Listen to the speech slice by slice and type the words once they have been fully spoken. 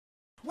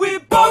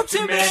Oh,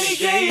 too many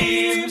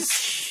games.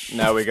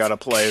 Now we gotta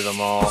play them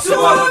all. So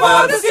all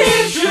about the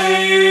Steam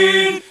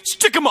Train.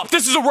 Stick 'em up!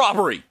 This is a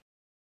robbery!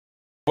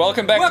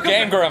 Welcome back to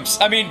Game Grumps.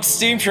 I mean,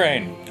 Steam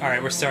Train.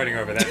 Alright, we're starting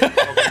over that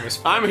opening was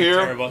I'm here.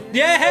 terrible.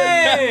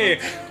 Yay!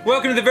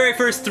 Welcome to the very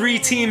first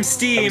 3-team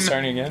Steam. Are we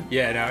starting again?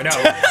 Yeah,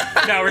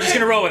 no, we're just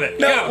gonna roll with it.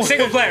 Go,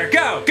 single player,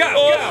 go!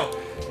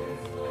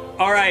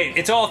 Alright,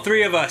 it's all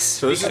three of us.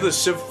 So this is the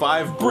Civ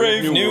 5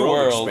 Brave New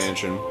World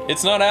expansion.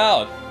 It's not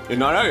out. It's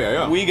not out yet,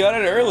 yeah. We got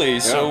it early,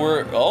 so Yeah.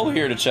 we're all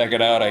here to check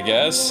it out, I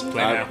guess.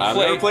 I've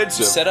never played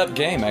Civ. Set up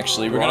game,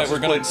 actually. We're gonna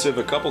played Civ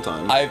a couple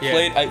times. I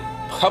played a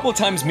couple of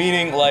times,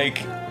 meaning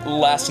like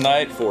last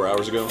night. 4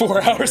 hours ago.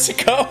 4 hours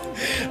ago.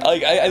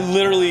 Like, I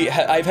literally,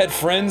 I've had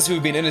friends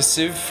who've been into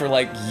Civ for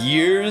like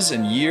years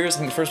and years. I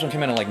think the first one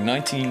came out in like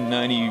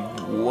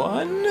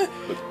 1991?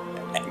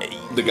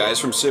 The guys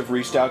from Civ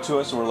reached out to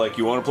us and were like,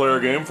 "You want to play our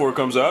game before it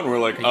comes out?" And we're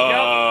like,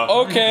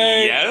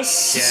 Okay.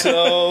 yes." Yeah.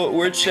 So,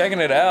 we're checking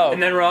it out.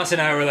 And then Ross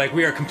and I were like,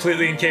 we are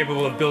completely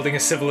incapable of building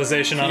a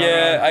civilization on our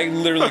Yeah, own. I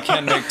literally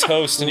can't make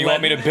toast, and you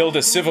want me to build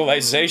a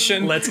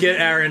civilization? Let's get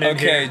Aaron in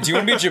Okay, here. do you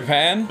want to be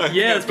Japan?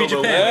 Yeah, let's be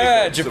Japan.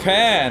 Yeah,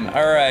 Japan.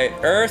 Alright,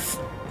 Earth,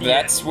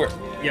 that's where...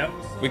 Yep.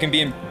 We can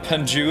be in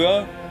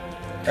Pangea,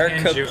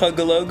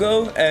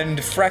 Archipelago, and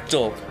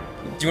Fractal.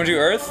 Do you want to do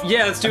Earth?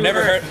 Yeah, let's do I've never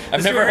Earth. heard. I've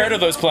Let's do never heard Earth. of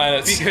those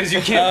planets. Because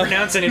you can't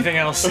pronounce anything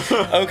else.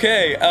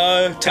 Okay,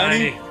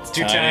 Tiny. It's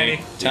too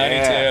tiny. Tiny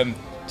Yeah. Tim.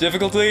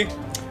 Difficulty?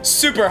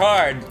 Super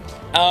hard.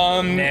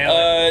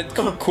 Nail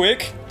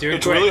Quick? Do it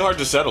It's quick. really hard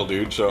to settle,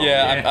 dude. So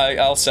Yeah,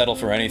 I'll settle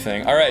for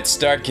anything. All right,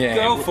 start game.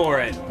 Go for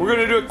it. we're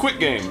gonna do a quick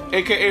game,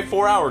 aka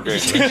 4-hour game.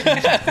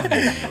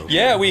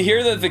 Yeah, we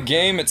hear that the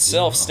game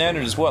itself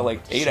standard is what,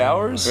 like 8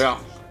 hours? Yeah,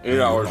 8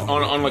 hours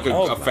on like a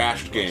Oh.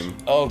 fast game.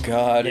 Oh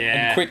god. Yeah.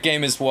 And quick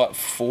game is what,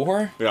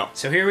 4? Yeah.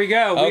 So here we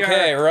go. We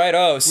Okay, are, right.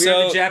 Oh, we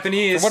so are the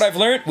Japanese. from what I've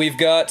learned, we've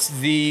got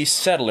the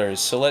settlers.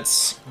 So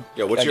let's.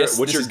 Yeah. I What's guess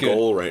your this is good.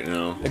 goal right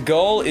now? The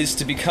goal is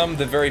to become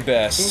the very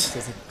best.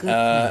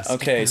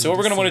 Okay, so what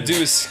we're gonna want to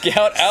do is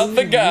scout out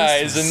the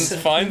guys and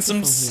find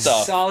some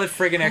stuff. Solid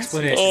friggin'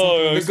 explanation.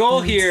 Oh, The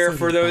goal here,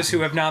 for those who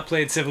have not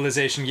played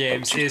Civilization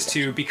games, is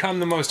to become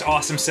the most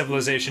awesome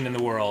civilization in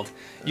the world.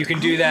 You can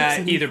do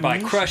that either by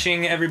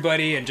crushing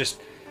everybody and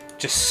just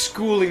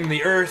schooling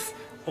the earth,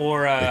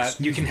 or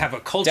you can have a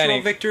cultural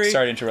Danny, victory.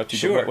 sorry to interrupt you,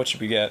 Sure. but what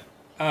should we get?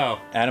 Oh,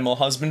 Animal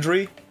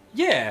husbandry?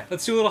 yeah.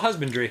 Let's do a little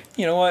husbandry.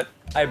 You know what?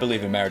 I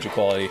believe in marriage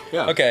equality.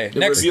 Yeah. Okay, It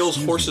next.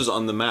 reveals horses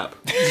on the map.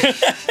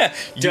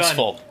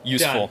 Useful.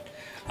 Useful.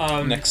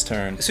 Next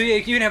turn. So yeah,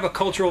 you can have a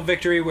cultural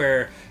victory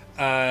where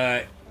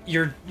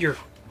your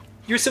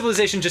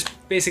civilization just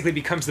basically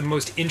becomes the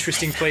most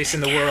interesting place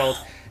in the world,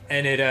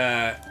 and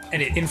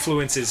it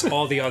influences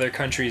all the other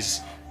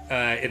countries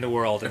in the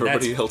world. And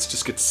Everybody else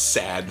just gets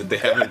sad that they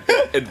haven't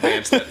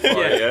advanced that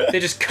far yeah, yet. they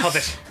just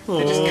covet.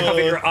 They just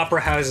covet your opera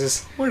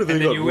houses. Why do they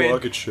and then got you win.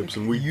 rocket ships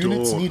and we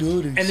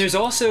don't? And there's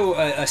also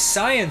a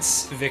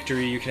science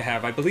victory you can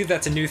have. I believe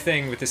that's a new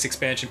thing with this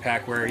expansion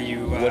pack where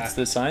you. What's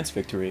the science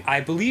victory?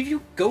 I believe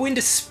you go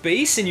into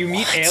space and you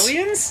meet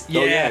aliens.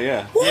 Oh, yeah.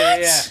 Yeah.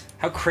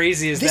 How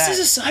crazy is that? This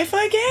is a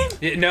sci-fi game?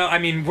 Yeah, no, I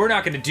mean, we're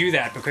not going to do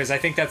that because I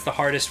think that's the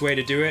hardest way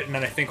to do it, and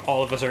then I think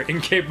all of us are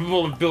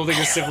incapable of building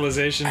a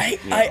civilization.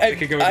 that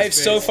could go into I've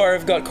so space. far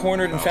have got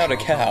cornered and found a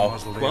cow.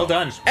 Well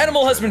done.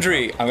 Animal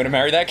husbandry. I'm gonna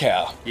marry that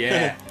cow.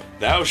 Yeah.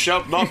 Thou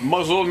shalt not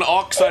muzzle an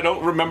ox, I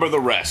don't remember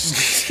the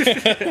rest.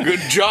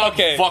 Good job,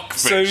 Okay. fuckface.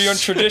 So you want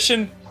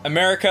tradition,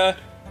 America,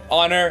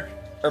 honor,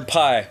 or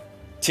pie?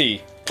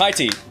 Tea. Pie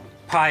tea.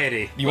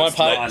 Piety. You want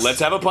pie? lost. Let's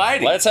have a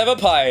piety. Let's have a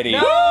piety.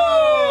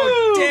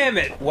 Oh, damn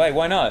it. Wait,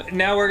 why not?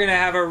 Now we're going to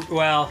have a,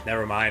 well,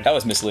 never mind. That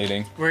was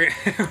misleading. We're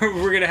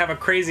going to have a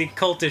crazy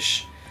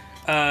cultish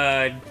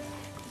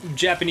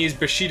Japanese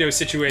Bushido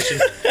situation.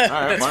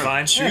 That's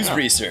fine. Choose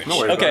research. No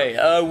worries Okay,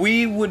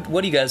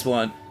 what do you guys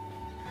want?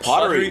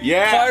 Pottery.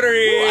 Yeah.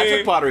 Pottery. Ooh, I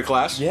took pottery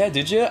class. Yeah,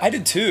 did you? I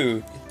did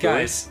too.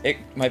 Guys, Did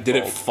Did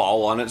it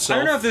fall on itself? I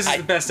don't know if this is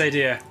the best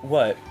idea.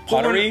 What? Well,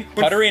 Pottery?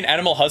 when- Pottery and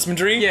animal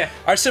husbandry? Yeah.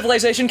 Our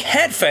civilization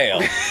can't fail.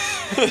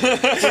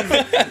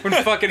 When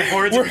fucking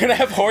hordes We're gonna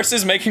have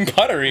horses making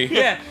pottery.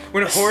 Yeah,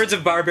 when hordes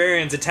of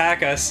barbarians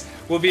attack us,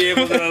 we'll be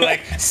able to,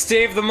 like,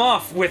 stave them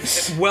off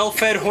with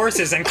well-fed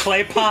horses and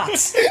clay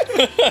pots.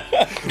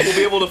 We'll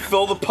be able to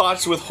fill the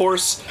pots with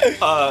horse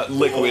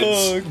liquids.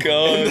 Oh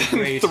god.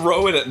 Wait.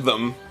 Throw it at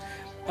them.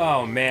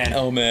 Oh, man.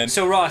 Oh man.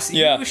 So, Ross,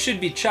 Yeah. you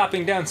should be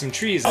chopping down some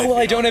trees. Oh, well,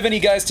 I feel. don't have any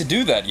guys to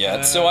do that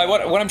yet. So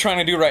what I'm trying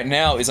to do right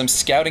now is I'm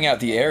scouting out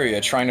the area,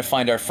 trying to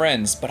find our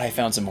friends, but I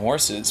found some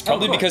horses.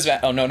 Probably cool. because of,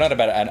 oh no, not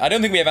about it. I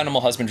don't think we have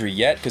animal husbandry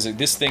yet, because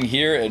this thing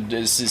here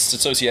is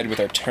associated with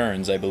our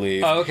turns, I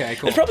believe. Oh, okay,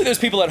 cool. There's probably those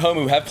people at home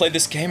who have played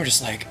this game are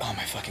just like, oh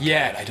my fucking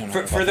Yeah, god, I don't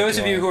know. for those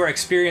of you who are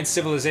experienced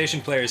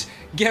Civilization players,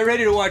 get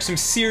ready to watch some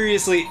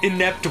seriously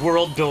inept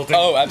world building.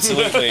 Oh,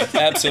 absolutely,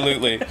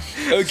 absolutely.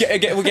 Oh,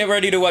 get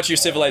ready to watch your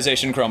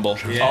civilization crumble.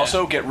 Yeah.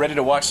 Also, get ready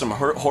to watch some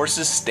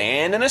horses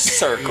stand in a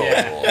circle.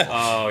 Yeah.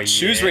 Oh, yeah.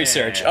 Choose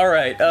research. All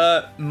right.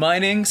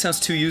 Mining sounds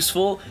too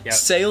useful. Yep.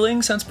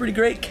 Sailing sounds pretty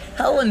great.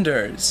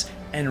 Calendars.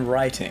 and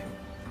writing.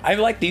 I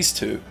like these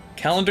two.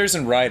 Calendars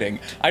and writing.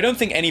 I don't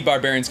think any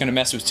barbarian's gonna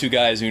mess with two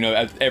guys who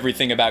know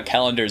everything about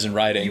calendars and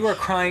writing. You are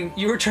crying.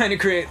 You were trying to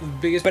create the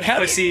biggest But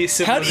pussy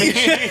how do you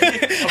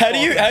civilization. how do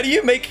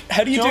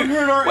you Don't do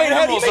hurt our wait,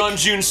 how do you animals make, on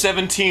June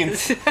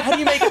 17th. how do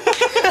you make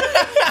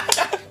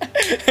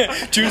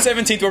June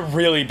 17th, we're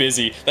really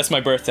busy. That's my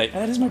birthday.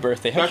 That is my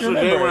birthday. How'd That's you the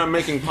day remember? when I'm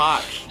making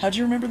pots. How'd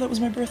you remember that was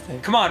my birthday?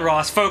 Come on,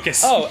 Ross,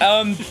 focus. Oh,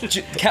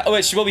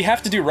 wait, well, we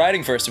have to do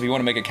writing first if we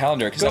want to make a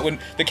calendar, because that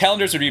wouldn't, the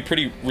calendars would be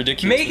pretty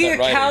ridiculous. Making a without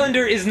writing.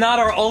 calendar is not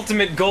our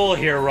ultimate goal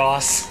here,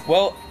 Ross.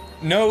 Well,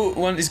 no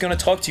one is going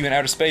to talk to you in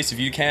outer space if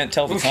you can't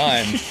tell the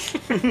time.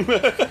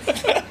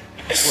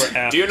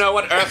 Do you know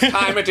what Earth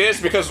time it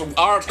is? Because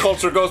our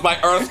culture goes by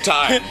Earth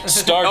time.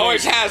 Stardate.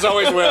 Always has,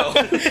 always will.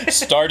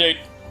 Stardate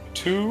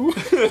 2.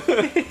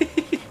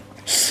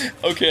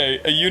 Okay,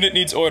 a unit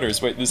needs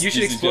orders. Wait, this. You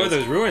should these explore guys.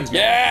 those ruins,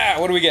 man. Yeah.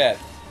 What do we get?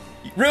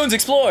 Ruins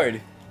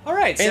explored. All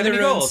right, In the 70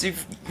 gold.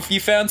 ruins, you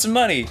found some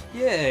money.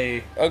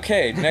 Yay.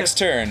 Okay, next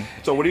turn.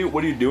 So what are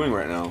you doing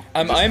right now?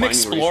 I'm Just finding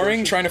exploring,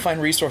 resources? trying to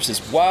find resources,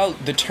 while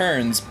the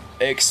turns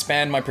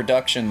expand my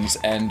productions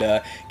and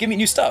give me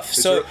new stuff.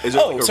 So, there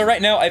like a- so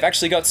right now I've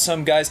actually got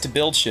some guys to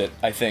build shit,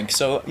 I think.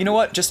 So, you know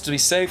what? Just to be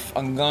safe,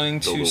 I'm going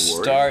Build to a warrior?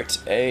 start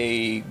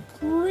a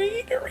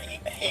granary.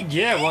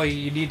 Yeah, well,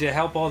 you need to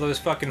help all those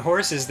fucking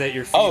horses that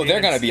you're feeding. Oh, they're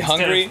gonna be instead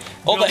hungry. of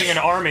All building that- an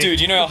army. Dude,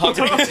 you know how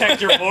to hungry.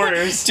 protect your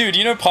borders. Dude,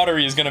 you know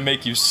pottery is gonna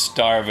make you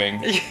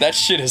starving. That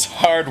shit is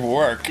hard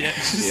work. Yeah,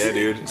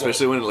 dude.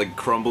 Especially when it like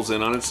crumbles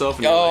in on itself.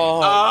 And you're Oh,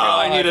 like,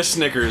 I God. need a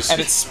Snickers. And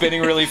it's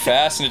spinning really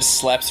fast and it just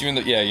slaps you in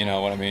the. Yeah, you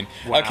know what I mean.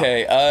 Wow.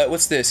 Okay,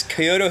 what's this?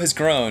 Kyoto has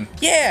grown.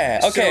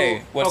 Yeah.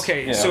 Okay.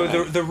 Yeah. So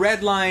the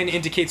red line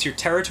indicates your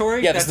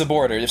territory. Yeah, this is the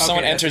border. If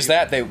someone that's enters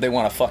what that, they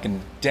want to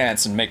fucking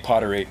dance and make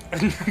pottery.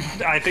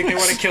 I think they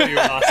want to kill you,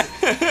 Ross.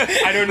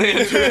 I don't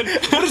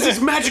know. What is this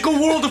magical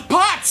world of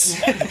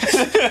pots?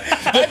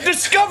 I've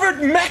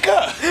discovered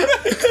Mecca.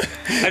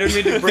 I don't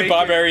mean to The break.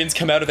 barbarians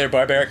come out of their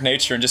barbaric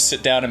nature and just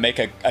sit down and make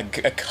a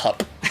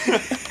cup.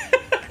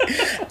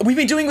 We've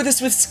been doing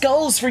this with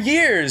skulls for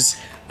years.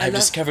 I've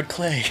discovered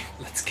clay.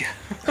 Let's go.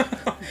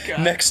 Oh, God.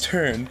 Next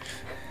turn.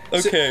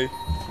 Okay.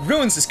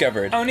 Ruins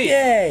discovered. Oh, neat.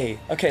 Yay.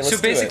 Okay, let's So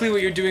do basically, it.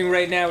 what you're doing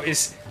right now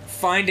is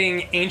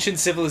finding ancient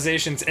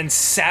civilizations and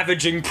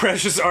savaging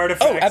precious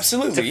artifacts. Oh,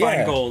 absolutely, To find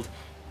yeah. gold.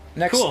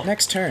 Next, cool.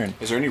 next turn.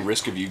 Is there any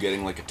risk of you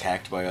getting like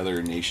attacked by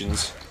other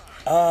nations?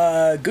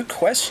 Good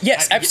question.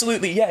 Yes,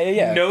 absolutely.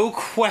 Yeah. No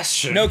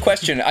question. No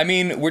question. I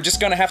mean, we're just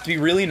gonna have to be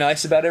really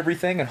nice about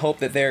everything and hope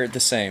that they're the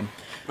same.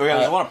 Oh yeah,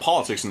 there's a lot of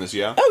politics in this,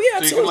 yeah? Oh, yeah,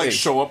 So you can like absolutely.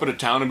 show up at a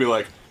town and be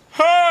like,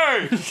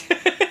 hey!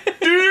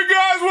 Do you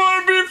guys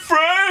want to be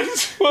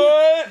friends?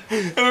 What?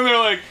 And then they're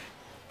like,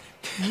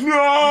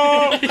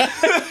 no!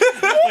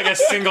 Like a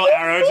single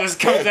arrow just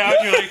comes out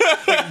and you're like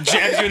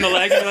jabs you in the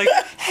leg and you're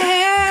like,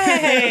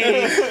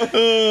 hey!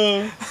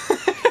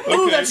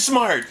 Ooh, that's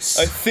smart.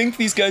 I think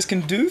these guys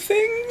can do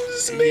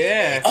things. Maybe?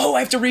 Yeah. Oh, I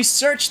have to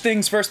research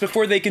things first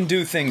before they can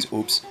do things.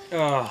 Oops.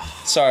 Oh.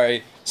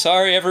 Sorry.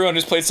 Sorry, everyone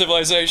who's played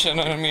Civilization.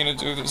 I didn't mean to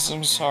do this.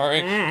 I'm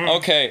sorry.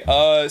 Okay,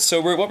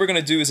 so what we're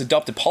gonna do is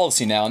adopt a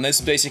policy now, and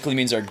this basically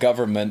means our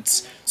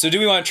governments. So, do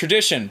we want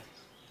tradition?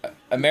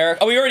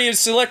 America? Oh, we already had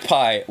select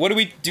pie. What do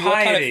we do?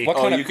 Piety. What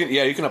kind You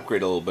of? can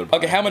upgrade a little bit.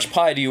 Okay, how much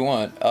pie do you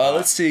want?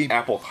 Let's see.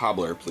 Apple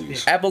cobbler,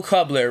 please. Apple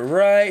cobbler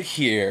right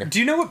here. Do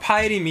you know what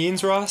piety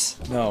means, Ross?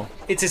 No.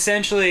 It's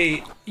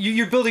essentially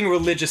you're building a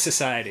religious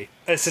society,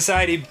 a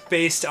society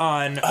based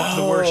on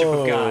the worship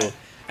of God,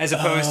 as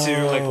opposed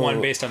to like one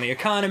based on the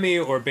economy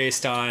or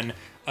based on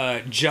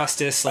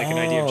justice, like an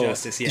idea of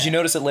justice. Yeah. Did you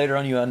notice that later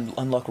on you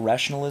unlock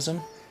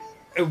rationalism?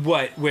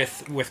 What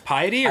with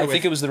piety? Or I with,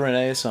 think it was the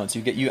Renaissance.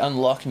 You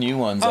unlock new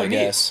ones, Oh, I neat.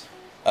 guess.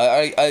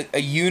 A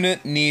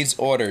unit needs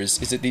orders.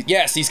 Is it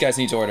yes? These guys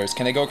need orders.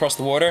 Can they go across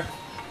the water?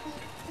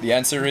 The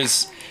answer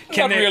is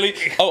Can not they- really.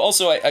 Oh,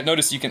 also I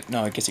noticed you can.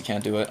 No, I guess you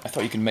can't do it. I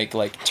thought you can make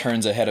like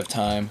turns ahead of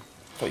time.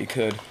 I thought you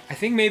could. I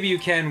think maybe you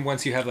can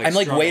once you have like. I'm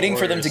like strong waiting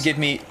for them to warriors. give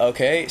me.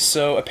 Okay,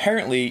 so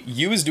apparently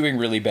you is doing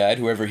really bad.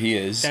 Whoever he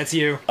is. That's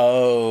you.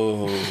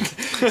 Oh.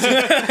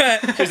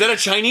 Is that a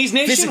Chinese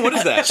nation? What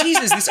is that?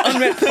 Jesus, this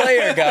unmet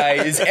player guy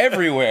is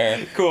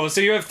everywhere. Cool.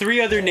 So you have three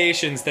other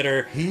nations that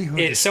are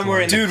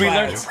somewhere in Dude, the we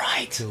learned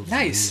clouds. to write.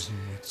 Nice.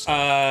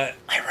 I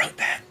wrote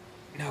that.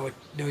 No,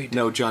 no, you didn't.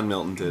 No, John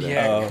Milton did it.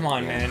 Yeah, come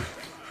on, man.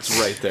 It's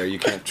right there. You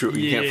can't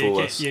fool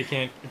us. You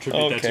can't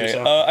attribute that to Okay,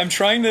 yourself. I'm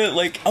trying to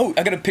like. Oh,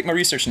 I gotta pick my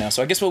research now.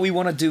 So I guess what we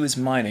want to do is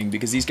mining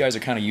because these guys are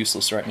kind of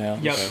useless right now.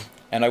 Yep. Okay.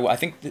 And I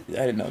think I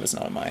didn't know that's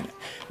not a mine.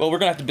 Well, we're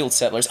gonna have to build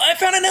settlers. I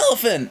found an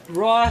elephant.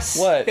 Ross.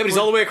 What? Yeah, but he's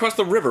all the way across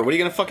the river. What are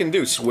you gonna fucking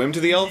do? Swim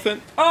to the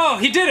elephant? Oh,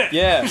 he did it.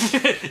 Yeah.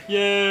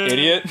 Yeah.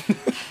 Idiot.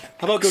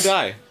 How about go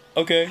die?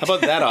 Okay. How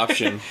about that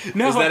option?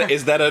 No.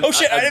 Is that a, Oh,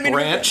 shit, I a didn't mean to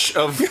do branch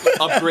of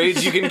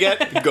upgrades you can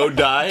get? Go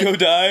die? Go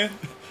die.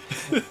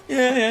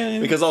 Yeah.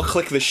 Because I'll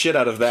click the shit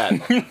out of that.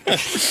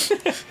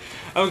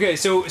 Okay,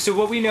 so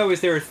what we know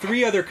is there are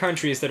three other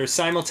countries that are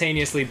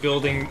simultaneously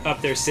building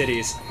up their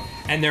cities,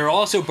 and there are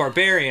also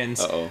barbarians,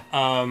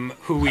 Uh-oh.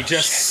 who we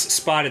just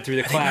spotted through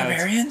the clouds.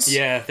 barbarians?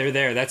 Yeah, they're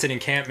there. That's an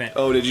encampment.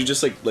 Oh, did you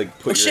just like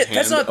put Oh your shit, hand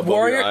that's not above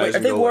warrior. your eyes Wait, are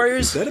and they go like,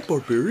 warriors? Is that a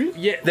barbarian?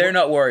 Yeah, They're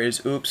not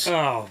warriors. Oops.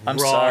 Oh, I'm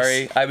Ross.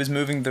 sorry. I was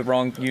moving the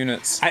wrong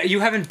units. You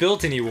haven't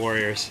built any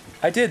warriors.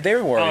 I did. They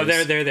were warriors.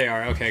 Oh, there they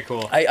are. Okay,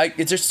 cool.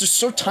 It's just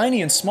so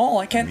tiny and small.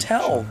 I can't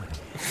tell.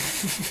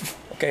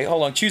 Okay,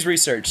 hold on. Choose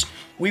research.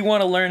 We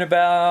want to learn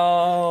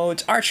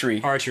about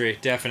archery. Archery,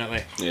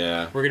 definitely.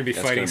 Yeah. We're gonna be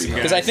That's fighting gonna be some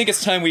hard. guys. Because I think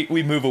it's time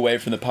we move away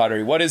from the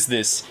pottery. What is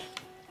this?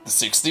 The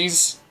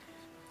 60s?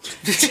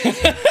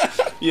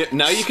 Yeah,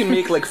 now you can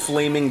make like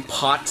flaming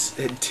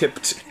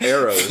pot-tipped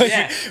arrows.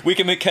 Yeah. We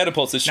can make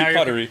catapults that shoot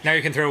pottery. Now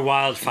you can throw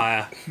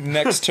wildfire.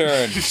 Next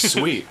turn.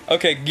 Sweet.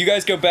 Okay, you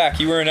guys go back.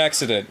 You were in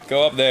accident.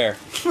 Go up there.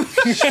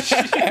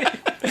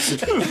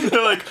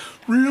 They're like,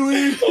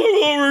 really? I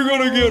thought we were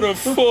gonna get a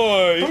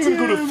fight. I'm gonna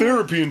go to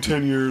therapy in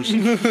 10 years.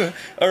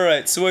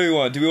 Alright, so what do we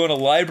want? Do we want a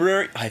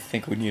library? I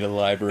think we need a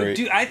library.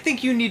 Dude, I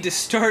think you need to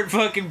start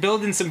fucking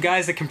building some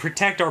guys that can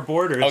protect our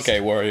borders. Okay,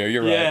 warrior,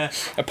 you're right. Yeah.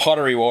 A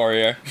pottery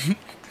warrior.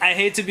 I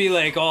hate to be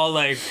like all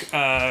like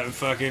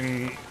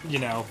fucking, you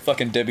know.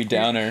 Fucking Debbie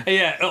Downer.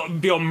 Yeah,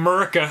 be all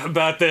Merca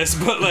about this,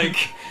 but like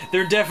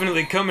they're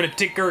definitely coming to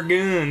take our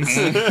guns.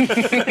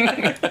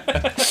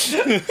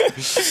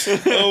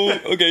 Oh,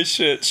 okay,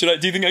 shit. Do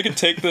you think I can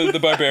take the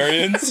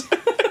barbarians?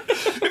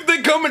 If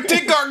they come and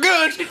take our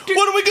guns,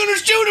 what are we gonna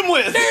shoot them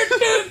with?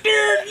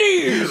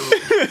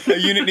 A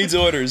unit needs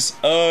orders.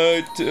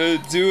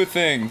 Do a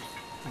thing.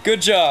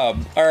 Good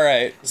job.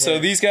 Alright, so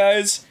Okay. these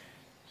guys,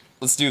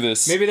 let's do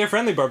this. Maybe they're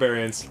friendly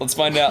barbarians. Let's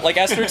find out. Like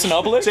Asterix and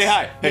Obelix? Say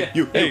hi. Hey, Yeah.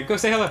 you. Hey. Go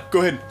say hello.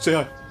 Go ahead. Say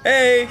hi.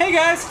 Hey! Hey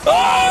guys! Oh,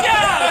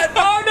 God!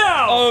 Oh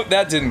no! Oh,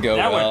 that didn't go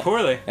That well. went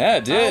poorly. Yeah,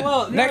 it did. Oh,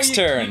 well, no, Next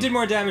turn. You did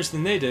more damage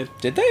than they did.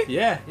 Did they?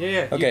 Yeah.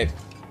 Okay.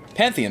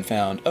 Pantheon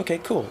found. Okay,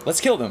 cool.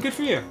 Let's kill them. Good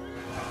for you.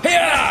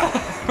 Yeah!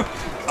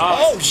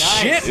 Oh, nice,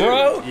 shit, dude.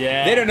 bro!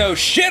 Yeah. They don't know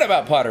shit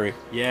about pottery.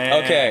 Yeah.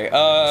 Okay,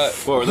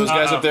 Whoa, are those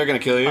guys up there gonna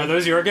kill you? Are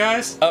those your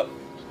guys?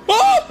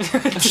 Oh,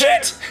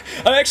 shit!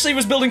 I actually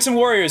was building some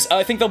warriors.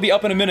 I think they'll be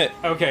up in a minute.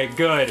 Okay,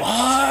 good.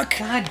 Fuck!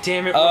 God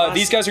damn it, Ross.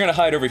 These guys are gonna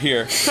hide over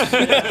here.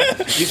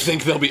 You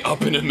think they'll be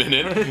up in a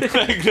minute?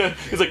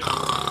 It's like,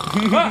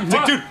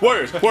 dude,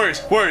 warriors.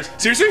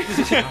 Seriously?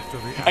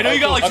 I know you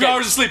got like 2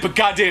 hours of sleep, but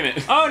god damn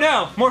it. Oh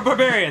no, more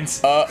barbarians.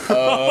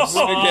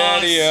 Spaghetti-o.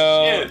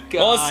 shit,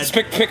 Well, let's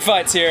God. pick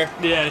fights here.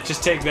 Yeah,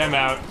 just take them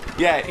out.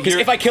 Yeah, Because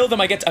if I kill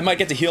them, I might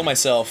get to heal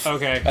myself.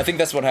 Okay. I think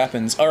that's what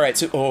happens. All right,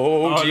 so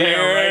Oh, dear.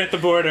 they're right at the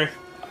border.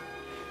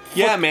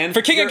 yeah, man.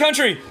 For king and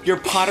country. Your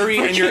pottery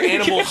and your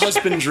animal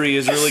husbandry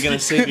is really gonna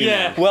save you.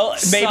 Yeah. Well,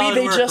 maybe Solid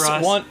they work, just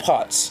Ross. want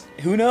pots.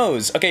 Who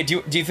knows? Okay,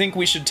 do you think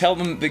we should tell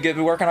them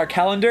to work on our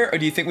calendar, or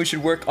do you think we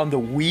should work on the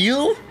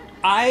wheel?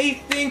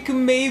 I think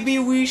maybe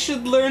we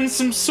should learn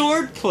some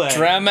swordplay.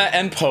 Drama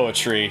and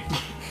poetry.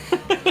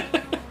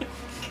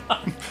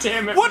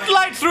 Damn it. What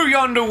light through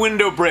yonder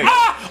window breaks?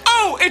 Ah!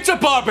 Oh, it's a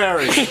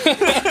barbarian!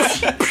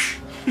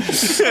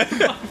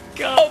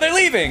 Oh, they're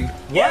leaving!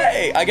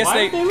 Yay! I guess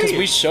Why did they because leave?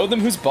 we showed them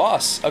who's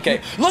boss.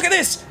 Okay, look at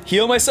this!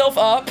 Heal myself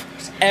up,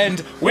 and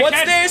what's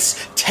can't-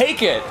 this?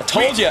 Take it!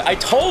 I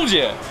told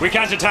you! We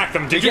can't attack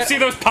them. Did You you get- see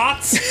those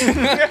pots?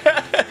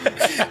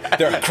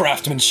 Their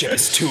craftsmanship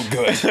is too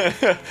good.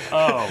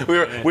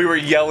 Oh. We were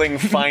yelling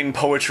fine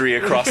poetry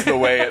across the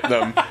way at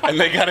them, and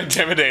they got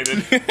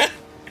intimidated.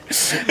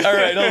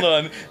 Alright, hold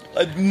on.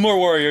 More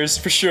warriors,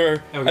 for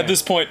sure. Okay. At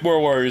this point, more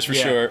warriors, for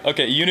Yeah. sure.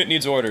 Okay, unit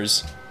needs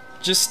orders.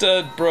 Just,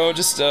 bro,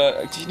 do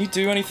you need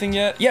to do anything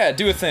yet? Yeah,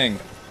 do a thing.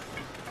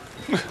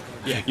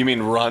 You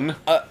mean run?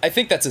 I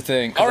think that's a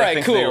thing. I Alright,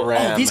 think cool. they Oh,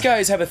 ran. these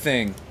guys have a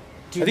thing.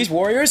 Are these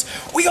warriors?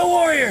 We got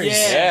warriors!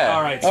 Yeah.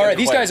 All right. Alright,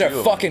 these Quite guys a are few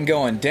of them. fucking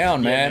going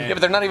down, man. Yeah, but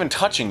they're not even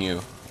touching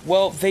you.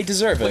 Well, they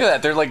deserve it. Look at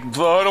that. They're like,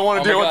 oh, I don't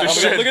want to deal with this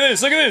shit. Look at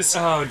this, look at this!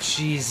 Oh,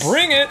 jeez.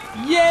 Bring it!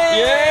 Yeah.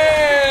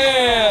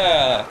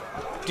 Yeah!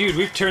 Dude,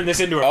 we've turned this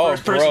into a Oh,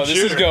 first-person bro, this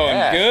shooter. is going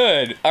Yeah.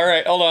 good.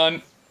 Alright, hold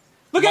on.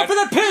 Look out for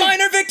that pig!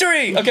 Minor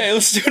victory! Okay,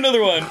 let's do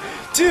another one.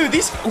 Dude,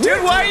 these...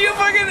 Dude, why are you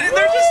fucking?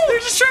 They're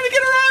just trying to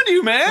get around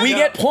you, man. We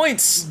get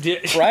points, Yeah.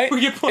 right?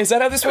 We get points. Is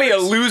that how this Well,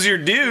 works? you lose your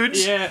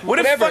dudes. Yeah. What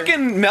if Whatever.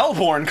 fucking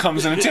Melbourne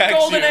comes and attacks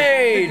Golden you?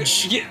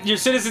 Age! Your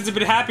citizens have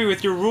been happy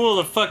with your rule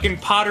of fucking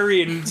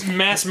pottery and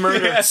mass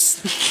murder. Yes.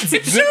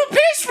 It's so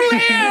peaceful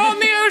here on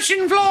the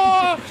ocean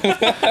floor.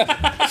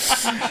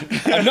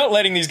 I'm not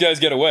letting these guys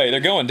get away. They're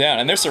going down,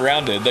 and they're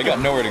surrounded. They got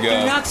nowhere to go.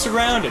 They're not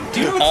surrounded. Do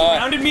you know what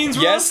surrounded means,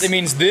 Ross? Yes, it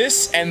means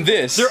this and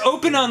this. They're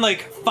open on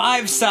like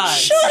 5 sides.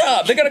 Shut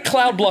up! They got a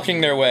cloud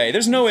blocking their way.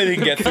 There's no way they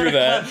can get through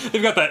that.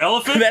 They've got that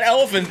elephant. That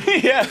elephant.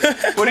 Yeah.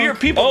 What do your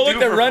people Oh, do look,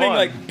 they're for running fun?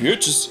 like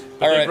bitches.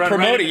 They All right, run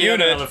promote right a into the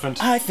other unit.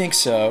 elephant. I think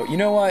so. You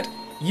know what?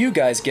 You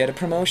guys get a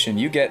promotion.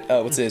 You get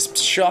what's this?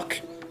 Shock.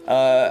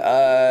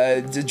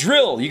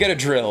 Drill. You get a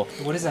drill.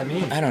 What does that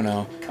mean? I don't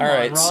know. All on,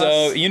 right, Ross.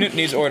 so unit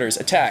needs orders.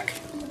 Attack.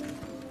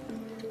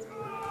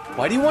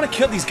 Why do you want to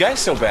kill these guys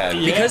so bad?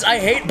 Yeah. Because I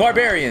hate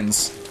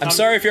barbarians. I'm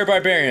sorry if you're a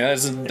barbarian.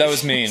 That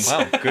was mean.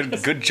 Wow,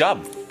 good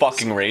job,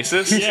 fucking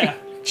racist. Yeah.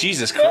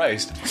 Jesus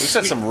Christ. We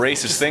said some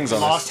racist things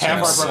on Lost this half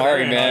channel. our Sorry,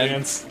 barbarian man.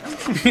 audience.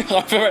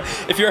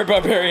 If you're a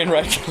barbarian,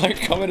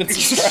 like, comment, and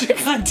subscribe.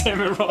 God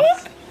damn it,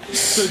 Ross.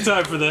 No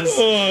time for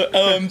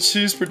this.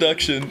 Choose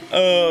production.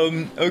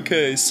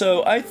 Okay,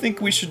 so I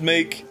think we should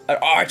make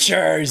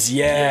archers.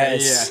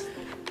 Yes.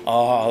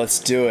 Oh, let's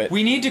do it.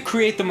 We need to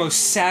create the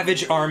most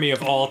savage army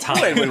of all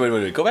time.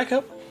 Wait. Go back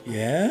up.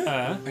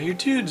 Yeah. Are you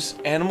dudes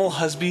animal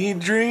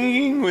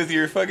husbandrying with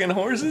your fucking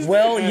horses?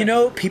 Well, you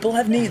know, people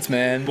have needs,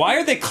 man. Why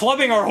are they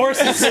clubbing our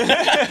horses?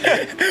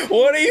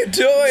 What are you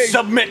doing?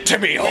 Submit to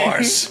me,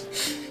 horse!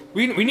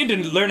 we need to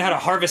learn how to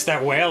harvest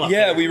that whale up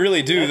Yeah, there. we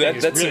really do.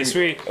 That's really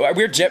sweet.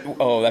 We're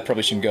Oh, that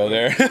probably shouldn't go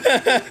there.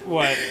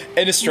 What?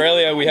 In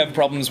Australia, we have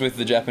problems with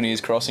the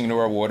Japanese crossing into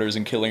our waters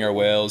and killing our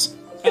whales.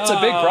 It's a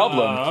big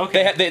problem.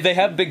 Okay. They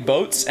have big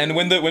boats, and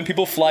when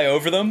people fly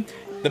over them,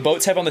 the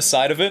boats have on the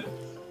side of it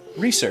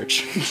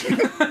research.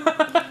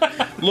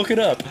 Look it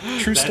up.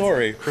 True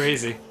story.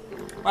 Crazy.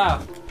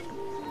 Wow.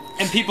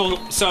 And people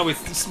saw we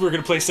were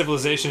gonna play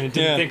Civilization and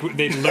didn't think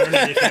they'd learn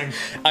anything.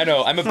 I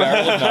know. I'm a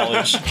barrel of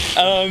knowledge.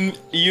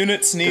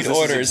 Units need This is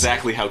orders.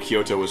 exactly how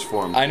Kyoto was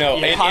formed. I know.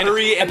 Yeah.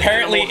 Pottery and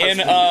apparently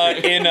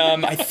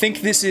animal I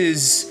think this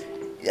is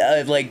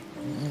like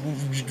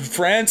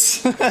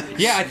France.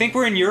 Yeah, I think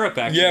we're in Europe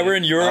actually. Yeah, we're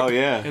in Europe. Oh,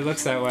 yeah. It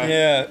looks that way.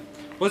 Yeah.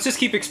 Let's just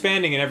keep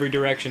expanding in every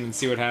direction and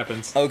see what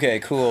happens. Okay,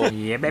 cool.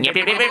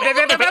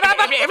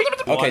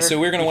 Okay, so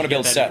we're gonna want to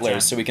build Get that settlers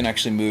anytime. so we can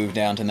actually move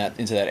down to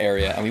into that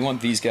area, and we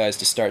want these guys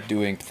to start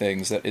doing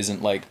things that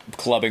isn't like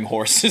clubbing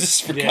horses.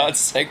 For Yeah. God's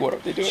sake, what are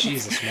they doing?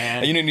 Jesus,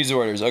 man. A unit needs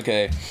orders.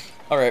 Okay.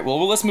 All right.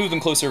 Well, let's move them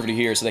closer over to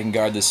here so they can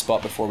guard this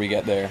spot before we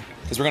get there.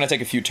 Because we're gonna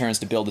take a few turns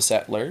to build the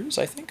settlers,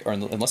 I think, or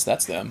unless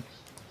that's them.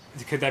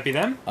 Could that be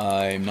them?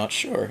 I'm not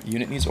sure.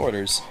 Unit needs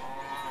orders.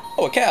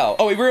 Oh, a cow.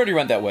 Oh, wait, we already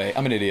went that way.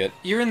 I'm an idiot.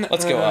 You're in the.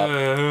 Let's go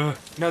up.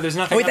 No, there's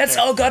nothing. Oh, wait, up that's.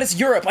 there. Oh, God, it's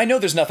Europe. I know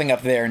there's nothing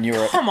up there in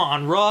Europe. Come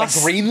on,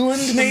 Ross.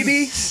 Greenland,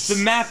 maybe? The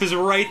map is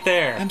right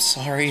there. I'm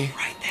sorry.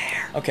 right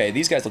there. Okay,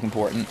 these guys look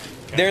important.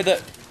 They're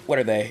the. What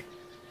are they?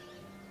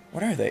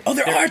 What are they? Oh,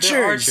 they're archers!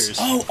 They're archers.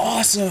 Oh,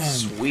 awesome!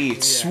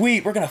 Sweet.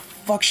 Sweet, we're gonna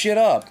fuck shit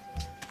up.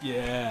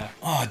 Yeah.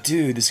 Oh,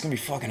 dude, this is gonna be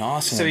fucking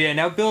awesome. So yeah,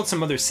 now build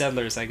some other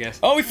settlers, I guess.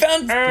 Oh, we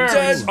found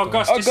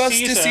Augustus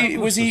Caesar. Caesar.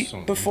 Was he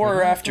before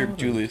or after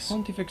Julius?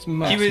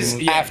 He was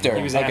yeah, After.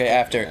 He was Okay,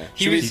 after.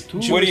 He Should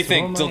was- we- what do you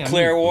think?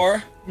 Declare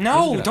war?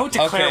 No, don't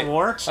declare Okay.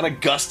 war. On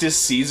Augustus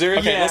Caesar?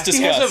 Okay, let's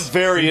He has discuss. a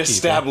very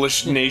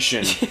established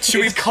nation.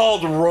 It's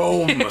called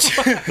Rome.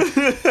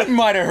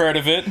 Might have heard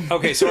of it.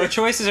 Okay, so our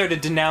choices are to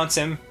denounce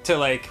him, to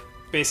like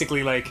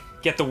basically like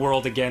get the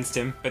world against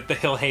him, but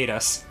he'll hate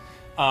us.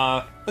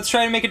 Let's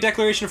try to make a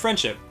declaration of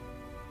friendship.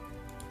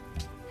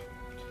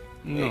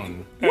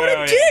 What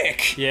a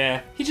dick!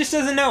 Yeah, he just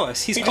doesn't know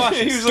us. He's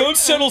cautious. Don't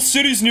settle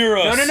cities near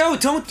us. No,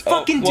 don't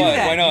fucking do why?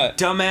 that. Why not?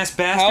 You dumbass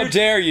bastard. How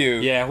dare you?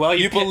 Yeah, well,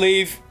 you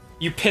believe.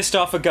 You pissed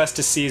off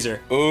Augustus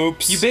Caesar.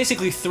 Oops. You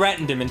basically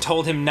threatened him and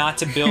told him not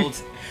to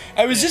build.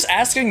 I was just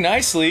asking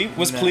nicely.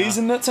 Was No. please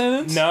in that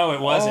sentence? No,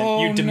 it wasn't.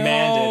 Oh, You demanded.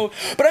 no.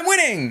 But I'm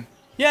winning.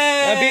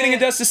 Yay! I'm beating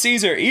Augustus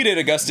Caesar. Eat it,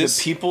 The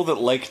Augustus. people that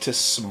like to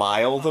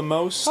smile the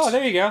most? Oh,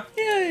 there you go.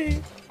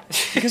 Yay.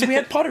 Because we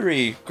had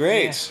pottery.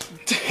 Great.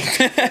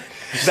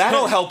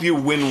 That'll help you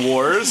win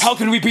wars. How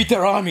can we beat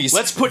their armies?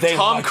 Let's put They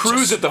Tom like to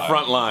Cruise at the smile.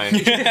 front line.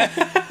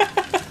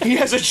 He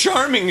has a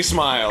charming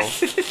smile.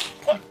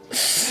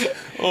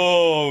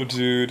 Oh,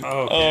 dude.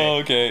 Okay. Oh,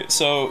 okay.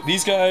 So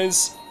these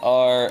guys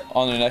are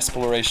on an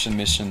exploration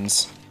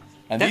missions.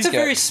 And That's these a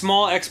guys, very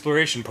small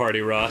exploration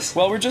party, Ross.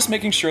 well, we're just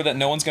making sure that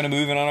no one's gonna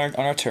move in on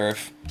our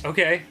turf.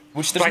 Okay.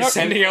 Which there's By not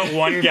sending out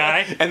one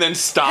guy. And then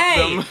stop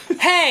them.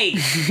 Hey!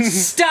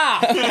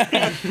 Stop!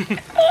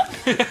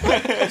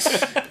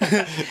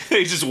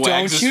 He just wags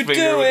Don't his you finger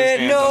do with his it.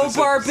 hand No on his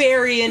hips.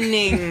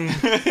 barbarianing.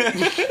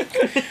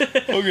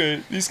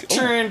 Okay. These. Oh,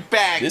 Turn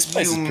back. this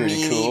place is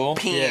pretty cool.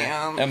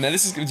 Yeah. Now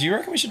this is. Do you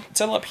reckon we should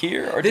settle up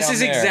here or This down is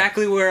there?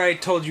 exactly where I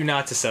told you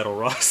not to settle,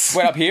 Ross.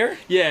 Wait, up here?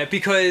 Yeah,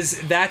 because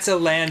that's a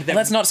land that.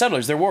 That's not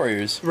settlers. They're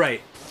warriors.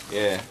 Right.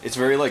 Yeah, it's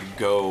very like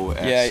go.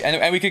 Yeah,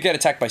 and we could get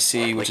attacked by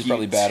sea, which is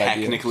probably a bad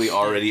idea. Technically,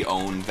 already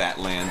owned that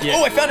land. Yeah.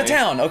 Oh, I found a anyway.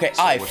 town. Okay,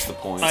 So Ife. what's the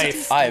point?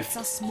 Ife. Ive.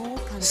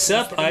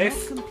 Sup,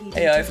 Ife?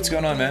 Hey, Ive, what's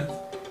going on, man?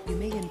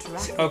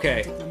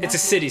 Okay, it's a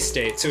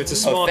city-state, so it's a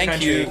small thank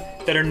country you.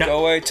 that are not.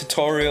 Go away,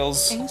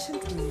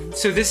 tutorials.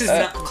 So this is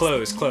not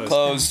close.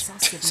 Close.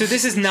 So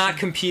this is not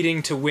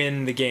competing to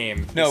win the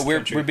game. No, this we're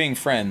country. being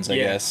friends, I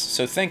Yeah. guess.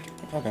 So think.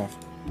 Fuck off.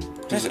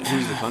 Who's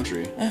the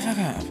country? Fuck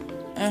off.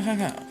 Fuck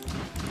off.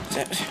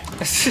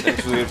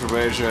 Thanks for the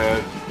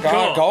information.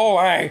 God, go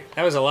away.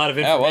 That was a lot of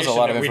That information. was a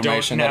lot of we don't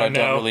information that I now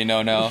don't know. really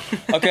know now.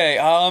 Okay,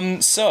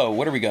 so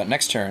what do we got?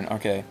 Next turn.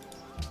 Okay.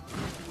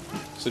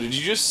 So did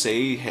you just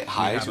say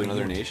hi to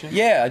another nation?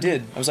 Yeah, I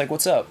did. I was like,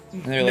 "What's up?"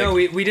 And they're No,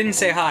 like, we didn't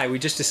say hi. We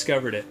just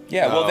discovered it.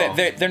 "Yeah, well, Oh.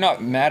 they're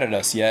not mad at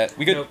us yet.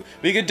 We could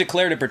Nope.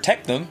 declare to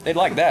protect them. They'd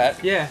like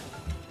that." Yeah.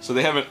 So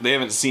they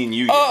haven't seen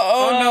you yet.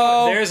 Oh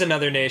no! There's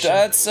another nation.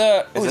 That's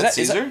that is that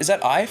Caesar? is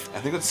that Ive? I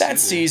think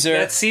that's Caesar.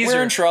 That's Caesar.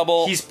 We're in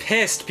trouble. He's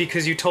pissed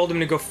because you told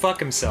him to go fuck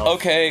himself.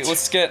 Okay,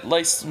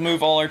 let's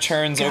move all our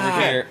turns over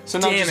God. here. So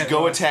now Damn just it,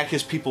 go Ross. attack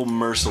his people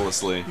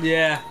mercilessly.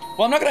 Yeah.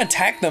 Well, I'm not gonna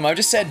attack them. I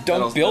just said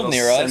don't build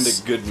near send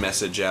us. a good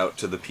message out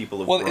to the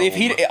people of Well, Rome. if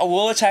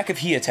we'll attack if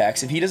he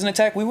attacks. If he doesn't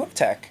attack, we won't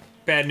attack.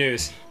 Bad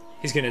news.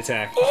 He's gonna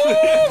attack.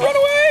 Oh, run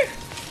away!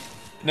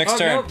 Next Oh,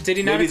 turn. no. Did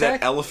he not Maybe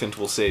attack? that elephant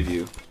will save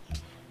you.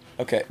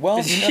 Okay. Well,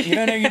 you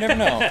never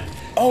know.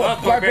 Oh,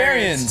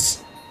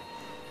 barbarians!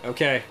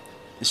 Okay.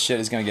 This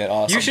shit is gonna get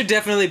awesome. You should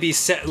definitely be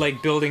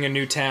building a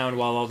new town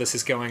while all this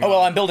is going on. Oh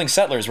well, I'm building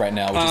settlers right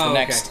now, which is the Oh,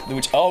 next. okay.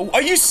 Which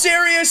are you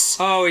serious?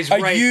 Oh, he's Are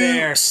right you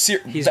there.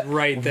 He's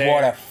right there.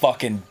 What a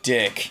fucking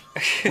dick.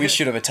 We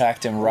should have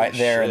attacked him right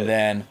there shit. and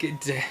then.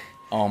 Good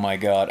Oh my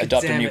god.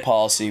 Adopt a damn new it.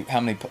 policy. How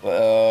many?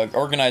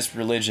 Organized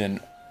religion.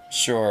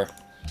 Sure.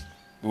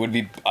 It would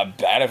be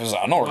bad if it was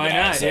unorganized,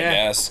 Why not? I Yeah.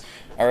 guess.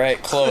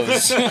 Alright,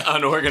 close.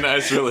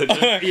 Unorganized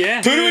religion.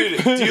 Yeah.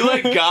 Dude, do you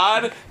like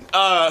God?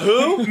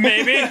 Who?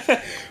 Maybe.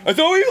 I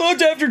thought we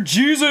looked after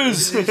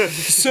Jesus!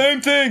 Same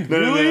thing!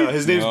 No,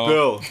 his name's No.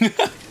 Bill.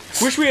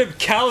 Wish we had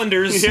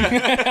calendars.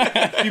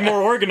 Be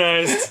more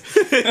organized.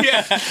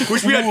 Yeah,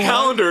 wish we had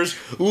calendars,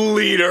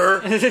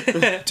 leader.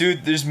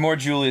 Dude, there's more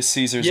Julius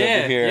Caesars Yeah.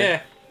 over here.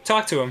 Yeah.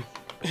 Talk to him.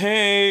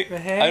 Hey,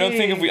 I don't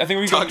think I think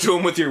we Talk to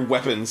him with your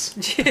weapons.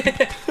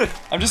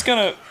 I'm just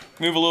gonna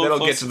move a little That'll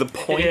closer. get to the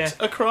point Yeah.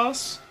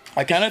 across.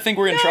 I kind of think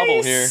we're in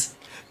trouble here.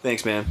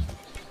 Thanks, man.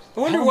 I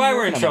wonder How why are you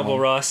we're in working on trouble, that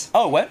one? Ross.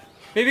 Oh, what?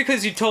 Maybe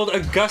because you told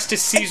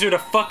Augustus Caesar to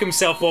fuck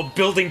himself while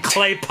building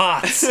clay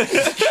pots.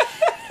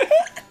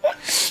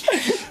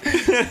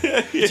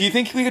 Do you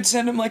think we could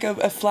send him like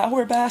a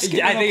flower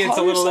basket? I and think it's a pot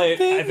or little late.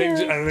 something, I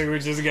think or- we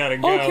just gotta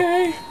go.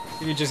 Okay.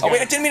 We just Oh gotta...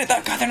 wait, I didn't mean it.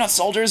 God, they're not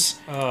soldiers.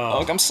 Oh.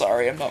 Look, I'm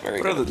sorry. I'm not very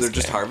What good. are they? at They're this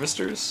just game.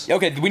 harvesters?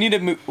 Okay, we need to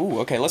move. Ooh,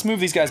 okay. Let's move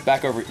these guys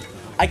back over.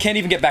 I can't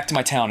even get back to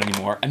my town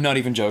anymore. I'm not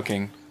even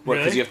joking. What,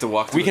 because Really? you have to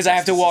walk through Because I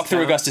have to walk through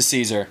town? Augustus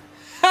Caesar.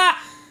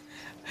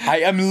 I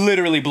am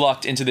literally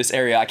blocked into this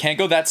area. I can't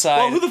go that side.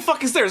 Well, who the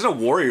fuck is there? There's no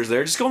warriors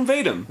there. Just go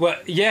invade them. Well,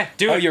 yeah,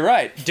 do it. Oh, you're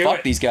right. Do Fuck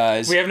it. these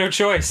guys. We have no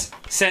choice.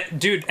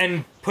 Dude,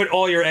 and put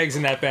all your eggs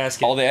in that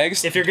basket. All the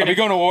eggs? If you're Are gonna- we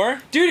going to war?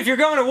 Dude, if you're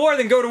going to war,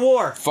 then go to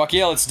war. Fuck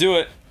yeah, let's do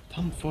it.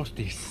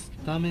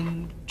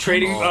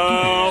 Trading.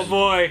 Oh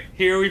boy,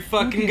 here we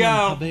fucking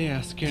go.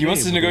 He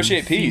wants to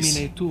negotiate peace.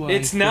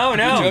 It's no.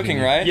 You're joking,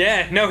 right?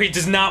 Yeah, no, he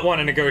does not want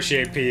to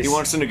negotiate peace. He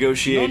wants to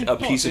negotiate a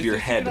piece of your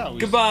head.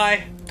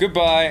 Goodbye.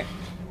 Goodbye.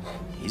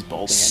 He's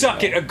bolding.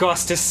 Suck it, anyway.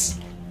 Augustus.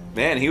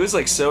 Man, he was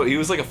like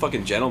a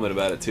fucking gentleman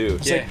about it too.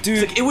 Yeah. Like, dude,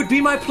 He's like, it would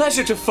be my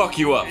pleasure to fuck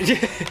you up.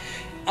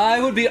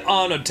 I would be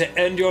honored to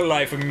end your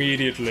life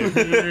immediately.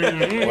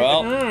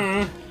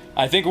 well,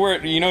 I think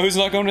you know who's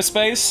not going to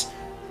space?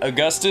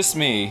 Augustus,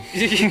 me.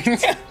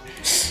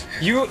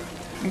 You.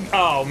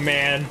 Oh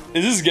man.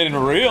 This is getting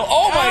real.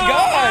 Oh my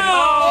god!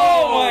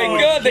 Oh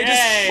my god, they just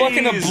okay.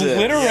 fucking Jesus.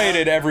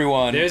 obliterated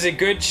everyone. There's a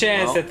good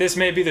chance Well. that this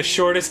may be the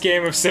shortest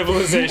game of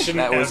Civilization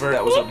That was ever.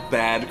 a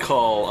bad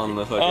call on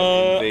the fucking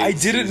invade I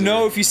didn't Caesar.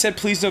 know if you said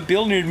please don't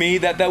build near me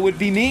that would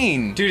be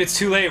mean. Dude, it's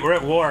too late. We're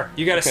at war.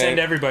 You gotta Okay. send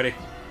everybody.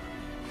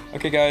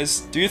 Okay, guys,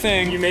 do your You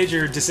thing. made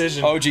your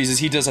decision. Oh Jesus,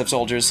 he does have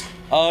soldiers.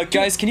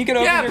 Guys, can you get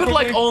over Yeah, here but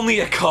like quickly? only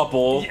a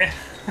couple. Yeah.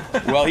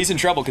 Well, he's in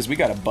trouble because we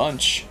got a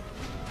bunch.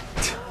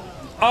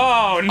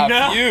 Oh A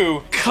no.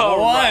 few.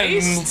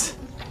 Christ.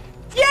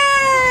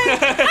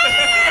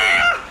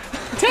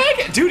 Take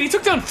it, dude. He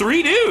took down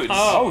 3 dudes.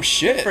 Oh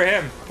shit. For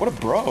him. What a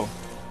bro.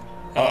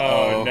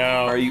 Oh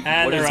no. Are you?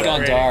 And What is they're that?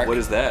 gone dark. What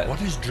is that?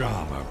 What is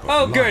drama?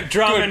 Oh good,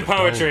 drama and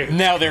poetry.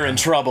 Now they're in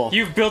trouble.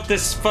 You've built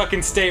this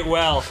fucking state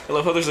well. I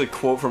love how there's a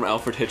quote from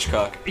Alfred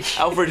Hitchcock.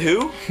 Alfred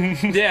who?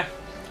 Yeah.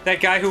 That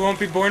guy who won't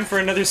be born for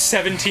another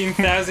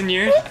 17,000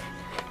 years?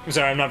 I'm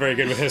sorry, I'm not very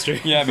good with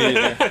history. Yeah, me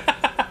either.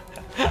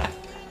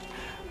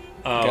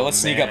 Okay, let's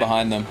sneak up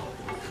behind them.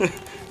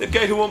 The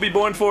guy who won't be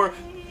born for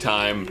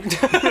time.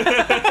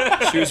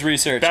 Choose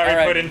research. Barry All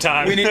right. put in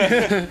time. We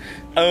need.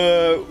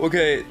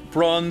 Okay,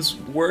 bronze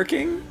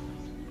working.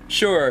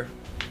 Sure.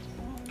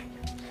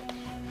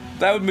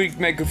 That would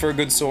make for a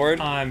good sword.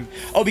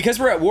 Oh, because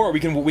we're at war, we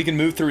can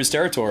move through his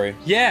territory.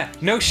 Yeah,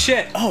 no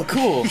shit. Oh,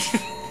 cool.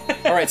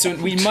 All right, so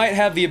we might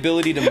have the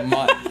ability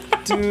to.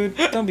 Dude,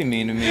 don't be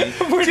mean to me.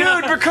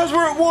 Dude, because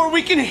we're at war,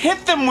 we can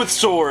hit them with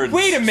swords.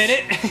 Wait a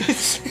minute.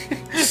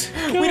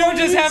 We don't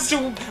just have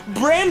to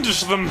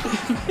brandish them.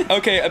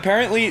 Okay,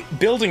 apparently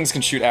buildings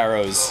can shoot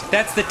arrows.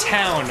 That's the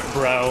town,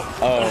 bro.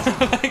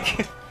 Oh.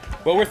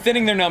 Well, we're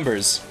thinning their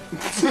numbers.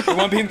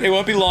 It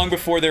won't be long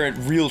before they're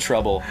in real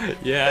trouble.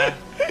 Yeah.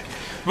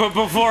 But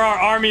before our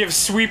army of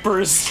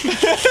sweepers.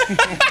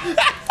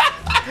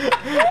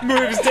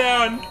 Moves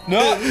down.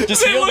 No,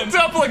 just They heal looked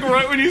them. up like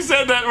right when you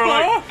said that. And we're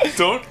like,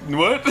 don't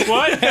what?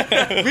 What?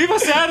 Leave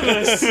us out of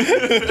this.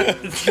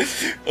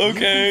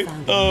 Okay.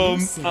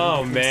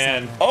 Oh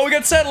man. Oh, we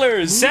got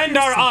settlers. Send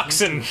our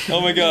oxen.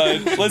 Oh my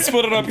god. Let's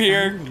put it up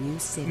here.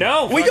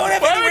 No. We don't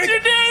have Why anywhere would to, you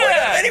do we don't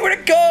have that? anywhere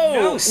to go.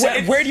 No,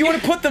 Where do you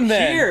want to put them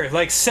then? Here,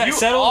 like You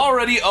settle.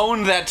 already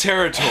owned that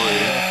territory.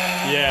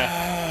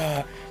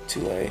 Yeah.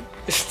 Too late.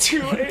 It's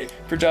too late.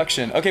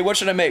 Production. Okay, what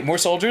should I make? More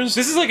soldiers?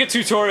 This is like a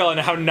tutorial on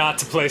how not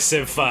to play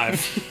Civ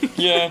 5.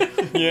 Yeah,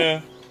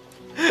 yeah.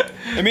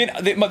 I mean,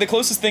 the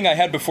closest thing I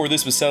had before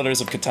this was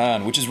Settlers of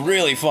Catan, which is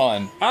really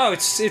fun. Oh,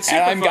 it's super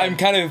And fun. I'm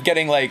kind of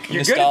getting like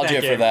You're good at nostalgia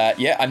that for game. that.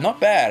 Yeah, I'm not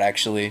bad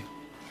actually.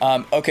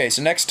 Okay,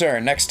 so next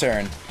turn.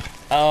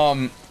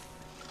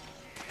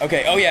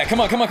 Okay, oh yeah,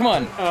 come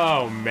on.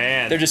 Oh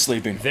man. They're just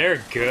sleeping.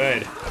 They're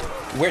good.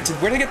 Where do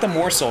they get the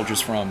more soldiers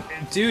from?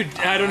 Dude,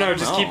 I don't know,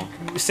 just keep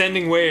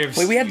sending waves.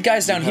 Wait, we had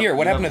guys down here.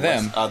 What happened to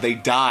them? They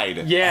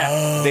died.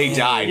 Yeah. They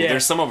died. Yeah.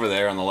 There's some over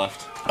there on the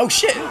left. Oh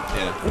shit!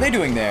 Yeah. What are they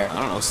doing there? I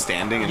don't know,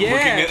 standing and Yeah.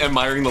 looking at,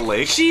 admiring the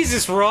lake.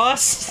 Jesus,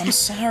 Ross. I'm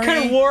sorry. What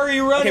kind of war are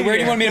you running Okay, where do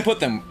you here? want me to put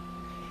them?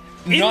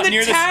 In Not the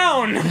near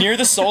town! Near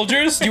the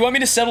soldiers? Do you want me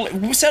to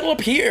settle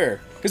up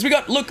here? Because we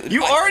got look.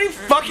 You already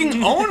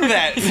fucking own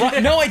that.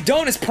 No, I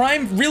don't. It's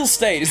prime real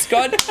estate. It's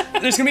got.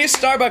 There's gonna be a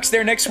Starbucks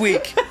there next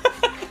week.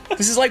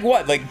 This is like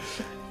what, like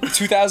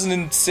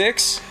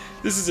 2006?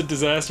 This is a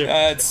disaster.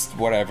 It's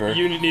whatever.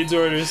 Unit needs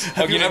orders. I'll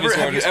Have you give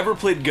these ever orders.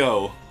 played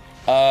Go?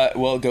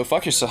 Well, go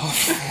fuck yourself.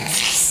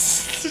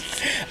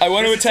 I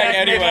want to attack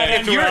anyway.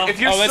 If you're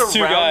Oh, that's two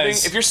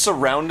guys. if you're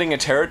surrounding a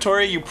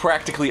territory, you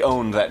practically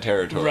own that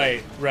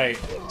territory. Right.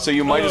 So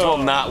you might as well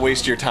Ugh. not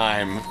waste your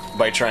time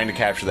by trying to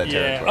capture that Yeah.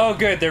 territory. Oh,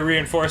 good. Their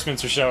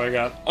reinforcements are showing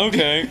up.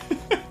 Okay.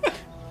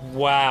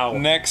 Wow.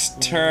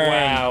 Next turn.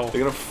 Wow.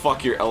 They're gonna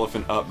fuck your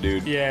elephant up,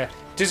 dude. Yeah.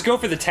 Just go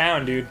for the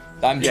town, dude.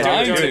 I'm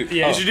trying do to. it.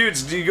 Yeah. Oh. What you do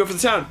is you go for the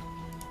town.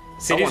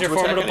 Cities want are to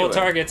attack formidable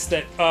anyway. targets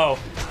that,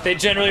 they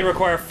generally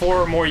require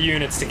 4 or more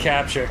units to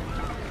capture.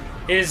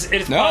 It is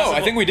No, possible.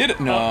 I think we did it.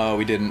 No,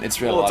 we didn't.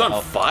 It's real. Well, it's lot on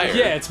of health. fire.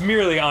 Yeah, it's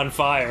merely on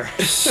fire.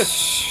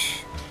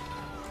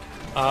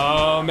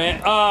 Oh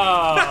man!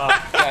 Oh,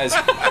 Guys,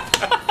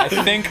 I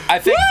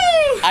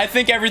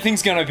think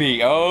everything's gonna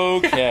be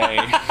okay.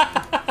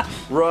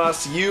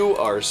 Ross, you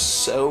are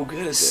so good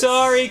at this.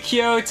 sorry,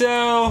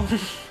 Kyoto.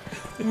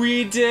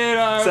 We did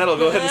our Settle.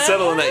 Go ahead and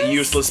settle on that best.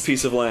 useless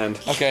piece of land.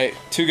 Okay,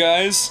 2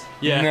 guys.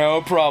 Yeah.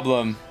 No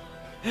problem.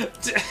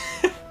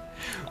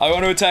 I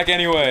want to attack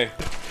anyway.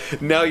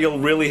 Now you'll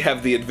really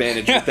have the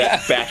advantage with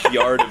that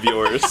backyard of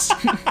yours.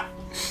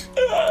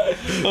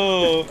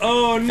 Oh.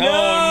 Oh no!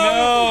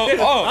 Oh no!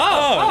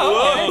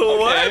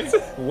 Oh. okay.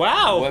 What?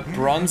 Wow! What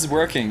bronze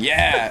working?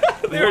 Yeah.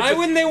 Why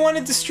wouldn't they want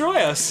to destroy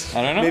us?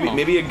 I don't know.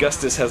 Maybe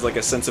Augustus has like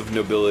a sense of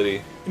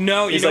nobility.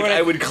 No, you He's know like, what?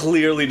 I would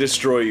clearly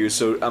destroy you,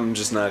 so I'm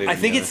just not even. I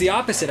think gonna. it's the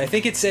opposite. I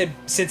think it said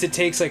since it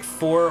takes like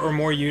 4 or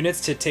more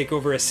units to take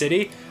over a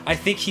city, I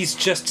think he's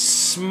just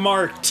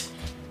smart.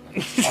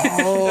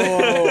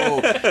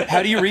 Oh.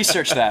 How do you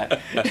research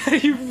that?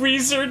 You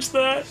research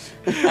that?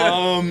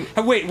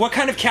 Wait, what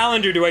kind of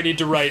calendar do I need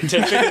to write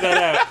to figure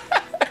that out?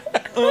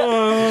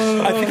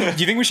 Do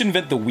you think we should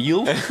invent the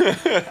wheel?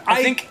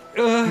 I think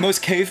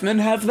most cavemen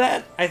have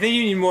that. I think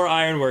you need more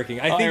ironworking.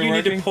 I think you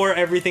need to Ironworking? pour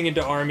everything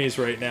into armies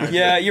right now.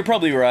 Yeah, you're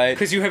probably right.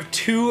 Because you have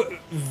 2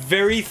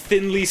 very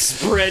thinly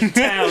spread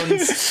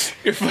towns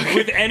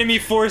with enemy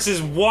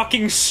forces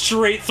walking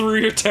straight through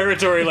your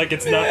territory like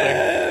it's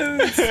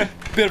nothing.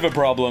 Bit of a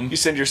problem. You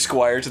send your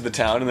squire to the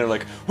town, and they're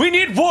like, "We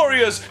need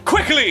warriors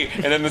quickly!"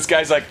 And then this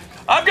guy's like,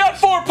 "I've got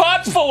 4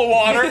 pots full of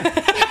water."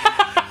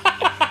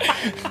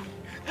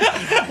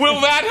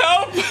 Will that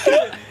help?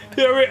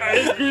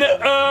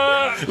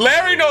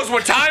 Larry knows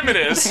what time it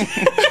is.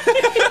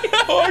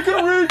 I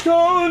can read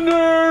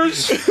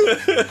calendars.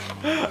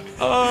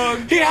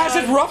 He has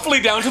it roughly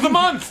down to the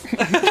month.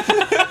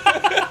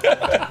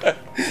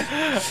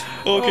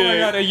 Oh my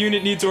god, a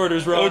unit needs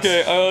orders, Ross.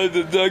 Okay,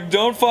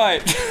 don't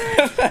fight.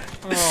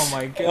 Oh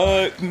my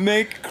god.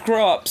 Make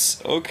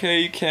crops.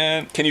 Okay, you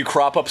can. Can you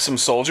crop up some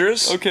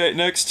soldiers? Okay,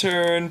 next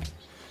turn.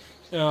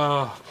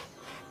 Oh,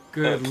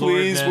 good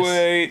Please lordness.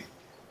 wait.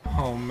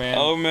 Oh man.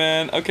 Oh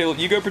man. Okay,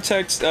 you go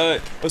protect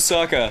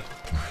Osaka.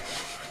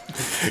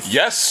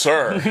 Yes,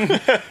 sir.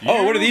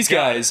 Oh, what are these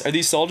guys? Are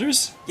these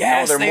soldiers?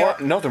 Yes, they're they more.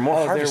 are. No, they're more Oh,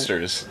 they're-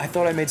 harvesters. I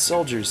thought I made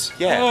soldiers.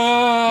 Yeah, you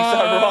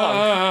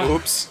thought wrong.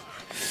 Oops.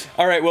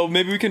 All right, well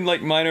maybe we can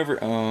like mine over.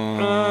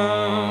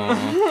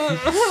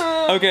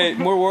 Okay,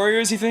 more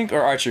warriors, you think,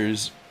 or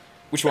archers?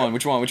 Which one?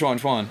 Warriors. I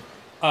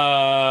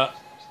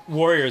think.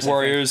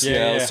 Warriors.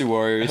 Yeah, let's do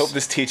warriors. I hope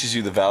this teaches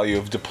you the value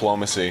of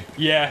diplomacy.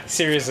 Yeah,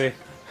 seriously.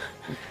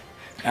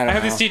 I I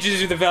hope this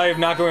teaches you the value of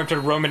not going up to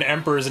Roman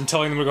emperors and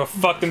telling them to go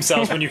fuck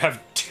themselves when you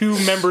have 2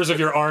 members of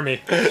your army.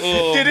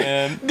 Oh,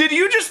 man. Did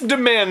you just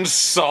demand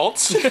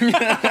salt? Did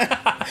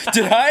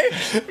I?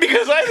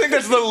 Because I think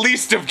that's the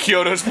least of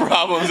Kyoto's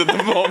problems at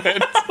the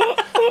moment.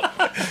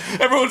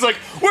 Everyone's like,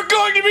 we're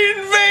going to be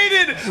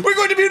invaded! We're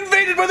going to be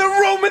invaded by the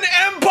Roman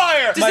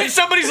Empire! And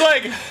somebody's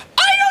like,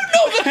 I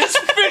know that his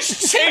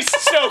fish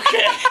tastes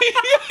okay.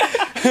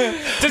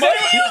 Does What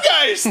do you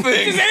guys think?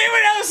 Does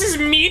anyone else's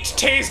meat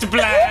taste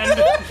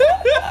bland?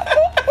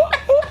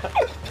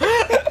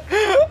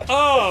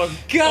 Oh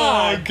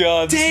God! Oh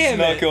god, this Damn is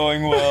not it.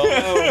 going well.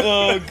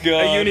 Oh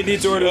god. A unit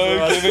needs orders,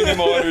 Ross. Giving him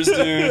orders,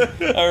 dude.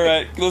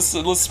 Alright,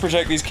 let's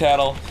protect these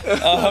cattle.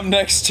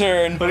 Next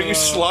turn. Why don't you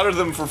slaughter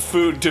them for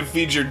food to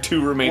feed your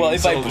 2 remaining Well,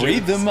 if I soldiers?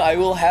 breed them, I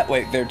will have.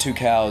 Wait, there are 2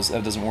 cows.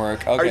 That doesn't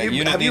work. Okay,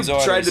 unit have you needs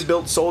orders. tried to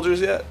build soldiers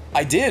yet?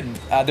 I did.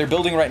 They're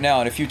building right now.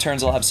 In a few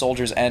turns, I'll have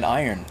soldiers and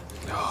iron.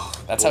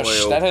 That's how boy,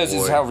 is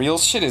boy. how real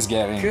shit is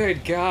getting.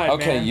 Good God,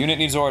 Okay, man. unit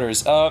needs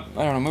orders. I don't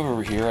know. Move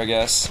over here, I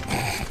guess.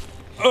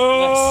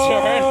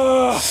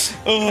 Oh,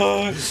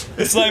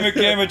 It's like a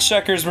game of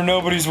checkers where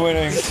nobody's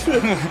winning.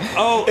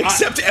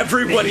 Except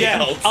everybody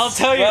else. I'll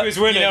tell you But who's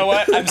winning. You know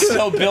what? I'm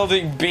still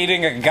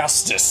beating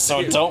Augustus, so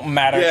it don't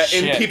matter. Yeah,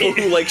 shit. and people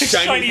who like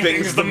shiny,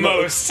 things the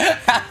most.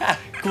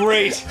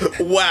 Great.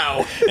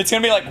 Wow. It's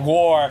gonna be like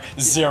war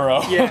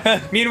 0.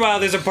 Yeah.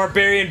 Meanwhile, there's a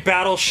barbarian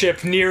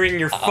battleship nearing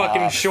your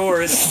fucking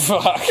shores.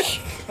 Fuck.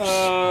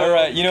 All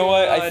right. You know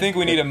what? I God. think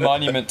we need a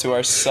monument to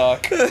our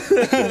suck.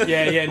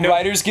 Yeah. No,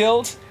 Writers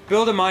Guild.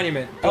 build a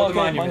monument. Build Okay,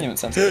 a monument.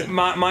 sounds good.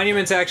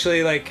 Monuments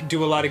actually like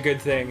do a lot of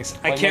good things.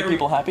 I Like, can't make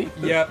people happy.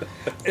 Yep.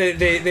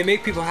 They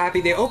make people happy.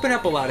 They open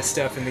up a lot of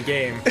stuff in the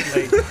game.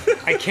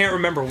 Like I can't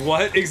remember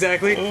what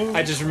exactly.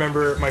 I just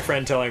remember my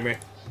friend telling me.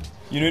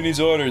 Unit needs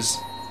orders.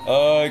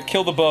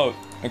 Kill the boat.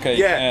 Okay.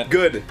 you Yeah, can't.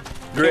 good.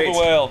 Great. the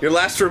whale. Your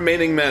last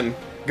remaining men.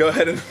 Go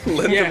ahead and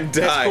let Yeah, them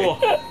die. that's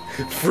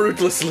cool.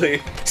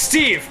 Fruitlessly.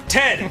 Steve,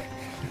 Ted,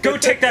 go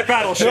take that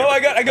battleship. No, I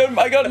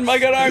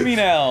got army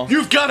now.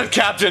 You've got it,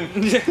 Captain!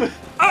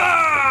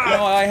 Ah!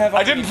 No, I have.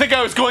 I didn't think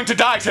I was going to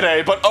die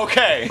today, but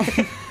okay.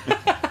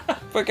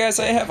 But guys,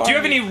 I have. Do you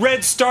have any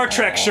red Star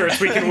Trek shirts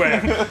we can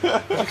wear?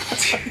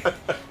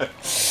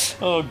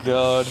 Oh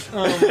god.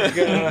 Oh my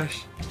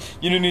gosh.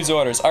 Unit needs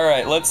orders. All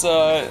right, let's.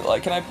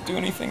 Like, can I do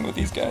anything with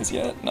these guys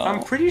yet? No.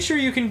 I'm pretty sure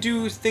you can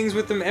do things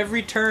with them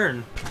every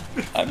turn.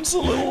 I'm just a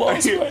little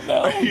lost right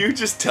now. Are you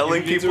just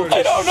telling people to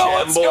I don't know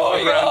what's shamble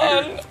going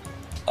around here?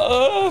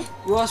 on.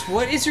 Ross,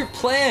 what is your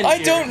plan? I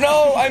here? don't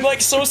know. I'm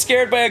like so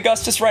scared by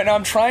Augustus right now.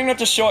 I'm trying not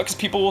to show it because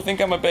people will think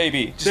I'm a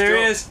baby. There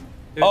don't- he is.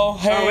 Oh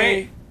hey. Oh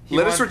wait. He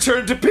Let us won.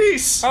 return to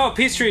peace! Oh,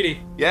 peace treaty.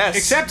 Yes.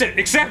 Accept it.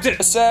 Accept it.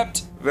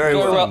 Accept. Very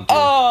well.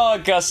 Oh,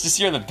 Augustus,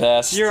 you're the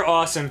best. You're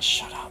awesome.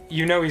 Shut up.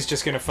 You know he's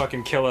just gonna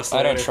fucking kill us I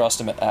later. don't trust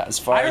him as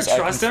far I as don't I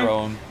trust can him.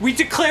 throw him. We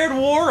declared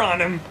war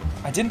on him,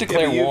 I didn't Yeah,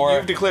 declare but war.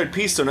 You've declared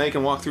peace, so now you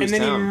can walk through and his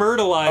then town. he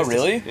myrtleized Oh,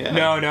 really? us. Yeah.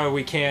 No,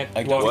 we can't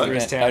I walk don't, through think we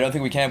his can. town. I don't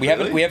think we can. We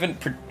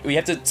Really?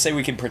 have to say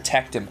we can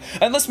protect him.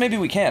 Unless maybe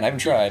we can. I haven't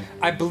tried.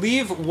 I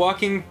believe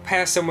walking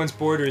past someone's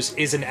borders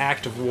is an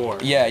act of war.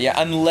 Yeah.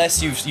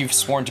 Unless you've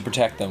sworn to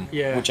protect them.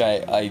 Yeah. Which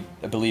I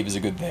believe is a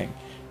good thing.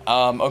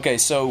 Okay,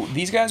 so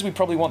these guys, we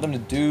probably want them to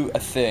do a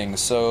thing.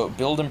 So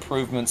build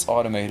improvements,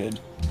 automated.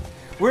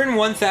 We're in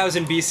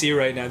 1000 BC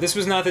right now. This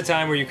was not the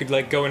time where you could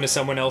like go into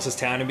someone else's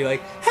town and be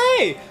like,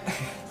 "Hey,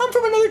 I'm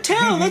from another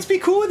town. Let's be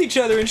cool with each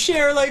other and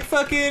share like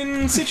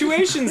fucking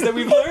situations that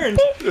we've learned."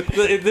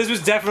 This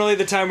was definitely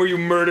the time where you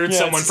murdered Yeah,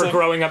 someone it's for so-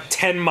 growing up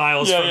 10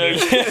 miles from me.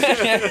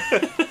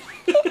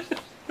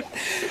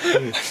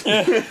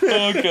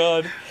 Oh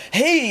god.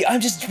 Hey,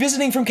 I'm just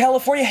visiting from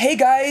California. Hey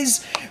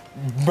guys,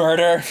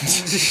 murder.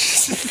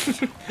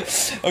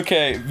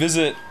 Okay,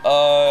 visit.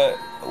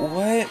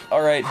 What?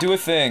 All right, do a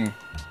thing.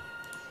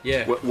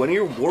 Yeah. When are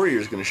your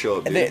warriors gonna show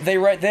up, dude? They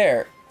right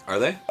there. Are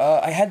they?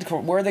 I had to.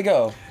 Where'd they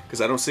go?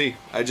 Because I don't see.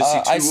 I just see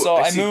two.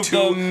 I see moved two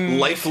them.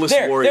 lifeless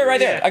there, warriors. They're right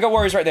there. Yeah. I got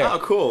warriors right there. Oh,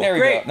 cool. There we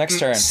Great. go. Next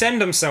turn.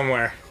 Send them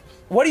somewhere.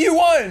 What do you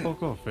want?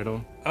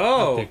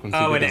 Oh,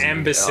 an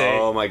embassy.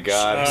 Oh my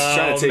god. He's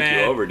trying to take man.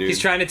 you over, dude. He's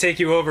trying to take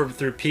you over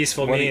through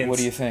peaceful means. What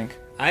do you think?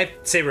 I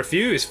say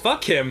refuse.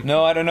 Fuck him.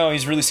 No, I don't know.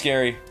 He's really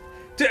scary.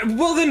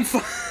 Well then.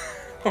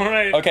 All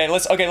right. Okay,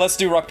 let's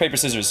do rock paper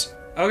scissors.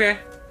 Okay.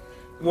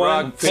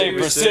 Rock,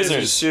 paper,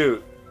 scissors.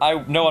 shoot.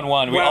 No one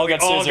won. We Well, all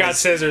got scissors. got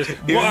scissors.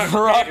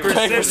 Rock,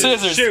 paper,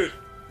 scissors. Shoot.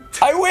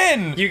 I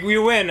win.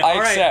 You win. I All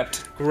right.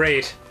 accept.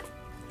 Great.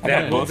 got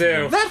That will both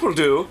do. That will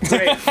do.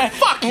 Great.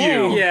 Fuck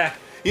you. Yeah.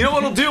 You know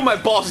what'll do? My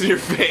balls in your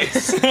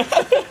face.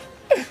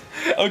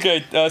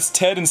 Okay, it's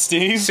Ted and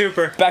Steve.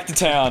 Super. Back to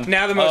town.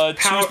 Now the most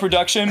choose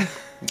production.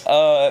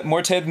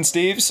 More Ted and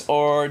Steve's,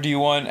 or do you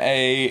want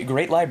a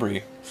great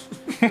library?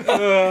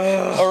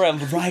 Or a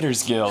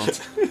writers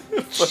guild?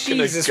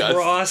 Jesus, August-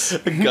 Ross.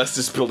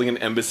 Augustus building an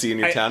embassy in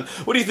your I- town.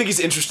 What do you think he's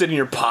interested in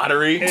your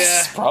pottery?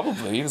 Yeah.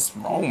 Probably. It's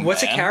wrong,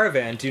 What's a man.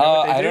 caravan? Do you know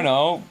what they do? I don't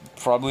know.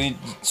 Probably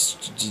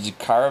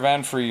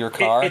caravan for your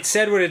car. It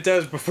said what it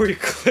does before you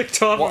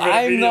clicked off well, of it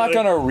I'm not immediately.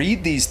 gonna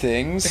read these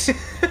things.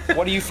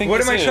 What do you think? What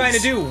this am I trying to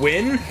is? do?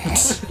 Win?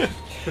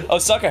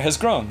 Osaka has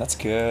grown. That's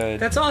good.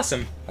 That's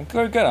awesome.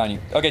 Good on you.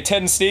 Okay,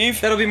 Ted and Steve.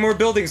 That'll be more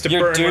buildings to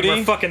Your burn when duty?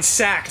 we're fucking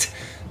sacked.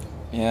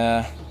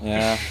 Yeah.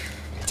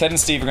 Ted and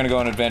Steve are gonna go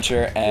on an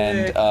adventure,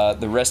 and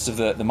the rest of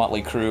the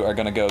motley crew are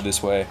gonna go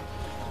this way.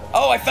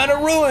 Oh, I found a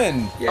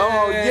ruin!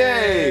 Oh,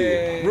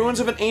 yay!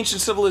 Ruins of an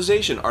ancient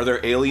civilization. Are there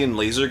alien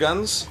laser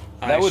guns?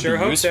 That would sure be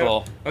hope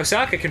useful. so.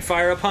 Osaka can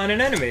fire upon an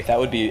enemy. That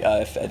would be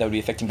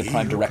affecting the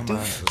Prime Eagle Directive.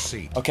 commands the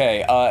seat.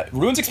 Okay,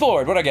 ruins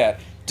explored. What do I get?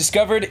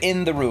 Discovered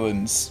in the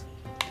ruins.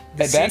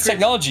 Advanced secret-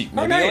 technology. Oh,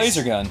 Maybe a nice.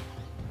 laser gun.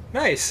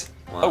 Nice.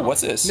 Oh,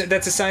 what's this?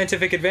 That's a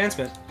scientific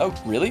advancement. Oh,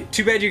 really?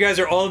 Too bad you guys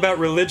are all about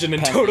religion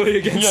and totally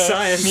against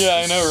science.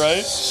 Yeah, I know, right?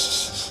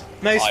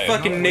 Nice I am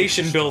fucking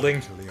nation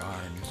building. Till the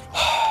iron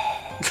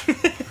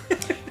is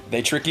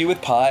They trick you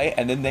with pie,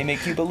 and then they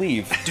make you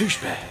believe.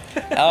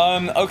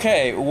 Douchebag.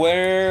 Okay,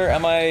 where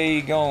am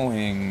I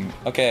going?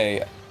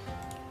 Okay,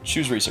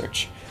 choose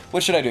research.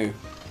 What should I do?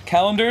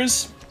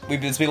 Calendars?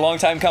 It's been a long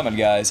time coming,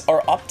 guys.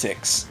 Or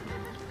optics?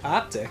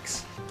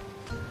 Optics.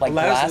 Like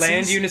Allows glasses?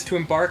 land units to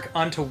embark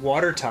onto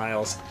water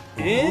tiles.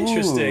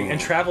 Interesting. Ooh. And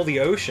travel the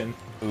ocean.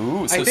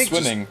 Ooh, so think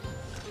just- swimming.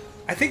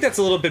 I think that's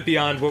a little bit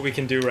beyond what we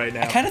can do right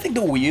now. I kind of think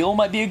the wheel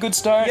might be a good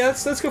start. Yeah,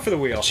 let's go for the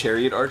wheel.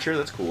 Chariot archer,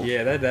 that's cool.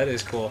 Yeah, that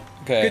is cool.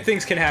 Okay. Good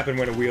things can happen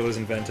when a wheel is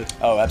invented.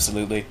 Oh,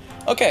 absolutely.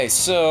 Okay,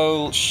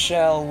 so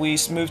shall we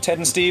move Ted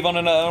and Steve on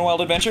a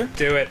wild adventure?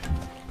 Do it.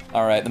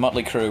 All right, the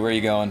Motley Crew. Where are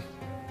you going?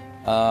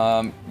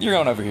 You're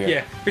going over here.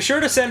 Yeah. Be sure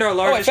to send our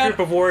largest found-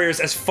 group of warriors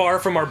as far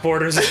from our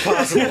borders as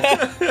possible.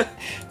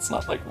 It's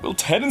not like well,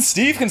 Ted and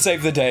Steve can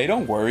save the day.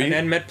 Don't worry. And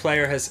then met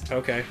player has.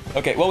 Okay.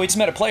 Okay, well, we just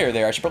met a player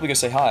there. I should probably go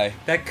say hi.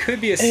 That could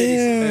be a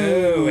city's.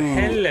 Ew. Oh,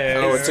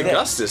 hello. Oh, it's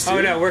Augustus, dude.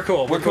 Oh no, we're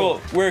cool. We're cool.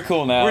 We're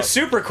cool now. We're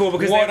super cool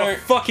because What they have are-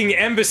 a fucking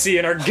embassy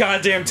in our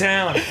goddamn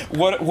town.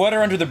 What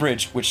are under the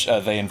bridge, which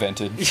they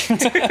invented?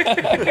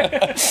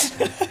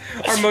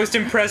 Our most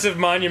impressive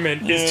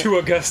monument is to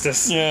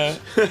Augustus. Yeah.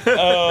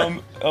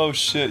 Oh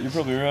shit, you're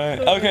probably right.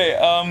 Okay.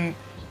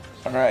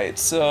 All right.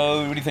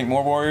 So, what do you think?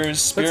 More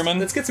warriors, spearmen.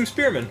 Let's get some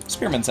spearmen.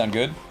 Spearmen sound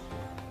good.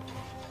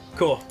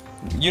 Cool.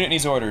 Unit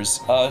needs orders.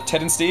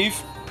 Ted and Steve,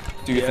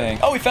 do your Yeah. thing.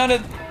 Oh, we found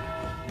it.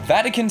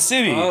 Vatican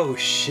City. Oh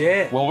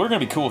shit. Well, we're gonna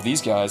be cool with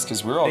these guys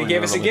because we're all.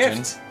 gave us a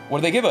gift. What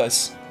did they give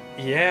us?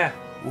 Yeah.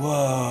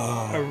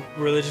 Whoa. A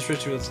religious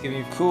ritual is giving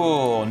you.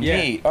 Cool. Yeah.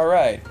 Neat. All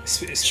right.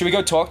 Should we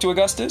go talk to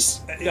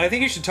Augustus? I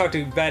think you should talk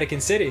to Vatican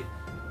City,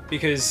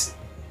 because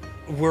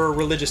we're a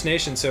religious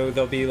nation, so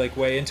they'll be like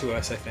way into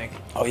us. I think.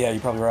 Oh yeah,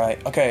 you're probably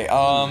right. Okay.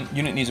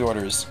 Unit needs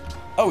orders.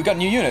 Oh, we got a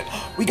new unit.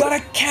 We got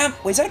a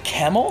Wait, is that a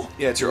camel?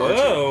 Yeah, it's your archer.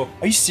 Whoa.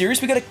 Are you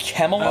serious? We got a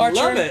camel I archer?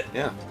 love it.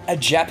 Yeah. A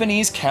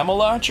Japanese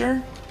camel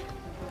archer?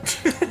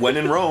 When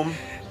in Rome.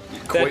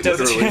 Quite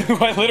doesn't- literally.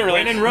 Quite literally.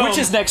 When in Rome. Which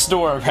is next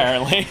door,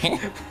 apparently.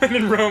 When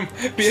in Rome,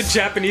 be a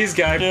Japanese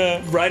guy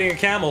Yeah. riding a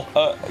camel.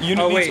 Unit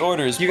Oh, needs wait,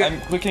 orders. you got-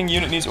 I'm clicking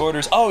unit needs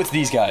orders. Oh, it's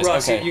these guys.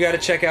 Ross, okay. you got to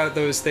check out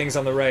those things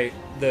on the right.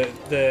 The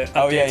updates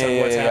Oh yeah, yeah, on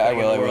yeah, what's yeah, I happening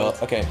will, in I the will. world.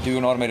 Okay, do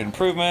an automated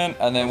improvement,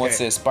 and then what's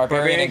Okay. this?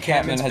 Barbarian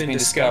encampment has been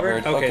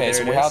discovered. Okay, Okay, there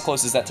so it how is.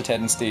 close is that to Ted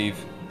and Steve?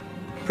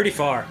 Pretty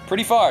far.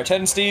 Pretty far. Ted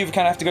and Steve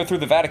kind of have to go through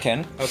the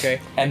Vatican. Okay.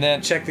 And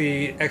then Check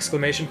the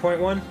exclamation point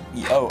one.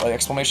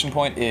 Exclamation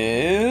point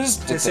is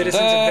The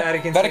citizens of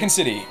Vatican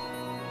City.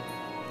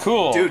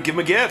 Cool. Dude, give him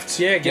a gift.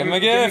 Yeah, Give him a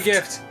Give him a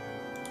gift.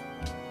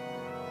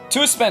 gift.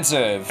 Too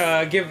expensive.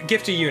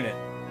 Gift a unit.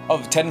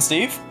 Oh, Ted and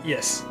Steve?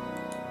 Yes.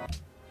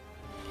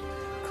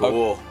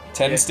 Cool.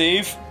 Ted Yeah. and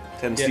Steve?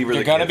 Ten Yeah, Steve are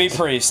You're the gonna be gifts.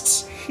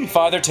 priests.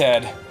 Father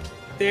Ted.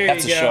 There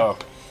That's a you go. show.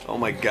 Oh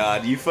my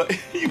god, you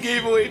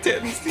gave away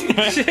Ted and Steve.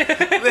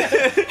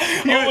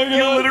 Oh my You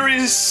god. literally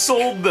just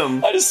sold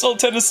them. I just sold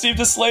Ted and Steve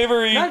to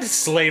slavery. Not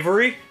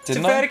slavery.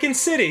 Didn't to I? Vatican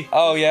City.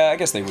 Oh yeah, I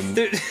guess they wouldn't.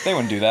 They're- They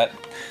wouldn't do that.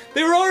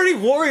 They were already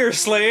warrior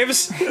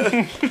slaves.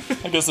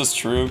 I guess that's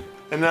true.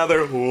 And now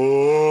they're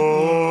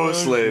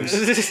slaves.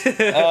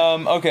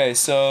 Okay,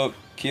 so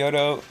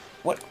Kyoto.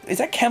 What is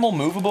that camel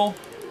movable?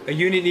 A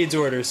unit needs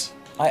orders.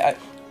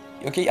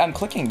 Okay, I'm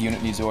clicking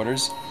unit needs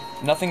orders.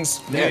 Nothing's.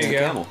 There it's you a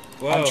go. camel.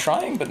 Whoa. I'm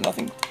trying, but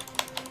nothing.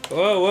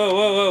 Whoa, whoa,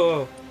 whoa, whoa,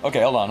 whoa.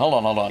 Okay, hold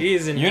on.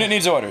 He's in- Unit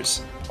needs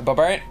orders.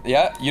 Barbarian.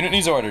 Yeah, unit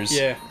needs orders.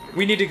 Yeah.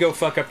 We need to go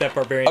fuck up that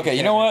barbarian. Okay,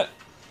 you know what?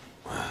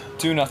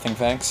 Do nothing,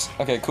 thanks.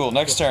 Okay, cool.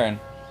 Next turn.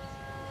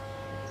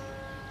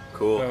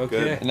 Cool.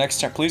 Okay. Good. Next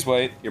turn. Please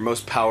wait. Your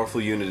most powerful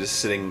unit is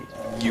sitting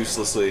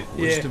uselessly.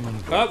 Yeah. Wisdom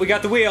and Oh, we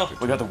got the wheel.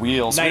 We got the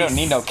wheels. We Nice. don't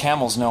need no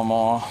camels no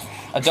more.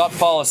 Adopt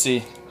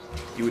policy.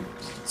 You would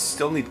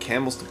still need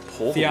camels to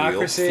pull the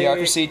Theocracy. wheel.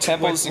 Theocracy.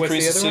 Temples What's the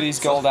increase the other one? city's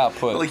gold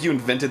output. Like you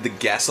invented the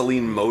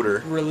gasoline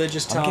motor.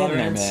 Religious I'm getting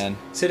tolerance. there, man.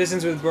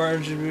 Citizens with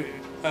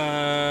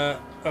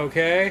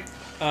okay.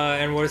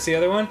 And what's the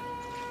other one?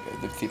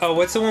 Oh,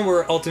 what's the one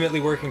we're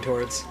ultimately working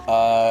towards?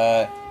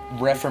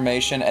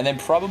 Reformation, and then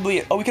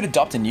probably. Oh, we could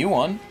adopt a new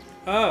one.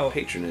 Oh.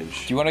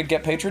 Patronage. Do you want to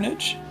get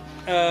patronage?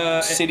 Uh.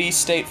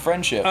 City-state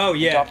friendship. Oh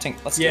yeah. Adopting.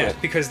 Let's do yeah, it.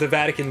 because the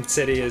Vatican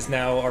City is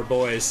now our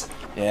boys.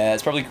 Yeah,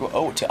 it's probably cool.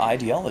 Oh, to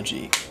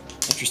ideology.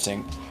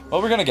 Interesting. Well,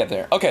 we're gonna get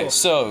there. Okay, Cool.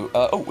 so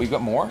oh, we've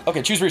got more.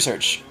 Okay, choose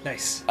research.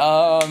 Nice.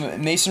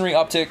 Masonry,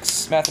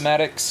 optics,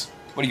 mathematics.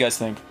 What do you guys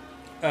think?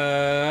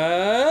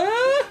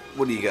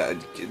 What do you got?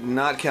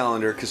 Not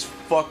calendar, cause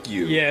fuck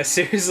you. Yeah,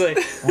 seriously.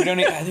 We don't.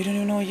 They don't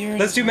even know what year. it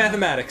Let's is. do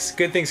mathematics.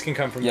 Good things can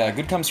come from Yeah, that.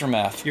 good comes from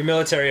math. Your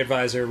military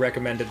advisor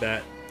recommended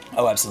that.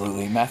 Oh,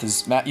 absolutely. Math.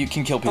 You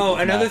can kill people. Oh,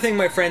 with another math. thing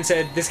my friend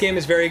said, this game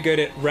is very good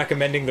at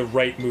recommending the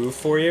right move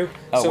for you.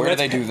 Oh, So where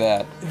do let's they do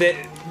that? That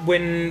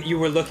when you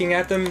were looking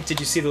at them, did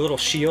you see the little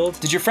shield?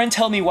 Did your friend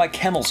tell me why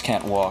camels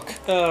can't walk?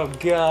 Oh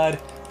god.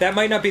 That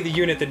might not be the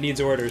unit that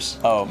needs orders.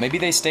 Oh, maybe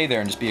they stay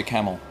there and just be a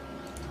camel.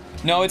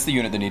 No, it's the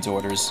unit that needs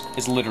orders.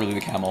 It's literally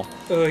the camel.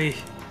 Oy.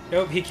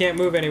 Nope, he can't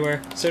move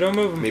anywhere, so don't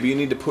move him. Maybe you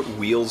need to put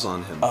wheels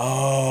on him.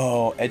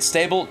 Oh, it's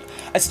stable.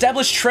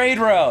 Established trade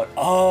route.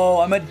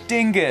 Oh, I'm a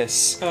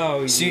dingus.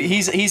 Oh, So you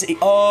he's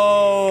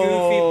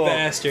oh goofy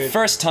bastard.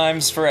 First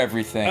times for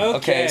everything.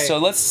 Okay. So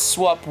let's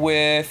swap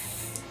with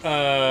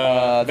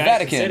the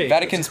Vatican. City.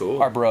 Vatican's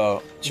cool. our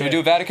bro. Should we Yeah.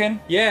 do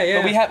Vatican? Yeah,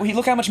 yeah. But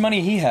look how much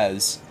money he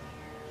has.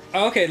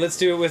 Okay, let's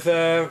do it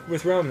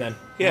with Rome then.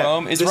 Yeah,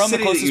 Rome- is the Rome the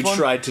city closest that you one?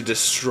 tried to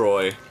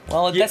destroy.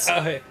 Well, Yeah, that's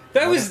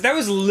that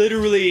was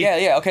literally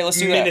yeah. Okay, let's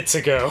do minutes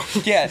ago.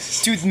 that. Yeah,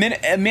 dude,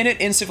 a minute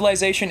in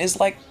civilization is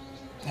like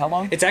how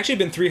long? It's actually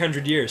been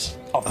 300 years.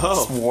 Oh,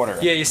 it's water.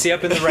 Yeah, you see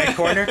up in the right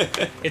corner?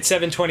 It's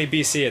 720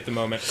 BC at the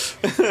moment.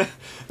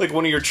 Like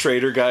one of your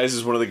trader guys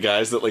is one of the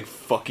guys that like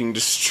fucking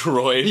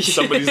destroyed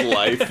somebody's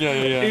life.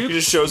 Yeah. He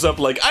just shows up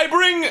like, I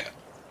bring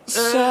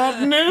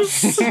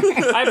sadness.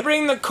 I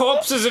bring the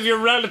corpses of your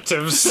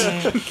relatives.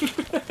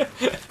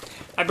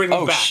 I bring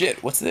them Oh back.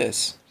 shit! What's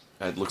this?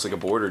 That looks like a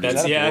border, dude.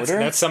 That's, that a yeah, border?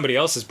 that's somebody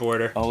else's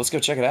border. Oh, let's go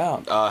check it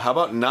out. How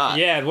about not?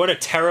 Yeah, what a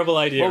terrible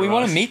idea. Well, we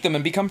want Ross. to meet them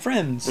and become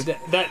friends.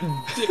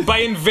 that by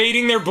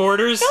invading their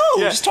borders.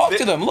 No, Yeah, just talk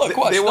to them. Look,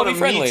 watch. They They'll want be to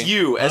friendly. meet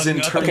you, as in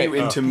turn Okay. you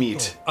into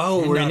meat.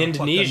 Oh, we're in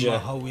Indonesia.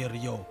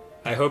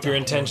 I hope your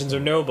intentions are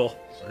noble.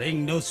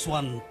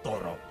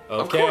 Toro.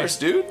 Of Okay. course,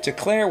 dude.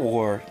 Declare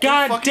war.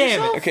 God fuck damn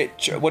yourself. it!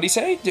 Okay, what'd he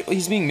say?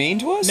 He's being mean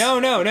to us? No.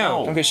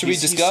 Okay, should we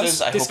He discuss?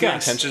 says, I hope your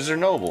Discuss. intentions are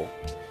noble.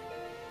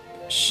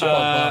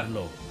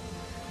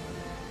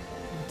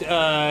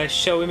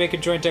 Shall we make a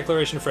joint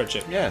declaration of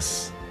friendship?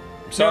 Yes.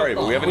 I'm sorry,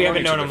 but we haven't known, known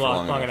each him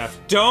other for long enough.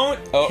 Don't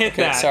Oh, hit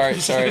okay,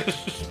 that. sorry.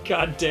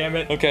 God damn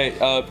it. Okay,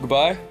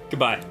 goodbye.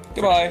 Goodbye.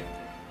 Goodbye.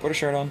 Put a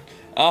shirt on.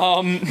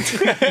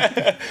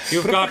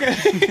 You've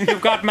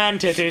got man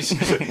titties.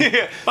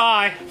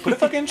 Bye. Put a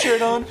fucking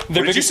shirt on. What did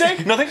you biggest- say?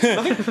 Nothing?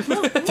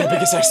 Their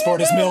biggest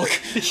export is milk.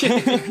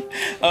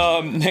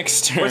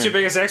 Next turn. What's your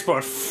biggest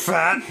export?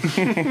 Fat.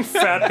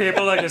 Fat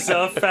people like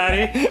yourself,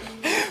 fatty.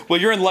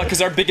 Well, you're in luck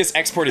because our biggest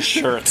export is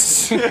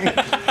shirts.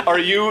 Are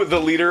you the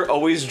leader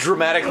always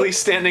dramatically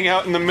standing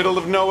out in the middle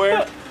of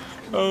nowhere?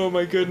 Oh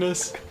my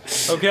goodness.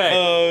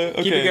 Okay.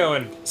 Keep it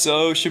going.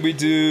 So, should we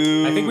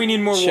do... I think we need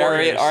more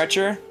Chariot warriors.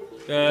 Archer?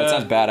 That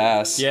sounds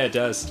badass. Yeah, it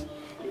does.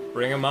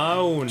 Bring 'em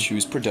on.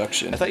 Choose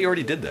production. I thought you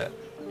already did that.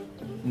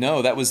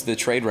 No, that was the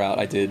trade route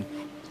I did.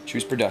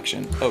 Choose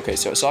production. Okay,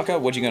 so Sokka,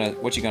 what you gonna do?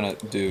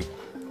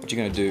 What you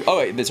gonna do? Oh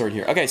wait, that's right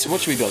here. Okay, so what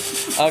should we build?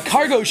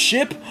 Cargo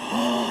ship.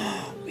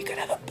 We could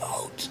have a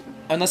boat.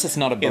 Unless it's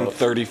not a In boat.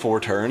 34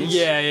 turns?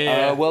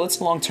 Yeah. Well, it's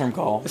a long-term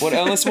goal. What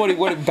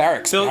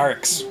barracks? Build-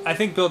 Barracks. I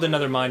think build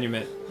another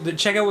monument.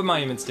 Check out what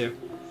monuments do.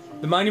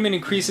 The monument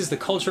increases the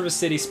culture of a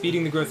city,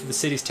 speeding the growth of the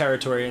city's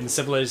territory and the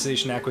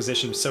civilization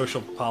acquisition of social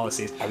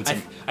policies. would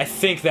say- I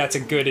think that's a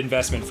good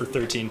investment for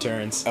 13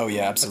 turns. Oh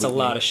yeah, That's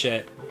absolutely. a lot of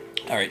shit.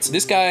 All right, so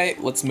this guy.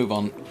 Let's move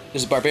on.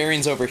 There's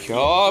barbarians over here.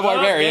 Oh,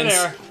 barbarians.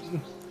 there.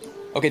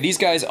 Okay, these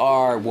guys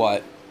are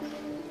what?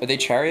 Are they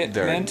chariot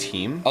They're a men?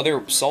 team? Oh,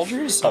 they're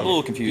soldiers? I'm a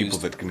little confused. People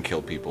that can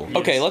kill people.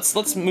 Okay, let's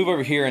move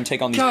over here and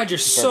take on these. God, you're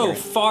so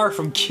barbarians. far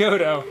from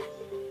Kyoto.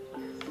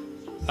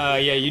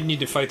 Yeah, you need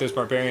to fight those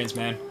barbarians,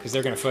 man, because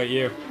they're gonna fight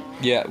you.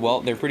 Yeah, well,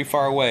 they're pretty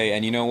far away,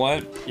 and you know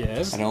what?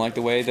 Yes. I don't like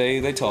the way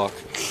they talk.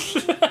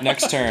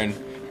 Next turn.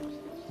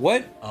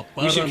 What?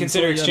 We should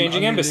consider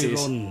exchanging embassies.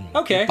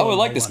 Okay. Oh, I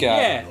like this guy.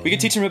 Yeah. We could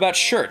teach him about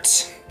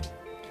shirts.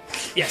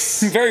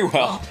 Yes. Very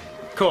well.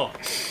 Cool.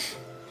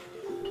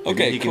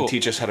 Okay, He cool. can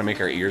teach us how to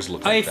make our ears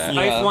look like Ife, that.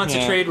 Yeah. Ife wants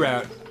a trade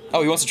route.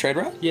 Oh, he wants a trade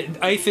route? Yeah,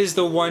 Ife is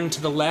the one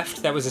to the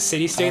left. That was a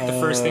city-state, the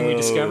first thing we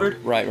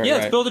discovered. right, Yeah,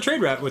 let's right. build a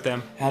trade route with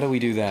them. How do we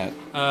do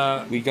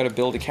that? We gotta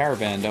build a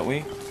caravan, don't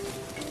we?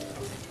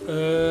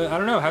 I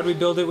don't know. How do we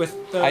build it with?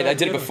 I did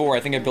the it other- before.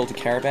 I think I built a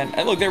caravan.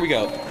 Look, there we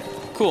go.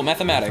 Cool,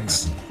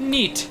 mathematics.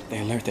 Neat.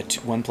 They learned that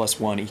 1 +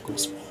 1 = 4.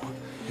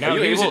 Now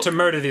you use able- it to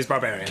murder these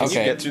barbarians. Can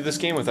Okay. you get through this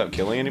game without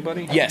killing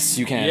anybody? Yes,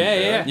 you can.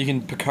 Yeah. You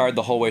can Picard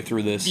the whole way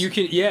through this. You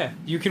can,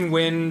 you can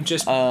win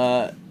just.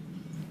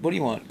 What do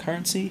you want?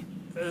 Currency?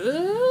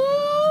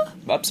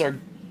 Ups our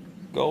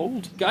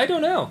gold? I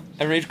don't know.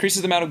 And it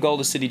increases the amount of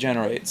gold a city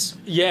generates.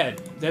 Yeah,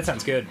 that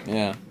sounds good.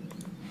 Yeah.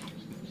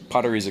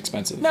 Pottery is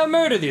expensive. Now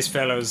murder these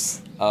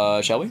fellows.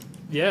 Shall we?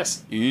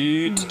 Yes.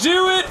 Eat.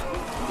 Do it.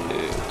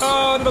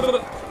 Oh.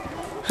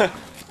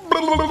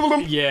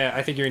 Yeah,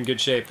 I think you're in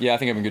good shape. Yeah, I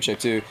think I'm in good shape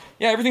too.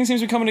 Yeah, everything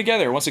seems to be coming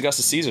together once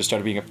Augustus Caesar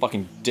started being a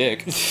fucking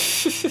dick.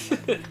 He's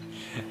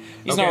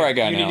not right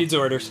guy Unity now. needs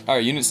orders.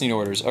 Alright, units need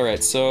orders.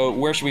 Alright, so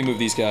where should we move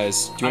these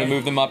guys? Do you want to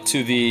move them up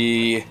to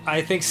the...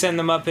 I think send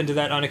them up into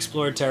that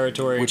unexplored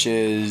territory. which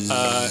is...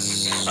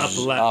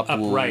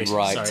 upright.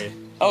 Sorry.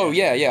 Oh,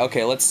 yeah,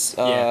 okay, let's...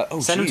 Yeah.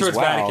 Oh, Send them geez, towards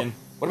wow. Vatican.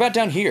 What about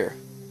down here?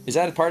 Is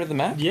that a part of the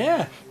map?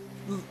 Yeah.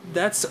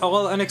 That's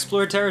all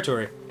unexplored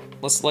territory.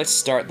 Let's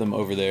start them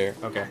over there.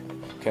 Okay.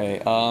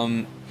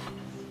 Okay.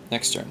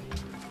 Next turn.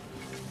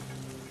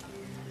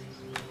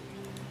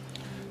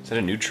 Is that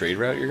a new trade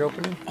route you're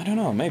opening? I don't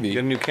know. Maybe. You got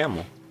a new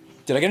camel.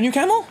 Did I get a new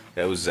camel?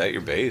 That was at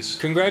your base.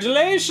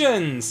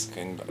 Congratulations!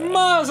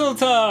 Mazel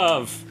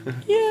tov!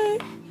 Yay!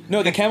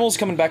 No, the camel's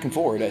coming back and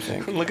forward. I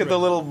think. Look at the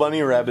little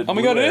bunny rabbit. Oh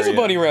my god, it is a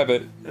bunny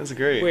rabbit. That's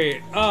great.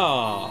 Wait,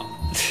 oh.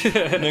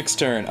 Next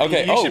turn.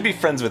 Okay. You should be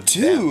friends with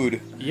them.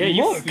 dude. Yeah,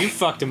 you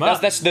fucked him up.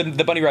 That's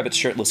the bunny rabbit's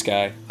shirtless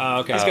guy.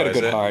 Oh, okay. He's got a is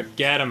good it? heart.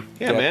 Get him.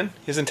 Yeah, man.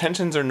 His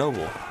intentions are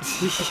noble.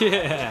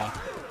 Yeah.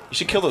 You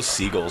should kill those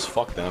seagulls.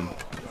 Fuck them.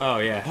 Oh,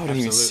 yeah. I didn't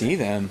even see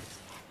them.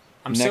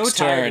 I'm so Next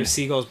tired turn. of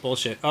seagulls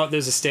bullshit. Oh,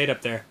 there's a state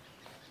up there.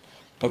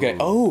 Okay.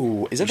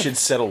 Oh, is You that the should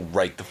settle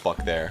right the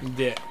fuck there.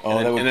 Yeah.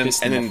 Oh, that would and piss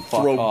then, them and the then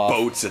fuck throw off.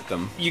 boats at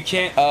them. You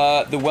can't.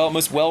 The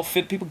most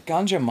well-fit people,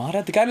 Ganja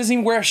Mada. The guy doesn't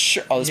even wear a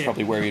shirt. Oh, that's Yeah.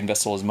 probably where he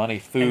invests all his money.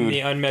 And Food.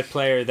 the unmet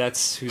player,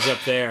 that's who's up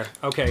there.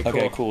 Okay, cool.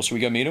 Okay, cool. Should we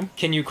go meet him?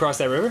 Can you cross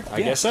that river? I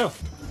Yeah. guess so.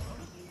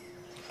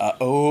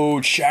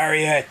 Oh,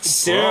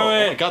 chariots. Do Oh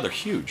my it. god, they're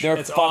huge. They're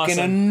It's fucking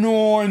awesome.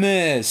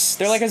 enormous.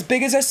 They're like as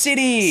big as a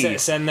city.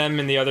 Send them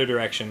in the other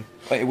direction.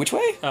 Wait, which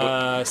way?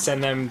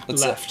 Send them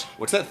What's left.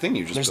 What's that thing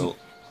you just There's built?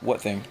 what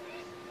thing?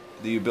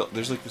 That you built?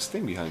 There's like this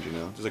thing behind you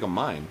now. There's like a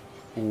mine.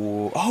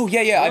 Ooh. Oh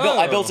yeah, yeah.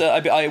 I built.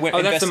 I went.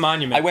 Oh, that's the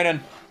monument. I went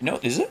on. No,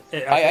 is it? I I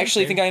think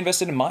actually so. think I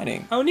invested in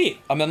mining. Oh, neat.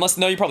 Unless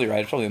no, you're probably right.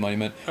 It's probably a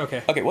monument.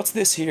 Okay. Okay, what's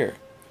this here?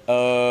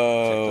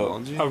 Oh,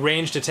 Technology? A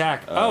ranged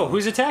attack. Oh,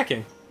 who's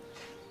attacking?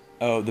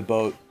 oh, the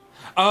boat.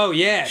 Oh,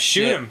 yeah.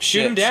 Shoot him.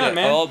 Shoot him down,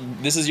 man. Oh,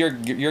 this is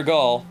your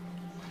goal.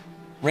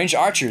 Ranged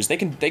archers. They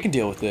can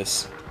deal with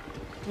this.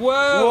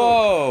 Whoa.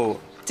 Whoa.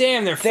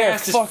 Damn, they're They're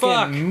fast as fucking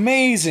fuck.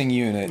 amazing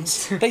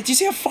units. Do you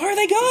see how far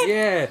they got?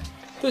 Yeah.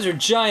 Those are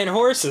giant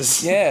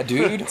horses. Yeah,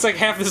 dude. It's like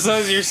half the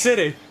size of your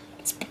city.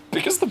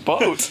 Because the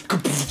boat.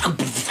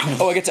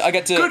 Oh, I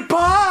get to.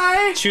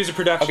 Goodbye. Choose a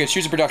production. Okay,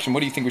 choose a production. What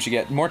do you think we should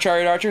get? More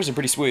chariot archers are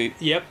pretty sweet.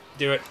 Yep,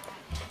 do it.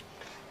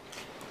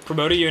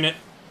 Promote a unit.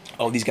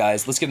 Oh, these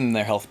guys. Let's give them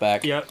their health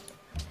back. Yep.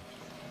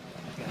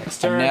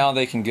 Next And turn. now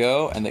they can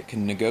go and they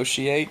can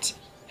negotiate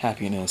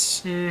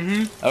happiness.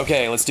 Mm-hmm.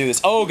 Okay, let's do this.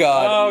 Oh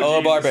god. Oh, Oh,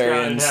 Jesus, barbarians.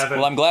 God in heaven.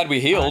 Well, I'm glad we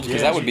healed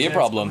because yeah, that would be a Jesus.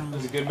 problem.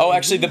 was a good Oh, move.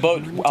 actually, the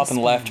boat up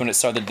and left when it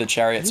started the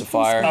chariots of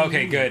fire.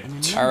 Okay, good.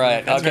 All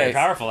right. That's very okay.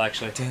 powerful,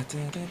 actually.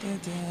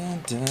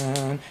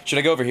 Should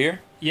I go over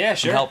here? Yeah,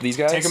 sure. help these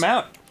guys? Take them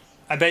out.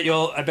 I bet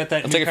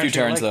that. I'll take a few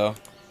turns though.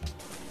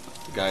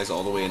 Guys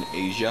all the way in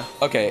Asia.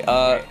 Okay.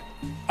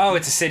 Oh,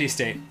 it's a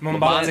city-state.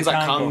 Mbanza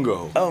Mbanza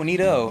Congo. Oh,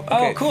 neato.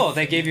 Oh, Okay. cool.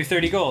 They gave you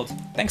 30 gold.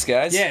 Thanks,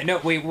 guys. Yeah, no,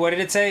 wait, what did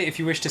it say? If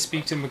you wish to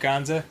speak to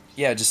Mganza?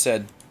 Yeah, it just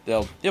said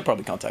they'll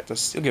probably contact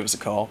us. You'll give us a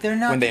call They're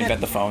not when they gonna-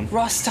 invent the phone.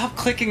 Ross, stop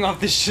clicking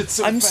off this shit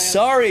so I'm fast.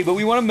 sorry, but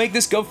we want to make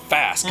this go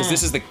fast because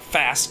this is the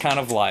fast kind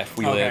of life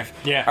we Okay, live.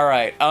 yeah. All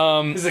right.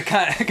 This is the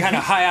kind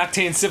of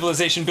high-octane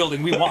civilization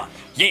building we want.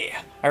 Yeah.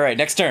 All right.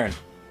 Next turn.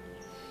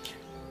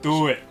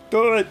 Do it.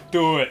 Do it.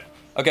 Do it.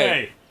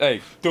 Okay.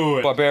 Hey. Do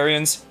it.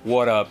 Barbarians,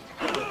 what up?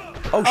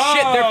 Oh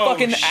shit! They're Oh,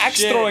 fucking shit.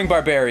 axe throwing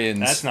barbarians.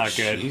 That's not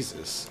good.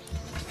 Jesus.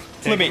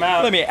 Take let them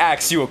out. me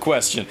ask you a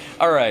question.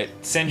 All right.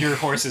 Send your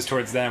horses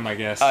towards them, I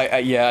guess.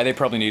 Yeah, they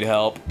probably need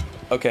help.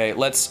 Okay,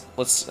 let's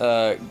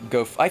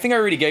go. I think I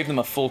already gave them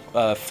a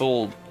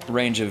full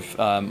range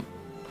of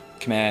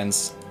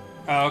commands.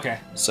 Oh, okay.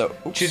 So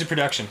oops. Choose a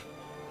production.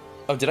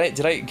 Oh, did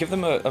I give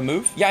them a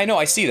move? Yeah, I know,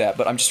 I see that,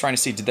 but I'm just trying to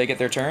see. Did they get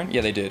their turn?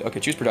 Yeah, they did. Okay,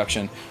 choose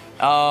production.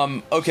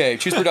 Okay,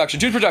 choose production.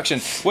 Choose production.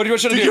 What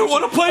should I do? you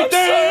wanna play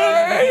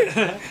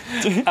dead?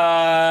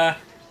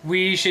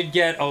 We should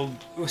get a.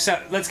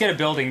 So, let's get a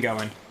building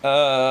going. Which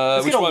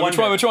get a one? Which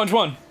one? wonder. Which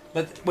one?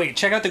 Wait,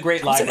 check out the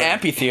Great It's an Library.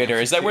 amphitheater.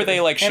 Is that where they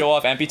like show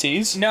off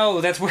amputees? No,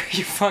 that's where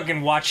you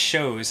fucking watch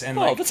shows and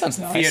Oh, like that sounds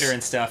nice. theater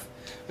and stuff.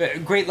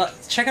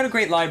 Check out a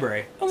great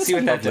library. Oh, that See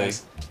what sounds that lovely.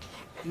 does.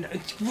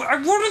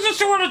 What does this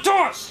do what it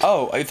does?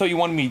 Oh, I thought you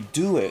wanted me to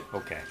do it.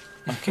 Okay.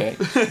 Okay.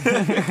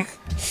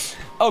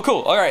 Oh,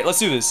 cool. All right, let's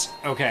do this.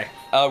 Okay.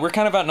 We're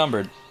kind of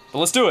outnumbered, but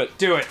let's do it.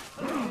 Do it.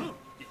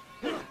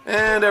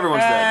 And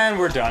everyone's dead. And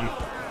we're done.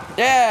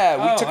 Yeah,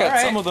 we Oh, took out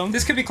alright. some of them.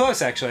 This could be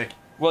close, actually.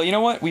 Well, you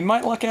know what? We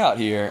might luck out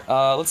here.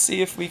 Let's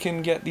see if we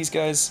can get these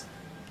guys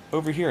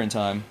over here in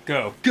time.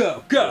 Go.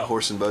 Go. Go.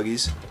 Horse and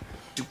buggies.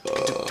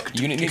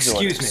 Unit needs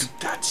Excuse orders. me.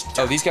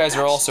 Oh, these guys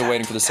are also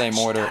waiting for the same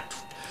order.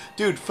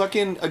 Dude,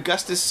 fucking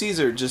Augustus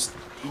Caesar just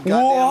What?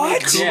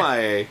 goddamn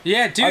Kumae.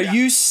 Yeah, dude. Are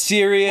you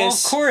serious? Well,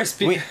 of course.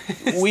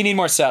 We need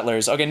more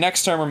settlers. Okay,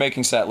 next turn we're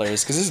making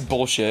settlers because this is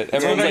bullshit.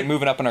 Everyone's Yeah, like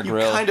moving up in our You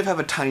grill. kind of have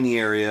a tiny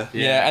area.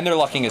 Yeah, and they're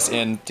locking us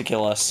in to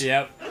kill us.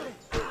 Yep.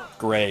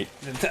 Great.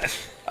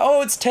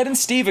 Oh, it's Ted and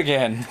Steve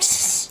again.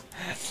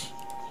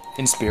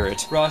 In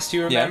spirit. Ross, do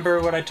you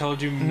remember what I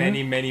told you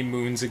many, many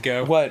moons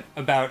ago? What?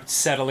 About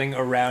settling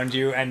around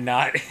you and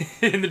not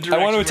in the direction I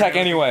want to we're attack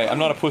going? anyway. I'm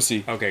not a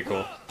pussy. Okay,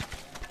 cool.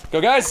 Go,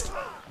 guys!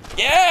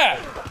 Yeah!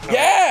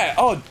 Yeah!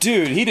 Oh,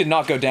 dude, he did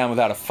not go down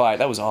without a fight.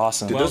 That was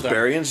awesome. Did Well those done.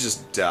 Barians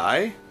just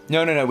die?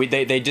 No.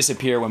 They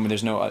disappear when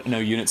there's no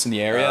units in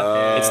the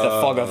area. It's the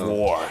fog of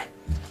war.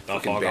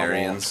 Fucking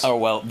Barians. Oh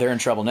well, they're in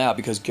trouble now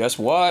because guess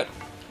what?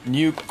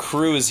 New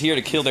crew is here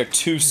to kill their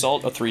three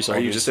soldiers. Are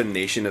you just a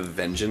nation of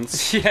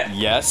vengeance? Yeah.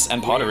 Yes,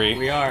 and pottery.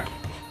 We are.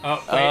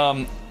 Oh,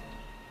 wait.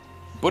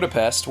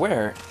 Budapest,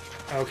 where?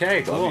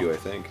 Okay, cool. Above you, I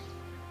think.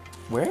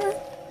 Where?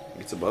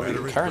 It's above you.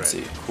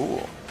 Currency.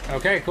 Cool.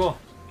 Okay, cool.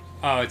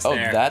 Oh, it's Oh,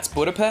 there. that's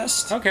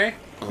Budapest? Okay.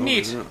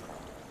 Neat. Yeah.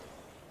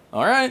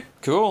 Alright,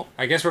 cool.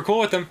 I guess we're cool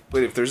with them.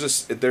 Wait, if there's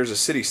a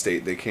city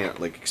state, they can't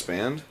like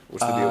expand.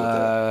 What's the deal with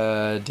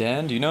that?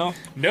 Dan, do you know?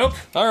 Nope.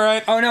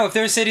 Alright. Oh no, if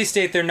they're a city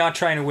state, they're not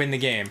trying to win the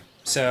game.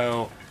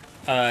 So,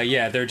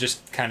 yeah, they're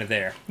just kind of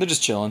there. They're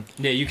just chilling.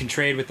 Yeah, you can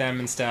trade with them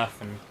and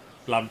stuff, and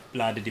blah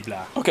blah diddy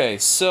blah. Okay,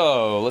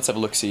 so let's have a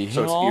look-see.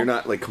 So you're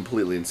not like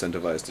completely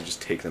incentivized to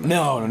just take them.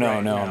 No.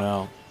 Right,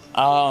 no.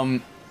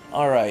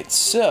 Alright,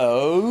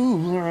 so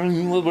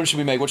what should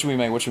we make? What should we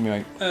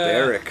make?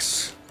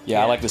 Barracks.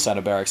 Yeah, I like the sound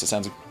of barracks. It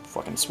sounds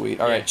fucking sweet.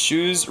 Alright, Yeah.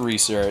 choose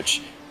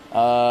research.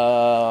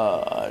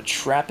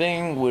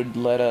 Trapping would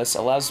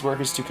allows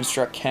workers to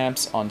construct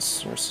camps on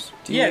source.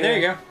 Yeah, there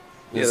you go.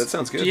 Yeah, that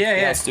sounds good. Yeah,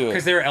 yeah. let's do it.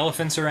 Because there are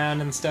elephants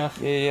around and stuff.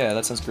 Yeah,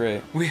 that sounds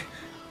great.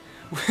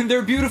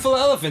 They're beautiful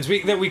elephants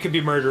that we could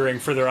be murdering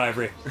for their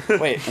ivory.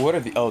 Wait, what are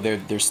the? Oh, they're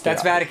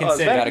That's Vatican Oh,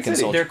 City. Vatican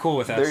City. They're cool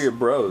with us. They're your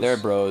bros. They're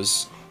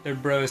bros. They're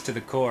bros to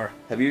the core.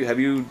 Have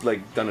you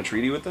like done a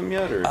treaty with them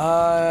yet, or?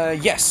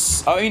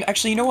 Yes. I mean,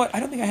 actually, you know what? I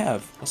don't think I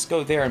have. Let's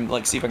go there and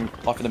like see if I can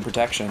offer them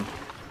protection.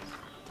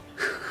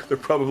 They're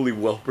probably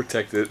well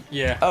protected.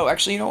 Yeah. Oh,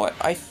 actually, you know what?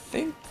 I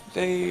think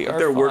they are.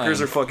 Their fine.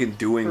 workers are fucking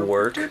doing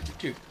work.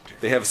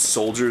 They have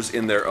soldiers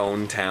in their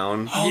own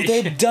town. Oh,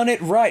 they've done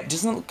it right.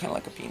 Doesn't it look kind of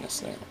like a penis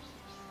there?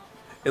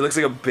 It looks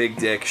like a big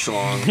dick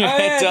schlong. Oh,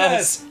 yeah, It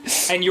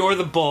does. And you're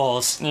the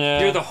balls.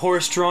 Yeah. You're the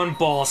horse-drawn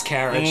balls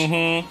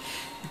carriage.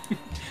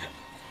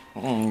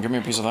 Give me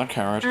a piece of that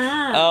carrot.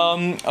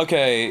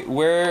 Okay,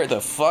 where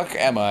the fuck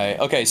am I?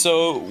 Okay,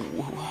 so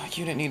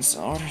unit needs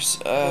orders.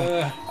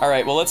 All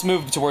right, well let's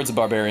move towards the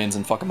barbarians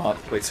and fuck them up.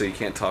 Wait, so you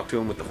can't talk to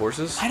them with the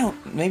horses? I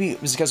don't. Maybe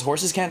it's because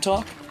horses can't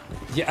talk.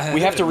 Yeah.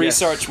 We have to yes.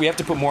 research. We have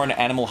to put more into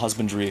animal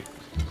husbandry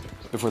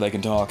before they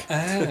can talk.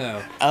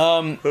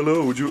 Oh.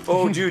 Hello, would you?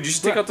 Oh, dude, you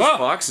should take out those Oh,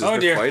 foxes. oh, They're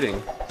dear.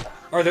 fighting.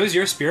 Are those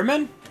your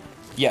spearmen?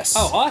 Yes.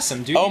 Oh,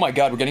 awesome, dude. Oh my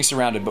god, we're getting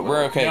surrounded, but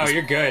we're okay. No,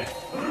 you're good.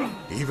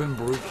 Even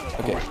brute.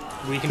 Okay.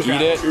 We can Eat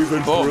try. it.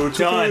 Boom.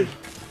 Done.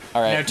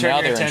 All Now right. turn Now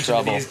your they're in attention to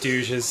trouble. these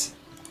douches.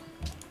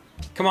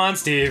 Come on,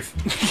 Steve.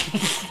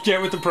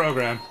 Get with the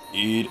program.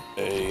 Eat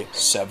a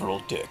several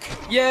dick.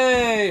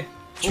 Yay!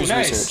 Choose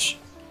nice. research.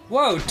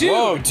 Whoa, dude!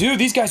 Whoa, dude,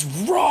 these guys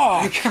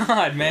rock!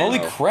 God, man. Holy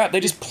crap, they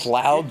just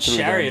plowed through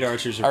Chariot them.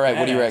 archers are All right,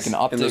 what do you badass. reckon?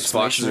 And those Optics,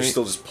 foxes are masonry,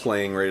 still just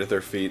playing right at their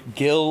feet.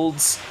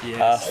 guilds,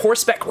 Yes.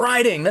 horseback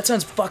riding. That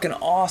sounds fucking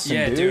awesome,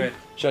 Yeah, dude. do it.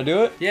 Should I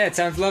do it? Yeah, it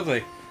sounds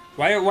lovely.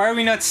 Why are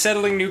we not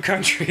settling new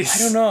countries?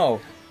 I don't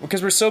know.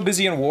 Because we're so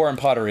busy in war and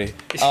pottery.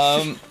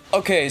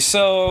 Okay,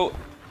 so...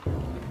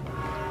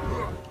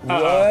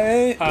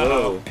 What?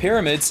 Whoa.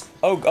 Pyramids?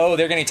 Oh,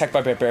 they're getting attacked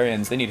by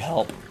barbarians. They need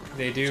help.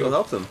 They do. So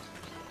help them.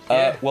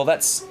 Yeah. Well,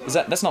 that's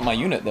not my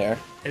unit there.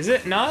 Is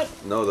it not?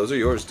 No, those are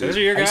yours, dude. Those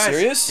are your Are you guys.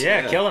 serious?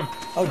 Yeah, Yeah. kill them.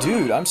 Oh,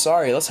 dude, I'm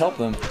sorry. Let's help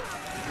them.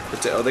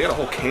 Oh, they got a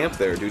whole camp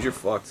there, dude. You're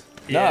fucked.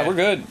 Nah, we're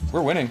good.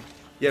 We're winning.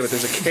 Yeah, but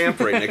there's a camp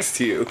right next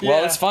to you, Well,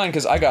 Yeah. it's fine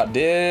because I got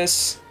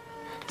this.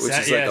 which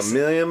is Yes. like a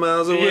million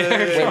miles away.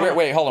 Yeah.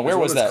 Wait, hold on. Where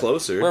There's was one that's that?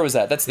 closer. Where was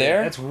that? That's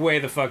there? That's way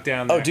the fuck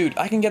down there. Oh, dude,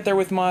 I can get there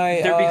with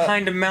my. They're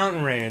behind a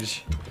mountain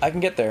range. I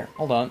can get there.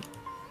 Hold on.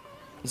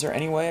 Is there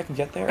any way I can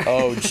get there?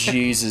 Oh,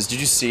 Jesus!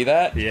 Did you see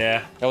that?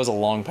 Yeah, That was a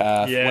long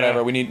path. Yeah.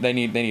 Whatever. They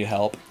need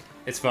help.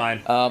 it's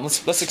fine.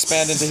 Let's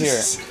expand into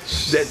here.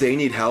 That they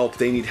need help.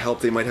 They need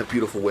help. They might have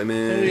beautiful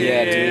women.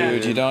 Yeah,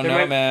 dude, you don't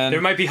know, man. There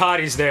might be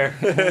hotties there.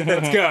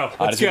 Let's go.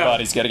 Let's go.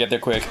 Bodies gotta get there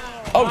quick.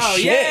 Oh, Oh,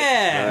 shit!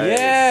 yeah.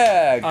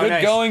 Yeah, Oh, good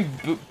nice. going,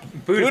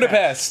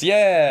 Budapest.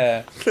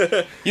 Yeah,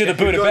 you're the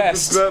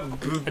Budapest.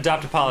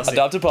 Adopt a policy.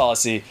 Adopted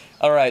policy.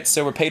 All right,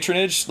 so we're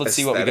patronage. Let's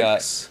see what we got.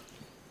 Aesthetics.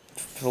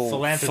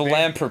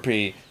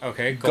 Philanthropy.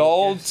 Okay.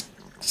 Gold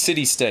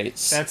city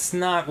states. That's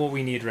not what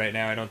we need right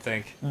now, I don't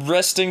think.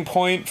 Resting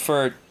point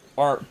for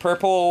our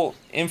purple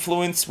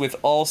influence with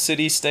all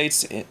city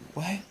states.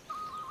 What?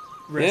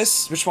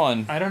 This? Which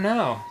one? I don't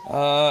know.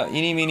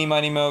 Eeny, meeny,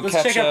 miny, mo, Let's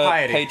check out capture,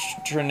 piety.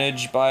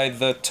 patronage by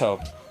the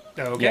toe.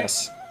 Okay.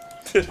 Yes.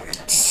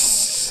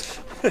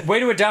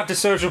 Way to adopt a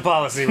social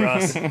policy,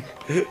 Ross.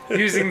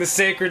 Using the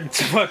sacred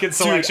fucking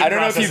selection I don't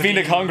know if process you've been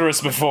to of Congress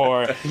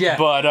before. Yeah.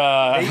 But,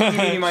 eeny,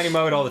 meeny, miny,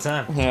 mo it all the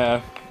time.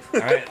 yeah. All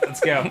right,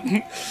 let's go.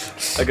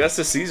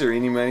 Augustus Caesar,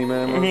 eeny, miny,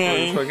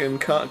 miny, Yeah. fucking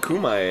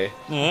Kumae.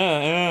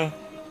 Yeah.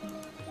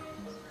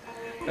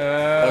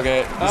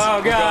 Okay.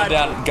 Oh, God.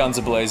 Down, guns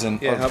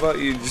ablazing. Yeah, how about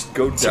you just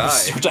go die?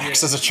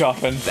 Axes are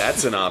chopping.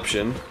 That's an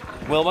option.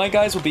 Well, my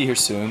guys will be here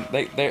soon.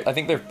 I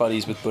think they're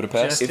buddies with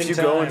Budapest. Just- If in you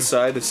go time.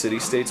 inside the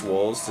city-state's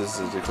walls, does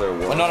it declare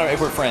war? Well, no, if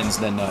we're friends,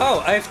 then no.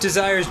 Oh, Ife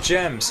desires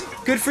gems.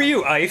 Good for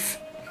you, Ife.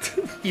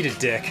 Eat a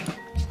dick.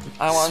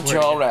 I want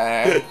your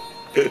rag.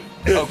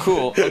 Oh,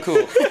 cool. Oh,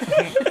 cool.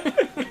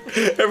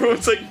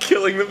 Everyone's like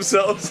killing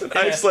themselves, and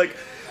I just like,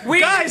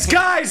 guys!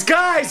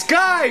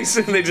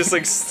 And they just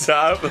like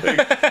stop.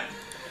 Like,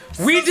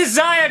 We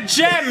desire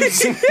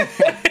gems! is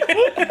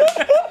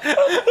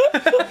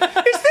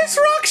this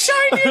rock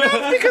shiny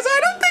enough? Because I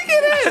don't think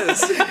it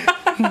is.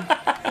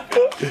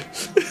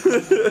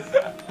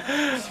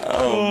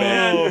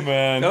 Oh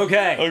man.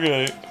 Okay.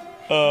 Okay.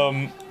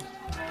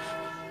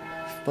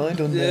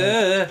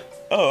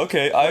 Oh,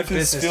 okay. Ive is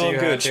business do feeling you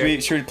good.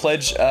 have Should we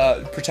pledge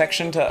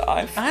protection to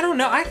Ive? I don't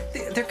know.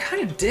 They're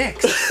kind of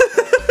dicks.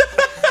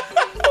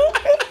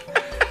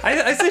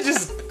 I say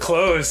just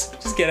close.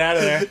 Just get out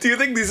of there. Do you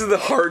think these are the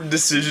hard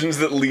decisions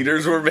that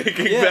leaders were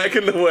making back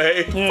in the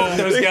way? Fuck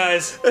those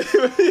guys.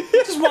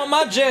 I just want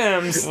my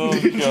gems. Oh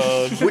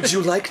god. Would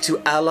you like to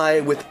ally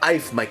with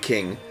Ife, my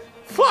king?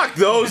 Fuck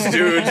those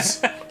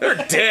dudes. They're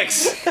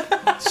dicks.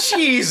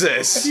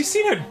 Jesus. Have you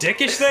seen how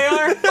dickish they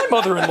are? My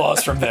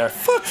mother-in-law's from there.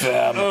 Fuck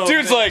them.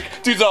 Dude's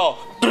all.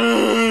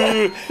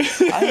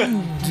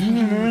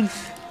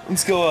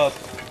 Let's go up.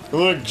 I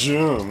like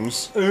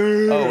gems.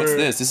 Oh, what's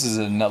this? This is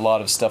a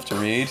lot of stuff to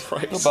read.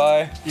 Christ.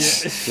 Goodbye. I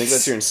think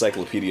that's your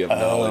encyclopedia of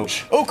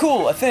knowledge. Oh,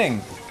 cool. A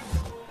thing.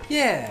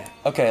 Yeah.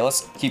 Okay,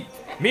 let's keep.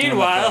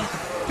 Meanwhile,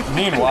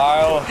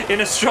 Meanwhile.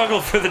 in a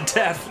struggle for the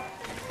death.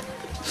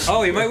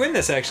 Oh, you might win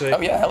this actually. Oh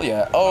yeah, hell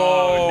yeah.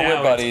 Oh, now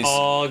we're buddies. It's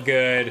all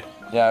good.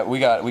 Yeah, we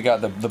got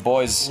the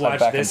boys Watch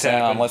back in this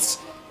town. happen. Let's.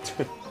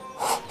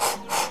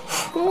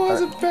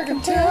 Boys are back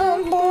in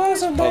town.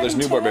 Boys are back Oh, there's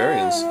new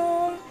barbarians.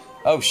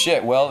 Oh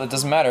shit. Well, it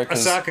doesn't matter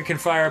because. Asaka can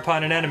fire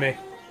upon an enemy.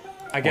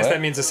 I guess What?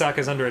 that means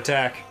Asaka's under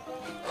attack.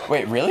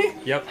 Wait, really?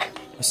 Yep.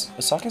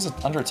 Asaka's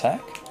under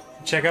attack?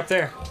 Check up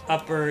there.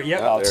 Upper. Yep.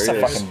 Oh, there it's just he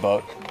a is. fucking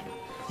boat.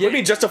 What do you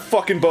mean just a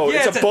fucking boat?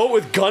 Yeah, it's a boat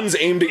with guns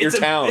aimed at your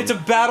town. It's a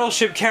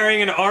battleship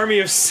carrying an army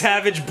of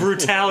savage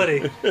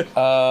brutality. What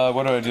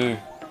do I do?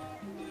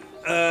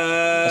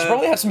 I should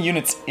probably have some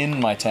units in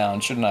my town,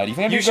 shouldn't I? Do you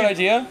think that'd be a good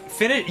idea?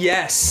 Finish.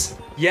 Yes.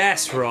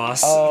 Yes,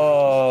 Ross.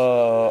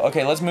 Oh,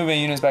 okay. Let's move my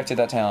units back to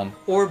that town.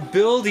 Or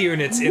build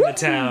units in the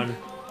town.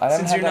 I haven't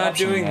Since had you're that not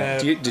option doing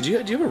yet. that. do you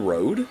have a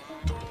road?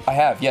 I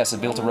have. Yes, I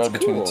built a road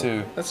between Cool. the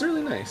two. That's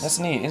really nice. That's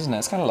neat, isn't it?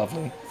 It's kind of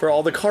lovely. For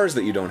all the cars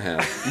that you don't have.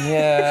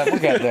 Yeah, we'll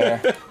get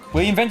there.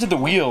 We invented the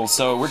wheel,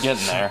 so we're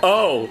getting there.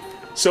 Oh,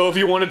 so if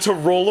you wanted to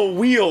roll a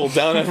wheel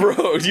down a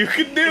road, you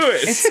could do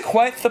it. It's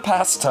quite the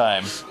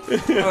pastime.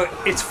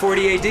 Oh, it's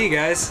 40 AD,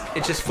 guys.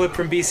 It just flipped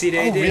from BC to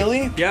Oh, AD.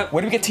 really? Yep.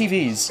 When do we get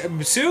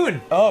TVs?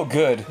 Soon. Oh,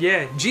 good.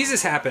 Yeah,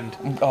 Jesus happened.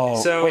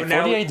 Oh, So wait, 40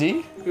 now-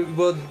 AD?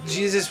 Well,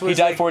 Jesus was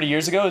He died like, 40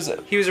 years ago? Is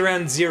it? He was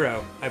around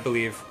 0, I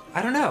believe.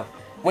 I don't know.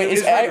 Wait, It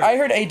was I right-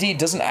 heard AD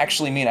doesn't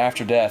actually mean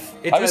after death.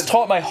 It I was does.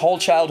 taught my whole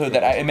childhood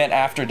that it meant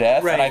after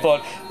death, and I Right.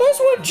 thought, that's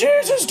when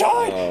Jesus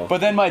died!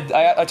 But then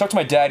I talked to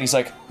my dad, and he's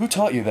like, who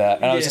taught you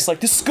that? And I was Yeah. just like,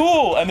 the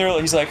school! And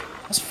he's like,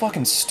 that's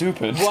fucking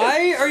stupid.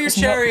 Why are your It's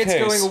not the chariots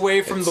case. going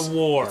away from the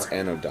war?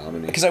 Anno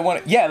Domini. Because I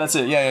want yeah, that's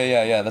it.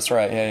 Yeah, that's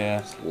right.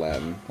 Yeah.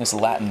 Latin. It's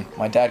Latin.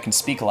 My dad can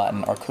speak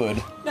Latin, or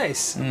could.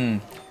 Nice.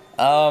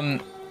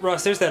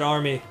 Ross, there's that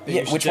army. That Yeah,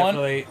 you should which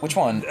definitely, one? Which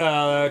one?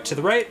 To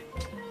the right.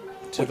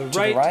 To the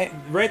right.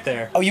 Right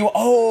there.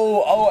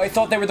 Oh, I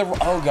thought they were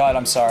oh god,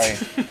 I'm sorry.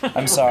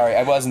 I'm sorry,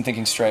 I wasn't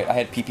thinking straight. I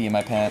had pee-pee in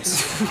my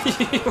pants.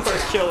 You are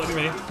killing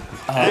me.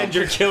 And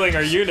you're killing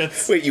our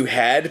units. Wait, you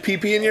had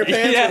pee-pee in your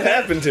pants? Yeah, what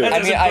happened to it?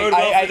 That doesn't bode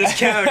well for this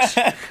couch.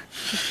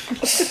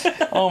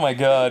 Oh my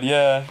god,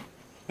 yeah.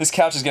 This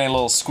couch is getting a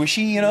little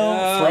squishy, you know?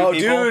 No. Three Oh,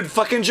 people. dude,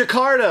 fucking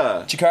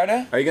Jakarta.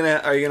 Jakarta? Are you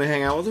gonna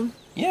hang out with him?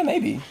 Yeah,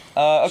 maybe.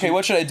 Okay,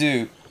 what should I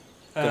do?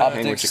 Hang with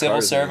Optics, civil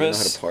Jakartas, man. They know how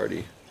service, to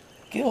party.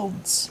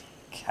 guilds.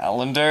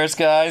 Calendars,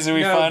 guys, are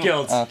we No, fun?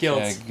 guilds, Okay,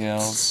 guilds.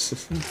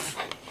 guilds.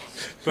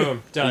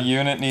 Boom. The Done.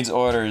 unit needs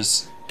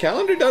orders.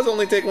 Calendar does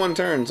only take one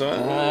turn, so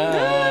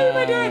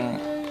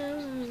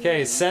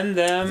Okay, send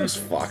them. those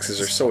foxes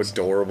are so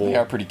adorable. They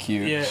are pretty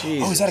cute. Yeah.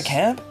 Oh, is that a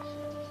camp?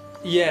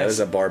 That Yes. is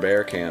a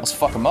barbear camp. Let's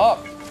fuck them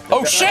up.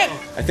 Oh shit!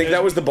 I think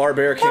that was the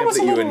barbear camp was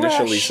that a you little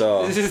initially rush.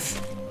 saw.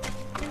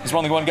 There's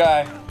only one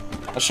guy.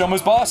 Let's show him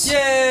who's boss.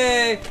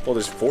 Yay! Well,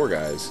 there's 4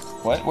 guys.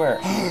 What? Where?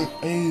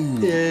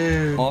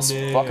 Well, let's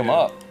fuck him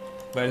up.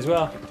 Might as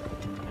well.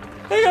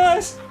 Hey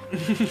guys!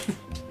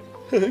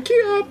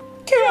 Kiop.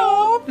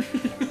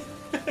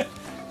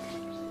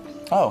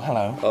 Oh,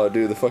 hello. Oh,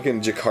 dude, the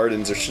fucking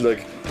Jakartans are like,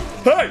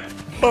 hey,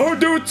 I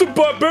heard there was some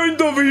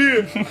barbarians over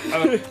here.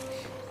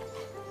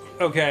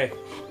 Okay.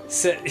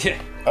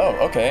 Oh,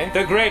 okay.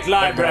 The Great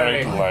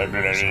Library.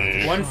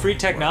 One free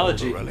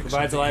technology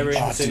provides a library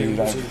in the city. Dude,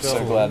 I'm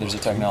so glad there's a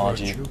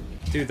technology.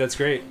 Dude, that's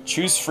great.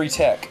 Choose free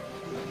tech.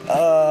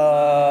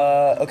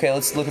 Okay,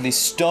 let's look at these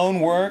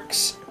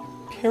stoneworks,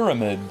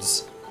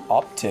 pyramids,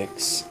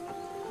 optics.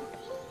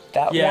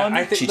 That Yeah, one?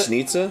 I think. Chichen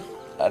Itza?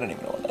 I don't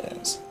even know what that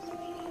is.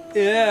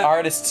 Yeah.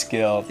 Artist's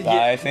Guild.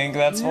 Yeah. I think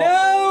that's what.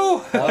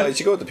 No! Oh, you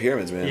should go with the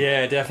pyramids, man.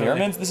 Yeah, definitely.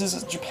 Pyramids? This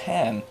is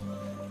Japan.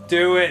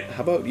 Do it.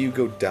 How about you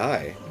go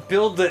die?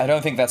 Build I it.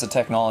 don't think that's a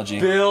technology.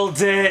 Build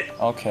it.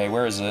 Okay,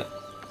 where is it?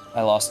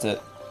 I lost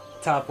it.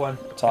 Top one.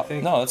 I Top.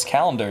 think. No, it's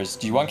calendars.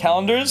 Do you want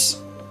calendars?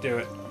 Do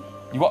it.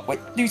 You what? Wait,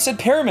 you said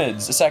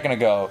pyramids a second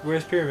ago.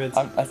 Where's pyramids?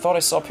 I thought I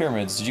saw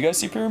pyramids. Did you guys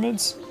see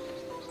pyramids?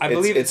 I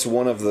believe It's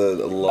one of the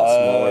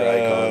smaller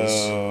icons.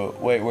 Oh,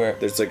 wait, where?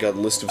 There's like a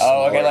list of Oh,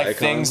 smaller okay, like icons.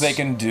 things they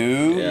can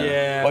do. Yeah.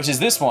 Yeah. Which is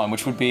this one,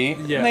 which would be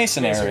Yeah,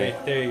 masonry.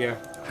 There you go.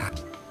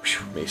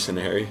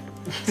 Masonry.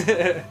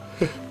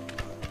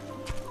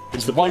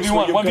 It's the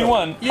 1v1,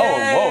 1v1. Oh,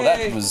 whoa,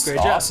 that was Great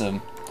job.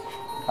 awesome.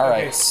 All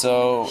right, Okay.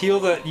 so. Heal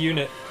the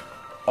unit.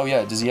 Oh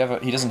yeah, does he have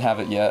it? He doesn't have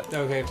it yet.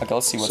 Okay. Okay,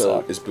 let's see what's So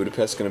up. is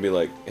Budapest gonna be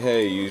like,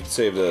 hey, you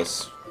saved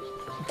us.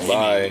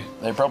 Bye.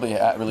 They're probably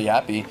really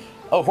happy.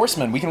 Oh,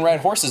 horsemen. We can ride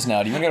horses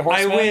now. Do you want to get a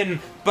I horseman? win.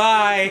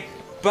 Bye.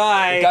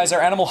 Bye. Guys,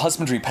 our animal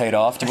husbandry paid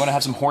off. Do you want to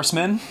have some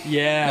horsemen?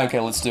 Yeah. Okay,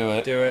 let's do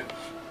it. Do it.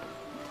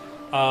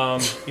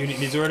 Unit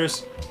needs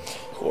orders.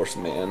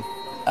 Horseman.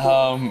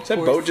 Um, Is that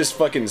boat just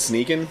fucking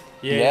sneaking?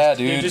 Yeah,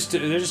 They're dude.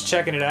 they're just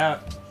checking it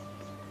out.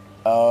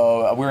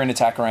 oh, we're in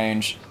attack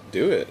range.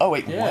 Do it. Oh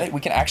wait, Yeah. what?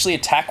 We can actually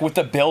attack with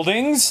the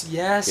buildings?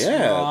 Yes.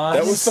 Yeah, Ross.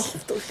 that was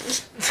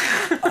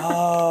the.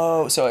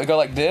 Oh, so it go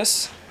like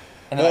this,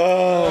 and then.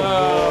 Oh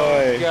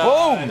boy.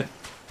 God. Boom!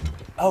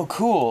 Oh,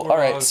 cool. We're All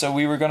right, all- so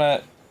we're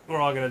gonna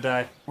gonna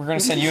die.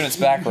 send units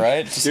back,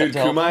 right? Just Dude, to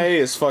help them? Kumae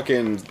is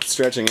fucking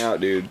stretching out,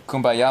 dude.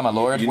 Kumbaya, my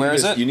lord. Where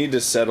is it? You need to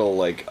settle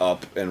like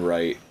up and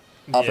right.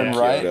 Up Yeah. and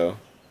right. Kyoto.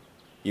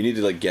 You need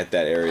to like get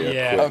that area.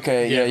 Yeah. Quick.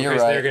 Okay, Yeah, yeah, you're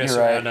because right. they're gonna You're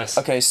surround right. us.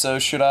 Okay, so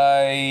should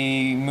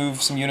I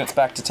move some units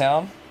back to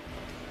town?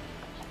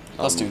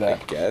 Let's do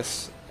that. I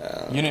guess.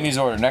 Unit needs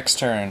order. Next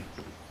turn.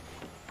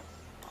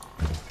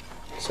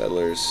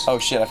 Settlers. Oh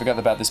shit! I forgot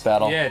about this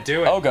battle. Yeah,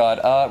 do it. Oh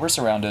god, we're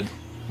surrounded.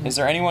 Is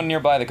there anyone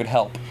nearby that could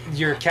help?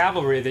 Your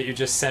cavalry that you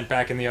just sent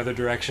back in the other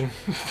direction.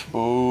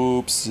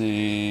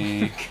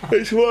 Oopsie.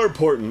 It's more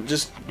important.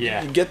 Just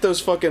Yeah. get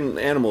those fucking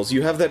animals.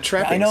 You have that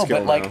trapping I know, skill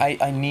but like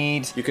now. I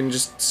need. You can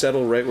just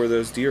settle right where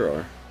those deer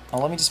are. Oh,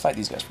 let me just fight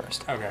these guys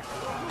first. Okay.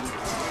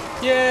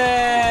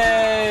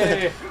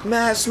 Yay!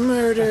 Mass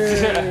murder.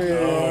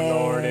 Oh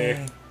lordy.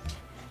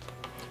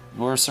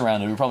 We're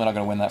surrounded. We're probably not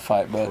gonna win that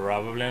fight, but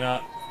Probably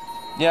not.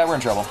 yeah, we're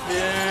in trouble.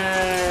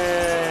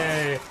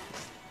 Yay!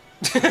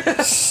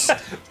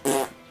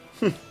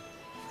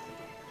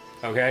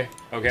 Okay.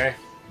 Okay.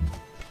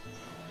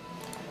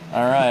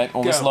 All right.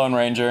 Well, this Go. Lone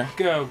Ranger.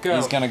 Go. Go.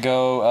 He's gonna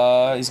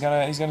go. He's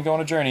gonna go on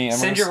a journey. And we're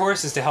Send your gonna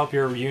horses to help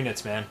your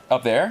units, man.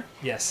 up there.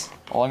 Yes.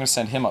 Well, I'm gonna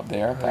send him up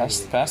there,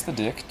 past yeah. past the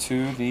dick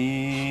to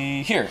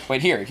the here.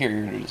 Wait, here it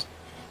is.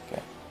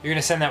 You're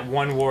gonna send that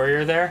one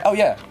warrior there? Oh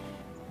yeah.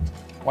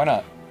 Why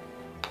not?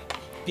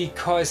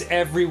 Because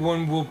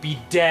everyone will be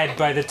dead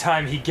by the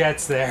time he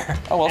gets there.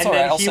 Oh, well, it's and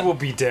alright, then I'll he send- will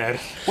be dead.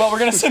 Well, we're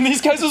gonna send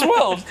these guys as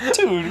well,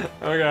 dude.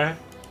 Okay.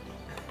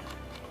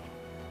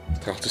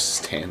 They're all just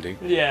standing.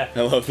 Yeah.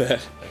 I love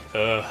that.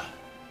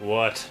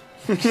 What?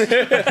 Are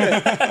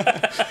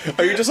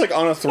you just like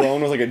on a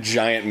throne with like a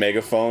giant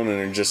megaphone and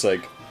you're just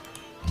like,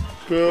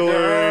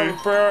 Billy?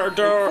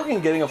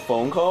 Fucking getting a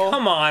phone call?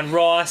 Come on,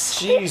 Ross.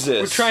 Jesus.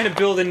 We're trying to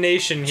build a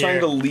nation here. Trying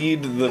to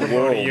lead the Promote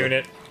world. a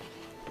unit.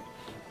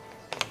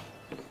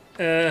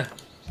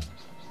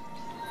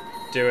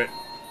 Do it.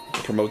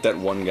 Promote that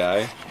one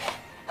guy.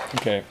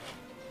 Okay.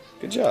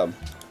 Good job.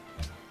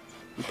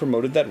 You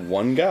promoted that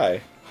one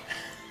guy.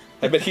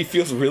 I bet he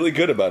feels really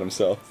good about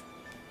himself.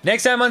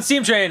 Next time on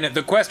Steam Train,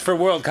 the quest for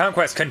world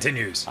conquest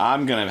continues.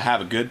 I'm gonna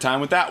have a good time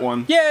with that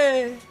one.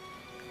 Yay!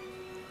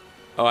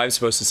 Oh, I was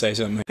supposed to say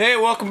something. Hey,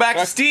 welcome back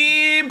to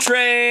Steam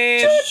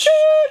Train!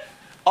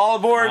 All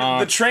aboard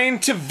the train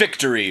to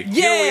victory.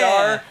 Here we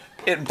are,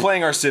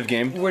 playing our Civ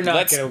game. We're not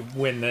Let's gonna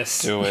win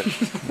this. Do it.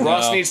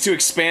 Ross No. needs to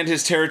expand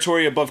his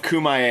territory above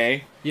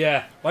Kumae,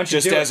 Yeah. Why don't you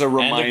just do as it? a And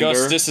reminder.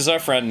 Augustus is our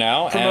friend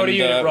now. Promote a and,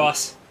 unit,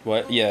 Ross.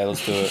 What? Yeah,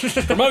 let's do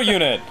it. Promote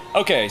unit.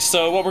 Okay,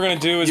 so what we're gonna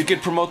do is You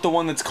could promote the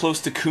one that's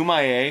close to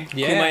Kumae.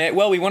 Kumae-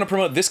 well, we want to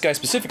promote this guy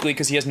specifically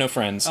because he has no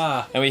friends.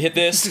 And we hit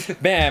this,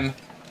 bam,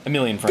 a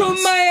million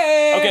friends.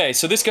 Kumae! Okay,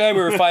 so this guy,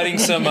 we were fighting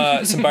some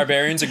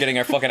barbarians are getting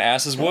our fucking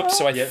asses whooped,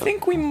 so I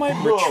think we might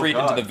retreat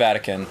into the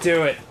Vatican.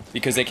 Do it.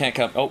 Because they can't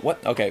come. Oh,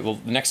 what? Okay, well,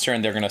 the next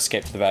turn they're gonna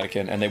escape to the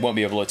Vatican, and they won't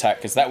be able to attack,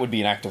 because that would be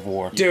an act of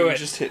war. Do it.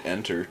 Just hit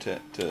enter to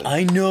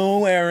I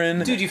know, Aaron.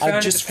 Dude, you found I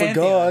it just at the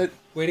Pantheon. forgot.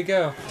 Way to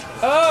go.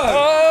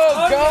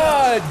 Oh,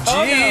 God!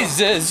 Oh, no.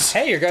 Jesus!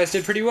 Hey, your guys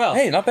did pretty well.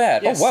 Hey, not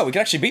bad. Yes. Oh, wow, we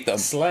can actually beat them.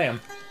 Slam.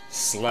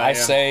 Slam. I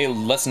say,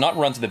 let's not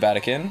run to the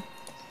Vatican.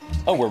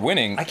 Oh, we're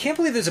winning. I can't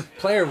believe there's a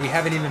player we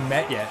haven't even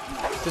met yet.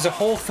 There's a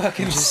whole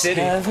fucking city.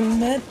 Haven't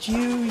met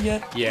you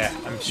yet. Yeah,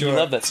 I'm sure. You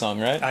love that song,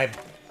 right?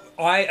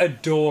 I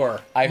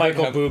adore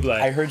Michael Bublé.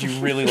 I heard you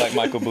really like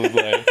Michael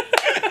Bublé.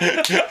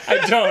 I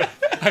don't.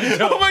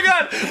 Oh my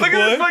god!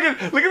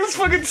 Look at this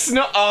fucking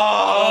snow.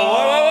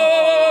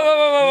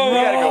 Oh, You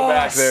gotta go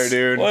back there,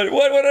 dude. What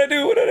did I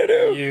do? What did I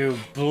do? You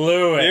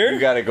blew it. Here? You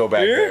gotta go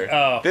back Here? there.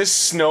 Oh. This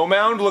snow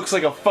mound looks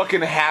like a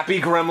fucking happy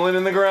gremlin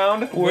in the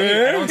ground.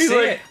 Where? I don't He's see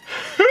like- it.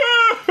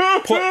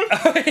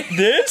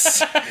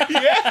 This?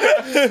 Yeah,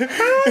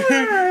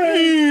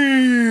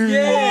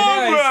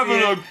 I'm I see having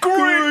it. a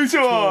great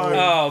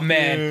Oh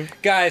man,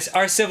 guys,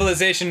 our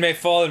civilization may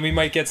fall and we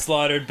might get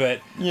slaughtered,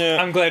 but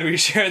Yeah. I'm glad we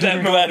shared that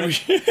I'm glad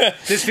moment. we.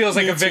 This feels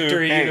like a Me too.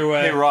 victory either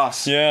way. Hey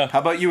Ross. Yeah. How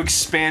about you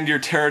expand your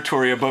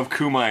territory above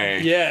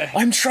Kumae? Yeah.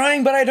 I'm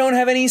trying, but I don't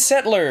have any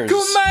settlers.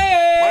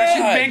 Why don't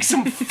you God. make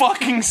some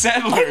fucking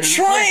settlers? I'm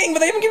trying, but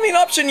they haven't given me an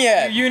option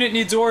yet. Your unit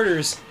needs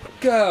orders.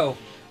 Go.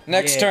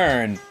 Next Yeah.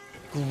 turn.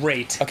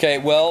 Great. Okay,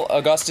 well,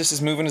 Augustus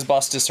is moving his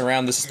Bustus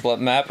around this split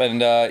map, and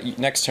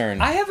next turn.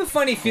 I have a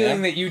funny feeling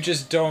Yeah. that you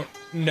just don't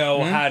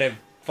know how to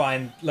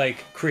find,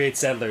 like, create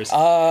settlers.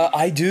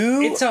 I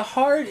do. It's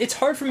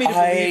hard for me to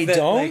I believe that.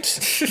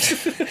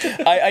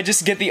 don't. I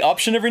just get the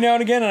option every now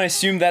and again, and I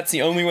assume that's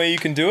the only way you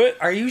can do it.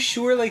 Are you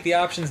sure, like, the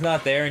option's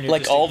not there and you're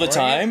Like just all the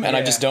ignoring time, it? and I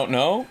Yeah. just don't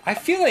know. I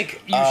feel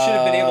like you should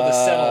have been able to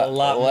settle a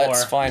lot Let's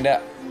more. find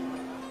out.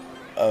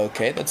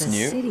 Okay, that's The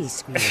new. city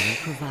screen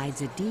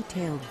provides a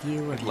detailed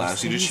view of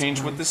Allows the you to city's change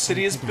what growth the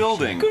city is and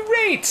building.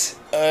 Great.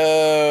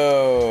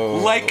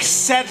 Oh. Like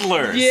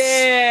settlers.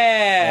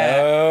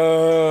 Yeah.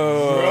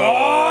 Oh.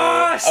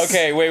 Ross!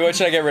 Okay, wait, what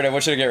should I get rid of?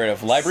 What should I get rid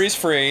of? Library's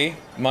free.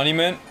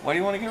 Monument. Why do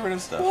you want to get rid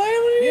of stuff? Why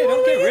would Yeah, you don't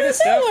want get me rid to of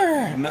stuff.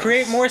 settler? No.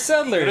 Create more Go to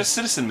settlers.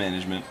 citizen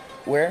management.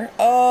 Where?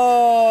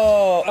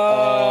 Oh.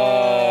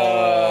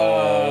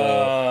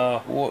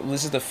 Oh. Well,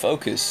 this is the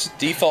focus.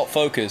 Default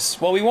focus.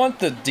 Well, we want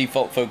the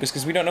default focus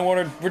because we don't know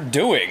what we're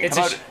doing. It's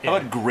How a about, sh- how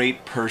about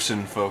great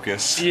person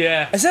focus?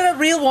 Yeah. Is that a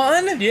real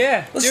one?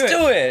 Yeah. Let's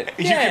do it.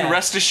 You Yeah. can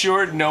rest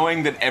assured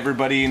knowing that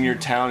everybody in your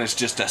town is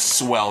just a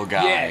swell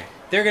guy. Yeah.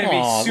 They're gonna be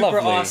Aw, super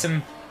lovely.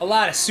 awesome. A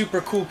lot of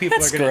super cool people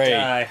That's are gonna great.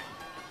 die.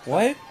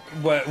 What?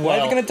 What? Why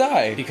are they gonna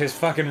die? Because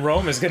fucking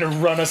Rome is gonna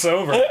run us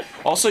over.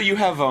 Also, you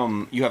have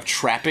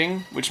trapping,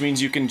 which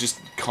means you can just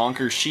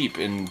conquer sheep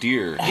and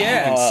deer.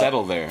 Yeah. You can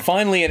settle there.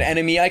 Finally, an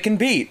enemy I can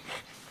beat.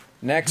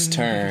 Next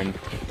turn.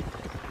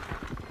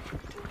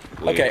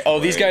 Okay.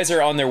 Oh, these guys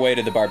are on their way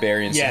to the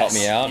barbarians to help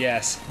me out.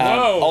 Yes. Um,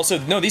 Whoa. also,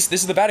 no, this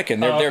is the Vatican.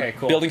 They're, Oh, okay, they're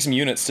cool. building some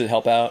units to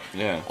help out.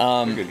 Yeah.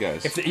 Um, they're good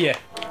guys. If the, yeah.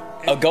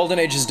 A golden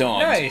age is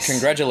dawned. Nice.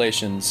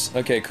 Congratulations.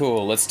 Okay,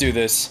 cool. Let's do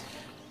this.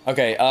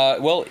 Okay.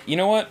 Well, you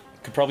know what?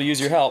 Could probably use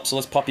your help. So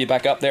let's pop you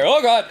back up there.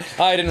 Oh God!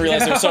 I didn't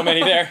realize there were so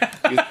many there.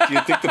 Do you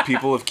think the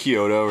people of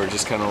Kyoto are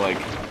just kind of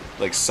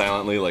like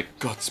silently like,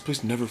 God, this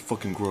place never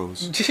fucking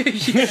grows.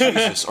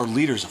 Jesus, our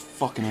leader's a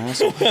fucking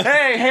asshole.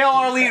 Hey, hail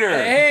our leader!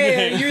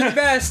 Hey, you're the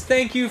best.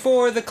 Thank you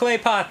for the clay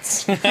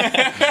pots.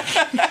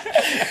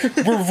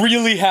 We're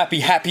really happy.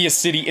 Happiest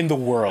city in the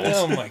world.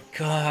 Oh my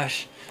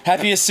gosh.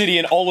 Happiest city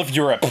in all of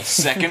Europe.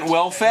 Second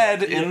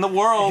well-fed in the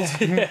world.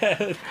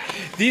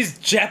 These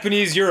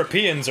Japanese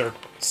Europeans are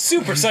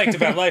super psyched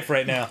about life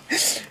right now.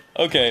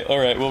 Okay. All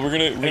right. Well, we're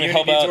gonna Unit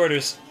help needs out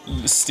orders.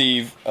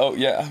 Steve. Oh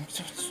yeah.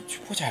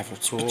 Whatever.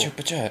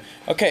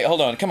 Okay.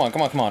 Hold on. Come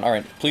on. All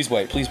right. Please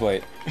wait.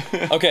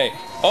 Okay.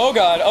 Oh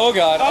God.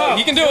 Oh,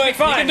 he can do he'll it. be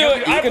fine. He can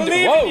do it. I He can do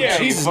believe it. Whoa. in you.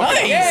 Jesus. Fucking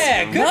Nice.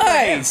 Yeah, good for him.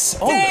 Nice.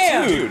 Oh,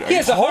 Damn. dude. He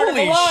has a heart of a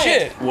Holy lion.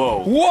 shit. Whoa.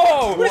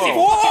 Whoa! What is he,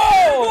 Whoa!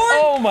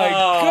 Oh my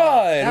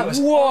god! that was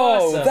Whoa!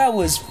 awesome. That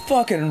was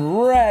fucking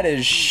rad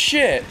as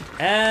shit.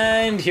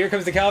 And here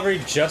comes the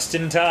cavalry just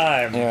in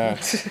time. Yeah,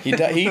 he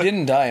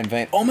didn't die in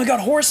vain. Oh my god,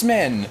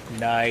 horsemen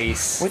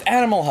Nice. with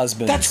animal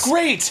husbands. That's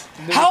great!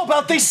 How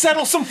about they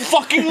settle some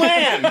fucking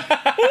land?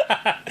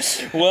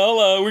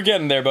 Well, we're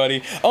getting there,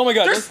 buddy. Oh my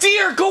god. There's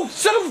deer! Go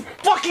settle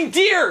fucking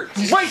deer!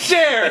 Right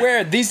there!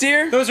 Where these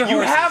deer? Those are You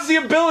horses. have the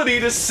ability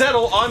to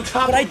settle on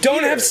top But of I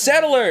don't deer. have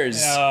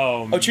settlers.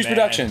 Oh, Oh, choose man.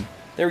 production.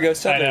 There we go.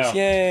 Settlers. know.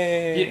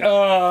 Yay! Yeah,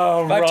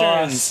 oh, 5 Ross.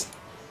 turns.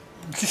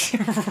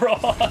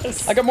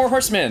 Ross. I got more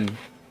horsemen.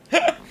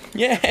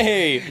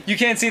 Yay! You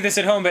can't see this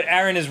at home, but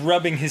Aaron is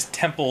rubbing his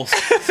temples.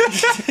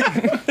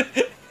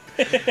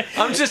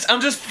 I'm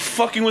just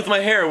fucking with my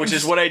hair, which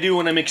is what I do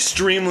when I'm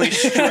extremely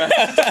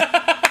stressed.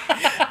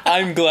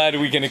 I'm glad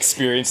we can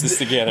experience this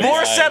together. More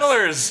guys.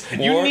 settlers!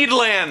 You More- need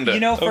land! You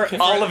know, for, Okay.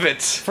 all of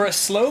it. for a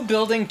slow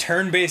building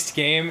turn-based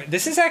game,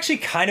 this is actually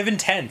kind of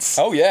intense.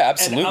 Oh yeah, and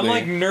absolutely. I'm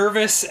like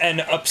nervous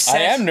and upset. I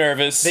am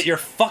nervous. that you're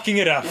fucking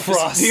it up,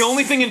 Ross. The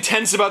only thing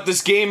intense about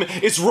this game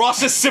is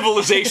Ross's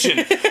civilization.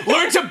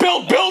 Learn to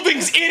build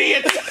buildings,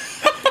 idiot!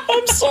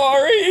 I'm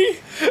sorry.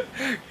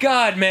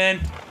 God,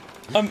 man,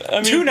 I mean,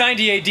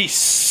 290 AD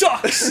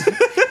sucks.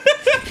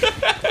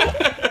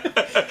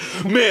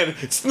 Man,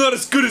 it's not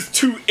as good as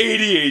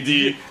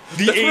 280 AD.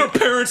 That's when our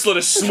parents let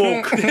us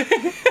smoke.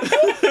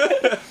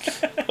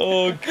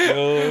 oh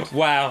god.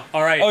 Wow.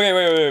 All right. Okay,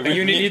 wait.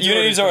 unit needs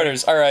Unit needs orders.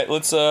 orders. All right,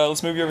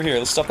 let's move you over here.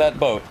 Let's stop that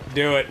boat.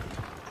 Do it.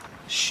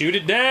 Shoot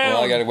it down.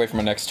 Well, I gotta wait for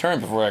my next turn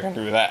before I can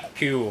do that.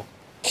 Cool.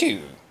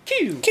 Q.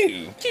 Q.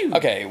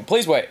 Okay,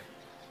 please wait.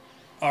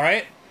 All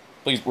right.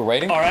 Please, we're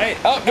waiting. All right.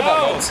 Oh,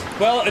 goodbye, boats.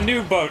 Well, a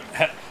new boat.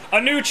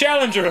 A new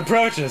challenger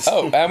approaches.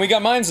 Oh, and we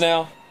got mines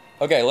now.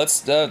 Okay, let's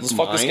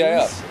fuck this guy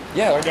up. Mines?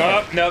 Yeah, we're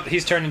Oh, nope,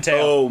 he's turning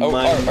tail.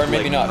 Oh, or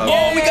maybe not.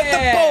 Oh, we got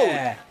the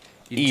boat.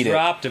 You Eat it.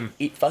 dropped him.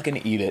 Fucking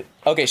eat it.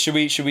 Okay, should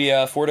we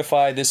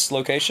fortify this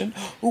location?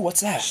 Ooh,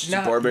 what's that?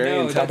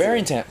 barbarian that's-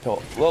 Barbarian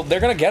temple. Well, they're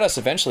gonna get us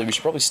eventually. We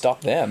should probably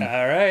stop them.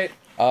 All right.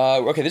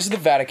 Okay, this is the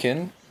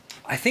Vatican.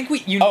 I think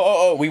we.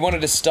 Oh, we wanted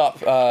to stop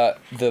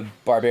the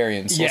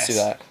barbarians. Let's do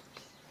Yes. that.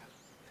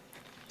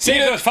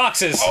 Save those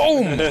foxes.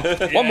 Boom!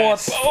 One more.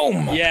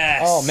 Boom!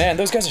 Yes. Oh man,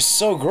 those guys are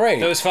so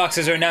great. Those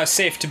foxes are now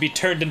safe to be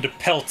turned into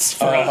pelts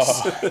for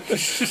us.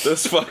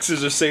 Those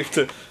foxes are safe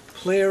to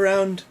play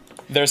around.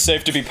 They're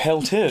safe to be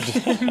pelted.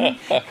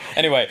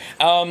 Anyway,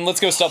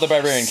 let's go stop the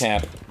barbarian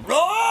camp.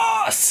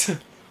 Ross!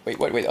 Wait.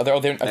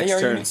 Are they Next already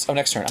turn. units? Oh,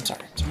 next turn. I'm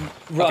sorry.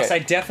 Ross, Okay. I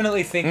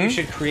definitely think we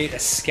should create a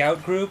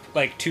scout group,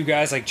 like 2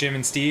 guys like Jim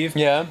and Steve.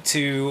 Yeah.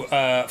 To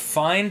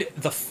find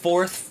the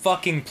 4th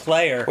fucking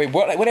player. Wait,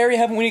 what area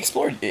haven't we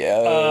explored?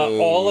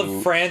 All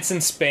of France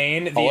and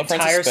Spain, the All of France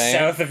and entire Spain.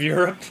 south of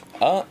Europe.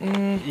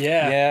 Yeah.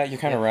 Yeah, you're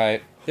kind of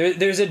right.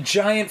 There's a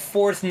giant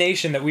 4th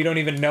nation that we don't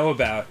even know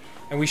about,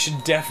 and we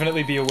should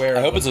definitely be aware I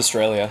of. hope it's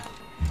Australia.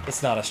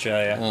 It's not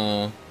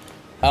Australia.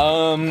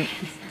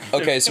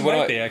 Okay, so it what do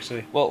might I? be,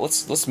 actually. Well,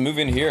 let's move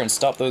in here and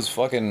stop those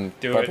fucking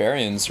Do it.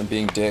 barbarians from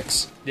being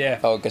dicks. Yeah.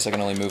 Oh, I guess I can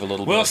only move a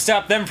little We'll bit.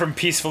 stop them from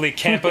peacefully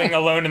camping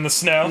alone in the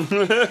snow.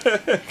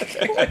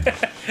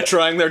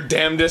 Trying their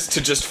damnedest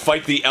to just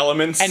fight the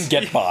elements. And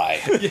get by.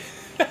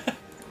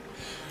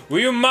 Were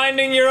you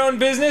minding your own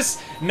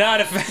business? Not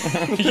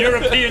if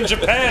European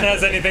Japan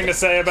has anything to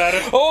say about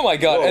it. Oh my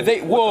god, Whoa, are they?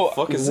 Whoa, what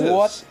the fuck is this?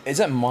 What? Is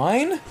that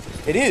mine?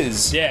 It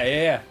is.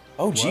 Yeah.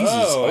 Oh Jesus.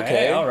 Whoa,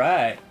 Okay. hey, all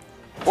right.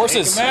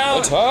 Horses, Take 'em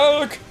out.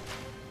 attack!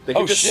 they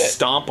can oh, just shit.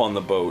 stomp on the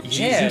boat.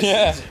 Yeah.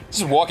 Yeah.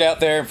 Just walk out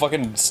there and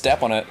fucking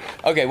step on it.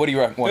 Okay, what do you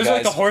want, Those guys? are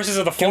like the horses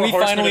of the Can 4 we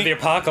horsemen finally- of the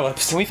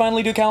apocalypse. Can we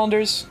finally do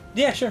calendars?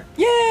 Yeah, sure.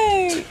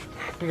 Yay!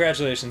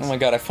 Congratulations. Oh my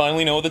god, I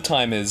finally know what the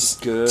time is.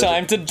 Good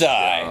Time to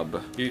die.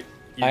 job. Your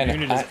I know,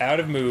 unit is out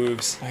of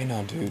moves. I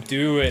know, dude.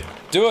 Do it.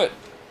 Do it.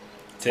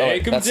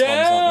 Take him that spawn's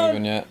not down.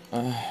 moving yet.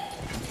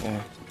 Okay.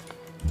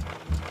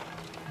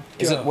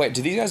 Is Go. it? Wait,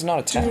 do these guys not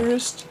attack?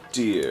 Dearest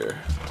dear.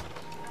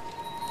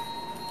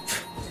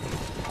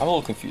 I'm a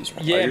little confused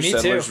right Yeah, Are your me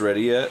settlers too.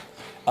 ready yet?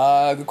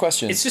 now. Good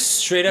question. It's just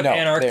straight up No, they're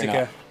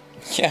Antarctica.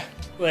 not. Yeah.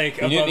 Like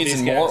You above need these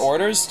some guys. more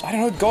orders? I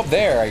don't know. Go up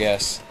there, I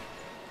guess.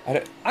 I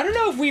don't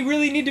know if we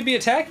really need to be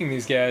attacking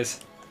these guys.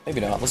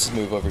 Maybe not. Let's just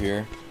move over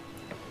here.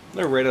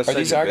 They're right outside Are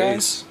these your our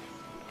base.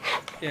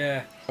 guys?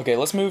 Yeah. Okay,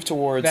 let's move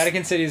towards.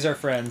 Vatican City is our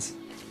friends.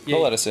 Yeah,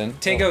 They'll let us in.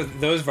 Take Oh. out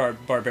those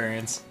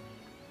barbarians.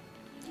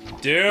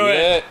 Do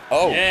Yeah. it.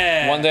 Oh,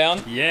 Yeah. one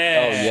down?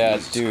 Yeah. Oh, yeah,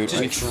 dude.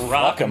 Just we dropping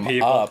fuck 'em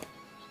people. up.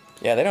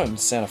 Yeah, they don't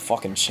stand a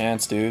fucking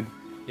chance, dude.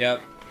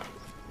 Yep.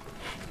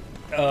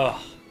 Ugh.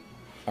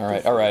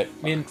 Alright. I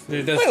mean,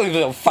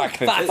 those,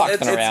 Fucking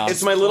around.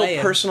 It's my little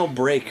Playing. personal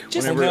break.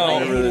 Just whenever, know,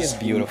 whenever it there's is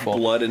beautiful.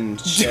 blood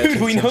and Dude,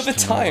 we know the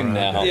time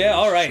now. yeah,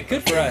 all right.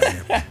 Good for us.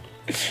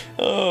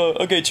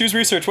 Okay, choose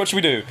research. What should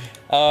we do?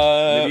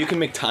 Maybe you can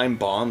make time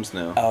bombs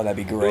now. Oh, that'd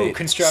be great. Ooh,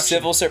 construction.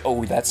 Civil service.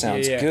 Oh, that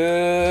sounds Yeah.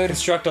 good.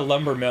 Construct a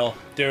lumber mill.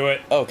 Do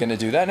it. Oh, can it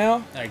do that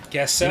now? I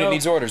guess so. Unit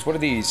needs orders. What are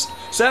these? Oh,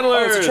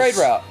 Settlers! it's a trade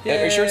route.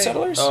 Are you sure it's Yay.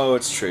 settlers? Oh,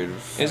 it's trade.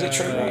 Is it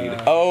trade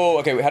route? Oh,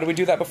 okay. How did we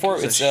do that before?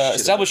 It's a It's shit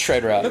established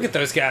trade route. Look at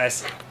those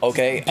guys.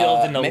 Okay.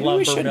 Building a maybe we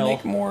lumber should mill.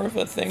 make more of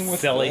a thing with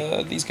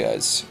Silly. these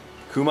guys.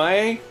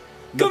 Kumae?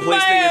 The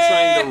place that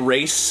you're trying to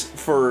race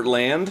for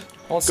land?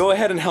 Well, it's- Go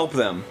ahead and help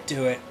them.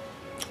 Do it.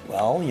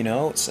 Well, you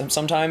know,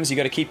 sometimes you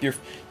got to keep your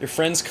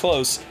friends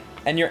close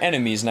and your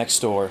enemies next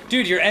door.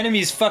 Dude, your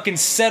enemy's fucking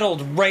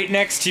settled right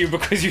next to you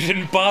because you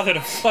didn't bother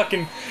to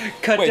fucking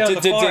cut Wait, down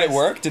did the forest. it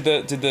work? Did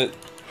the?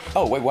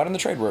 Oh wait, why didn't the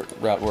trade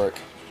route work?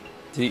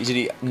 Did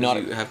he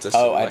not? you have to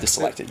Oh, I had to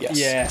select select it. Yes.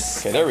 Yes.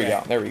 Okay, there we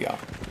go. There we go.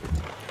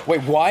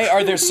 Wait, why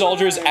are there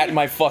soldiers at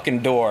my fucking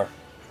door?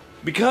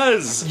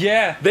 Because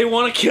Yeah. they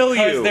want to kill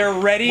Because you. they're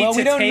ready Well, to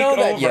we don't take know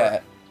that over.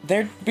 yet.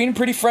 They're being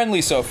pretty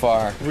friendly so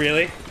far.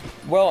 Really?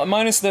 Well,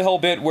 minus the whole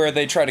bit where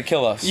they try to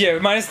kill us. Yeah,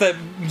 minus that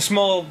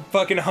small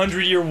fucking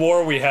 100-year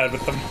war we had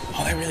with them.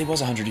 Oh, that really was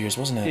 100 years,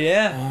 wasn't it?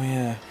 Yeah. Oh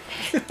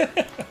yeah.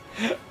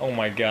 Oh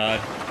my god.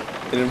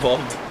 It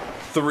involved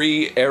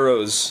 3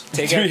 arrows.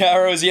 Take 3 out,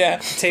 hours, yeah.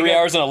 3 out-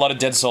 hours and a lot of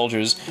dead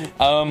soldiers.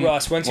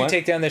 Ross, once you what?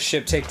 take down this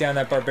ship, take down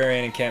that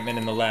barbarian encampment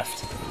in the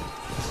left.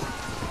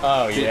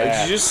 Oh Did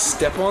you just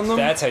step on them?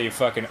 That's how you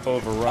fucking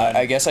overrun.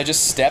 I guess I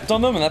just stepped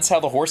on them, and that's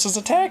how the horses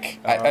attack.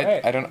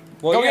 Alright. I don't.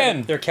 well, Go yeah,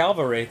 again. They're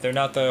cavalry. They're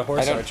not the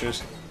horse don't-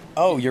 archers.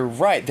 Oh, you're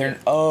right. They're.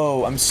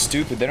 Oh, I'm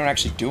stupid. They don't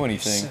actually do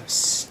anything. So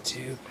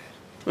stupid.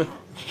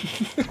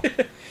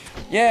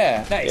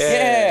 Yeah. Nice.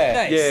 Yeah.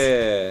 Nice.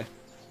 Yeah.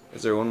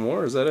 Is there one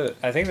more? Or is that it?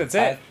 I think that's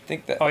I it.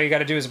 think that. All you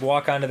gotta do is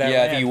walk onto that yeah, I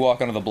land. think you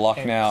walk onto the block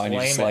and now, and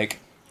you're just claim it. like,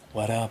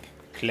 "What up?"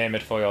 Claim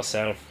it for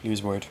yourself.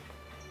 Use word.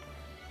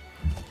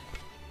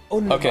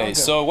 Oh, Okay,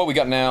 so what we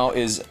got now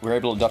is we're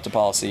able to adopt a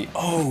policy.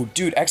 Oh,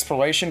 dude,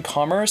 exploration,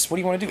 commerce. What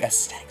do you want to do?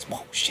 Aesthetics.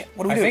 Whoa, shit.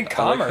 What do we I do? think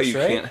I like how commerce, you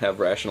right? can't have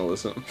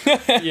rationalism.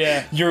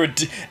 Yeah.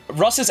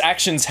 Russ's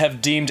actions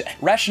have deemed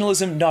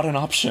rationalism not an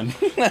option.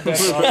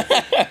 That's all.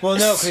 Well,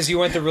 no, because you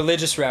went the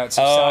religious route,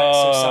 so,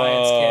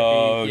 science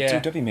can't be. Yeah.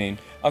 Dude, don't be mean.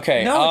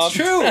 Okay. No, it's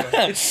true.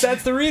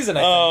 That's the reason.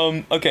 I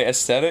think. Okay,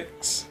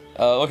 aesthetics.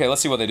 Okay, let's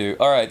see what they do.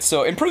 All right,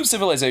 so improve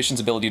civilization's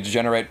ability to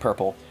generate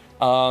purple.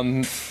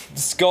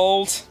 It's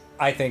gold.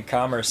 I think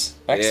commerce.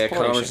 Yeah,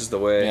 Exploration. commerce is the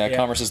way. Yeah, Yeah.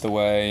 commerce is the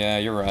way. Yeah,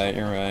 you're right.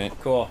 You're right.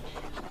 Cool.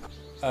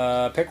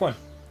 Pick one.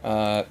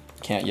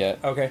 Can't yet.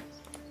 Okay.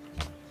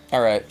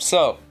 All right.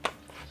 So,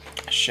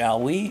 shall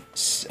we?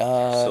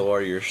 So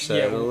are your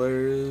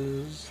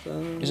settlers?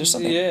 Is there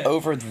something Yeah.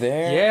 over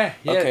there? Yeah,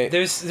 yeah. Okay.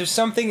 There's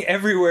something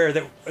everywhere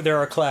that there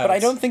are clouds. But I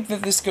don't think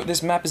that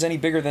this map is any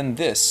bigger than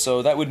this,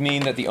 so that would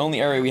mean that the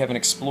only area we haven't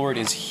explored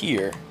is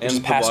here, which And is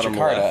the past bottom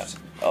Jakarta. left.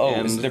 Oh,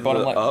 And is there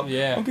bottom the left? up.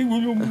 Yeah. Okay,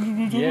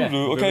 Yeah.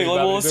 okay.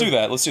 Well, let's do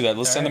that. Let's do that.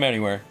 Let's send them Alright.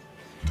 anywhere.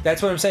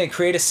 That's what I'm saying.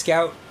 Create a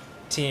scout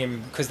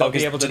team because they'll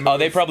be able to. Oh,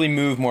 they move. probably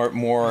move more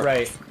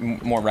Right.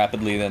 more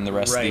rapidly than the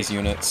rest Right. of these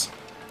units.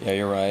 Yeah,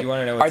 you're right. You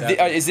wanna know what's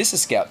happening? is this a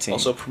scout team?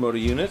 Also promote a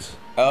unit.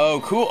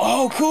 Oh, cool.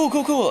 Oh,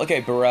 cool.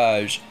 Okay,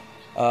 barrage.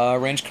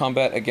 Range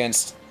combat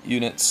against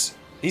units.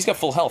 He's got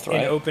full health, in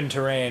right? open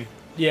terrain.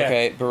 Yeah.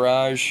 Okay,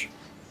 barrage.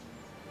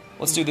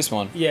 Let's do this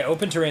one. Yeah,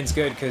 open terrain's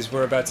good because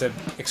we're about to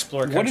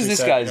explore. What is this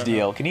countryside guy's we don't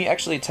know. deal? Can he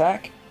actually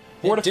attack?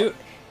 Yeah, do.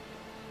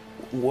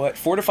 What?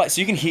 Fortify.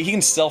 So he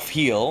can self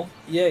heal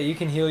Yeah, you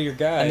can heal your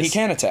guys. and he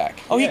can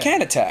attack. Oh, Yeah. he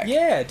can attack.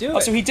 Yeah, do it. Oh,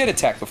 so he did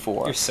attack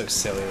before. You're so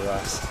silly,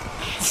 Ross.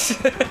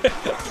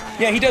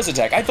 Yeah, he does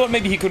attack. I thought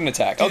maybe he couldn't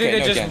attack. Do you Okay, think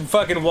no, they just again.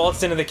 fucking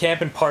waltzed into the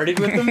camp and partied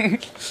with them?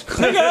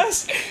 Hey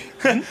guys,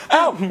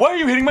 Ow! Why are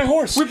you hitting my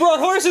horse? we brought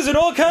horses and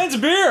all kinds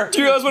of beer.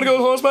 Do you guys want to go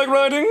horseback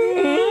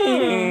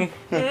riding?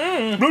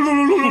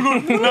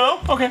 No?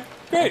 Okay.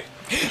 Great.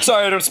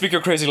 Sorry, I don't speak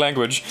your crazy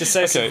language.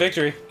 Decisive okay.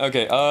 victory.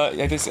 Okay.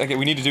 I guess. Okay,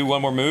 we need to do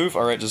one more move.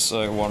 All right, just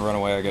one run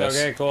away, I guess.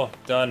 Okay, cool.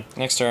 Done.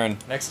 Next turn.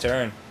 Next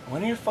turn.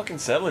 When are your fucking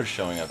settlers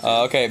showing up?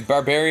 Okay,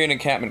 barbarian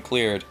encampment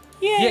cleared.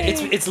 Yeah,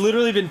 it's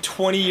literally been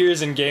 20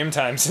 years in game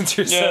time since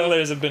your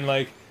settlers have been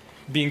like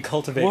being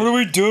cultivated. What do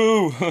we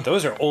do?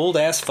 Those are old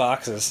ass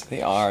foxes.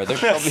 They are. They're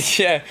probably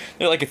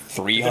they're like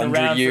 300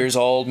 around years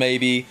old,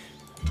 maybe.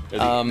 They're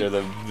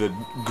the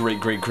great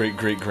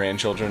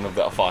grandchildren of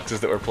the foxes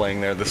that were playing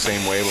there the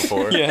same way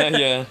before.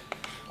 Yeah.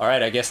 All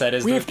right, I guess that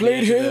is. We the have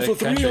played age here of for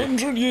the country.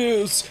 300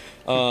 years. 10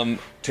 Well, you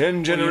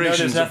know generations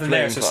there's nothing of there,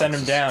 playing so send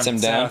them foxes. down. Send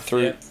 'em down south,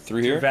 through- yeah.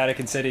 through here?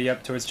 Vatican City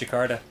up towards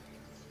Jakarta.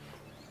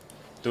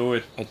 Do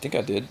it. I think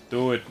I did.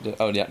 Do it.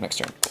 Oh yeah, next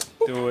turn.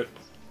 Do it.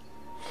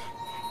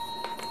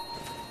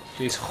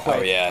 Please.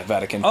 Oh yeah,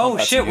 Vatican. Oh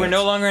That's shit, some we're no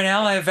units. longer an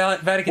ally of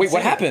Vatican Wait, City.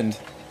 what happened?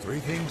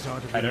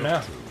 I don't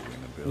know.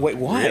 Wait,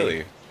 why?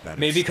 Really?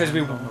 Maybe because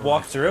we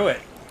walked through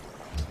it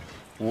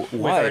with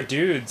Why? our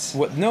dudes.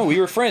 What? No, we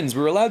were friends.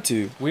 We were allowed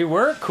to. We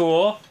were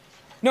cool.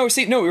 No,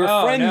 see, no, we were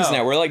Oh, friends no.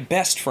 now. We're like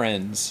best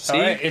friends. See? All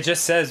right, it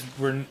just says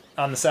we're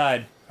on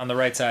the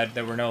right side,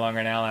 that we're no longer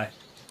an ally.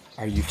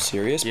 Are you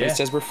serious? But Yeah. it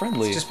says we're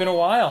friendly. It's just been a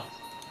while.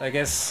 I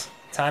guess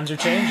times are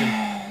changing.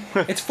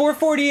 It's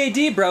 440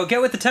 AD, bro.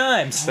 Get with the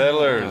times.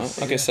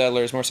 Settlers. Okay,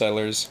 settlers, more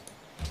settlers.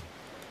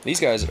 These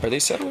guys, are they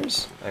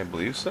settlers? I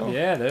believe so.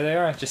 Yeah, there they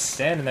are, just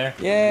standing there,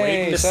 Yay,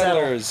 waiting to settle.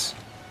 settlers.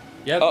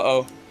 Yep.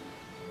 Uh-oh.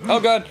 Oh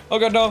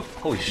god, no.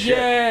 Holy shit.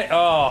 Yeah.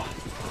 Oh.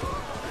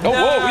 Oh,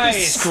 whoa, we Nice.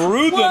 just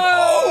screwed them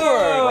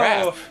Whoa. over.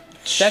 Crap.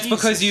 That's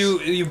because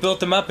you built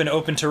them up in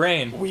open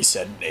terrain. We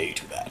said nay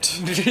to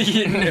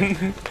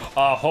that.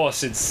 Our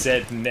horse had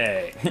said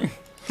nay. Do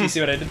you see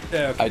what I did?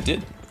 Okay. I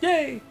did.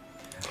 Yay.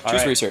 All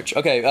Choose right. research.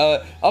 Okay,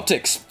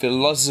 optics,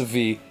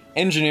 philosophy,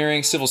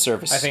 engineering, civil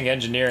service. I think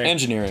engineering.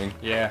 Engineering.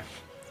 Yeah.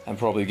 And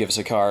probably give us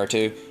a car or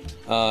two.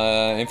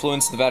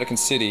 Influence the Vatican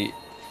City.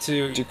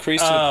 To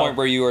Decrease to the point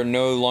where you are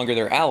no longer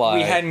their ally.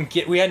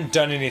 we hadn't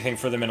done anything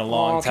for them in a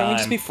long Oh, time. can we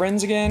just be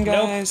friends again,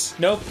 guys?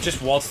 Nope.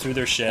 Just waltz through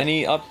their shit.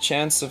 Any up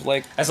chance of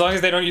like, As long as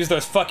they don't use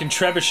those fucking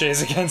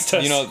trebuchets against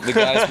us. you know, the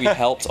guys we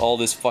helped all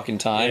this fucking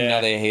time, Yeah.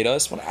 now they hate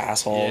us? What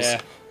assholes. Yeah.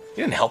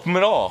 You didn't help them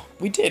at all.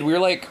 We did. We were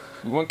like,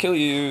 we won't kill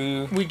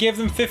you. We gave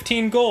them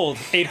 15 gold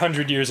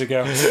 800 years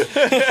ago.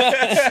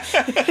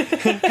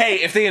 Hey,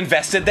 if they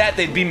invested that,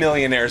 they'd be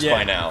millionaires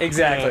by now.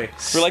 Exactly.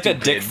 We're like that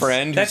dick Stupids.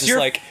 friend who's That's just your-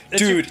 like,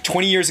 that's your- dude,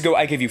 20 years ago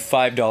I gave you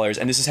 $5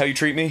 and this is how you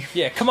treat me?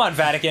 Yeah, come on,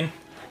 Vatican.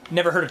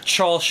 Never heard of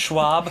Charles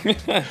Schwab? Get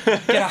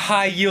a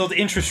high yield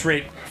interest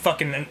rate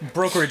fucking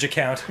brokerage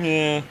account.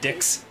 Yeah.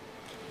 Dicks.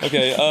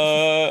 Okay,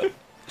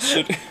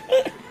 should...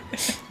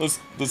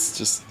 let's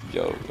just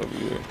go over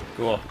here.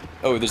 Cool.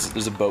 Oh,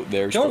 there's a boat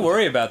there. Don't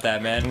worry about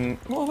that, man.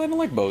 Well, I don't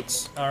like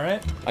boats.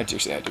 Alright? I do.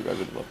 I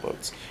really love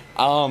boats.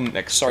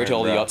 Next Sorry to turn,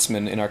 all the bro.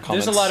 yachtsmen in our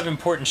comments. There's a lot of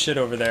important shit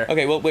over there.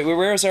 Okay, well, wait,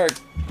 where's our...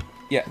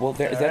 Yeah, well,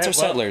 there, that's our Alright, well,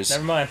 settlers.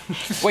 Never mind.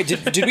 Wait,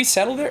 did we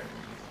settle there?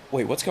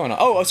 Wait, what's going on?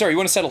 Oh, sorry, you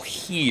want to settle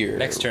here.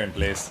 Next turn,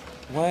 please.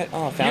 What?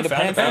 Oh, found a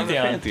found a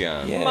pantheon.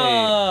 Pantheon. Yay.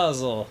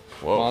 Mazel.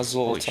 Whoa.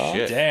 Mazel Holy tov.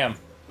 shit. Damn.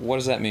 What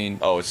does that mean?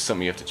 Oh, it's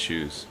something you have to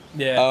choose.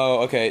 Yeah.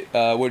 Oh, okay.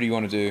 What do you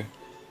want to do?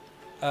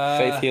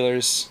 Faith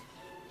healers.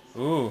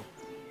 Ooh.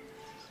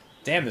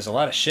 Damn, there's a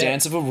lot of shit.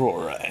 Dance of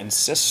Aurora.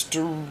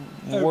 Ancestor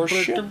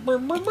worship.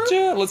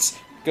 Yeah, let's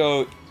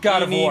go.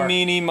 God of Eeny, War.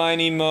 meeny,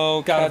 miny,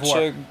 mo. God of War.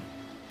 Catcha,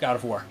 God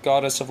of War.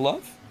 Goddess of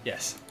Love?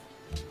 Yes.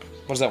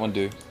 What does that one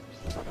do?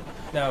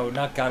 No,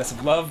 not Goddess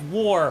of Love.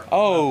 War.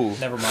 Oh.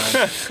 Never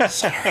mind.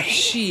 Sorry.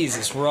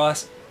 Jesus,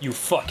 Ross. You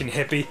fucking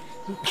hippie.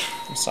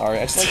 I'm sorry.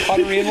 I just like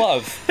pottery and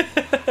love.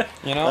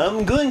 You know?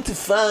 I'm going to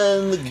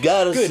find the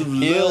goddess Good. of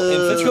Ill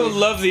love. Let's go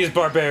love these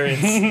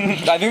barbarians.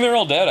 I think they're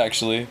all dead,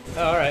 actually.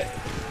 All right.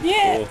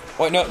 Yeah.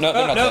 Wait, no, they're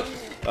not no.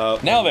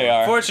 dead. Now they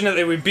are.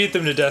 Fortunately, we beat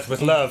them to death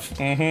with love.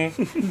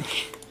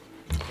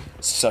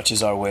 Such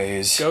is our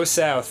ways. Go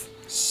south.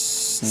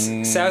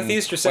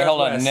 Southeast or southwest? Wait,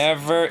 hold on.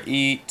 Never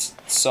eat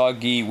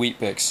soggy wheat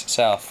bix.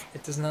 South.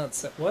 It does not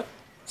say what?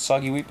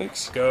 Soggy wheat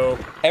bix? Go.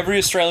 Every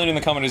Australian in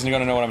the comments is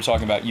gonna know what I'm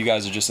talking about. You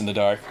guys are just in the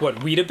dark. What?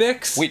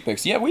 Weetabix? Wheat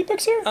bix. Yeah, wheat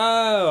bix here.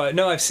 Oh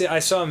no, I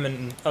saw them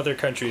in other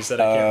countries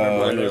that I can't remember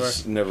where Mine they were.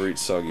 was never eat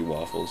soggy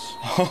waffles.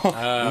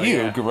 Oh, Ew,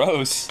 yeah.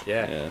 gross.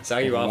 Yeah. Yeah.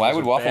 Soggy waffles. Why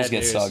would are waffles bad get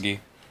news. soggy?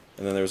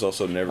 And then there was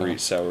also never eat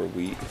sour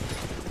wheat.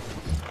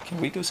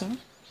 Can wheat go sour?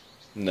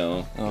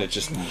 No, it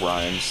just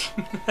rhymes.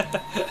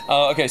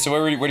 Okay, so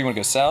where do you want to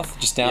go? South?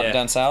 Just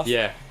down south?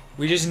 Yeah.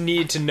 We just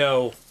need to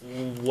know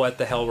what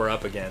the hell we're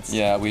up against.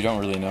 Yeah, we don't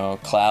really know.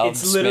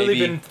 Clouds, It's literally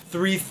maybe? been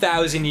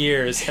 3,000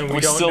 years, and we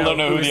still don't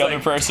know who who's the other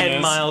like person 10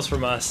 is. miles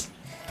from us.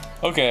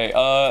 Okay,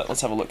 let's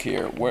have a look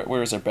here.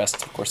 Where is our best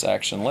course of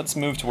action? Let's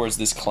move towards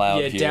this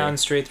cloud Yeah, here. down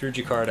straight through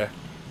Jakarta.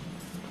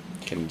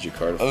 Can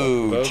Jakarta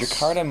Oh, fuck with us?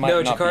 Jakarta might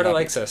No, not be Jakarta happy.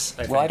 likes us.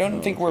 I think. Well, I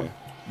don't think we're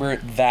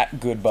that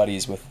good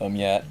buddies with them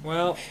yet.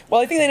 Well,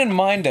 Well, I think they didn't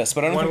mind us,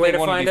 but I don't One think way they to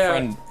want to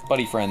find be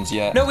buddy friends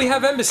yet. no, we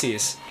have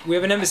embassies. We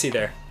have an embassy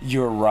there.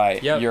 You're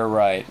right. Yep. You're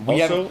right.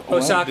 We Also, have, why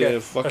Osaka. did they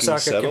fucking Osaka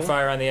settle? can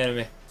fire on the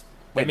enemy.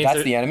 wait, means that's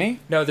there- the enemy?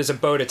 No, there's a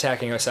boat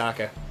attacking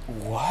Osaka.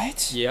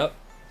 What? Yep.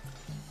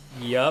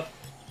 Yep.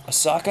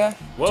 Osaka?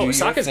 Whoa, Do your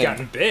Osaka's thing.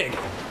 gotten big.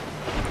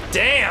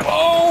 Damn!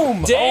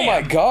 Boom! Damn! Oh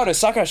my god,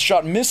 Osaka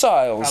shot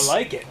missiles. I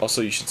like it.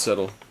 Also, you should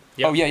settle.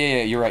 Yep. Oh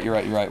yeah, you're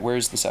right.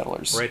 Where's the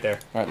settlers? Right there.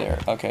 Right there.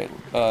 Okay.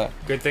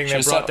 Good thing they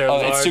Should've brought set- their oh,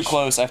 large, it's too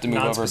close. I have to move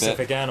over a bit.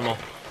 non-specific animal.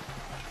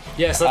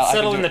 Yes, let's I can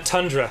settle do in the it.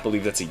 tundra. I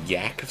believe that's a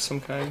yak of some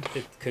kind.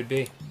 It could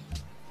be.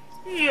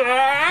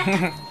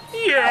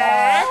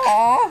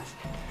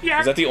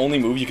 Is that the only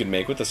move you can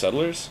make with the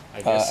settlers?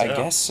 I guess so. I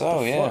guess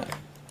so. Yeah. fuck?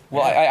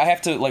 Well, I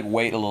have to like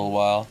wait a little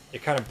while.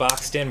 You're kind of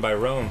boxed in by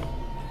Rome.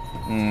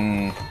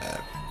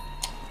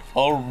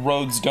 All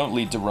roads don't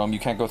lead to Rome. You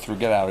can't go through.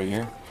 Get out of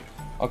here.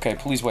 Okay,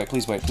 please wait.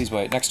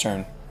 Next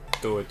turn.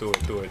 Do it.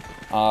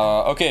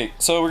 Okay,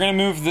 so we're gonna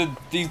move the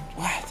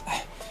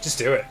what? Just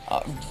do it.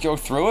 Go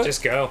through it?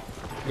 Just go.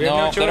 We have no,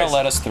 no choice. they don't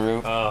let us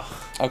through.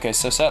 Oh, Okay,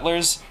 so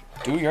settlers,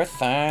 do your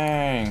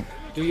thing.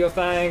 do your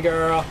thing,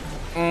 girl.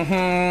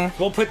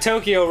 Mm-hmm. We'll put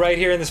Tokyo right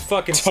here in this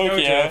fucking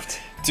snowdrift.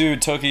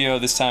 Dude, Tokyo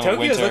this time of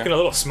Tokyo's winter. looking a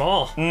little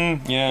small.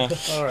 Yeah.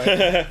 All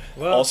right.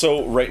 Well,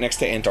 Also, right next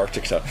to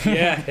Antarctica.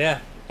 yeah.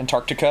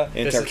 Antarctica.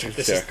 This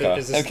is the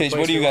Okay, so place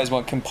what do you we guys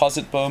want. want?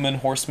 Composite bowmen,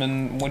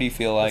 horsemen? What do you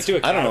feel like? Let's do a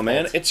I don't know,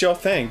 man. catapult. It's your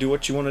thing. Do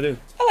what you want to do.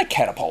 I like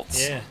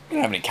catapults. Yeah. We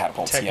don't have any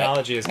catapults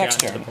Technology yet. has Next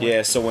gotten to turn. the point.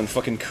 Yeah, so when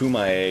fucking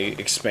Kumae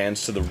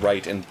expands to the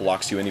right and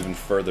blocks you in even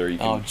further, you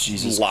can Oh,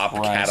 Jesus lop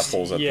Christ.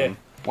 catapults at Yeah. them.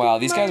 Wow,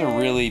 these guys are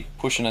really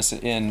pushing us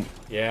in.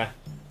 Yeah.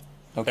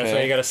 Okay. That's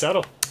why you gotta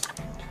settle.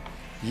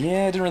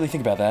 Yeah, I didn't really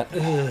think about that.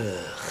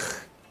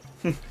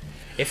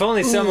 If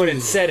only someone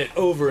had said it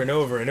over and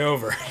over and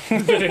over,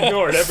 but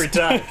ignored every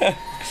time.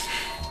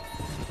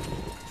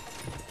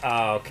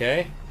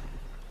 Okay.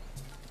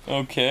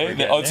 Okay. We're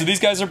getting Oh, so there. these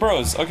guys are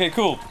bros. Okay,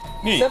 cool.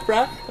 Neat. What's up,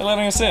 bro? They're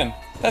letting us in.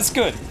 That's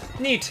good.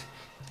 Neat.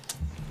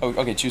 Oh,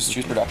 okay. Choose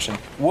production.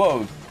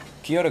 Whoa,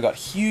 Kyoto got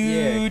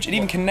huge. It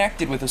even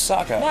connected with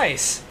Osaka.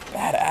 Nice.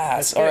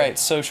 Badass. good. All right.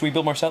 So should we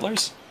build more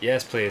settlers?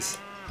 Yes, please.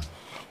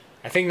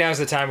 I think now's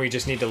the time we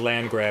just need to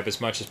land grab as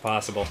much as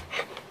possible.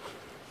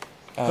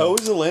 How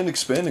is the land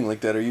expanding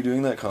like that? Are you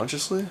doing that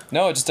consciously?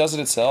 No, it just does it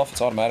itself.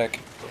 It's automatic.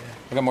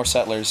 We got more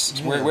settlers.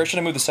 Where should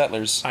I move the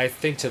settlers? I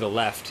think to the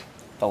left.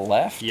 The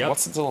left? Yep.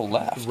 What's to the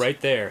left? Right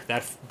there.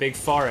 That big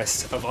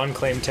forest of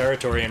unclaimed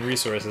territory and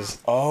resources.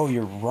 Oh,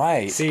 you're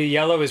right. See,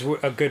 yellow is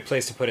a good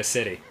place to put a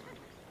city.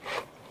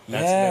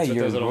 That's what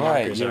you're those little right.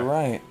 markers You're are.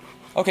 right.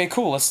 Okay,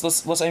 cool.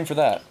 Let's aim for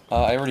that.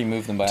 I already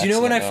moved them by Do you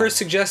know when I accident, first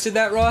suggested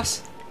that, Ross?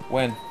 though.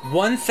 When?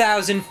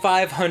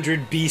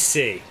 1500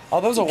 BC.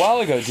 Oh, that was a while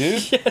ago,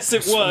 dude. Yes,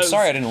 it I'm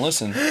sorry I didn't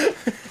listen.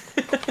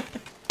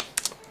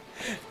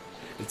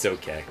 It's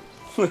okay.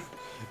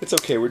 It's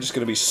okay, we're just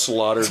gonna be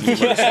slaughtered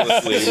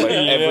mercilessly by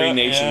every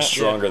nation yeah.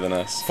 stronger than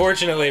us.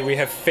 Fortunately, we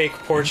have fake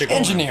Portugal.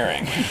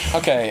 Engineering.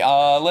 Okay,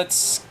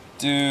 let's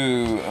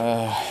do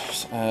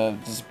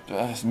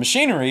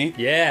machinery.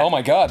 Yeah. Oh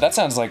my god, that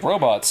sounds like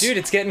robots. Dude,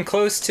 it's getting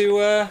close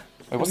to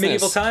what's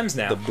medieval this? times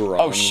now. The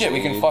Bronze Oh shit,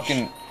 we can Age.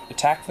 fucking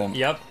attack them.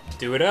 Yep.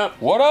 Do it up.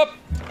 What up?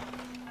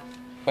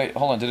 Wait,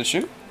 hold on, did it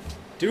shoot?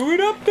 Do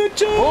it up, bitches.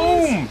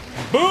 Boom!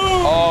 Boom,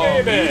 Oh,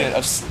 baby. beat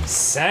it.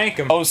 Sank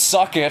him. Oh,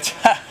 suck it.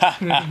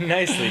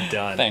 Nicely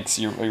done. Thanks,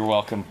 you're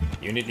welcome.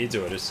 Unit needs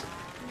orders.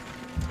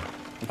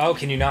 Oh,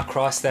 can you not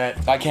cross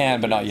that? I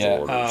can, but not yet.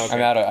 Oh, okay.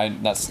 I'm out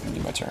of, that's gonna be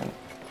my turn.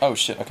 Oh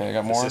shit, okay, I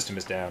got The more. system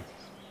is down.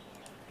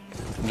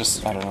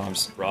 I don't know,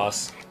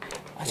 Ross.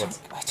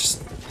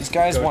 these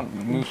guys Go. want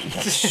move.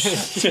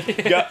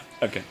 Yeah.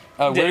 Okay.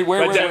 Where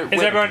Is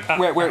everyone-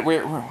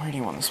 where do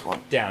you want this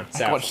one? Down. Like,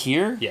 South. what,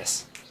 here?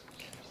 Yes.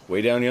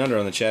 Way down yonder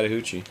on the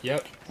Chattahoochee.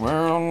 Yep.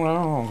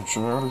 I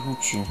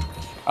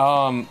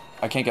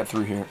can't get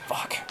through here.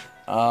 Fuck.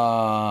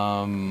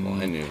 I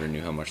never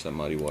knew how much that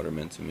muddy water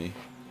meant to me.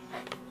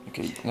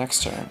 Okay,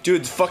 next turn.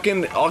 Dude,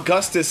 fucking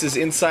Augustus is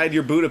inside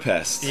your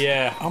Budapest.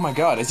 Yeah. Oh my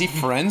god, is he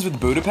friends with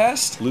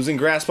Budapest? Losing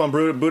grasp on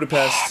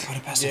Budapest.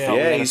 Budapest. Yeah.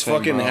 Yeah, he's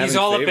fucking having He's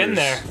all up in favors.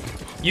 there.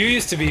 You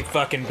used to be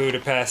fucking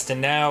Budapest,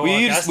 and now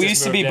We Augustus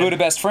used to be moved in.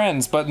 Budapest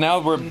friends, but now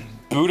we're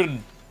Buda.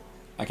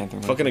 I can't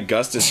think of Fucking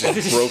Augustus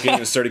just broke in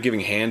and started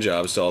giving hand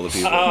jobs to all the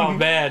people. Oh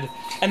man,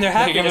 and their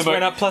happiness about-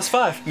 went up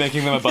 +5.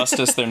 Making them a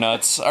bustus, they're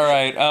nuts.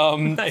 Alright,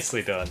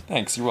 Nicely done.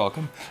 thanks, you're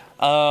welcome.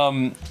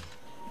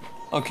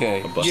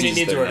 Okay. Augustus Unit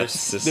needs their orders.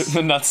 narcissist.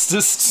 The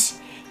nuts.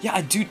 Yeah,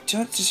 I do.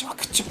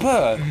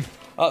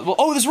 Well,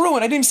 oh, there's ruin.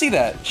 I didn't even see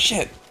that.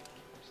 Shit.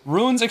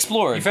 Ruins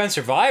explored. You found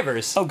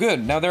survivors. Oh,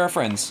 good. Now they're our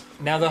friends.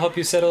 Now they'll help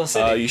you settle a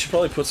city. You should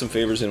probably put some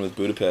favors in with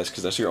Budapest,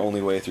 because that's your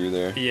only way through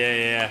there.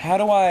 Yeah. How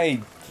do I?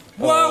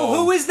 Whoa,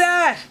 who is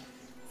that?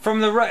 From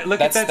the right,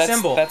 look at that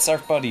symbol. That's our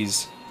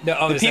buddies. No,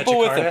 oh, The is that people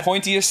with the Jakarta?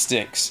 pointiest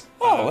sticks.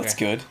 Oh, okay. that's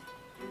good.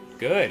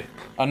 Good.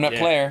 Unmet Yeah.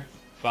 player.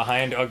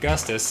 Behind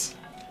Augustus.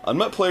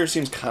 Unmet player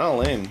seems kind of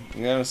lame,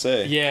 I gotta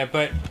say. Yeah,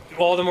 but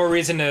all the more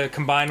reason to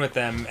combine with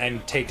them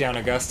and take down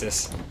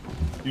Augustus.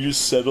 You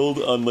just settled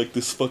on like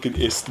this fucking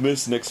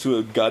isthmus next to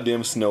a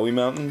goddamn snowy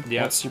mountain?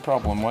 Yeah. What's your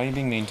problem? Why are you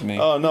being mean to me?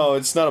 Oh no,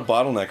 it's not a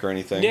bottleneck or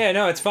anything. Yeah,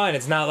 no, it's fine.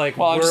 It's not like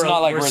well, I'm just not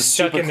like we're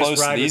stuck super in this close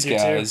to ride these with you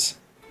two. guys.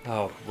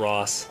 Oh,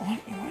 Ross.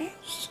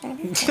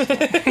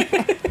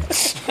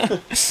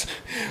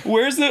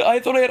 Where's the? I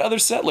thought I had other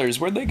settlers.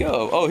 Where'd they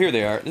go? Oh, here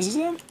they are. This is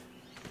them.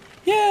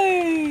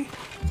 Yay!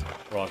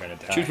 We're all gonna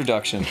die. Truth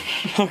reduction.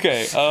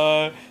 Okay.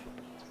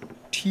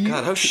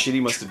 God, how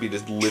shitty must it be to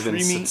live in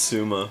Creamy.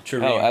 Satsuma?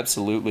 True. Oh,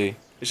 absolutely.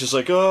 It's just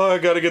like, oh, I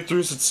gotta get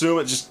through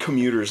Satsuma. Just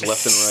commuters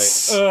left and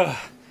right.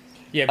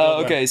 Yeah. build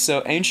one. Okay,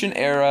 so ancient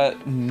era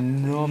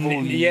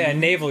naval. Yeah,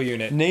 naval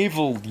unit.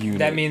 Naval unit.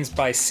 That means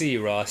by sea,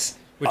 Ross.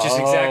 Which is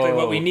exactly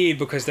what we need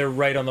because they're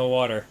right on the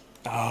water.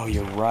 Oh,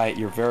 you're right.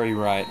 You're very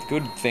right.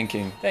 Good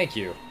thinking. Thank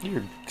you.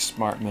 You're a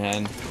smart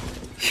man.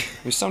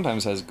 Who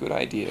sometimes has good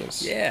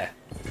ideas. Yeah.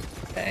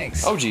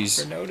 Thanks. Oh,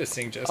 jeez. For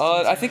noticing, just.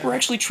 I think we're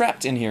actually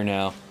trapped in here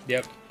now.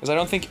 Yep. Because I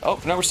don't think. Oh,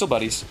 no, we're still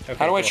buddies. Okay,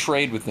 How do I cool.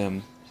 trade with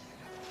them?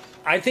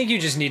 I think you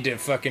just need to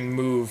fucking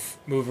move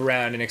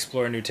around and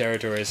explore new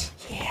territories.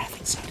 Yeah, I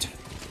think so too.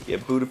 Yeah,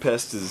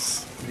 Budapest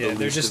is Yeah, the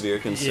they're least just- of your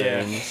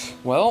concerns.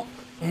 Well,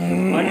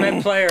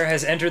 Unmet player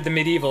has entered the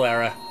medieval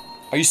era,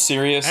 are you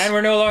serious? and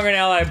we're no longer an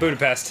ally of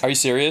Budapest. Are you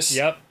serious?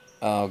 Yep.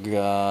 Oh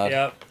god.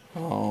 Yep.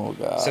 Oh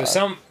god.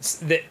 So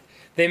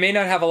they may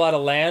not have a lot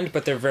of land,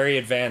 but they're very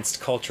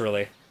advanced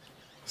culturally.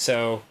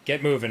 So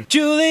get moving.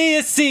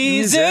 Julius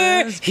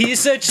Caesar, he's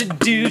such a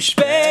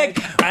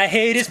douchebag. I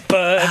hate his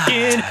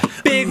fucking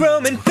big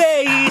Roman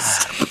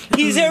face.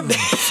 He's their.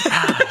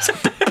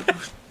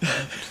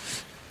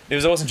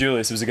 It wasn't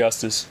Julius. It was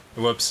Augustus.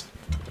 Whoops.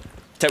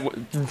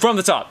 From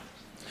the top.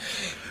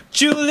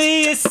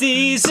 Julius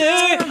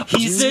Caesar,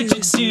 he's such a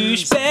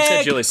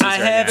douchebag. I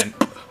have.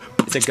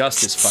 It's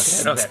Augustus.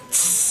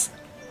 Fuckhead.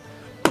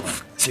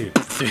 Okay.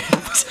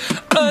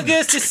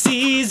 Augustus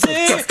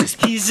Caesar,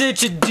 he's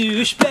such a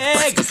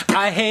douchebag.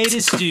 I hate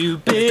his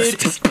stupid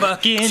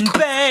fucking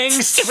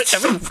bangs.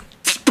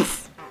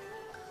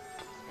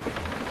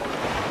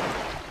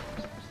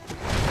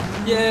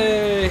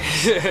 Yay! Yo,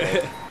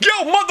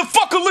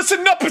 motherfucker,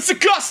 listen up, it's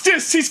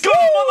Augustus! He's gonna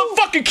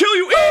motherfucking kill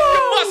you in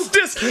your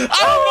mustus! I don't know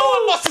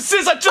what mustus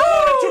is, I just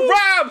wanted to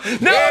rhyme!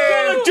 Now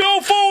I'm gonna go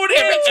forward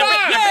every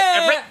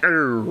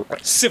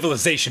time!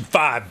 Civilization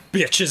 5,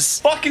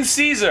 bitches. Fucking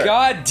Caesar!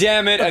 God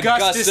damn it,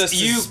 Augustus,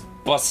 Augustus. you-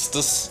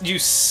 Bustus. You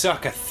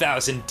suck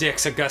 1,000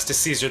 dicks, Augustus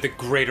Caesar, the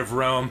Great of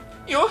Rome.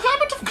 Your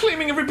habit of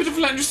claiming every bit of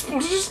land you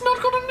spotted is not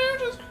gonna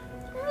notice.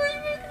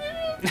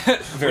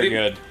 Very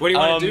good. What do you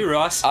want to do,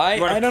 Ross? I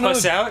you want to don't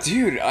puss know, out?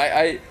 dude.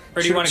 Or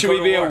do you wanna should go we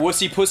to be war? a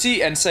wussy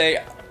pussy and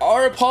say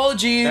our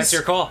apologies? That's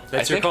your call.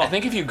 That's your call. I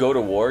think if you go to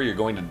war, you're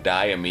going to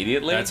die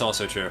immediately. That's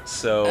also true.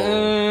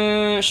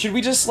 So, Should we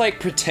just like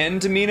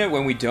pretend to mean it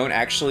when we don't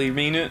actually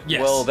mean it?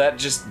 Yes. well, that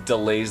just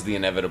delays the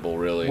inevitable,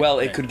 really. Well,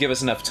 it could give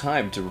us enough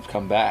time to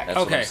come back. that's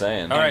what okay. I'm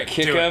saying. All right.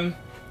 Kick do it. him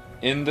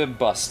in the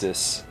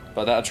bustus.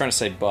 But I'm trying to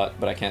say but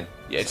I can't.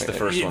 Yeah, it's say the it.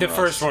 first Yeah, one. the Ross.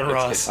 first one,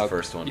 Ross. It's the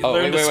first one. Oh,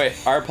 Learn wait, to wait.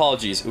 Our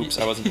apologies. Oops,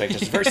 I wasn't paying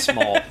attention. It's very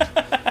small.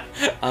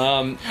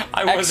 I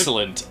wasn't.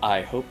 Excellent.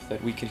 I hope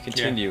that we can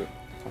continue.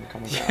 I'm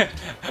coming back.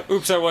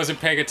 Oops, I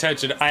wasn't paying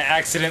attention. I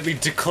accidentally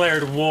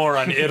declared war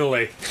on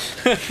Italy.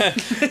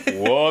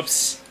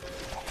 Whoops.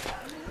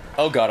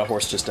 Oh god, a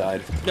horse just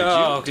died.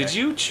 No. Did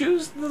you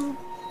choose the?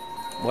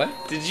 What?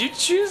 Did you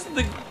choose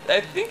the? I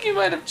think you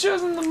might have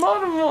chosen the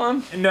bottom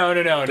one. No.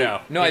 No,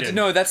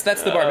 no. That's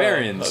the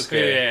barbarians.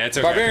 okay. Yeah, it's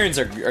okay. Barbarians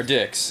are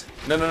dicks.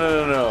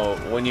 No.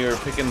 When you were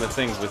picking the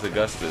things with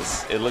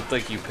Augustus, it looked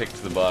like you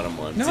picked the bottom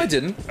one. No, I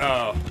didn't.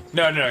 Oh.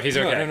 No. He's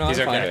okay. No, He's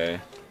I'm fine. okay.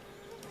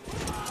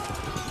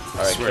 Okay.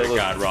 Alright, Swear to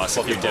God, Ross,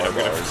 if you did, I'm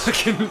gonna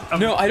fucking.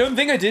 No, I don't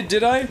think I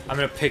did I? I'm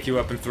gonna pick you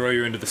up and throw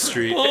you into the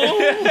street.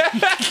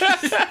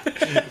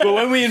 But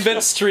when we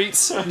invent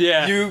streets,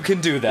 Yeah. you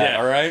can do that, Yeah.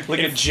 alright? Like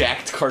a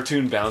jacked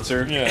cartoon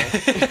bouncer.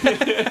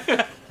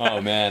 Yeah. Oh,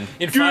 man.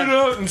 In, Get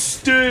out and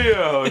stay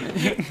out.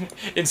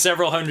 in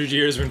several hundred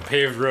years, when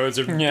paved roads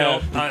are Yeah.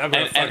 built, I'm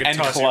gonna fucking And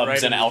toss you clubs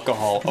right and in.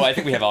 alcohol. Oh, I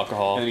think we have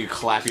alcohol. And you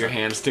clap your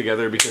hands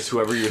together because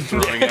whoever you're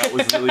throwing at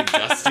was really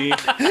dusty.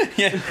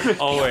 Yeah.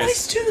 Always.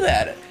 Let's do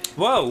that.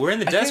 Whoa, we're in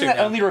the I think desert that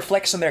now. only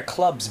reflects on their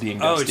clubs being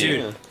Oh, dusty.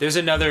 dude, there's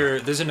another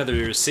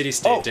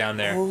city-state Oh. down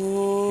there.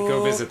 You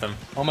go visit them.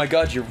 Oh my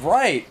god, you're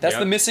right. That's Yep.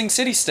 the missing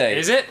city-state.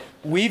 Is it?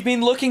 We've been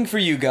looking for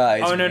you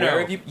guys. Oh, no, no. Where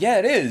have you... Yeah,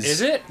 it is.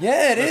 Is it?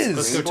 Yeah, it is.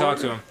 Let's go talk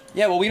to him.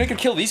 Yeah, well, we need to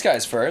kill these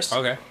guys first.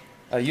 Okay.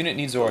 Unit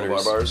needs orders.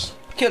 Barbars.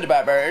 Kill the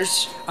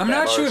barbars. I'm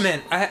not sure,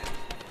 man.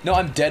 No,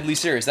 I'm deadly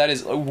serious. That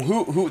is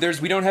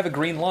we don't have a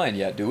green line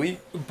yet, do we?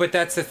 But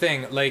that's the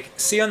thing. Like,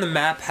 see on the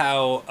map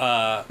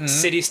how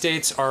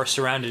city-states are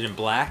surrounded in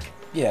black,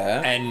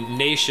 Yeah. and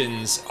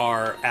nations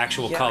are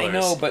actual yeah, colors. I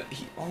know, but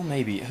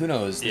maybe who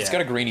knows? It's Yeah.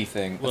 got a greeny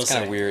thing. We'll That's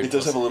kind see. of weird. It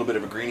does have a little bit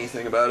of a greeny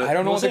thing about it. I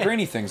don't know We'll what the see.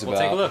 greeny thing's We'll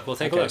about. take a look. We'll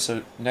take a Okay, look.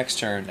 so next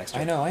turn. Next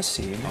turn. I know. I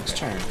see. Next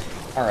turn.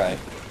 All right.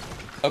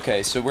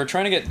 Okay, so we're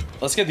trying to get.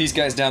 Let's get these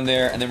guys down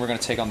there, and then we're gonna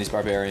take on these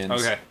barbarians.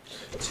 Okay.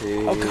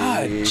 Oh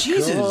God,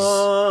 Jesus!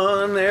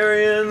 On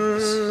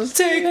Aryans.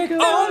 Take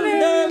on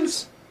them.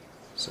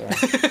 Sorry.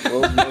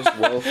 World's most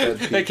well-fed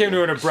people. They came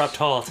to an abrupt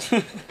halt.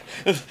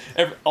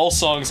 All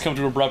songs come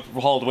to a abrupt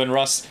halt when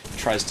Russ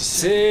tries to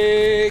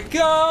sing.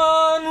 Take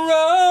on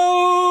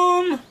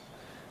Rome.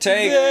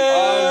 Take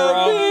on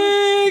Rome.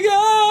 Be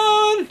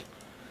gone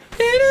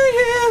in a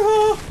year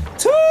or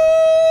two.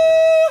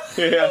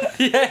 Yeah.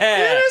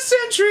 Yeah. A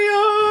century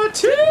or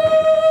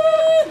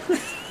two.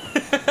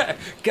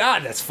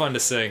 God, that's fun to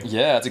sing.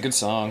 Yeah, it's a good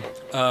song.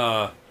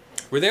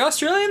 Were they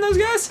Australian, those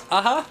guys?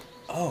 Uh-huh.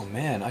 Oh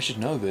man, I should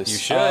know this. You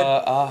should.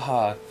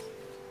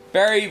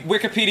 Barry,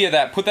 Wikipedia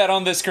that. Put that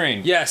on the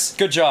screen. Yes.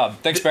 Good job.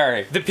 Thanks,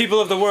 Barry. The people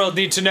of the world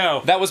need to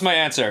know That was my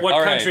answer. what All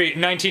right. country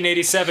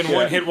 1987 Yeah.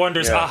 one-hit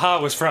wonders Yeah. Aha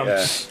was from.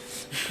 Yeah.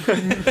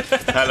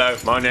 Hello,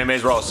 my name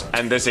is Ross,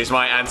 and this is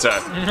my answer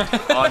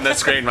on the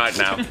screen right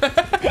now.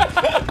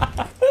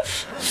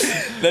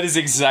 That is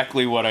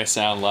exactly what I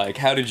sound like.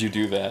 How did you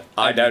do that?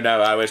 I don't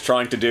know, I was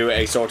trying to do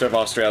a sort of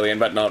Australian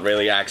but not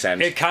really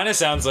accent. It kind of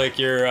sounds like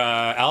your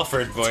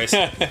Alfred voice.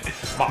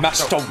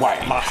 Master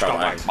Wayne.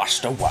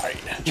 Master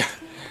Wayne.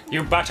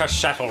 You better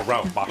settle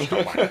Rome, Master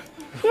Wayne.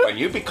 When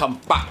you become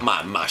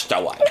Batman, Master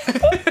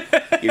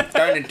Wayne, you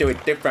turn into a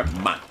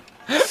different man.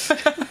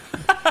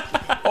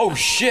 Oh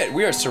shit,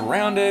 we are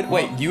surrounded.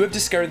 Wait, you have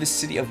discovered the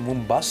city of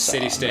Mombasa.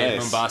 City-state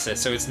Nice. Mombasa,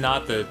 so it's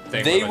not the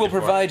thing They we're will looking for.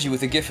 provide you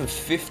with a gift of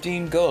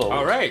 15 gold.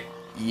 All right.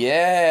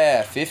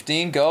 Yeah,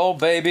 15 gold,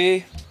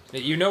 baby.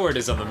 You know where it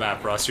is on the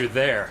map, Ross. You're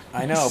there.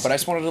 I know, but I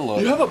just wanted to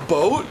look. You have a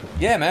boat?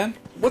 Yeah, man.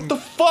 What the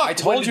fuck? I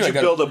told when you I did you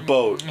got- build a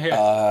boat? Here.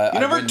 You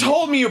never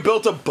told me you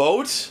built a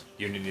boat?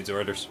 Unit needs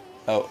orders.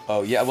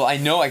 Oh, yeah. Well, I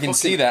know. I can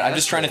see that. I'm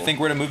just trying to asshole. think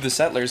where to move the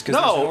settlers because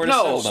there's No, nowhere to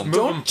settle no, them. Move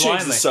them don't change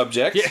the blindly.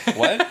 subject.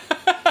 What?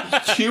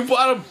 You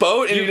bought a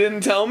boat and you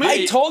didn't tell me?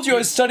 I told you I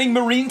was studying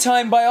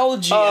maritime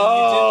biology and you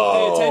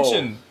didn't pay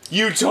attention.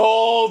 You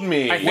told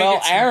me. I think Well,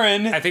 it's-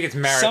 Aaron, I think it's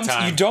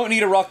maritime. you don't need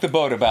to rock the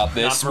boat about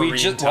this. Not We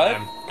marine just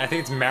time. what? I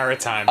think it's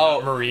maritime, Oh,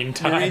 not marine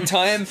time. Marine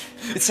time?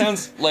 It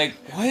sounds like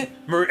what?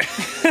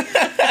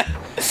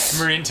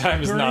 Marine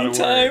time is not a Marine word.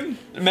 time?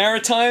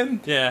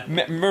 Maritime? Yeah.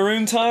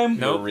 Maroon time?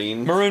 Nope.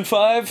 Marine. Maroon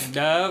 5?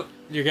 No,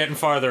 you're getting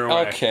farther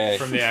away Okay.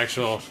 from the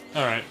actual.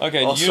 All right.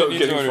 Okay, Also you need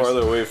getting orders.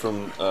 farther away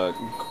from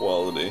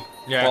quality.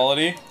 Yeah.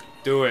 Quality?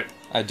 Do it.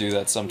 I do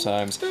that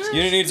sometimes.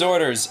 Unit needs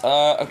orders.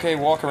 Okay,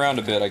 walk around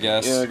a bit, I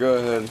guess. Yeah, go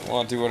ahead.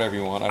 Well, do whatever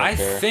you want. I don't I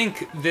care.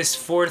 think this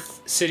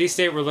fourth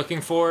city-state we're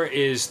looking for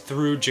is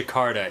through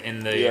Jakarta in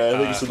the. Yeah, I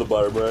think it's in the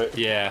bottom right.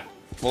 Yeah.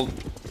 Well,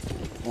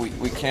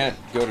 we can't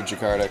go to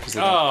Jakarta because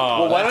Oh.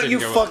 Well, why that don't you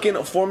didn't go well.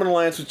 fucking form an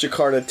alliance with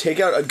Jakarta, take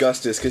out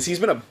Augustus, because he's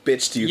been a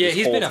bitch to you Yeah, this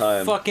he's whole been a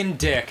time. fucking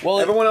dick.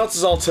 Well, Everyone else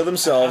is all to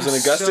themselves, and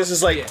Augustus so-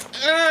 is like,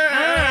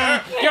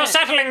 You're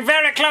settling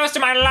very close to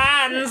my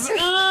lands.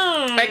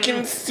 I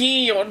can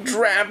see your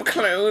drab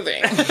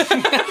clothing.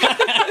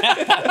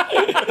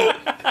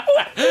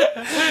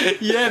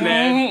 Yeah,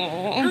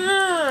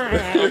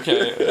 man.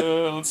 okay,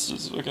 let's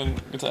just fucking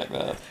attack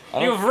that.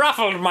 You've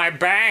ruffled my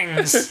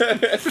bangs.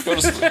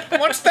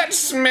 What's that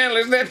smell?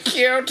 Is that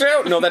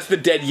Kyoto? No, that's the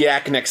dead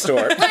yak next door.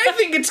 I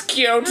think it's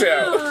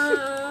Kyoto.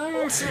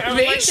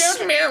 They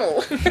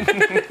smell.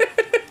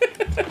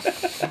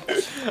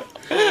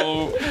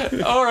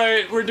 All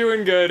right, we're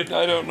doing good.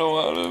 I don't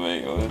know how to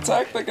make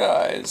attack the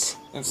guys.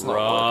 It's not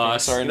working.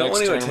 Ross, Sorry, You don't next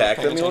want to turn, attack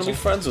we're paying them, you want to be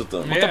attention. friends with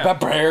them. The Yeah.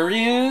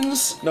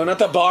 barbarians? No, not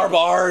the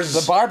barbars.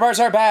 The barbars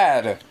are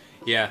bad.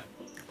 Yeah.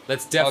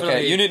 Let's definitely.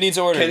 Okay, unit needs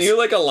orders. Can you,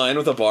 like, align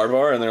with a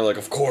barbar? And they're like,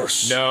 of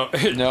course. No.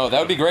 No, that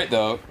would be great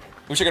though.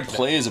 Wish I could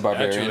play as a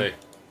barbarian Actually,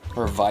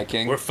 or a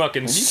Viking. we're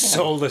fucking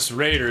soulless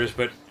raiders,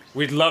 but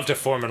we'd love to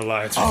form an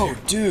alliance with Oh, you.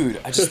 dude,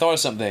 I just thought of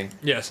something.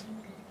 Yes.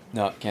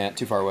 No, can't.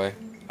 Too far away.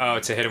 Oh,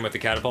 to hit him with the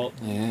catapult?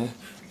 Yeah.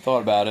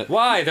 Thought about it.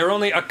 Why? They're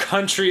only a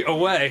country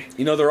away.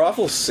 You know, they're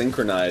awful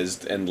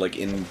synchronized and like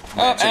in Oh,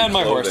 matching and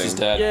my horse clothing is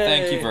dead. Yay.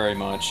 Thank you very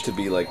much. to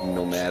be like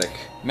nomadic.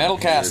 Metal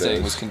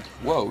casting Weirdos. was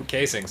whoa.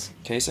 Casings.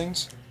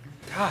 Casings?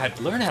 God,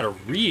 learn how to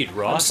read,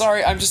 Ross. I'm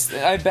sorry,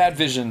 I have bad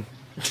vision.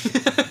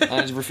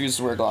 I just refuse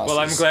to wear glasses. Well,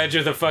 I'm glad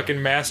you're the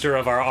fucking master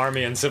of our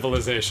army and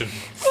civilization.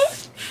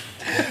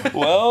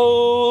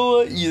 Well,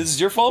 it's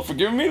your fault for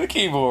giving me the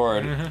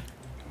keyboard.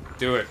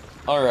 Do it.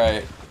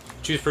 Alright,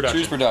 Choose production.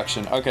 choose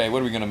production. Okay,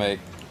 what are we gonna make?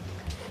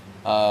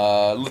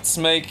 Let's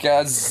make,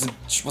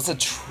 what's a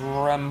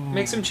trem...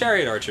 Make some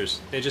chariot archers.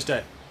 They just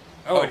died.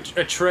 Oh, a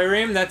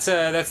trireme? That's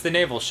the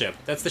naval ship.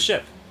 That's the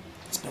ship.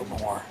 Let's build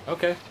more.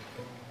 Okay.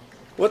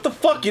 What the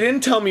fuck? You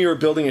didn't tell me you were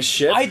building a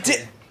ship. I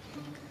did...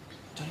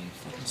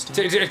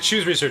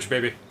 Choose research,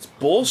 baby.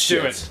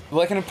 Bullshit. Do it.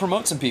 Well, I can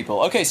promote some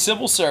people. Okay,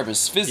 civil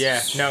service.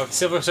 Yeah, no,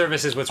 civil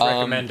service is what's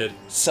recommended.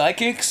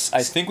 Psychics?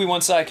 I think we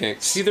want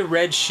psychics. See the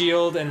red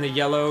shield and the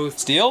yellow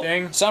Steel?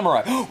 thing?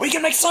 Samurai. We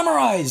can make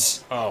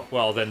samurais! Oh,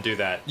 well, then do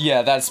that.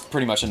 Yeah, that's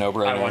pretty much a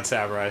no-brainer. I want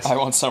samurais. I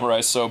want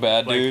samurais so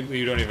bad, Like, dude.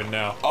 you don't even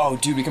know. Oh,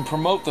 dude, we can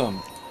promote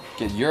them.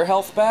 Get your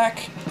health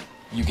back,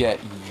 you get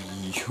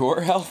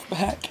your health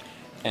back,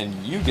 and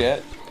you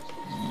get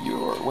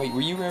your... Wait,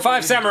 were you...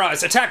 5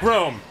 samurais, attack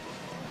Rome!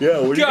 Yeah,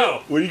 when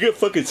Go! when you get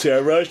fucking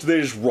samurais, do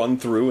they just run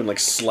through and like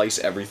slice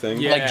everything?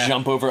 Yeah. Like,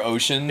 jump over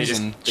oceans They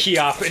just and... key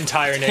off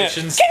entire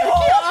nations. Get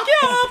off!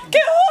 Get off!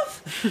 Get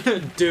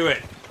off! Do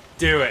it.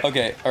 Do it.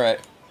 Okay, alright.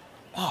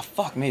 Oh,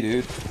 fuck me,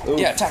 dude.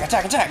 Yeah, attack,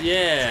 attack, attack!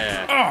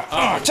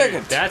 Yeah. Take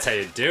it! That's how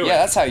you do Yeah, it.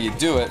 that's how you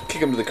do it.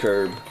 Kick him to the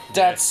curb.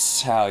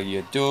 That's how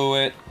you do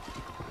it.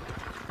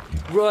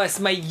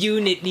 Ross, my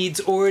unit needs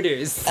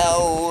orders.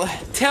 Oh.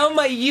 Tell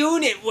my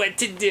unit what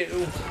to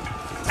do.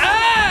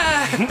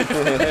 Ah!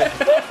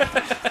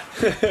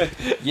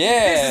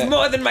 Yeah. This is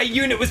more than my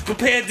unit was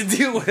prepared to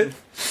deal with.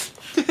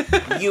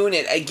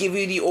 Unit, I give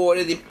you the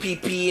order to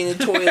pee in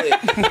the toilet.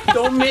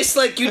 Don't miss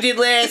like you did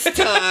last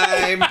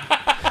time.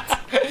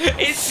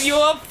 It's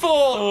your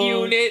fault,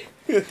 unit.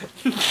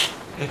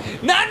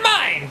 Not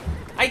mine.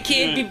 I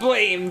can't be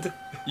blamed.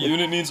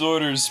 Unit needs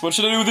orders. What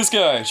should I do with this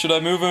guy? Should I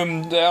move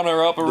him down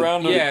or up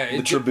around? Yeah,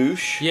 The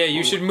trebuche. yeah.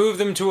 You should move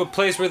them to a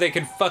place where they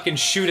can fucking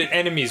shoot at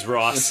enemies,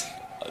 Ross.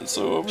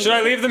 So Should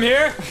I leave them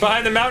here,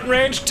 behind the mountain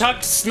range,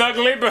 tucked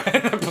snugly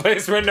behind a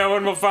place where no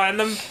one will find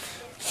them?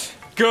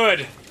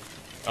 Good.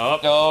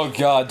 Oh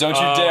god, don't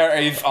you dare!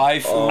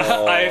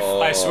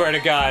 I swear to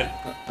God.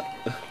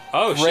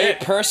 Oh Great shit!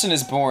 person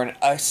is born.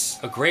 A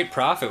great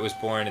prophet was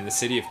born in the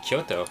city of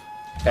Kyoto.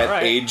 At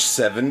Alright. age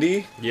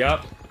 70?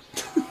 Yup.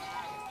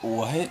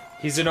 What?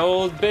 He's an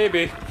old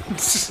baby.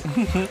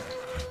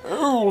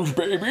 Oh,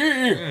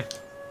 baby!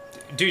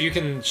 Dude, you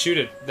can shoot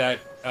at that.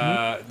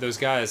 Those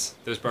guys,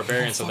 those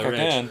barbarians on the I ridge.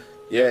 can.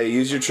 Yeah,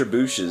 use your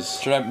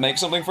trebuches. Should I make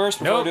something first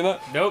before I do Nope.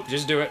 that? Nope.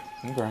 Just do it.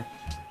 Okay.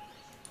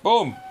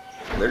 Boom!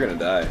 They're gonna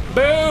die.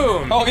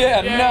 Boom. Oh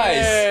yeah,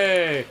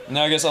 Yay! nice!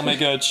 Now I guess I'll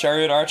make a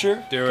chariot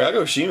archer. Do it.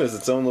 Kagoshima's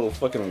its own little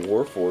fucking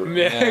war fort.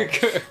 Yeah.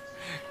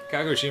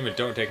 Kagoshima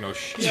don't take no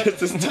shit. It's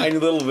this tiny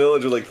little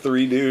village with like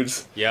 3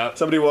 dudes. Yep.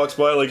 Somebody walks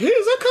by like, hey,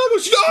 is that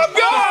Kagoshima? Oh,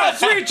 God! Ah,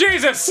 sweet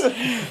Jesus!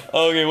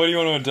 Okay, what do you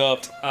want to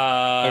adopt?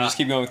 Or just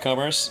keep going with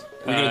commerce?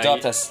 We can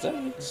adopt yeah.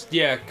 aesthetics.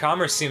 Yeah,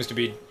 commerce seems to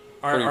be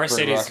our Pretty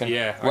cities. rockin'.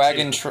 Yeah. our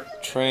Wagon cities-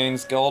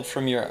 trains, gold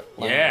from your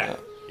Yeah.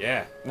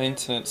 Yeah.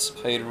 maintenance,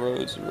 paid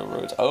roads,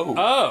 railroads. Oh.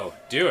 Oh,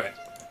 do it.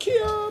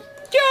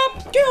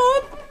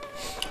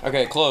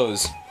 Okay,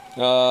 close.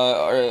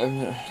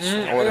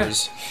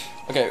 Orders.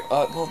 Okay,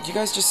 well, you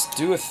guys just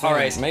do a thing. All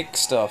right. Make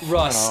stuff. I don't know.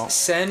 Russ,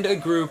 send a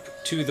group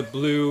to the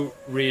blue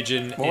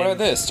region. Well, what about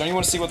this? Don't you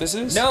want to see what this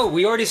is? No,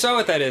 we already saw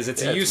what that is.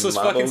 It's Yeah, a it's useless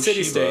Mabo fucking Shiba.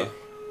 city-state.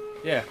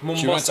 Yeah, Should we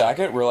Mombasa. attack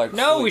it? We're like,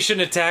 No, we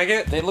shouldn't attack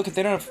it. They look at.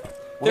 They don't have. Well,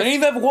 they don't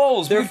even have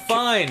walls. They're We-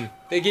 fine.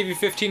 They gave you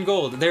 15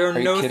 gold. They are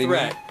you no kidding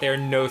threat. me? They are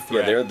no Yeah,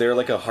 threat. they're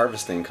like a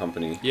harvesting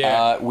company.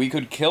 Yeah. We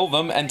could kill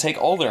them and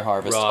take all their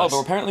harvest. Ross. Oh,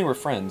 but apparently we're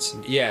friends.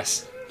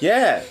 Yes.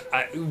 Yeah.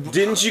 I,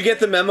 Didn't you get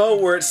the memo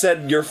where it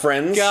said you're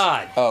friends?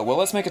 God. Oh, well,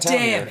 let's make a town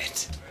Damn here.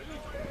 it.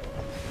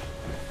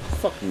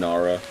 Fuck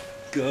Nara.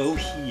 Go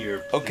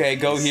here. Okay,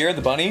 go here.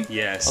 The bunny.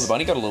 Yes. Oh, the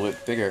bunny got a little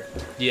bit bigger.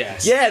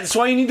 Yes. Yeah, that's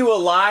why you need to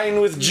align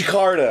with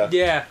Jakarta.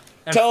 Yeah.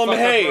 And Tell them,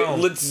 fuck up hey,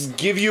 Rome. let's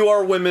give you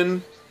our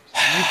women.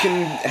 You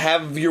can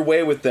have your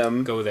way with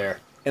them, Go there.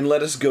 and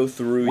let us go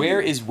through.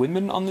 Where you. is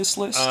women on this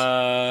list?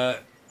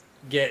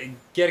 Get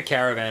a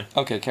caravan.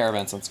 Okay,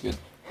 caravan sounds good.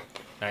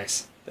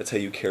 Nice. That's how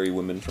you carry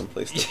women from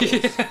place to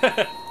place.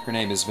 Her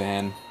name is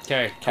Van.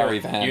 Okay. Carry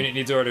van. Unit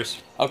needs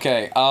orders.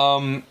 Okay,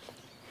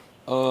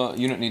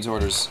 unit needs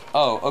orders.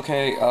 Oh,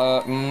 okay,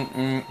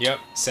 Yep.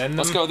 Send them.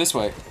 let's go this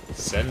way.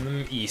 Send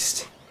them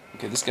east.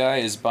 Okay, this guy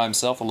is by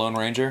himself, a lone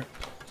ranger.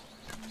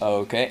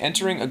 Okay,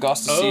 entering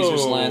Augustus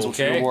Caesar's lands will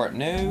trigger okay. war.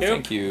 No, Nope.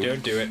 thank you.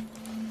 Don't do it.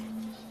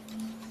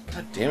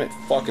 God damn it,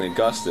 fucking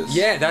Augustus.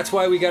 Yeah, that's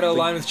why we gotta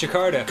align with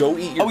Jakarta. Go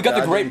eat your Oh, we got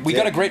the goddamn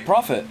great dick.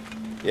 prophet.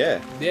 Yeah.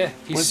 Yeah.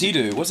 What does he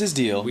do? What's his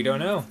deal? We don't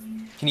know.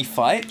 Can he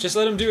fight? Just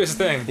let him do his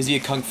thing. Is he a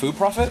kung fu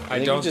prophet?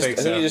 I don't think so. I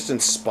think he just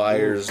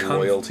inspires Ooh, kung-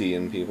 loyalty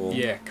in people.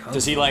 Yeah, Kung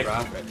Does he Fu like?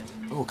 Prophet.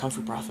 Oh, kung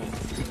fu prophet.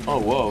 Oh,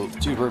 whoa,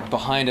 dude, we're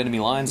behind enemy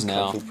lines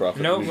now. Kung Fu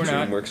Prophet, No, new we're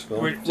not. DreamWorks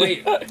film.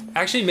 Wait,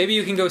 actually, maybe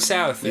you can go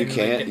south. You and,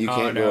 can't. You oh,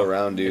 can't no. go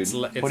around, dude.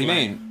 What do you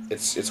mean?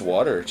 It's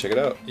water. Check it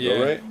out. Yeah.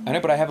 Go right. I know,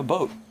 but I have a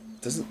boat.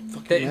 Doesn't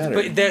fucking matter.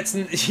 But that's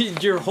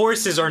your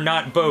horses are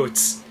not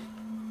boats.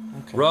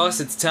 Okay. Ross,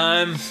 it's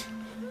time.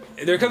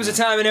 There comes a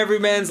time in every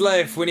man's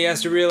life when he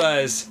has to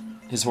realize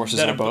His horses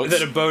that are boats.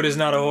 that a boat is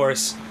not a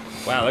horse.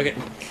 Wow, look at.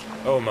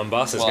 Oh,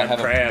 Mombasa's Well, I got have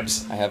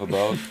crabs. I have a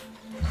boat.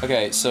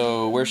 Okay,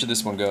 so where should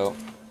this one go?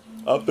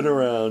 Up and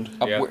around.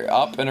 Up, Yep.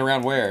 up and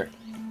around where?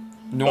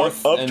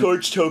 North. Up and,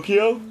 towards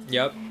Tokyo,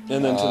 Yep,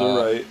 and then to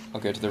the right.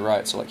 Okay, to the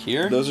right. So like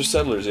here. Those are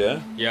settlers, yeah.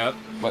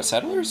 What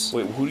settlers?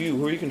 Wait, who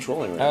are you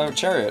controlling right now?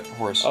 Chariot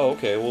horse. Oh,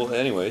 okay. Well,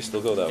 anyways,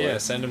 they'll go that way. yeah.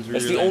 Send him through.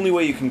 That's your the land. only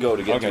way you can go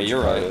to get Okay, to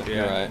you're Jakarta. right. You're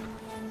Yeah. right.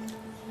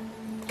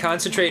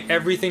 Concentrate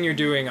everything you're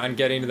doing on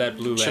getting to that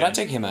blue land. Should I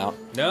take him out?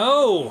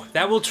 No,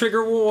 that will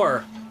trigger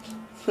war.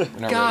 We're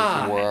not ready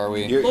God. for war, are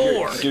we?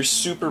 You're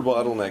super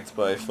bottlenecked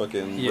by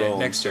fucking Yeah, Rome,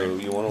 next so turn.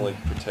 you want to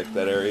like protect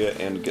that area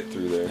and get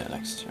through there. Yeah,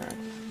 next turn.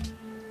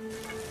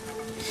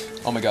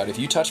 Oh my god, if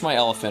you touch my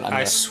elephant, I'm I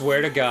gonna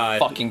swear to God.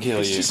 fucking kill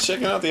He's you. just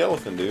checking out the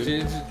elephant, dude.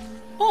 Dude,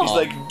 Oh. He's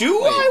like,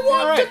 do Wait, I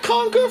want alright. to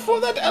conquer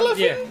for that elephant?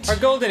 Yeah, our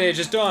golden age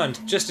has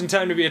dawned, just in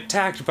time to be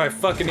attacked by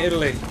fucking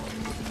Italy.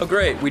 Oh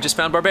great, we just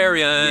found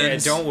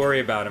barbarians. Yeah, don't worry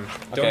about him.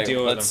 Don't Okay,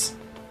 deal with let's.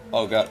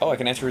 Oh god. Oh, I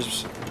can enter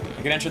his.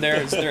 I can enter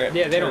there. It's there. him.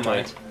 Yeah, they don't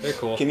mind. They're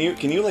cool. Can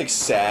you like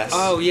sass?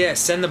 Oh yeah,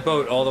 send the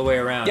boat all the way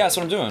around. Yeah, that's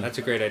what I'm doing. That's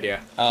a great idea.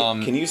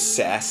 Can you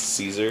sass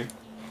Caesar?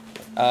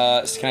 Can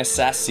I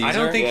sass Caesar? I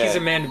don't think Yeah. he's a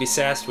man to be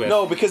sassed with.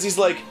 No, because he's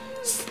like,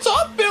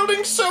 stop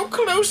building so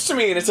close to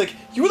me, and it's like,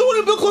 you were the one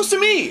who built close to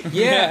me.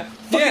 Yeah.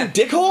 Fucking Yeah.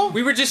 dickhole.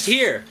 We were just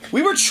here.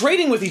 We were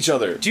trading with each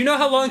other. Do you know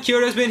how long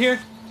Kyoto's been here?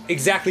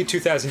 Exactly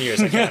 2,000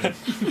 years. I counted.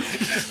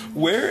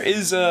 Where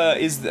is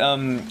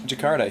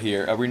Jakarta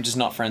here? Are we just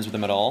not friends with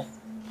them at all?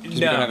 'Cause we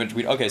No. don't have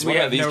okay, so We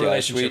what have about these no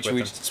guys? Should we relationship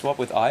with them. swap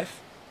with Ife?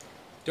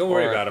 Don't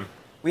worry Or- about him.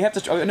 We have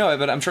to. Oh, no,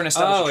 but I'm trying to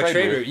establish Oh, a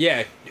trade route.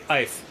 Yeah,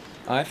 Ife.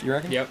 Ife, you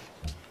reckon? Yep.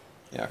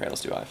 Yeah. Okay,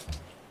 let's do Ife.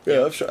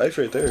 Yeah, I've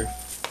right there.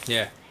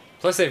 Yeah.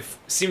 Plus, they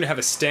seem to have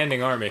a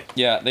standing army.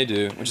 Yeah, they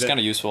do, which is That- kind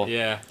of useful.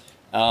 Yeah.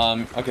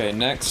 Okay,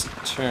 next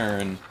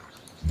turn.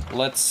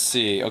 Let's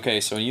see. Okay,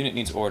 so a unit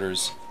needs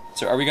orders.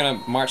 So are we gonna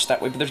march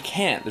that way? But there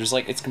can't. There's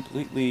like, it's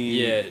completely...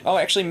 Yeah. Oh,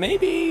 actually,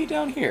 maybe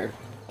down here.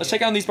 Let's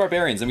take on these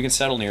barbarians, and we can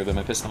settle near them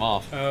and piss them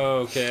off.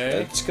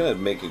 Okay. It's gonna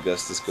make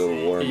Augustus go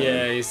to war, man.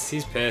 Yeah,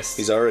 he's pissed.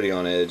 He's already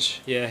on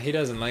edge. Yeah, he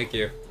doesn't like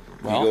you.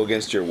 If you go Well,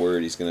 against your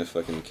word, he's gonna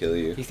fucking kill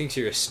you. He thinks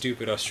you're a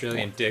stupid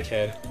Australian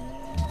dickhead.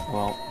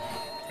 well,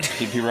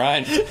 he'd be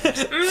right.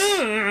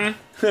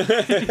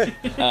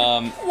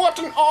 What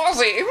an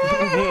Aussie!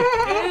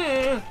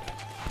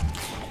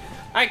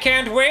 I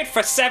can't wait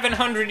for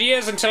 700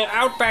 years until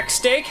Outback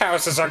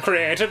Steakhouses are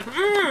created.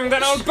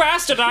 Then I'll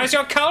bastardize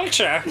your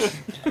culture.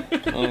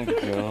 Oh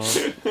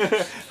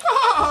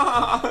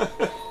god.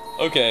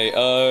 Okay,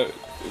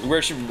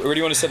 where do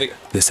you want to set the...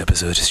 This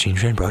episode is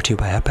Stream brought to you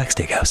by Outback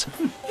Steakhouse.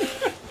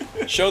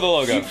 Show the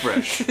logo.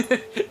 Fresh.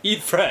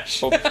 Eat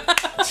fresh. Oh.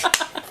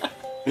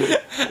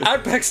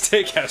 Outback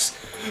Steakhouse.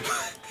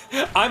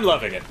 I'm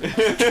loving it.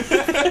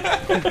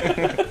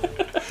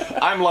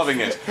 I'm loving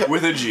it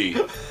with a G.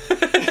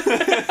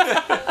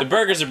 The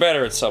burgers are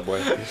better at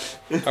Subway.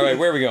 Alright,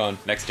 where are we going?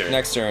 Next turn.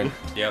 Next turn.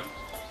 Yep.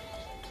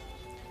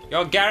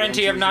 Your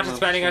guarantee of not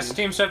expanding us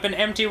seems to have been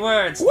empty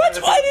words. What?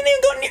 I didn't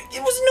even go near...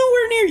 It was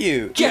nowhere near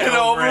you. Get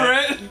over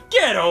it.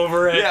 Get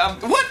over it. Yeah.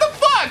 What the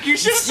fuck? You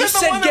should have You said the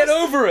said one get that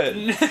was- over it.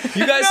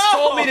 You guys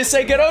told me to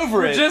say get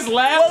over it. Just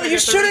laughing. Well, you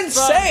at the shouldn't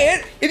response. say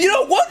it if you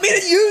don't want me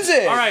to use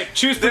it. All right,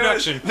 choose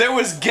production. There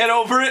was get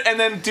over it, and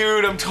then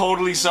dude, I'm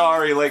totally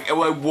sorry. Like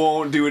I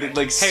won't do it.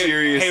 Like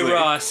seriously. Hey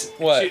Ross.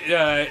 What?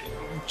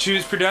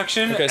 Choose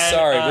production. Okay, and,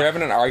 sorry, we're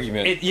having an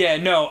argument.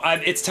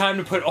 It's time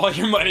to put all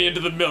your money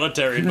into the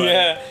military. Buddy.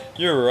 Yeah,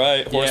 you're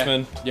right, Yeah,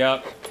 horseman.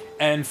 Yep.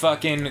 And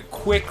fucking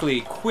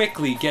quickly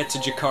get to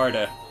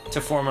Jakarta to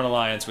form an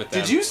alliance with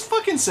them. Did you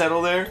fucking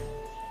settle there?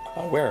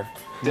 Oh, where?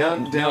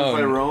 Down No.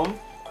 by Rome?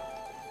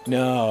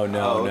 No,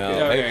 Oh,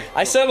 okay. Okay.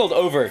 I settled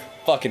over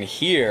fucking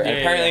here, and Yeah,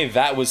 apparently yeah.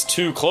 that was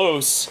too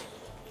close.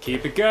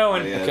 Keep it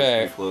going. Yeah, Okay.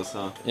 that's pretty close,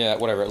 huh? Yeah,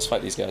 whatever. Let's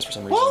fight these guys for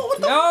some reason. Well, what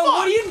the No, fuck?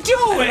 what are you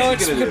doing? No, I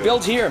just gonna we do? could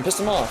build here and piss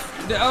them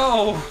off.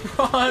 Oh,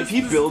 Ross. If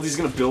he builds, he's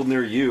gonna build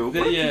near you.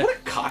 What a, Yeah. what a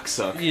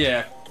cocksuck.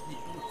 Yeah.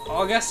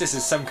 Augustus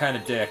is some kind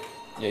of dick.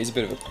 Yeah, he's a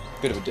bit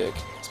of a dick.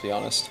 Let's be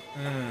honest.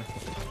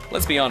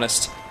 Let's be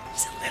honest.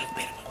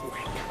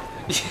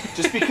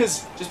 Just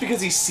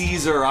because he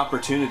sees our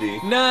opportunity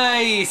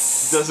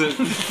Nice. doesn't.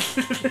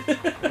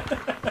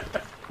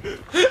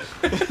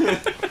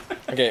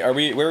 Okay,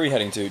 where are we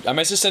heading to? Am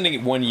I just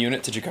sending one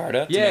unit to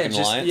Jakarta to Yeah, make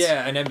an alliance?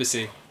 an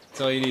embassy.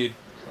 That's all you need.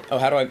 Oh,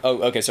 how do I?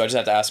 Oh, okay. So I just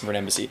have to ask him for an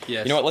embassy.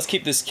 Yes. You know what? Let's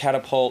keep this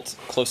catapult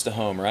close to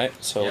home, right?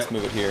 So let's Yep.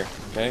 move it here.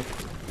 Okay.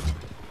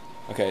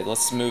 Okay.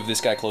 Let's move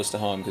this guy close to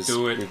home because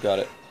Do it. we've got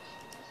it.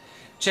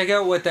 Check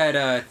out what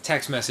that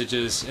text message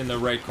is in the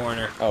right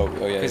corner. Oh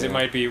yeah. Because it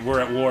might be,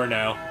 we're at war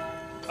now.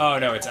 Oh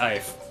no, it's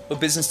IF. What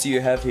business do you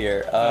have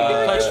here?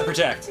 Pledge to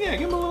protect. Yeah,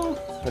 give him a little.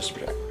 Pledge to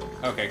protect.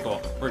 Okay,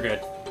 cool. We're good.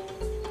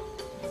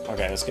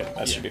 Okay, that's good.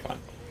 That should be fine.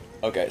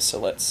 Okay, so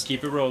let's...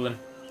 Keep it rolling.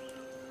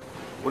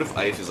 What if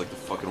IF is like the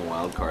fucking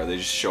wild card? They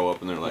just show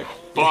up and they're like,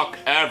 fuck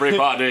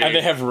everybody! And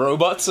they have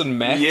robots and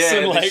mechs yeah,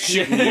 and like...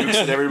 shooting nukes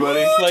at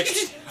everybody. like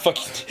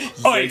fucking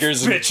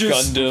Jaegers and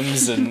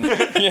Gundams and...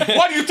 Yeah.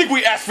 Why do you think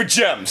we asked for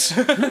gems?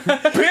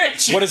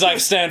 Bitch! What does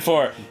IF stand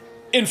for?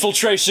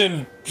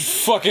 Infiltration...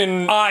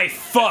 fucking... I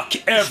fuck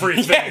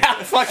everything!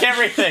 fuck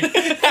everything!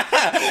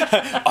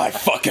 I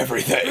fuck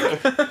everything!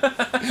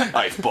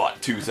 I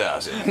bought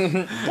 2,000.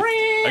 A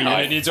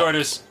unit needs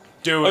orders.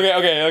 Do it.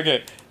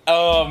 Okay.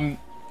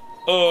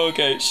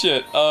 Okay,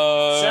 shit.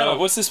 Settle.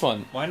 What's this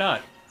one? Why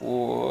not?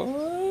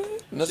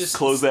 What? Just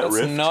close that that's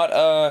rift.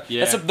 Not,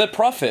 Yeah. That's the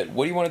Prophet.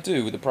 What do you want to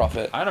do with the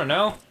Prophet? I don't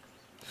know.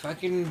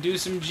 Fucking do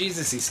some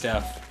Jesus-y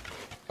stuff.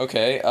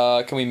 Okay,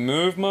 can we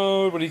move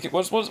mode? What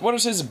are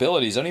his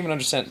abilities? I don't even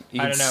understand. He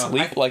I can don't know.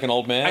 sleep like an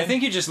old man? I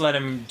think you just let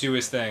him do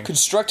his thing.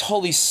 Construct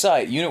holy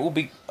site. Unit will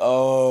be...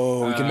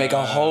 Oh, we can make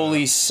a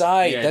holy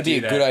site. yeah, That'd be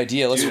do a good that.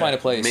 idea. Let's find a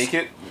place. Make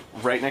it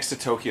right next to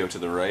Tokyo to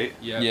the right.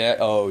 Yeah,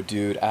 oh,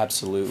 dude,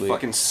 absolutely.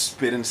 Fucking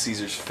spit in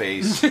Caesar's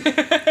face.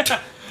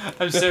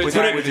 I'm so With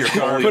tired with of your this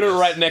car. holy- Put it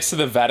right next to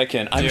the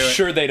Vatican. I'm Do it.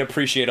 sure they'd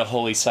appreciate a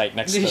holy site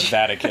next to the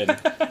Vatican.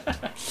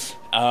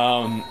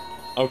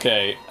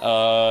 Okay,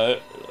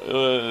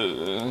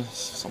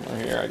 somewhere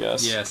here, I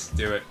guess. Yes,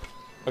 do it.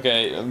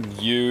 Okay,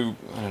 you,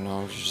 I don't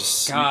know, you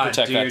God,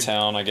 protect that dude.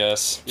 town, I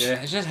guess.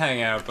 Yeah, just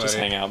hang out, buddy. Just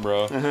hang out,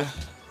 bro.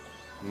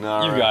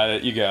 No,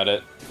 You got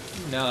it.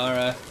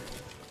 Nara.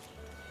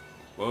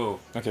 Whoa.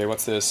 Okay,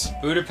 what's this? This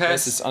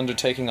Budapest. is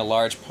undertaking a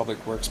large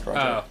public works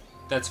project. Oh,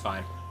 that's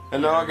fine.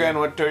 Hello again,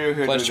 what are you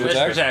here Pledge to to do? Let's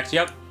protect? protect.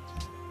 Yep.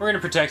 We're gonna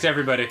protect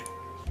everybody.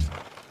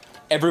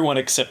 Everyone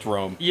except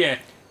Rome. Yeah.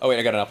 Oh wait,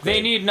 I got an upgrade.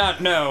 They need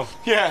not know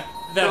Yeah.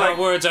 that our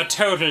words are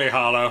totally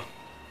hollow.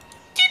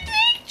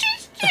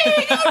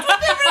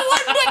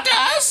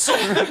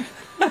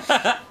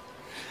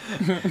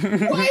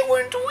 Why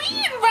weren't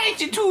we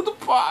invited to the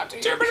party?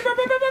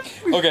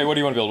 Okay, what do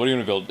you want to build? What do you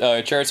want to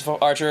build? Chariots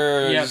of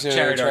archers. Yep,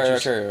 chariot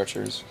archers. Chariot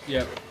archers.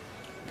 Yep.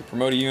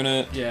 Promote a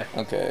unit. Yeah.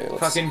 Okay. Let's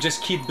Fucking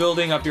just keep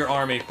building up your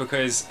army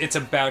because it's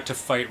about to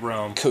fight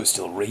Rome.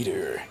 Coastal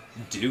Raider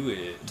Do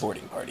it.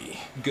 boarding party.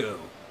 Go.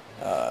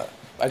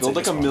 I'd Build say like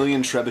this a one.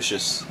 million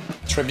trebuchets.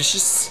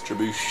 Trebuchets.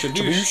 Trebuch.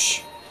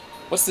 Trebuch.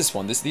 What's this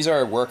one? These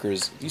are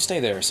workers. You stay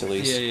there,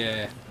 sillies.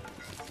 Yeah.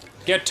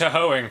 Get to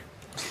hoeing.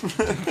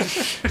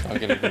 I'm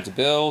gonna need them to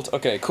build.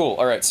 Okay, cool.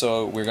 All right,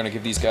 so we're gonna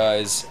give these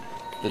guys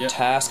the Yep.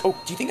 task. Oh,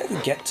 do you think I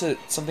can get to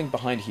something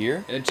behind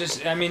here?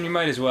 I mean, you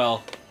might as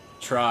well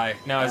try.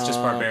 No, it's just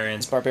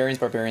barbarians. It's barbarians.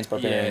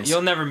 Yeah,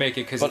 you'll never make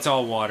it because But- it's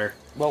all water.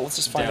 Well, let's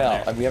just find Down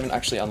out. there. We haven't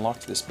actually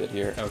unlocked this bit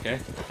here. Okay.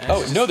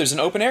 Oh no, there's an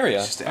open area.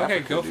 It's just Okay,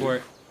 Africa, go dude. for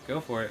it. Go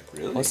for it.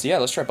 Really?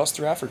 Let's try bust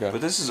through Africa.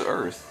 But this is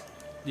Earth.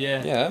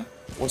 Yeah. Yeah.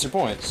 What's your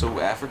point? So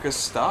Africa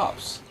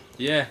stops.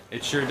 Yeah,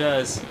 it sure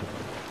does.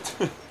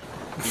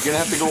 You're gonna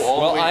have to go all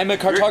Well, the way. I'm a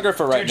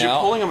cartographer right Dude, now.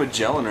 You're pulling a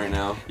Magellan right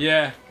now.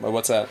 Yeah. Well,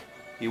 what's that?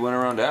 He went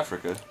around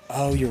Africa.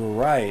 Oh, you're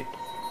right.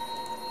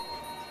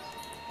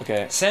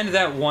 Okay. Send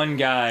that one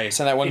guy.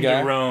 Send that one into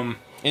guy? Rome.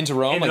 Into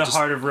Rome? Into like the just,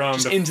 heart of Rome.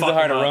 just to into the fuck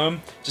heart him of up.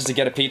 Rome? Just to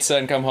get a pizza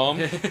and come home?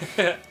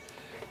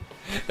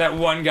 That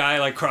one guy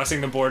like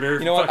crossing the border.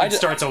 You know what? Fucking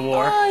starts a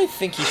war. I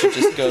think you should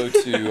just go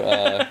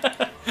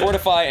to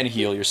fortify and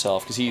heal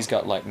yourself because he's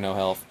got like no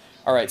health.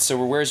 All right,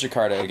 so where's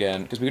Jakarta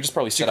again? Because we could just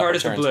probably set up our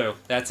Jakarta's the turns. blue.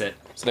 That's it.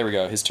 So there we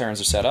go. His turns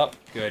are set up.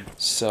 Good.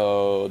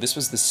 So this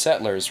was the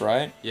settlers,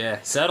 right? Yeah.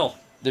 Settle.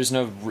 There's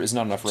not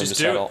enough room Just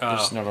to do it. settle. Oh.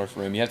 There's not enough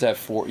room. You have to have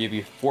four. You have to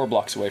be 4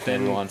 blocks away from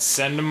everyone.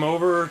 Send him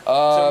over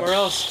somewhere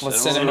else.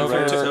 Let's Send send him him over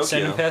right to to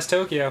Send him Tokyo. past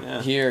Tokyo.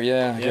 Yeah. here.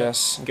 Yeah, I Yeah,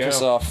 guess. go.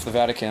 Piss off the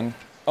Vatican.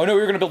 Oh no,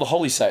 we were gonna build a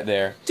holy site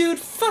there. Dude,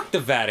 fuck the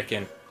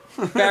Vatican.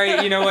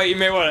 Barry, you know what? You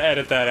may want to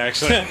edit that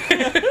actually.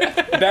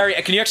 Barry,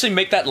 can you actually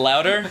make that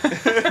louder?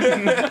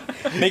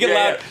 Make it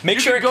loud. Make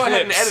you sure can it go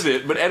ahead and clips.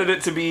 edit it, but edit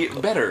it to be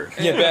better.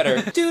 Yeah,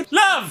 better. Dude,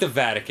 love the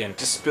Vatican.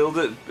 Just build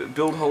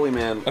Holy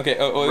Man. Okay.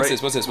 Oh, what's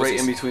this? What's this? What's right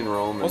this? in between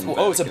Rome and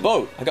Oh, it's a Vatican.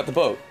 boat. I got the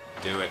boat.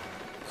 Do it.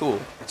 Cool.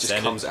 It just Send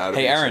it. comes out of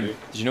Hey, the Aaron, city.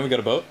 did you know we got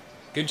a boat?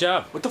 Good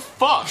job. What the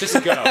fuck?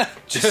 Just go.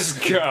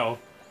 Just go.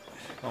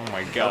 Oh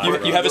my god. You,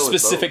 Alright, you have a I'll go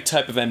with specific boat.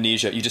 type of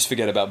amnesia. You just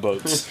forget about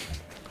boats.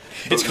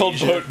 It's called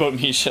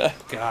boatmnesia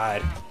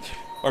God.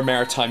 or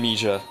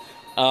maritimesia.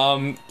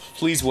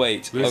 Please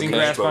wait. Losing Okay.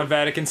 grasp on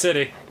Vatican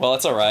City. Well,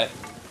 that's all right.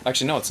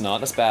 Actually, no, it's not.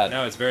 That's bad.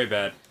 No, it's very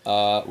bad.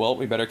 Well,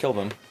 we better kill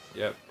them.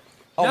 Yep.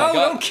 Oh no, my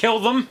god. don't kill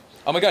them.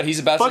 Oh my god, he's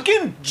about to.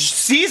 Fucking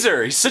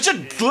Caesar! He's such a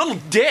little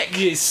dick!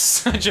 He's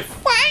such a.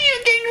 Why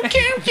are you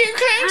getting too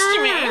close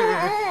to me?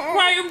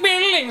 Why are you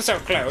building so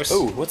close?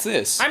 Oh, what's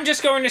this? I'm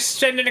just going to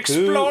send an who's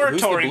the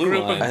exploratory blue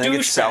group line? of I think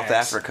it's South douchebags.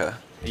 Africa.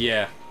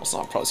 Yeah. It's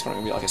not probably going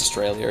to be like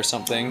Australia or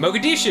something.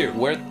 Mogadishu.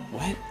 Where?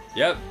 What?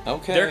 Yep.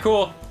 Okay. They're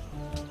cool.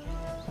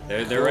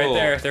 They're right Cool.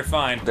 there. They're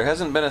fine. There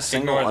hasn't been a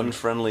single Ignore them.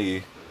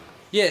 unfriendly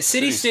Yeah,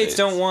 city-states City-states.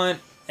 don't want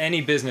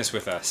any business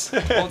with us.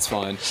 Well, it's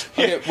fine.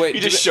 Okay, wait.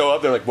 You just show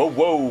up, they're like, whoa,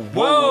 whoa, whoa,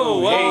 Whoa,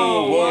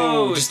 whoa,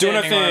 whoa! Just doing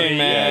our standing thing, army.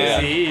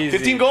 man. Easy, easy.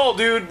 15 gold,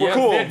 dude. We're Yep,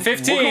 cool.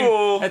 15. We're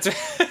cool. That's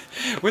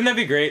wouldn't that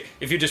be great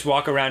if you just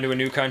walk around to a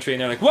new country and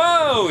they're like,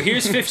 "Whoa,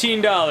 here's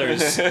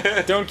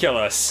 $15. Don't kill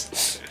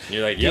us."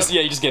 You're like, "Yep."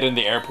 Yeah, you just get in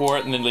the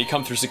airport and then you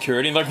come through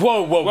security and like,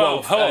 whoa, whoa,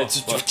 Whoa, whoa.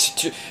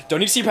 whoa. Don't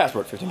need to see your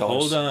passport. $15.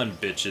 Hold on,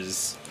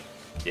 bitches.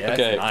 Yeah,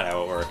 Okay. that's not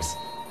how it works.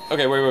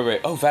 Okay,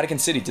 wait. Oh, Vatican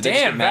City. Did they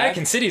just Damn, get mad?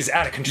 Vatican City's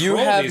out of control You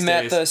have these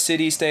met days. the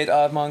city-state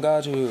of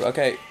Mongaju.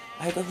 Okay.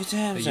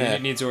 The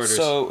unit needs orders.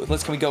 So,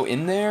 can we go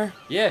in there?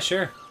 Yeah,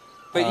 sure.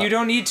 But you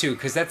don't need to,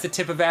 because that's the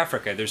tip of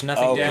Africa. There's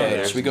nothing down Okay,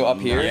 there. should we go up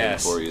here?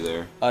 Yes. For you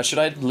there. Should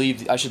I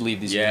leave? I should leave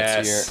these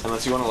Yes. units here.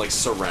 Unless you want to, like,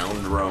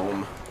 surround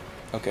Rome.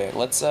 Okay,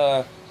 let's, you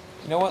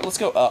know what? Let's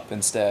go up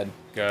instead.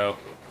 Go.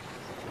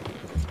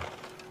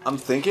 I'm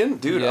thinking,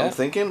 dude, Yeah? I'm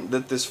thinking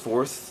that this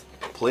 4th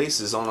place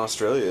is on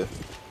Australia.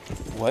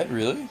 What?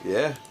 Really?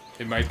 Yeah.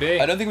 It might be.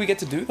 I don't think we get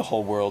to do the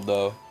whole world,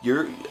 though.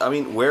 I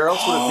mean, where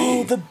else would it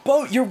Oh, be? the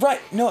boat! You're right!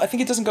 No, I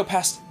think it doesn't go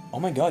past... Oh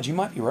my god, you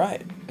might be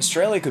right.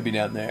 Australia could be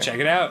down there. Check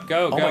it out.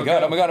 Go, Oh go, my god,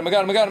 go. oh my god, oh my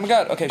god, oh my god, oh my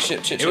god. Okay,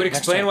 shit. It would Next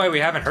explain turn. why we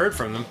haven't heard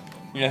from them.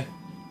 Yeah.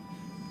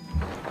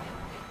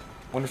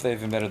 Wonder if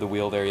they've invented the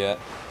wheel there yet.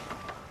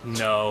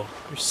 No.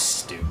 You're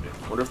stupid.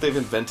 Wonder if they've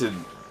invented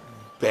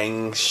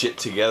bang shit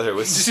together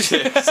with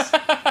sticks.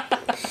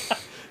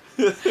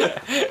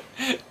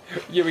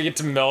 Yeah, we get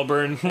to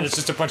Melbourne, and it's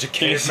just a bunch of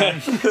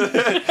cavemen.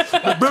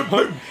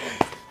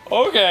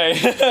 Okay.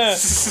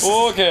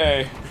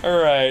 Okay.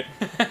 Alright.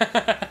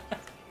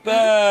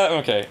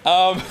 Okay.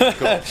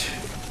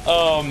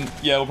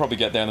 Yeah, we'll probably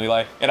get there and be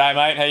like, "G'day,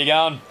 mate, how you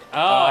going?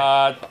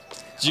 Oh.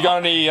 You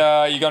got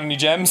any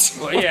gems?"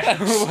 Well, yeah,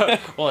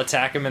 we'll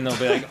attack them and they'll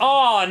be like,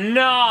 "Oh,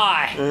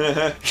 no!"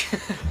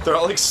 They're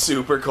all like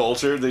super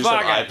cultured. They just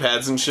Fuck have it.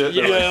 iPads and shit.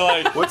 Yeah, They're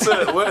like, like, what's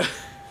a what?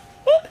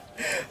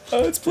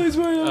 it's please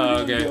where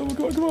okay.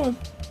 Come on.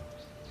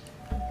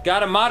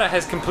 Gatamata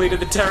has completed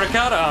the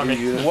Terracotta Army.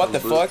 What the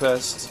fuck?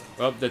 Budapest.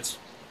 Well, that's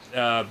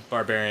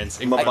barbarians.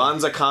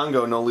 Mabanza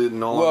Congo no longer.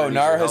 Whoa, needs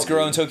Nara your has help,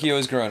 grown, dude. Tokyo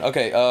has grown.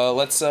 Okay,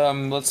 let's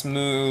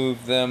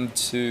move them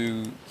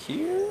to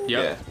here? Yep.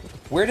 Yeah.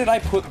 Where did I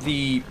put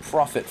the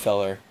prophet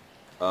feller?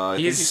 I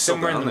think He's still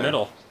somewhere in down the there.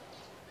 middle.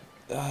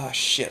 Ah,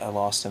 shit, I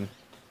lost him.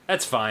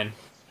 That's fine.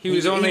 He He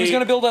was only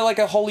gonna build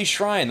a holy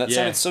shrine. That Yeah.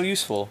 sounded so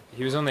useful.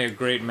 he was only a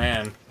great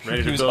man. Ready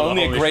He to was build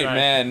only a holy great shrine.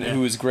 man Yeah.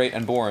 who was great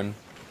and born.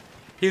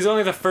 He's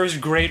only the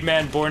first great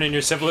man born in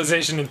your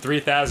civilization in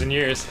 3,000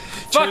 years.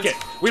 Fuck it!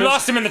 We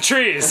lost him in the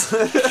trees!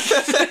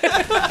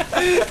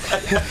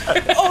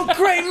 Oh,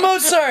 great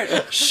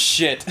Mozart!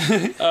 Shit.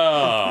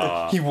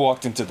 He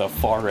walked into the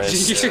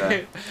forest.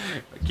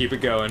 Keep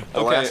it going. The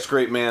Okay. last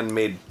great man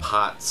made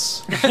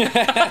pots.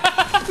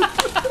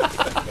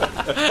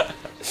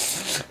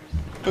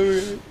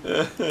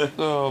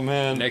 Oh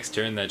man. Next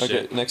turn, that Okay,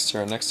 shit. next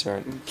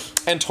turn.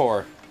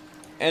 Enter.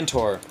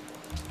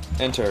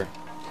 Enter.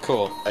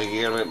 Cool. I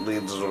hear it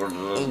leads orders.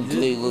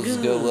 Okay, let's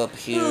go up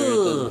here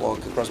and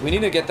walk across. We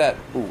need to get that.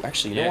 Ooh,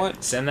 actually, you Yeah, know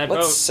what? send that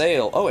Let's boat.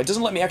 sail. Oh, it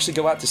doesn't let me actually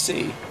go out to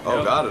sea.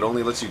 Oh god, it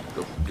only lets you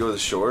go to the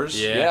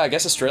shores? Yeah. Yeah, I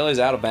guess Australia's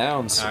out of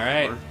bounds.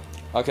 Alright.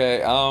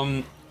 Okay,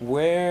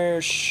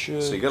 where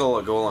should... So you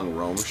gotta go along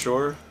Rome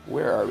shore?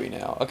 Where are we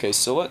now? Okay,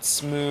 so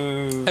let's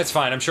move... That's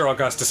fine, I'm sure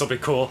Augustus will be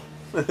cool.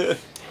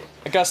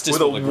 Augustus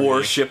With a will agree.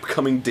 warship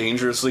coming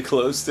dangerously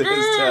close to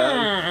his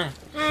town.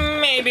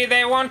 Maybe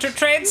they want to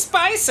trade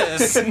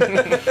spices.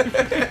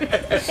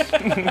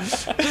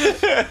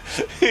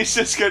 He's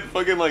just got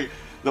fucking like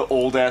the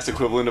old ass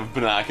equivalent of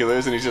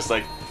binoculars and he's just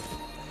like,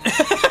 A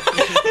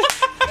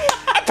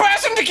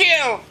person to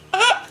kill!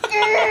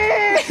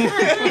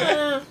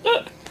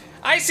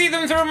 I see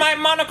them through my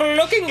monocle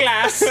looking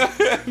glass.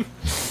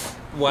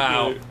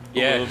 Wow.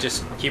 Yeah,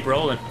 just keep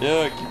rolling.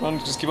 Yeah,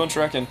 just keep on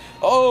tracking.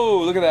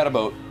 Oh, look at that, a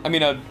boat. I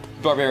mean, a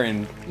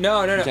barbarian.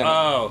 No. Can't-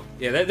 Oh,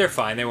 yeah, they're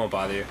fine. They won't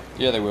bother you.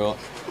 Yeah, they will.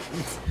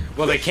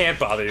 Well, they can't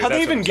bother you. how'd they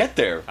that's even what- get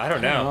there? I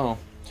don't know.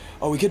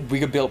 Oh, we could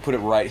put it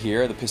right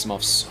here. That piss them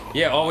off so...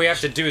 Yeah, all we have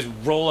to do is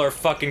roll our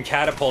fucking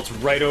catapults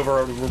right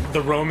over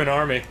the Roman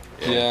army.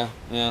 Yeah,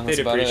 that's They'd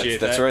about appreciate it.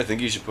 That's that. where I think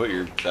you should put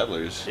your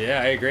settlers.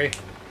 Yeah, I agree.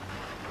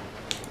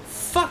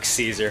 Fuck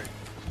Caesar.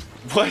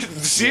 What?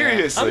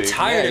 Seriously? I'm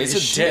tired Yeah, of he's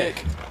this a shit.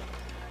 dick.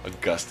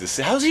 Augustus.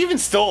 How's he even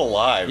still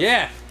alive?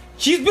 Yeah.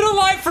 He's been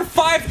alive for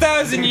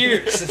 5,000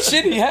 years.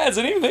 Shit, he has.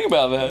 I didn't even think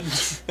about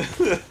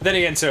that. Then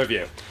again, so have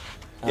you.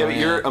 Yeah, but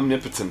you're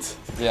omnipotent.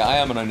 Yeah, I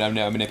am an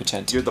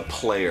omnipotent. You're the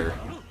player.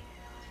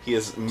 He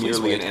is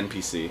merely wait. an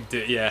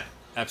NPC. Yeah,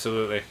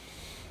 absolutely.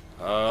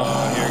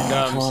 Oh, here it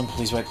comes. Come on,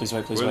 please wait.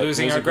 We're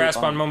losing our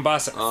grasp on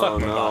Mombasa. Oh, Fuck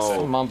Mombasa.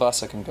 no.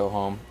 Mombasa can go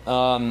home.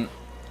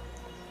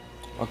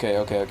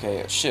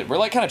 Okay. Shit, we're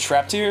like kind of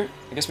trapped here.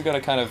 I guess we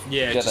gotta kind of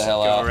Yeah, get just the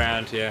hell go out.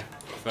 around, yeah.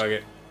 Fuck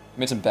it.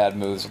 Made some bad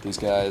moves with these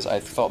guys. I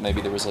thought maybe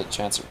there was a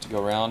chance to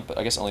go around, but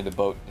I guess only the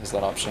boat has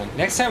that option.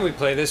 Next time we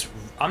play this,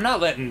 I'm not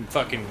letting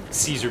fucking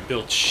Caesar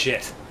build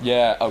shit.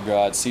 Yeah, oh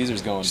god,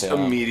 Caesar's going Just down.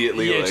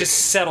 immediately, Yeah, like,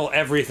 just settle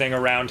everything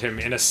around him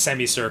in a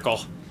semicircle.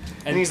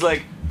 and he's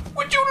like,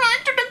 Would you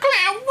like to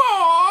declare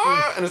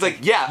war? and it's like,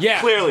 yeah, Yeah,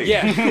 clearly.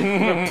 Yeah, I'm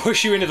gonna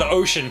push you into the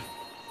ocean.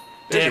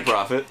 There's your Dick.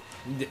 prophet.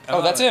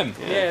 Oh, that's him.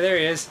 Yeah, there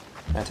he is.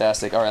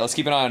 Fantastic. All right, let's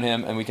keep an eye on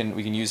him, and we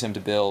can use him to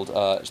build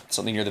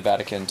something near the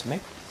Vatican to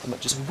make him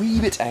just a wee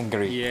bit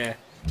angry. Yeah.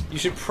 You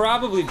should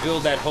probably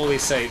build that holy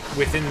site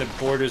within the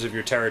borders of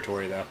your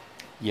territory, though.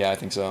 Yeah, I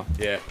think so.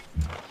 Yeah.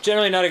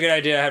 Generally not a good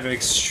idea to have an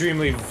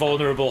extremely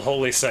vulnerable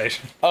holy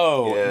site.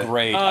 Oh, Yeah.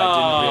 great! I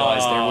didn't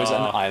realize there was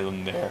an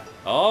island there.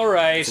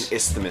 Alright. It's an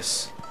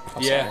isthmus.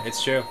 Yeah,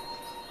 it's true.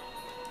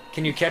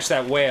 Can you catch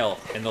that whale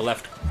in the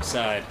left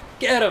side?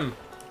 Get him!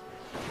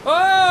 Oh!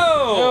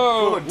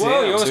 Oh, Whoa,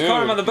 you almost dude.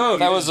 caught him on the boat.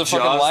 That was a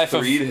fucking Jaws life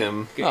of. freed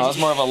him. No, that was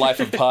more of a life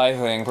of pi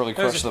thing. Probably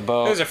crushed the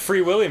boat. That was a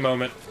Free Willy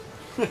moment.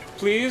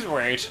 Please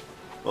wait.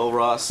 Well,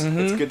 Ross, Mm-hmm.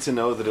 it's good to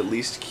know that at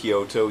least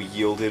Kyoto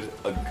yielded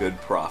a good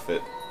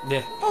profit.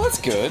 Yeah. Oh, that's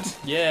good.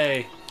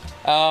 Yay.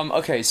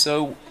 Okay,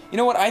 so you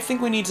know what? I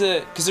think we need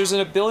to, because there's an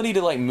ability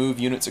to like move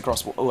units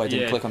across. Oh, I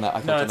didn't Yeah. click on that.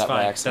 I clicked No, on that's that by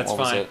fine. accident. That's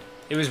What fine. was it?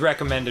 It was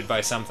recommended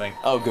by something.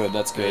 Oh, good.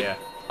 That's good.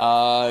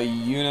 Yeah.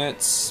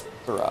 Units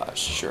barrage.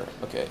 Sure.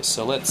 Okay,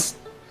 so let's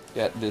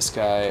get this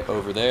guy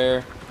over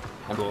there.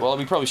 And, well,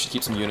 we probably should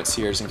keep some units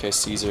here just in case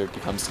Caesar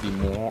becomes to be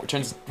more.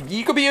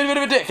 He could be a bit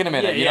of a dick in a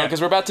minute, Yeah, you know, yeah.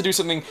 because we're about to do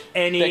something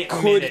Any that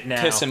could minute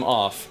now. piss him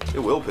off. It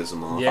will piss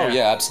him off. Yeah. Oh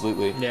yeah,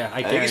 absolutely. Yeah, I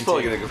I think he's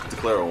probably guarantee. gonna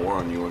declare a war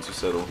on you once you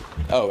settle.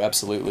 Oh,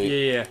 absolutely.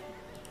 Yeah, yeah.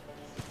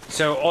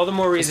 So all the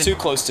more It's reason. too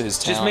close to his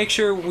town. Just make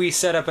sure we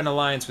set up an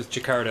alliance with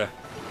Jakarta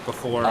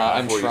before.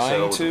 I'm Before you settle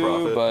trying with the to,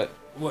 prophet. but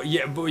well,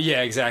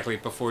 yeah, exactly.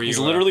 Before you. he's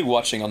literally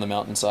watching on the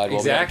mountainside while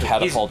exactly. we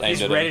have a catapult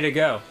he's aimed at ready him. to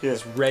go. Yeah.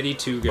 He's ready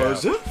to go.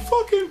 Is that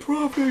fucking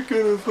prophet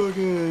gonna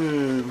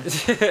fucking...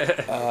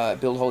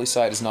 Build holy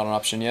site is not an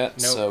option yet,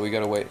 Nope. so we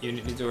gotta wait.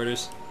 Unit needs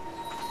orders.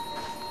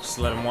 Just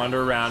let him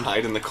wander around.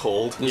 hide in the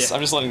cold? I'm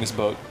just letting this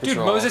boat Dude,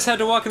 patrol. Moses had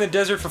to walk in the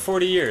desert for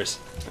 40 years.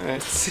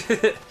 Alright.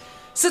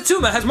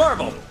 Satsuma has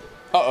marble.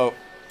 Uh-oh.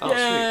 Oh, sweet.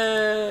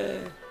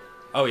 Yay.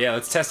 Oh yeah,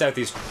 let's test out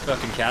these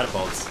fucking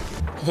catapults.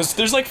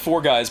 There's like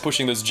 4 guys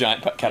pushing those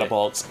giant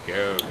catapults.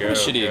 Go, What a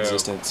shitty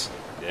existence.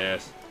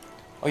 Yes.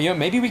 Oh, you know,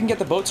 maybe we can get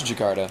the boat to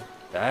Jakarta.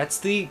 That's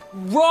the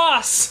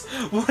Ross.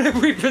 What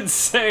have we been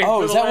saying? Oh,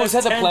 for is the that- was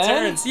last that the 10 plan?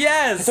 turns?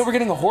 Yes. I thought we were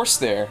getting a horse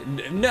there.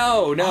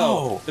 No.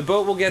 Oh. The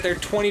boat will get there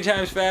 20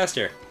 times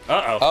faster.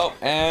 Uh-oh. Oh,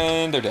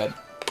 and they're dead.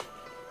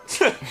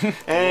 And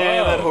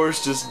Whoa. that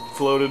horse just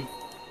floated.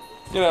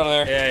 Get out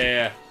of there.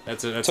 Yeah.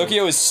 That's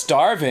Tokyo is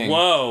starving.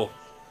 Whoa.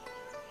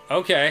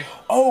 Okay.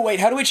 Oh wait,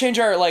 how do we change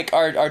our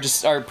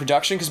our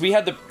production? Because we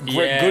had the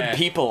Yeah. good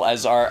people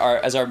as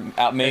our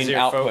main your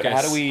output. focus.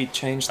 How do we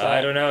change that?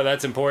 I don't know.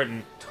 That's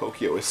important.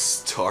 Tokyo is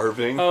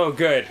starving. Oh,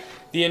 good.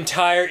 The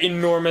entire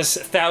enormous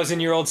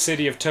 1,000-year-old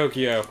city of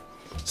Tokyo,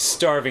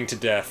 starving to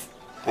death.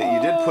 But you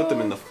did put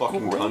them in the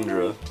fucking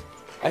tundra.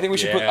 I think we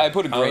should Yeah. put. I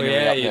put a granary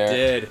oh, yeah, up you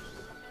there. did.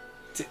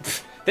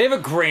 They have a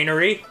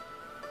granary.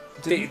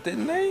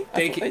 Didn't they?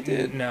 I thought they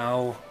did.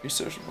 No. Your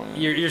social.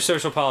 Your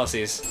social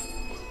policies.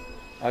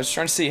 I was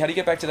trying to see how do you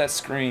get back to that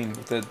screen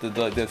with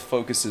the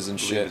focuses and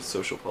I believe shit. it's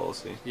social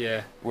policy.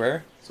 Yeah.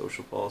 Where?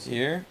 Social policy.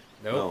 Here?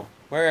 Nope. No.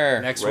 Where?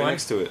 Next Right one.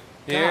 next to it.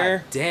 Here.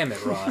 God damn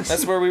it, Ross.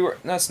 That's where we were.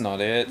 That's not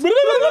it.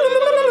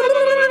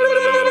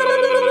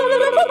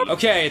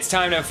 Okay, it's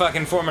time to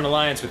fucking form an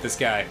alliance with this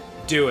guy.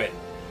 Do it.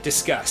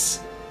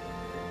 Discuss.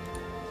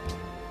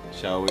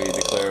 Shall we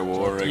declare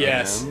war again?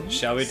 Yes.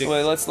 Shall we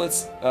Wait, let's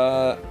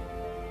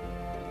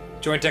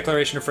joint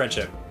declaration of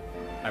friendship?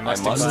 I I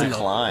must must decline.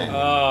 decline.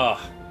 Oh,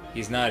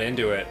 he's not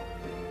into it.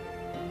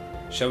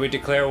 Shall we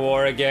declare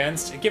war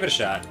against? Give it a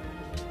shot.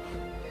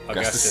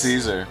 Augustus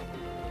Caesar.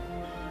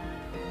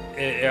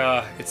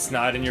 It's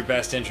not in your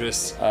best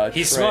interest.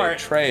 He's trade, smart.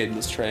 Trade.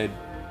 Let's trade.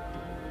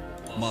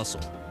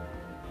 Muscle.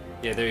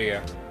 Yeah, there you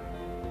go.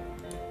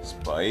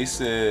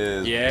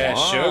 Spices. Yeah,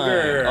 wine.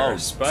 sugar, Oh,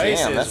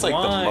 spices, damn, that's like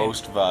wine. the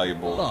most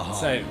valuable.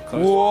 It's not even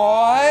close.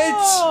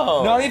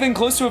 What? Not even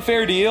close to a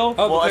fair deal?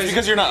 Oh, Well, it's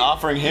because you're not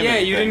offering him yeah,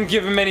 anything. you didn't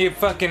give him any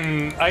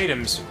fucking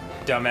items,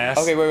 dumbass.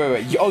 Okay,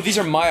 wait. Oh, these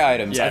are my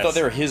items. I Yes. thought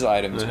they were his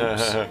items.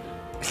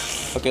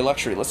 Oops. Okay,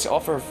 luxury. Let's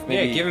offer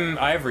maybe. Yeah, give him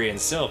ivory and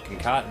silk and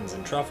cottons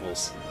and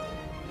truffles.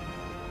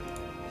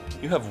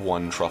 You have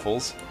 1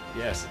 truffles.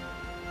 Yes.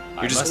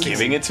 You're just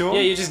giving it to him?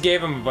 Yeah, you just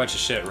gave him a bunch of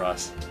shit,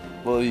 Ross.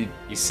 Will he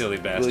You silly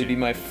will bastard. he be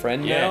my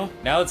friend Yeah. now?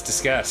 Now let's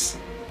discuss.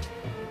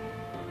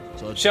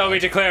 So Shall we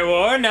declare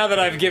war now that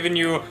I've given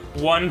you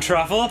 1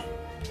 truffle?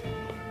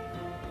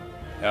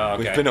 Oh,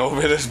 okay. We've been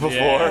over this before.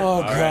 Yeah.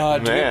 Oh right,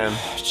 god, man.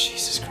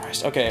 Jesus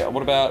Christ. Okay,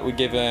 what about we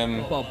give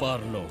him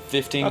Paparlo.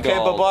 15 Okay,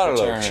 gold per Babarlo,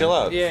 turn. chill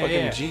out. Yeah, Fucking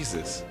yeah.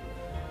 Jesus.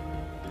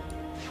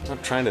 I'm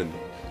not trying to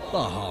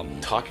Baham.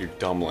 talk your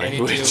dumb Any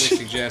deal we language.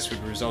 suggest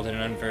would result in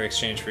an unfair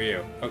exchange for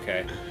you.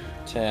 Okay.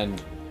 10.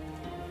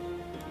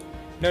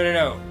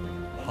 No.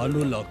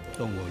 Halulak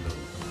tongolo.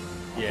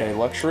 Okay,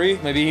 luxury.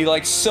 Maybe he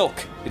likes silk.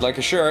 He'd like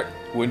a shirt.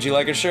 Wouldn't you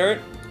like a shirt?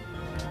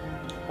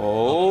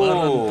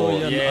 Oh.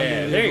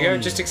 Yeah, there you go.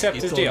 Just accept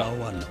his deal.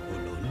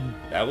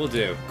 That will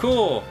do.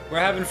 Cool. We're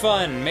having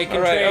fun making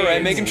trades. All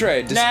right, making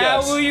trade. Discuss.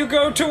 Now will you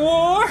go to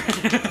war?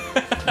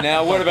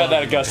 Now, what about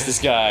that Augustus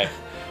guy?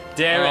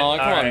 Damn it. Oh,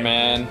 come on,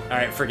 man. All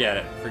right, forget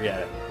it. Forget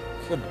it.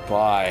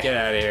 Goodbye. Get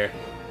out of here.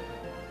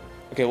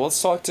 Okay, well,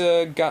 let's talk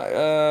to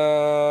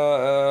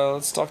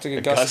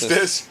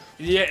Augustus.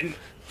 Yeah.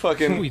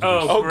 Fucking.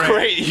 Oh,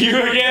 great.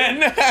 You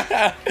again?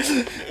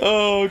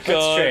 Oh god.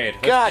 Let's trade.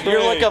 God,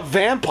 you're like a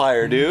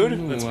vampire, dude.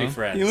 Let's be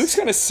friends. He looks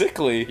kind of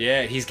sickly.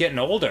 Yeah, he's getting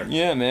older.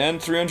 Yeah, man,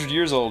 300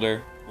 years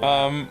older.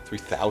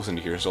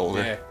 3,000 years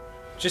older. Yeah.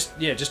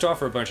 Just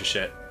offer a bunch of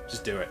shit.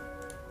 Just do it.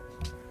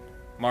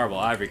 Marble,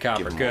 ivory,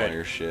 copper, Give him good. all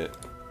your shit.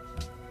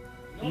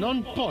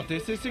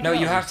 No,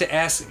 you have to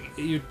ask.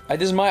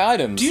 This is my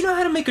items. Do you know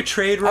how to make a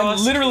trade, Ross?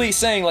 I'm literally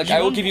saying, like, I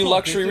will give you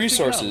luxury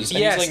resources. And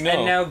Yes, he's like, no.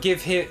 and now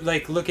give him,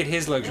 like, look at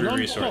his luxury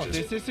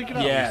resources.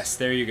 Yes,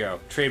 there you go.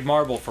 Trade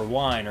marble for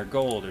wine or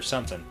gold or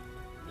something.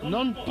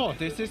 No,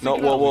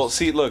 well,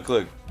 see, look.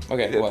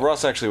 Okay, what?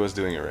 Ross actually was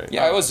doing it right.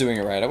 Yeah, I was doing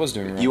it right.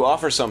 You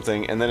offer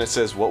something, and then it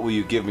says, "What will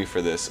you give me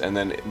for this?" And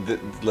then,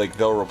 like,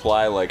 they'll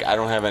reply, like, "I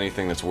don't have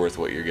anything that's worth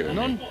what you're giving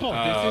me."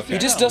 He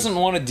just doesn't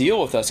want to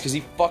deal with us because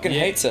he fucking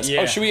hates us.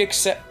 yeah. Oh, should we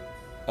accept?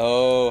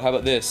 Oh, how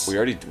about this? We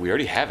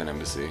already have an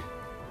embassy.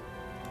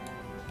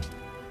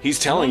 He's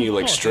telling you,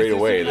 like, straight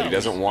away that he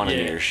doesn't want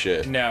any of your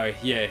shit. No,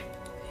 yeah.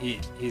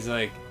 He's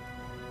like...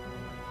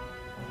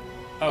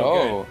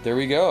 Oh, there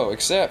we go.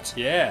 Accept.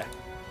 Yeah.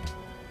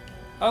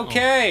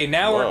 Okay,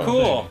 now we're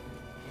cool.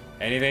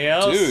 Anything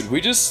else? Dude,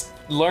 we just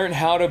learned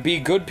how to be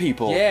good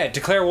people. Yeah,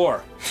 declare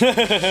war.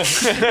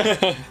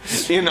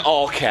 In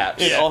all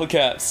caps. In all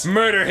caps.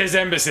 Murder his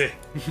embassy.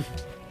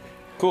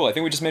 Cool, I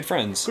think we just made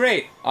friends.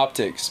 Great.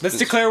 Optics. Let's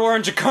declare war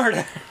on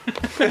Jakarta.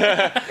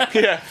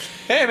 Yeah.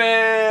 Hey,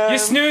 man. You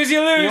snooze,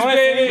 you lose, You know what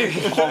I baby.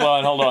 think?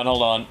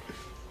 Hold on.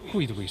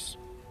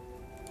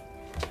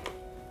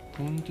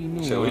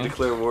 Shall we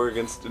declare war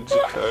against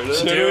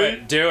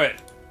Jakarta? Do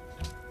it.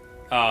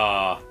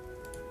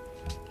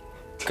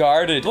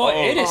 Guarded. Boy,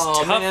 it is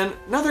Oh, tough. man.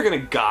 Now they're gonna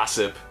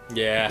gossip.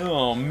 Yeah.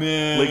 Oh,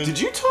 man. Like, did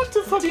you talk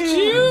to fucking...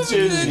 you?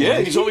 Yeah,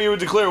 he told me he would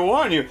declare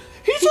war on you.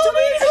 He told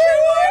me to declare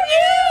war on you!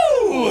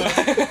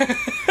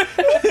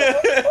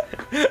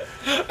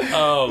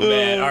 Oh,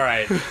 man. All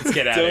right. Let's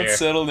get out of Don't here.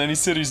 settle in any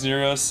cities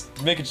near us.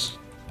 Make it...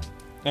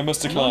 I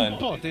must decline.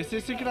 All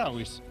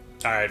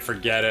right,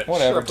 forget it.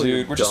 Whatever, Shut up, you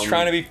dude. We're just dumb-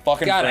 trying to be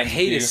fucking God, I friends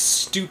hate with his you.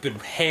 stupid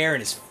hair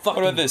and his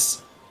fucking What about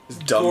this?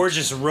 Dumb.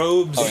 gorgeous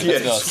robes. Oh, Yeah,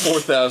 That's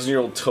his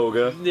 4,000-year-old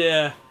toga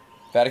Yeah.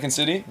 Vatican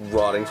City?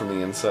 rotting from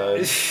the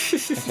inside.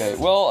 Okay,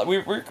 well,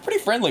 we're pretty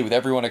friendly with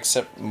everyone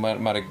except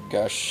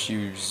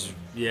Madagascar.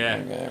 Yeah.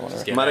 Okay, whatever.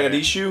 Just get out of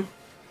here. Mogadishu?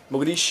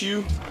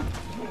 Mogadishu?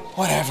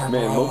 Whatever,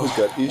 Man, bro. Moga's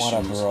got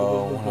issues.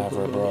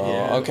 Whatever, bro.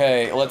 Yeah.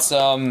 Okay, let's,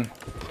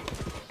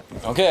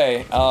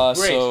 Okay,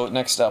 so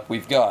next up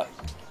we've got...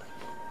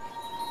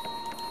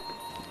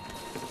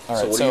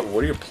 Alright, So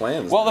what are your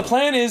plans? well, the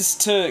plan is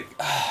to...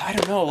 I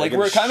don't know, like,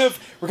 gonna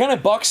we're kind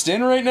of boxed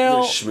in right You're now.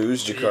 gonna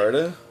schmooze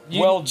Jakarta?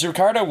 Well,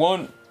 Jakarta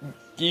won't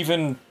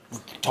even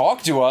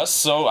talk to us,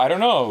 so I don't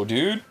know,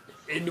 dude.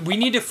 We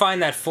need to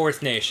find that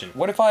fourth nation.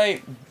 What if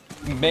I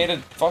made a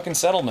fucking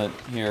settlement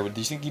here? Do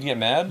you think he'd get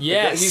mad?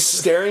 Yes. He's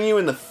staring you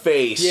in the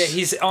face. Yeah,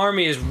 his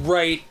army is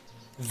right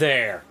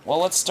there. Well,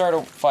 let's start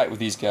a fight with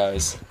these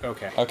guys.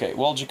 Okay. Okay,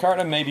 well,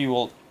 Jakarta maybe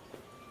will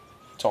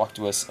talk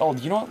to us. Oh,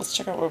 you know what? Let's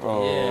check out...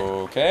 Oh, Yeah.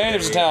 okay,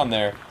 there's a town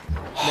there.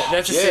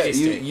 That's a Yeah,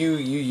 city-state. you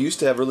used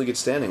to have really good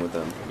standing with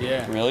them.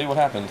 Yeah. Really? What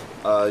happened?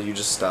 You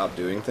just stopped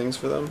doing things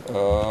for them?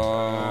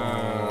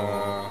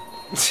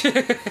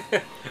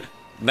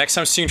 Next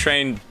time Steam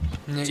Train...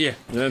 Yeah.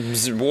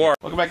 War.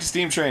 Welcome back to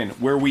Steam Train,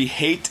 where we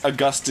hate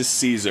Augustus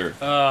Caesar.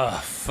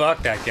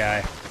 Fuck that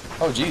guy.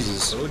 Oh,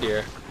 Jesus. Oh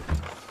dear.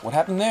 What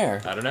happened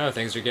there? I don't know,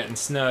 things are getting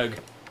snug.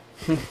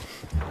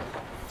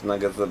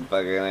 Like it's the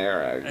fucking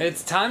era.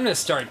 It's time to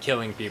start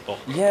killing people.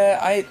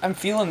 Yeah, I'm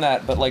feeling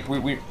that, but like,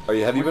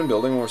 Have you been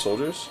building more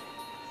soldiers?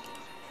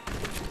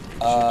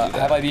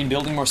 have I been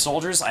building more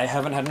soldiers? I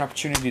haven't had an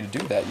opportunity to do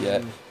that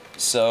yet.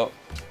 So,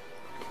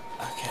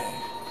 okay.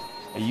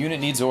 A unit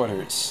needs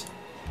orders.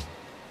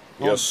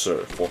 Yes,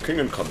 sir. For king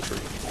and country.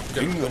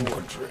 King and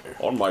country.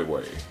 On my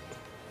way.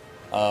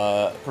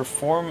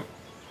 Perform...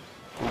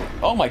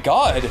 Oh my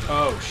god!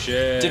 Oh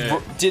shit.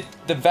 Did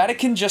the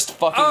Vatican just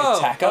fucking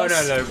attack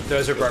us? Oh no,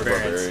 those are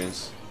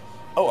barbarians.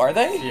 Oh, are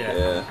they? Yeah.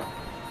 Yeah.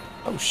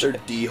 Oh They're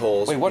shit.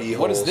 D-holes. Wait,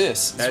 what is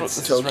this?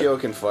 That's Tokyo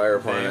can fire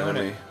upon an They own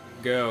enemy. it.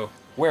 Go.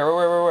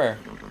 Where?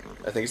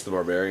 I think it's the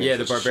barbarians. Yeah, the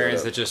that just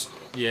barbarians showed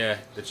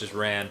that just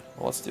ran.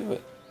 Well, let's do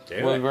it. Do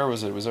it. Where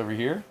was it? Was it over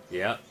here?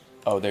 Yeah.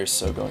 Oh, they're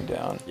so going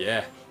down. Yeah.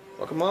 up.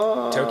 Well, come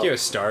on.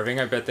 Tokyo's starving.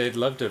 I bet they'd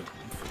love to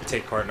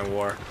take part in a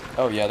war.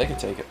 Oh yeah, they could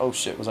take it. Oh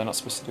shit, was I not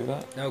supposed to do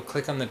that? No,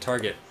 click on the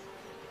target.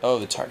 Oh,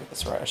 the target.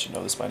 That's right. I should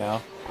know this by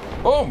now.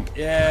 Boom!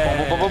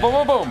 Yeah. Boom! Boom! Boom!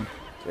 Boom! Boom!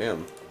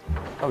 Damn.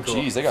 Oh,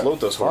 jeez, they got Float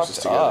those horses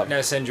fucked together. up.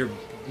 Now send your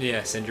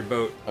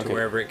boat to Okay.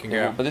 wherever it can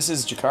Yeah, go. but this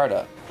is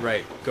Jakarta.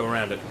 Right, go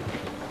around it.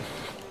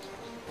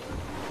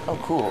 Oh,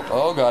 cool.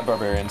 Oh god,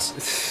 barbarians.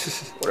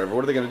 Whatever.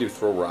 What are they gonna do?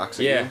 Throw rocks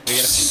at Yeah, you? they're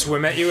gonna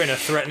swim at you in a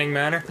threatening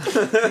manner.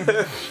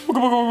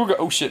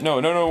 Oh shit! No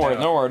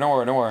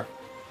war.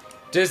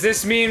 Does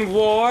this mean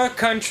war,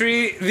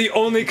 country? The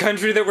only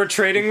country that we're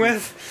trading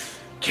with?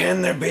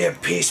 Can there be a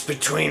peace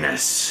between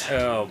us?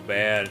 Oh,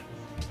 bad.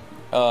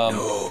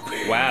 No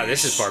peace. Wow,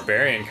 this is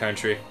barbarian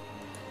country.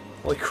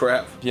 Holy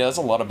crap! Yeah, that's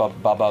a lot of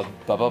Barbarians.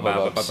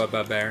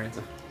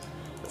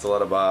 That's a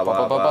lot of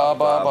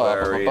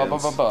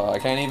barbarians. I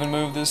can't even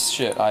move this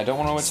shit. I don't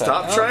want to attack.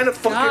 Stop trying to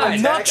fucking God, attack.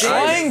 I'm not us.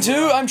 trying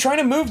to. I'm trying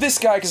to move this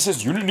guy because it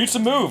says unit needs to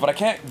move, but I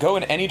can't go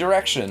in any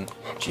direcction.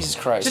 Jesus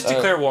Christ. Just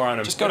declare war on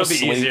him. Just go It'll to be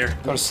sleep. easier.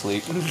 Go to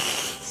sleep.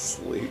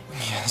 Sleep.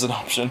 As an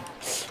option,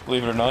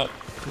 believe it or not.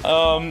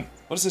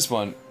 What is this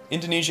one?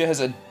 Indonesia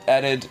has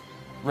added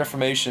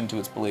Reformation to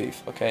its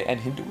belief. Okay, and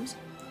Hinduism.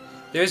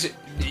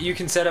 You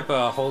can set up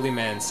a holy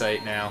man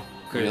site now.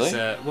 Really?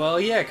 Well,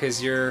 yeah,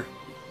 because you're.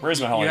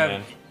 Where's my holy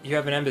man? You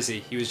have an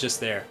embassy. He was just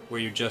there, where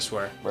you just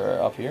were.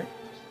 Where, up here?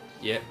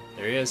 Yep,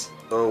 there he is.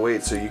 Oh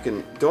wait, so you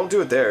can don't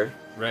do it there.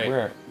 Right.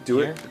 Where? Do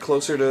Here? it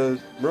closer to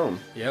Rome.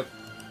 Yep.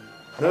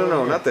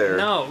 No, not there.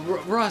 No,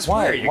 Ross, where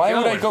Why? are you Why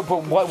going? would I go?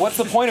 But what's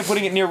the point of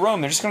putting it near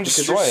Rome? They're just gonna Because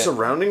destroy you're it.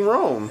 surrounding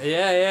Rome.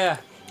 Yeah.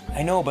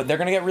 I know, but they're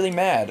gonna get really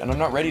mad, and I'm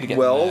not ready to get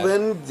Well,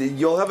 mad. then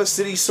you'll have a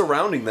city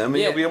surrounding them,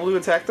 and Yeah. you'll be able to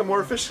attack them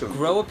more efficiently.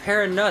 Grow a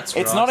pair of nuts,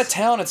 It's Ross. not a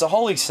town, it's a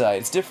holy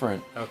site. It's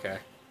different. Okay.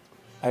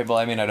 I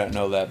mean, I don't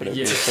know that, but it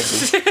Yeah.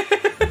 could be.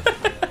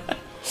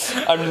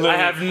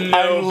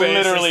 I'm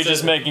literally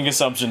just making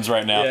assumptions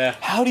right now. Yeah.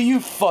 How do you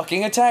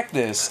fucking attack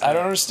this? I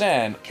don't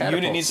understand. Catapults.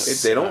 Unit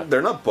needs.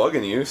 They're not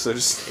bugging you, so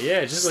just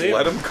Just leave.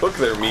 let them cook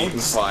their meat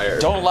and fire.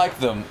 Don't like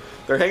them.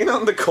 They're hanging out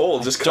in the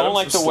cold. Just cut Don't them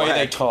like the some way they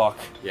slack. talk.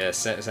 Yeah,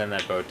 send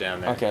that boat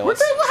down there. Okay, What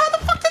let's. how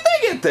the fuck did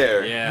they get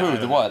there? Yeah. I Who? don't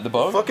The know. what? The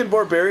boat? Fucking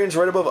barbarians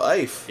right above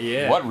Ife.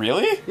 Yeah. What?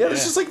 Really? Yeah,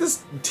 there's just like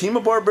this team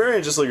of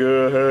barbarians, just like,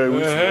 hey, we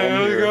just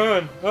roamed here.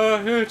 going?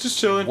 Yeah, just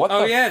chilling. What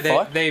Oh the yeah,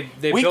 fuck? they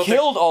We built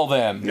killed all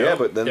them. Yeah,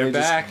 but then They're they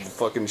back. just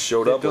fucking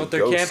showed They up built like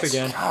their camp ghosts.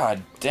 again.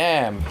 God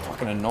damn,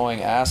 fucking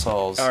annoying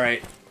assholes. All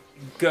right,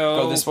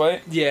 go. Go this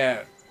way?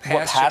 Yeah.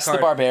 What, past the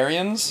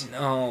barbarians?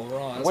 No,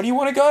 Ross. Where do you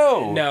want to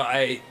go? No,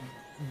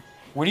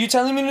 What are you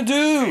telling me to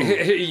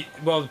do?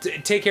 well,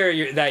 take care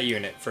of that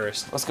unit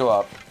first. Let's go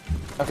up.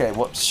 Okay,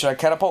 what should I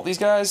catapult these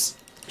guys?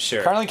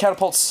 Sure. Apparently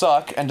catapults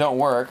suck and don't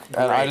work,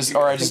 and I just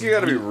I think you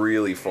gotta be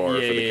really far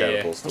Yeah, for the yeah, yeah.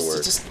 catapults to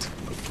work.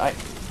 I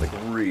Like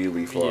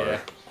really far. Yeah.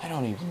 I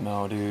don't even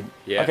know, dude.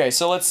 Yeah. Okay,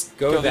 so let's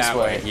Go go this that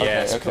way. way.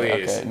 Yes, okay,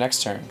 please. Okay,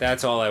 next turn.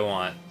 That's all I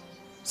want.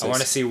 I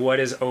want to see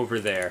what is over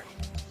there.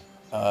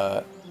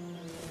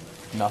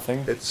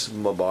 Nothing. It's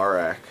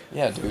Mubarak.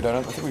 Yeah, dude.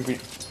 I think we.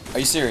 Are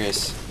you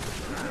serious?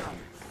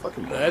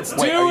 Fucking Let's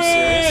Wait, do are you it!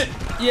 serious?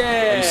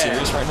 Yeah. Are you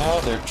serious right now?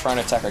 They're trying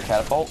to attack our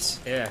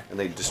catapults. Yeah. And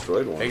they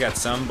destroyed one. They got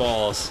some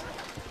balls.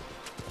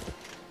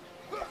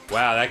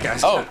 Wow, that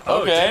guy's. Oh,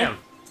 okay. Damn.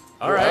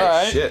 All right. All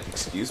right. Shit,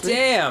 excuse me?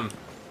 Damn.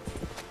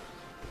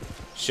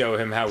 Show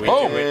him how we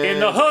Oh. do it in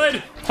the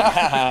hood.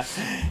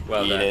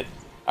 Well Eat done. it.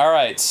 All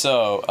right,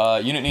 so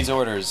unit needs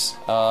orders.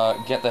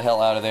 Get the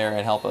hell out of there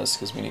and help us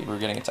because we're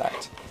getting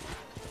attacked.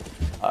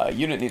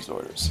 Unit needs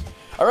orders.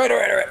 All right.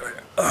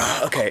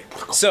 Okay,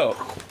 so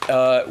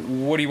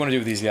what do you want to do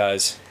with these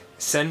guys?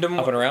 Send them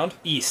Up and around?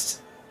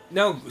 east.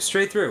 No,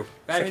 straight through.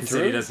 Vatican Straight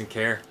City through? doesn't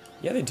care.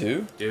 Yeah, they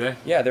do. Do they?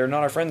 Yeah, they're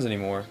not our friends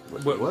anymore.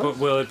 But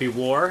will it be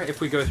war if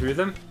we go through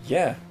them?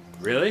 Yeah,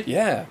 Really?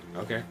 yeah.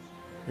 Okay.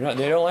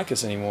 They don't like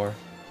us anymore.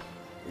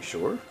 You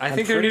sure? I I'm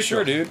think they're pretty neutral,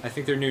 sure, dude. I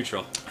think they're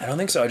neutral. I don't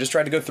think so. I just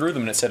tried to go through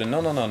them and it said no.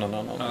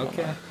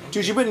 Okay.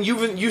 Dude, you've been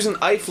using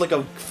Ife like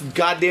a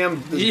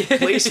goddamn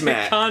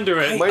placemat.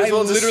 Conduit. Might as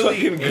well just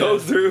literally- fucking go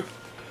through.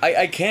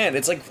 I can't.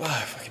 It's like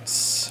fucking.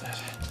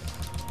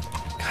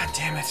 God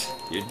damn it.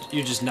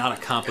 You're just not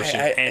accomplishing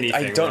I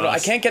anything. don't know. I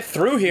Ross. can't get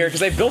through here because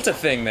they built a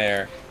thing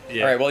there.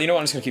 Yeah. All right. Well, you know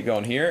what? I'm just gonna keep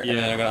going here, and then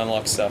Yeah. I'm gonna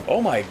unlock stuff.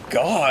 Oh my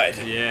god.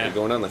 Yeah. You're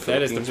going down the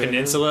That is the Philippines right now?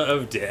 Peninsula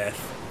of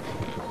Death.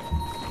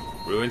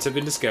 Ruins have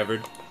been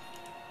discovered.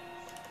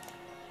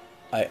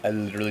 I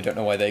literally don't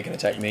know why they can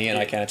attack me and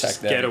I can't attack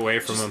Just them. get away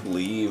from Just them.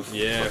 leave.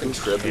 Yeah, Fucking who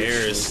Trebuchet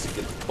cares? needs to get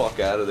the fuck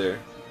out of there.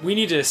 We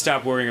need to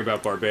stop worrying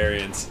about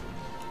barbarians.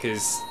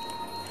 Because,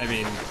 I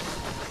mean,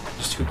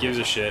 just who gives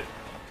a shit?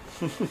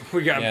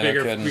 We got Yeah, no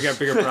bigger. kidding. We got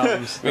bigger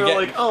problems. We They're get-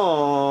 like,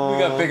 oh. We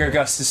got bigger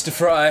Gustus to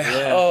fry.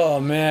 Yeah. Oh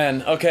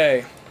man.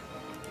 Okay.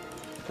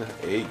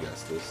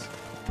 Augustus.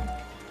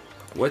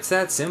 What's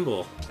that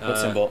symbol? What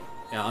symbol?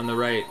 Yeah, on the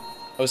right.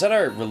 Oh, is that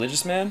our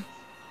religious man?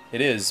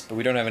 It is, but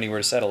we don't have anywhere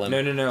to settle him.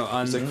 No.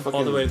 On It's like all the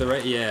fucking- way to the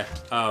right. Yeah.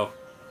 Oh,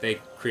 they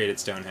created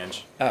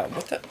Stonehenge. Oh,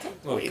 what the?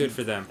 Well, wait. good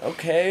for them.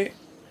 Okay.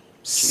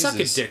 Suck a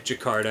Jesus. dick,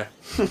 Jakarta.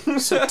 I'm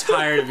so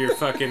tired of your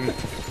fucking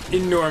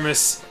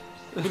enormous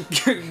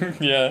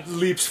Yeah.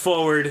 leaps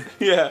forward.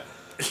 Yeah.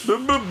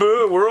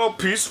 We're all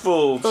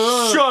peaceful.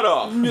 Shut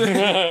up.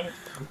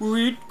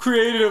 we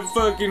created a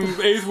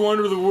fucking eighth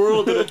wonder of the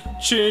world that'll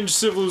change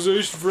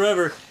civilization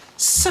forever.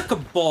 Suck a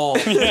ball.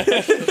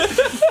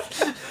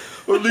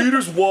 Our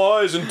leader's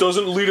wise and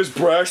doesn't lead us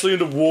brashly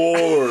into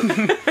war.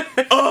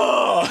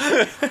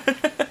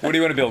 What do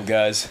you want to build,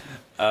 guys?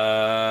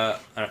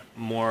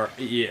 More.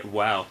 Yeah.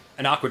 Wow.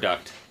 An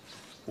aqueduct.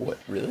 What,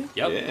 really?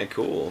 Yep. Yeah,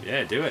 cool.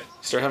 Yeah. Do it.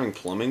 Start having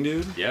plumbing,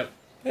 dude. Yep.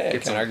 Yeah, I Get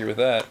can't some- argue with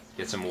that.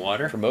 Get some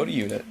water. Promote a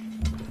unit.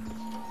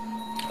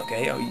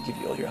 Okay, oh, you give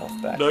you all your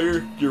health back. Now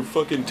your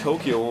fucking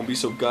Tokyo won't be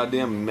so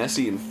goddamn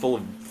messy and full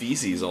of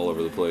feces all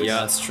over the place.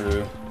 Yeah, that's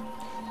true.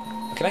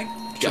 Can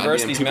I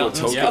traverse Goddamn these people of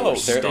mountains? Tokyo Oh, are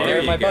they're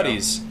There my you go.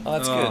 buddies. Oh,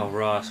 that's Oh, good.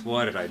 Ross,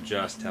 what did I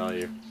just tell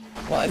you?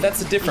 Well, that's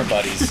the different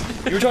buddies.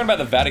 You were talking about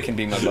the Vatican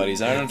being my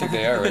buddies, and I don't think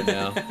they are right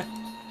now.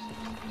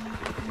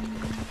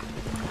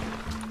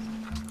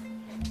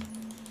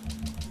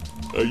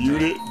 A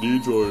unit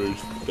needs orders.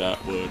 That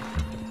one.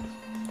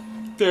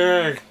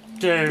 Are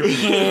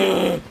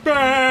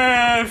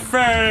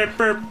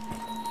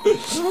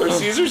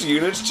Caesar's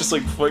units just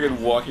like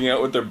fucking walking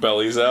out with their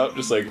bellies out?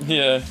 Just like,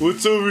 Yeah.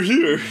 what's over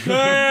here?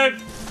 Yeah,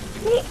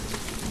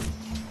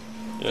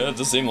 it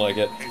does seem like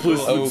it.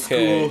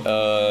 Okay,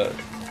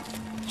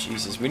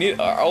 Jesus, we need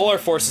all our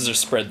forces are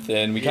spread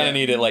thin. We kind Yeah. of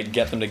need to like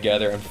get them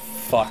together and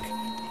fuck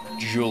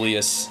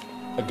Julius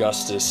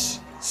Augustus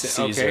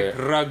Caesar. Okay,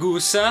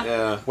 Ragusa.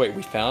 Yeah. Wait,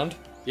 we found?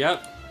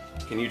 Yep.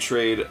 Can you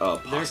trade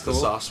pasta cool.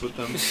 sauce with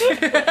them?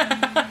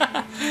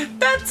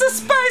 That's a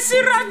spicy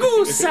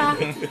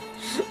Ragusa.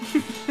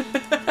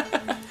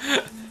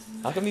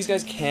 How come these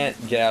guys can't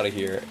get out of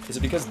here? Is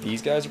it because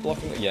these guys are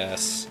blocking it?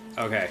 Yes.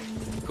 Okay,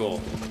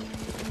 cool.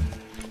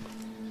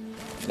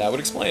 That would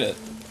explain it.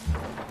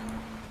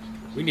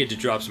 We need to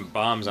drop some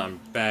bombs on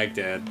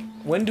Baghdad.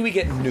 When do we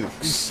get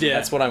nukes? Yeah.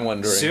 That's what I'm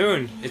wondering.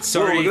 Soon. It's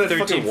Whoa, already look at that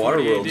fucking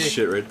 1348 Waterworld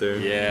shit right there.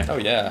 Yeah. Oh,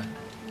 yeah.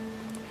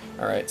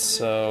 Alright,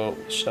 so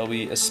shall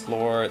we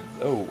explore...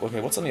 Oh,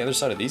 okay, what's on the other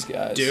side of these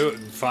guys?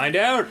 Find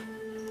out.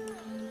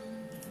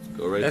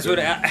 Go right That's there.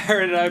 what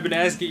Aaron and I have been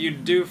asking you to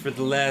do for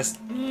the last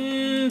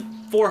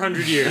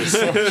 400 years.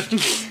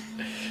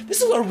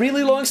 This is a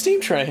really long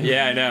steam train.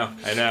 Yeah,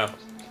 I know.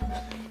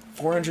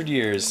 400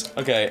 years.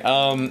 Okay,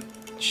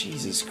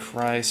 Jesus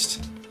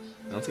Christ.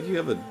 I don't think you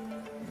have a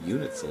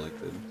unit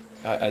selected.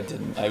 I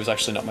didn't. It was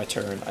actually not my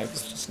turn. I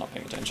was just not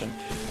paying attention.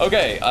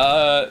 Okay,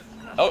 oh,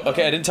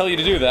 okay, I didn't tell you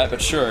to do that,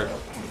 but sure.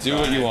 Do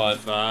what you want.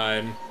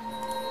 Fine.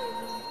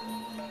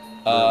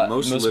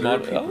 Most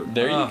literate people. Oh,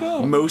 there you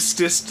go.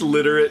 Mostest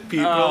literate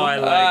people. Oh, I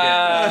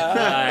like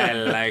it. I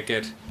like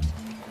it.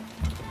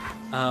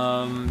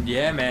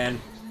 Yeah, man.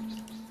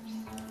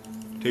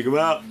 Take them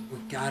out. We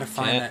gotta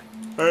find Can't.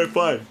 that. Alright,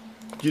 fine.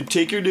 You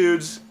take your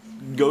dudes,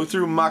 go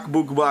through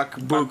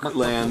Makbuk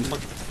land.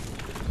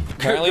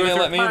 Apparently they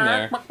let me in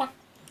there.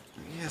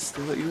 Yes,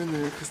 they let you in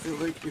there because they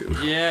like you.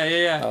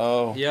 Yeah.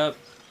 Oh. Yep.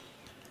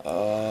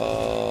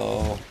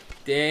 Oh.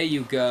 There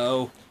you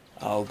go.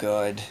 Oh,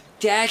 good.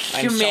 That's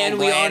I'm so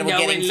glad we're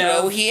getting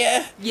through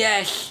here.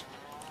 Yes.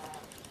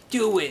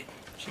 Do it.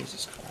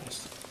 Jesus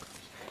Christ.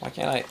 Why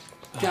can't I...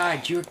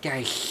 God, you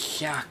guys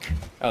suck.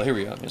 Oh, here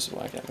we go. This is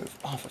why I can't move.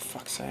 Oh, for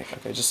fuck's sake.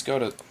 Okay, just go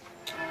to...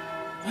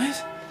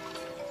 What?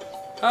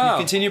 Oh.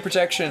 Continue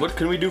protection. What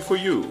can we do for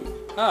you?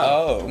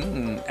 Oh,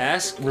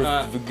 Ask.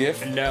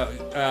 gift. No.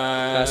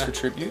 Ask for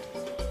tribute.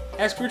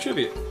 Ask for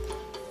tribute.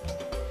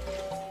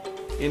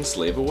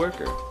 Enslave a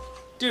worker.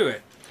 Do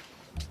it.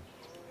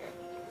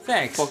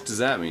 Thanks. What the fuck does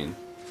that mean?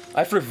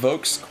 I've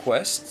revoked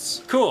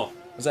quests. Cool.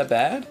 Was that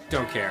bad?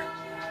 Don't care.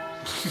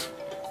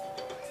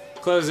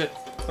 Close it.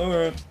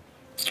 Alright.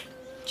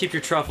 Keep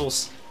your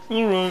truffles.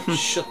 Alright.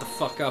 Shut the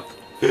fuck up.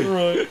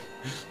 Alright.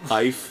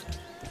 Hife.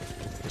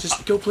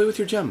 Just go play with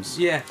your gems.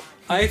 Yeah.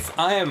 I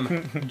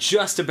am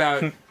just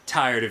about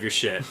tired of your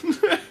shit.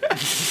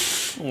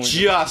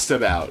 Just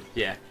about.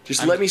 Yeah.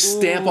 Just let me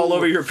stamp all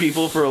over your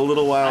people for a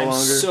little while I'm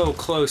longer. so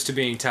close to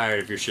being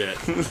tired of your shit.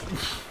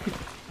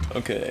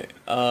 Okay.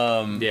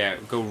 Yeah,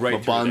 go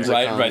right through Mabanza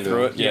there. Right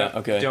through it? Yeah, Yep.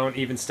 okay. Don't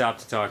even stop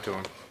to talk to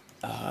him.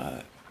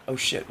 Oh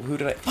shit, who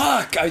did I...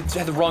 Fuck! I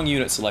had the wrong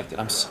unit selected.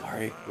 I'm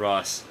sorry.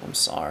 Ross, I'm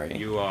sorry.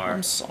 you are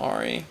I'm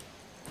sorry.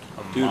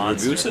 a Dude,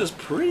 monster. Ragusa's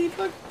pretty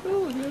fucking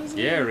cool. Isn't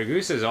it? Yeah,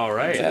 Ragusa's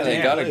alright. Yeah, they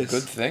Damn, got a nice.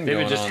 good thing They've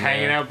going been just on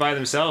hanging there. out by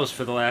themselves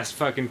for the last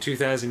fucking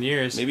 2,000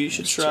 years. Maybe you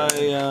should try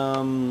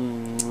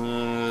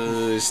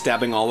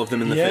stabbing all of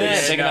them in the Yeah,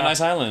 face. taking a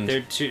nice island.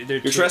 They're too. They're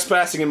You're too.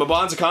 trespassing in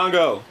Mabanza,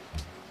 Congo.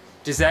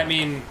 Does that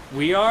mean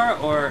we are,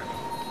 or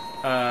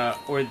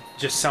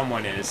just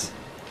someone is?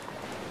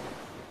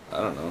 I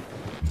don't know.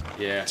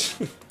 Yeah.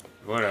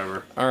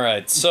 Whatever.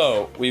 Alright,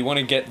 so we want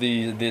to get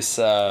this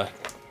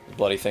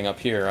bloody thing up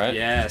here, right?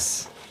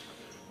 Yes.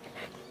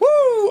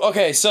 Woo!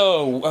 Okay,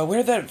 so where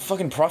did that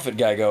fucking prophet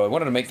guy go? I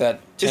wanted to make that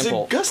Is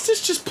temple.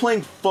 Augustus just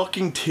playing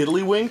fucking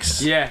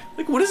tiddlywinks? Yeah.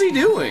 Like, what is he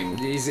doing?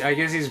 I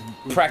guess he's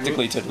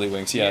Practically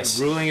tiddlywinks, yes.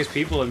 ruling his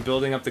people and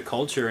building up the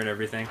culture and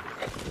everything.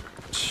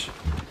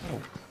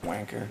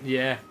 Wanker.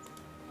 Yeah.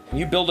 Can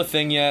you build a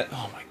thing yet?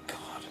 Oh my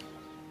god.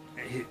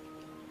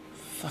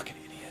 Fucking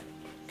idiot.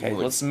 Okay,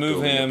 Like, let's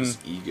move building up him. his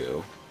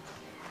ego.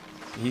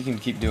 He can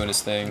keep doing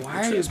his thing.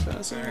 Why are you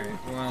passing? Alright,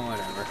 well,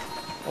 whatever.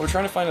 Well, we're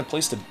trying to find a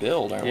place to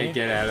build, aren't Yeah, we?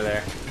 get out of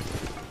there.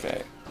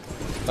 Okay.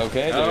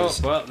 Okay, Oh,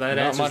 there's well, that not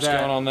answers much that.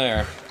 going on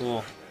there.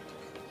 Cool.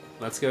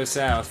 Let's go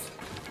south.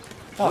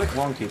 Fuck,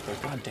 wrong people.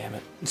 God damn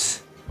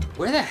it.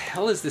 Where the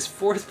hell is this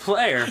fourth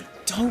player?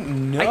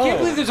 Don't know. I can't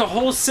believe there's a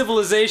whole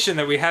civilization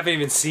that we haven't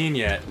even seen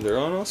yet. They're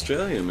on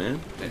Australia, man.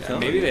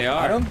 Maybe they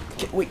are. I don't.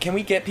 Wait, can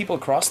we get people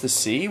across the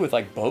sea with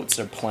like boats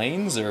or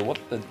planes or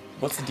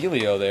what's the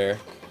dealio there?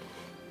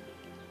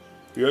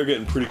 We are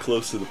getting pretty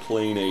close to the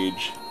plane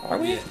age. Are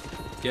we?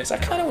 Because I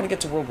kind of want to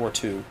get to World War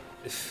II.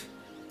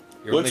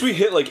 Once we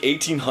hit like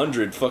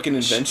 1800, fucking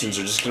inventions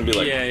are just gonna be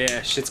like.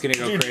 Yeah, shit's gonna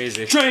go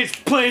crazy. Trains,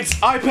 planes,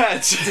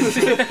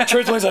 iPads.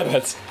 Trains, planes,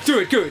 iPads. Do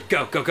it, go,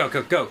 go, go, go,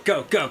 go, go,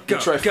 go, go, The go.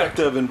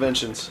 trifecta of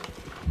inventions.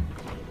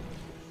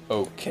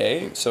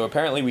 Okay, so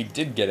apparently we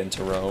did get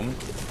into Rome.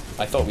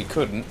 I thought we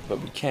couldn't, but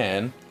we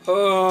can.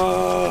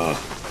 Oh,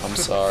 I'm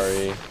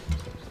sorry.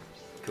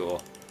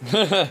 cool.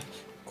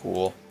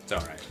 Cool. It's all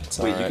right. It's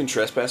Wait, you alright. can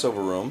trespass over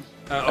Rome?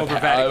 Over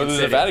Vatican the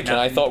City. Vatican.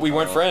 Not- I thought we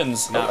weren't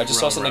friends. not I just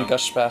saw Rome, something Rome.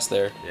 gush past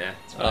there. Yeah.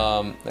 It's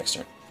fine. Next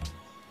turn.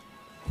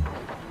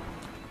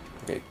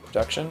 Okay,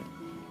 production.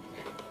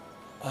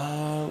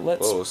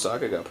 Let's. Whoa,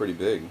 Osaka got pretty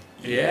big.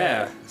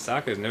 Yeah,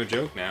 Sokka's no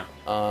joke now.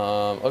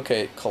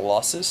 Okay,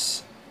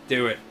 Colossus.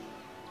 Do it.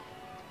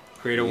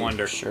 Create a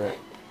wonder. Sure.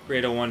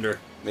 Create a wonder.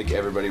 Make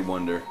everybody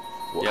wonder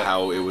Yeah.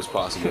 how it was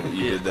possible that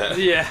you did that.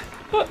 Yeah.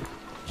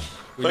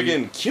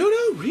 Fucking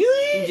Kyoto?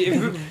 Really?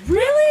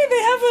 Really?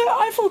 They have an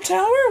Eiffel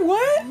Tower?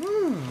 What?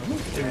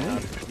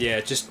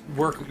 Yeah, just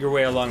work your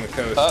way along the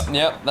coast.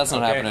 Yep, that's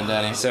not Okay. happening,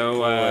 Danny.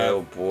 So,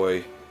 Oh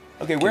boy.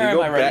 Okay, Can where you am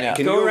go I right back- now?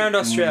 Can Go you around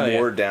Australia.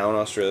 More down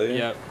Australia?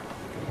 Yep.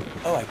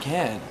 Oh, I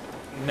can.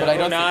 No, But I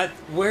don't not.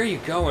 Where are you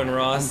going, I'm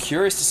Ross?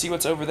 curious to see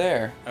what's over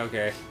there.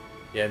 Okay.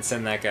 Yeah, and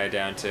send that guy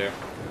down too.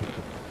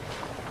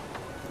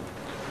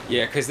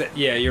 Yeah, cause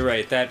yeah, you're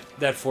right.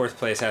 That fourth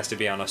place has to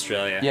be on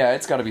Australia. Yeah,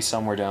 it's got to be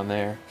somewhere down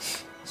there.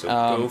 So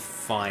Um, go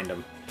find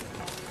him.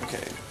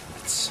 Okay,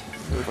 let's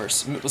move our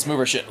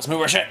shit. Let's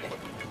move our shit.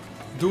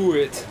 Do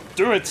it.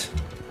 Do it.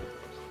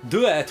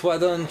 Do it. Why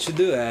don't you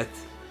do it?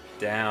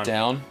 Down.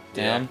 Down,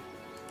 down,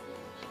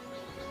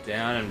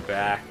 Down and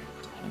back.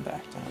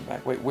 down and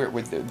back. Wait, where?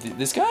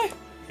 This guy?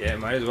 Yeah,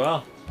 might as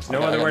well. There's no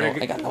I got other way no-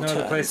 to I got go. no No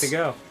other place to turns.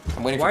 go.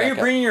 I'm waiting Why for are that you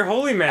guy. bringing your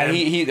holy man?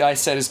 I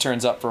set his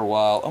turns up for a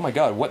while. Oh my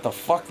god, what the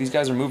fuck? These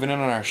guys are moving in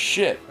on our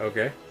shit.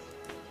 Okay.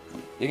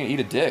 You can eat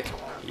a dick.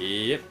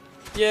 Yep.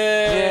 Yay!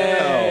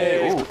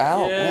 Yay! Ooh,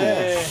 ow.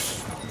 Yay!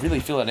 Ooh. Really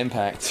feel that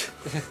impact.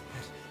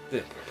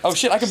 Oh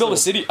shit, I can build a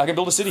city. I can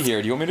build a city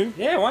here. Do you want me to?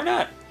 Yeah, why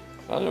not?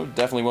 I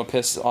definitely won't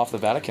piss off the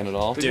Vatican at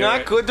all. Do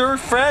it. good. They're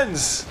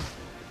friends.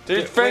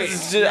 They're friends. wait,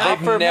 Just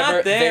they've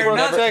never- they've for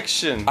never-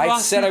 protection. I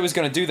Ross, said I was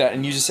gonna do that,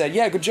 and you just said,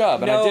 "Yeah, good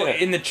job," and I No, did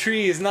it. in the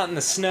trees, not in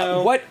the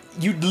snow. What?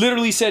 You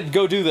literally said,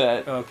 "Go do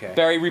that." Okay.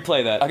 Barry,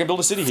 replay that. I can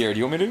build a city here. Do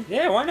you want me to?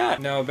 Yeah, why not?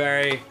 No,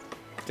 Barry.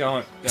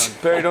 Don't.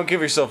 Barry, don't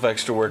give yourself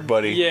extra work,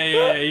 buddy.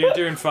 Yeah, you're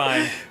doing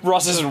fine.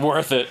 Ross isn't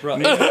worth it.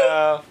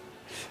 No.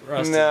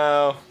 Rusty.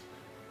 No.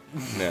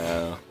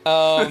 No.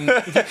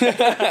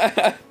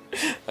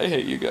 I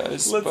hate you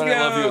guys, Let's but I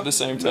love go. you at the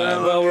same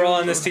time. Well, we're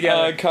all in this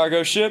together.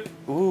 Cargo ship.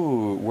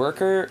 Ooh,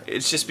 worker.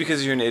 It's just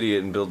because you're an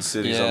idiot and build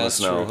cities Yeah, on the that's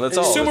snow. true. That's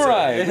all.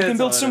 Sumarai. We That's can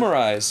build all it is.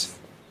 Sumarais.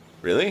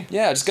 Really?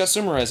 Yeah, I just got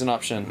Sumarai as an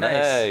option.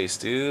 Nice,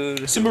 dude.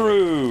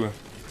 Sumaru.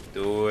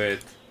 Do it.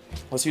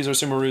 Let's use our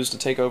Sumarus to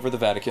take over the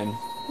Vatican.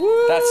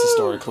 That's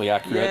historically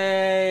accurate.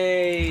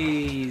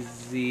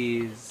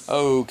 Yaysies.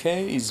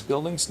 Okay, he's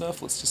building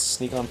stuff. Let's just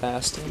sneak on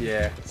past him.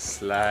 Yeah,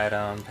 slide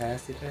on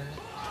past each other.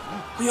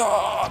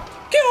 Yeah.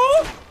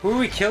 Who are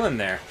we killing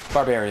there?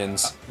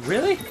 Barbarians.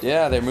 Really?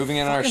 Yeah, they're moving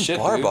in on our shit.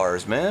 dude.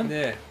 Barbars, man.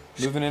 Yeah.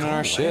 Moving in on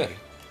our shit.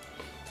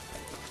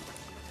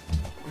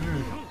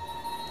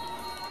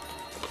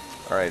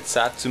 All right,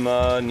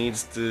 Satsuma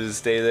needs to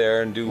stay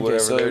there and do whatever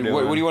Okay, so they're doing.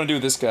 what do you want to do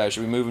with this guy?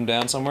 Should we move him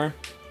down somewhere?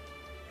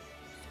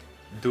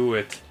 Do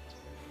it.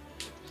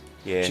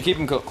 Yeah. Should keep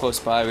him close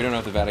by. We don't know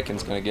if the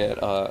Vatican's gonna get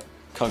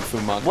Kung Fu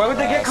Monkey. Why would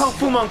they get class. Kung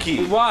Fu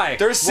Monkey? Why?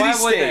 They're a city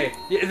Why would state.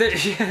 they?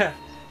 Yeah. Yeah.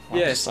 I'm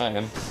Yes. just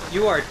saying.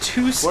 You are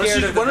too Why scared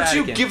don't, of the why don't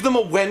you Vatican. give them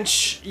a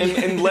wench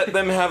and let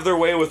them have their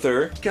way with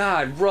her?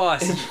 God,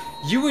 Ross,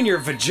 you and your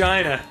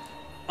vagina.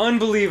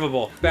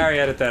 Unbelievable. Barry,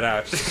 edit that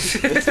out.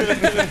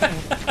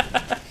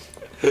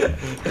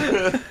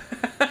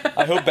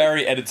 I hope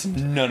Barry edits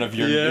none of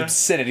your Yeah.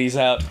 obscenities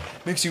out.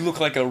 Makes you look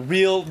like a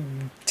real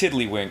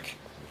tiddlywink.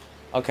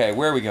 Okay,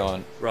 where are we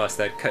going? Ross,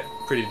 that cut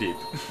pretty deep.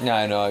 Yeah,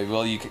 I know.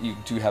 Well, you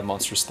do have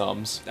monstrous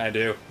thumbs. I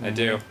do. I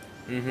do.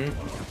 Mm-hmm.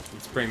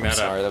 Let's bring that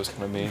Sorry, that was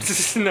kind of mean.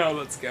 up. No,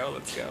 let's go.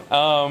 Let's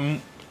go.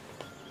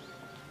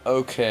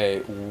 Okay,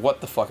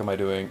 what the fuck am I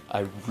doing?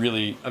 I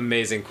really...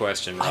 Amazing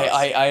question, Ross.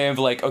 I am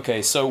like,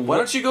 okay, so... Why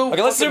don't you go?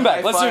 Okay, let's zoom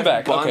back. Let's zoom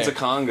back. Bonza Okay.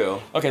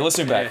 Congo. Okay, let's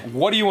zoom back. Yeah.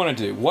 What do you want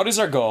to do? What is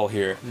our goal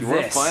here? You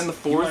want to find the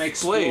fourth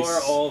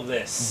place. all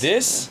this.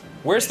 This?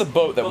 Where's the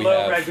boat that we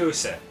Below have?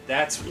 Ragusa.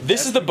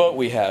 This is the boat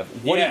we have.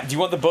 What Yeah. do you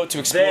want the boat to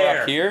explore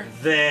up here?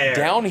 There.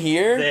 Down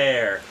here?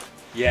 There.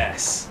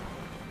 Yes.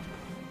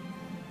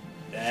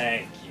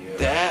 Thank you.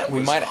 That We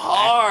was might-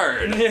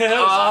 hard.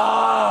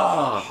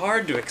 Yeah,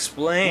 hard to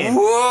explain.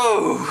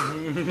 Whoa.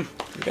 You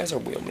guys are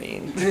real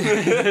mean.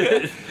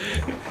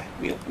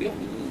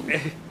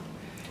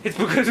 It's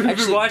because we've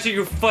Actually- been watching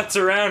you futz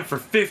around for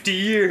 50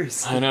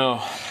 years. I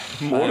know.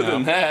 More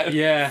than that.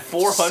 Yeah.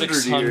 400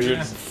 600,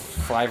 years.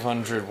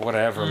 500,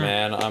 whatever,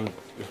 man.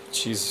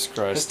 Jesus Has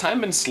Christ.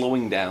 time been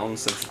slowing down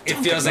since It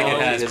feels like it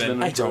has technology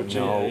been. I don't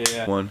know.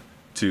 Yeah. 1,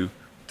 2,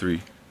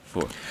 3,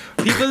 4.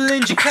 People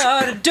in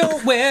Jakarta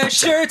don't wear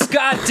shirts.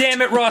 God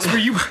damn it, Ross. Were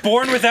you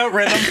born without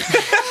rhythm?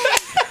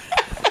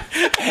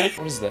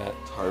 What is that?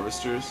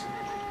 Harvesters.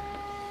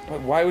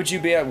 Why would you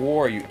be at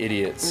war, you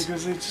idiots?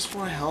 Because they just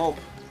want to help.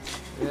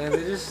 Yeah, they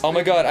just. Oh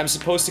my god, I'm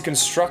supposed to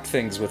construct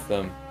things with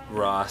them.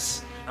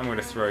 Ross, I'm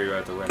gonna throw you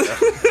out the window.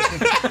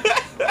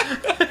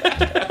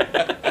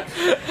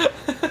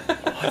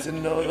 I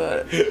didn't know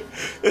that.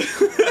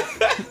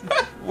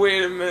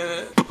 Wait a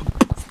minute.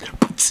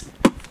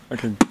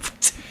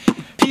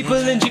 People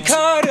in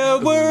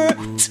Jakarta were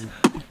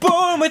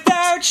born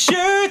without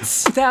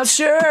shirts. Without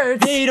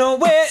shirts! They don't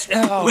wear.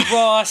 Oh,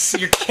 Ross,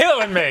 you're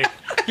killing me.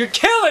 You're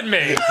killing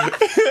me.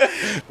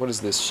 What is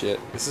this shit?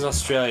 This is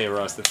Australia,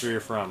 Ross. That's where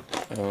you're from.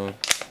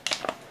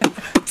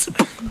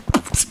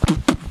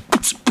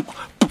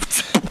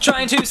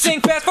 Trying to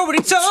sing fast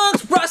forwarding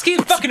songs, Ross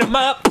keeps fucking them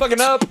up.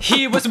 Fucking up!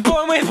 He wasn't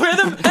born with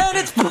rhythm, and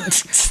it's.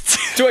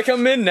 Do I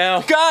come in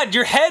now? God,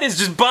 your head is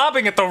just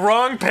bobbing at the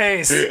wrong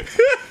pace.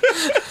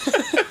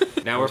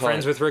 Now we're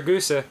friends with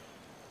Ragusa,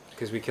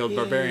 because we killed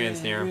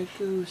barbarians near him.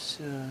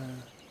 Ragusa.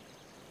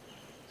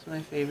 It's my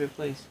favorite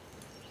place.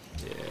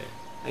 Yeah.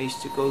 I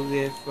used to go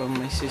there for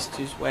my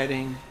sister's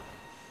wedding.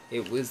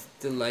 It was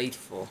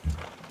delightful.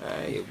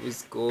 It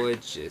was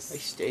gorgeous. I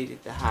stayed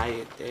at the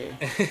Hyatt there.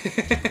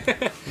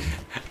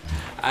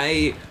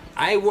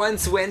 I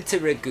once went to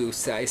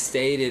Ragusa. I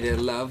stayed at a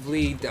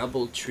lovely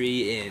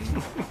DoubleTree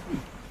Inn.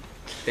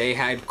 They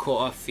had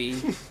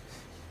coffee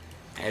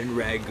and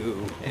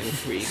ragu And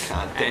free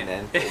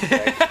continental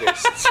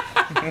breakfast.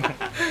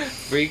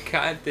 free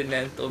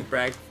continental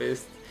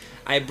breakfast.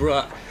 I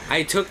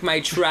took my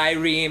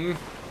trireme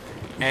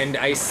and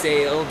I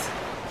sailed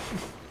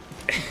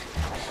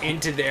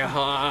into their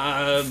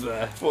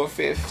harbor. For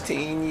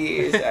 15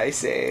 years I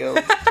sailed.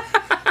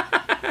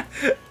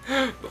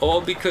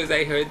 All because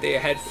I heard they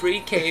had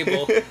free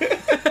cable.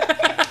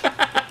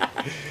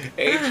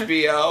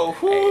 HBO,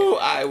 whoo,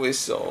 I was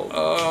sold.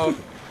 Oh,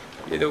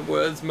 you're the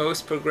world's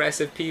most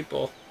progressive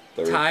people.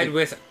 Tied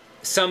with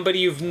somebody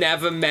you've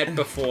never met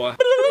before.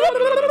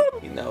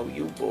 You know,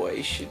 you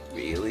boys should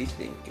really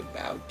think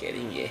about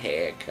getting your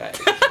hair cut.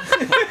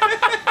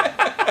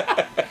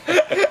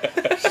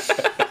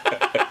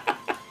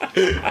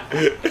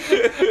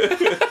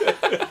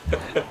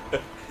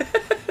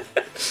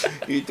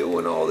 You're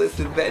doing all this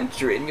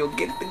adventuring, you'll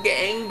get the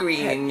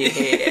gangrene in your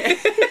hair.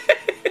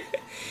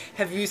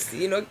 Have you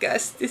seen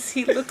Augustus?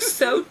 He looks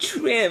so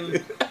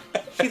trim.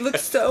 He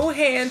looks so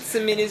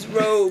handsome in his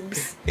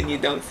robes. And you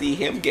don't see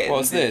him getting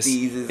What's this?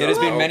 diseases. It has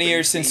been all many over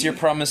years the since your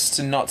promise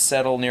to not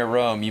settle near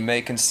Rome. You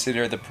may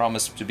consider the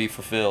promise to be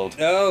fulfilled.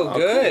 Oh,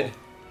 good. cool.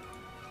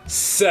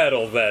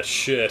 Settle that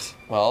shit.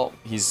 Well,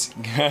 he's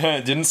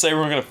didn't say we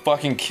were gonna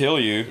fucking kill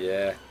you.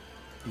 Yeah.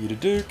 Eat a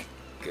dick.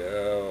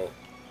 Go.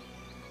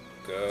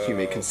 Go. You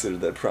may consider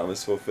that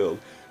promise fulfilled.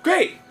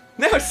 Great!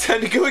 Now it's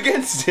time to go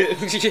against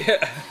it.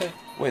 Yeah.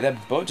 Wait,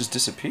 that boat just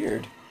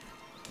disappeared.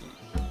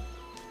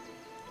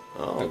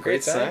 Oh,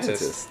 Great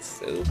scientist.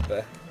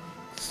 Super.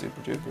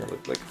 Super duper.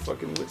 Look like a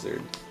fucking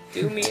wizard.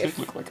 Do me a.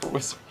 Look like a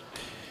wizard.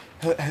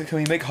 Can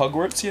we make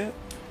Hogwarts yet?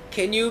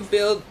 Can you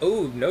build?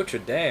 Ooh, Notre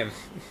Dame.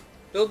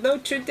 Build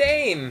Notre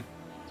Dame.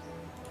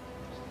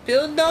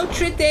 Build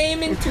Notre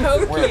Dame in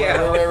Tokyo.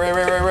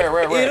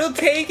 Where? It'll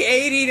take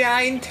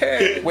 89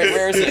 turns. Wait,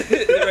 where is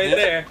it? Right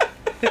there.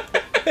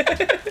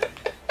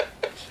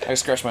 I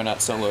scratched my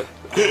nuts, don't look.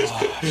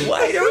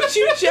 Why don't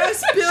you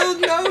just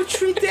build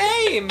Notre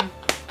Dame?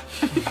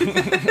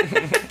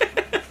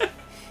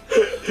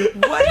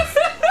 What's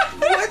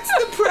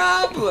the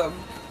problem?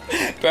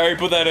 Barry,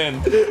 put that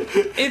in.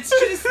 It's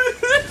just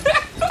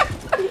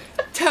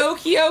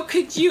Tokyo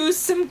could use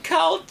some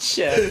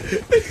culture.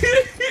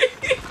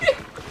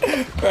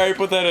 Barry,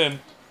 put that in.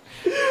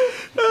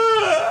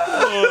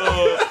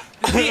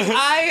 The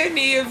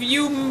irony of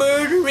you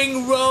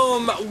murdering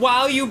Rome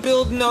while you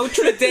build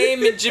Notre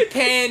Dame in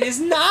Japan is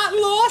not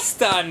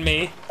lost on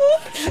me.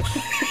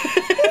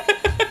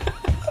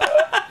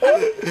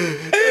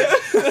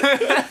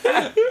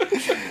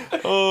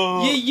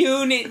 Your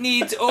unit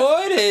needs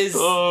orders.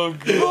 Oh,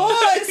 God.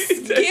 Boss,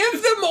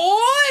 give them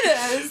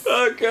orders.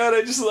 Oh god,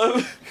 I just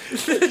love... I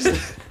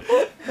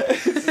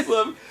just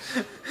love...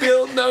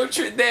 Build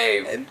Notre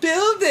Dame.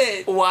 Build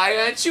it. Why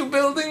aren't you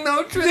building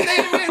Notre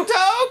Dame in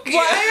Tokyo?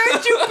 Why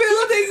aren't you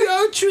building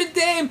Notre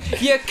Dame?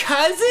 Your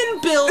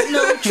cousin built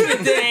Notre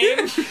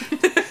Dame.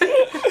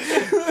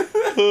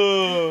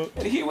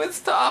 He was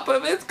top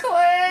of his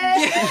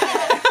class.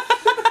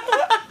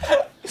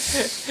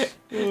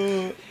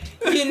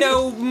 You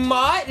know,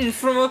 Martin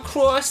from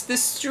across the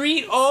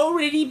street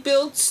already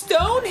built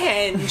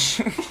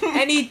Stonehenge.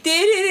 And he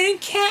did it in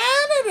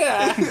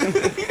Canada.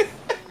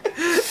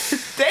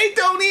 They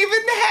don't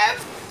even have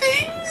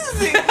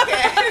things in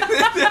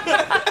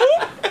Canada.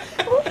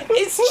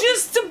 It's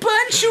just a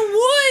bunch of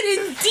wood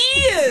and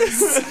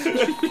deers.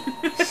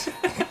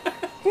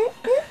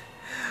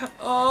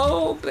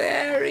 Oh,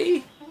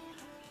 Barry.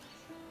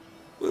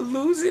 We're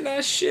losing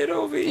our shit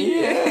over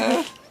here.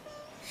 Yeah.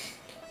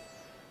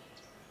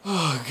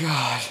 Oh,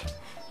 God.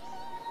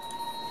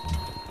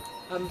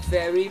 I'm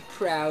very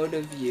proud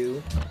of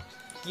you.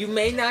 You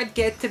may not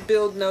get to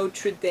build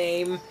Notre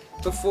Dame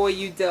before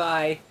you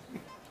die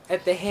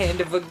at the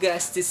hand of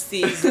Augustus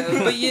Caesar,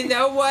 but you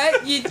know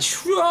what? You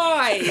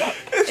tried.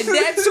 And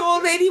that's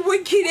all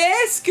anyone can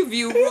ask of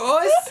you,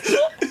 Ross.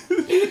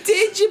 You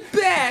did your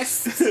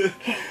best.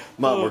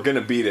 Mom, we're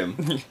gonna beat him.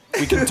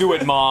 We can do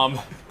it, Mom.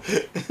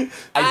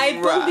 I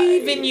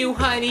believe in you,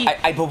 honey.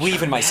 I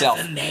believe in myself.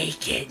 He'll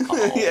make it.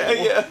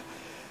 Yeah.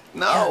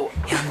 No.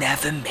 He'll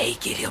never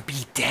make it. He'll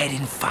be dead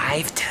in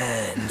 5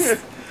 turns.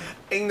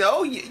 I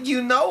know,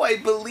 you know I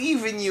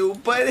believe in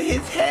you, but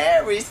his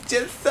hair is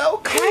just so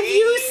clean. Have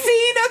you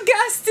seen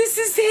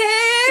Augustus's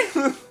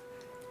hair?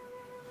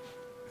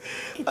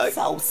 It's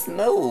so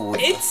smooth.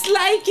 It's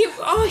like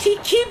he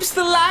keeps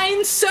the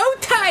line so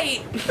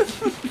tight.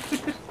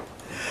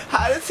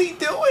 How does he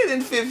do it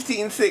in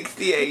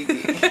 1568?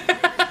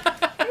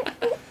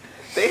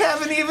 They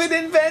haven't even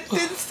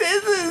invented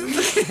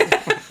scissors.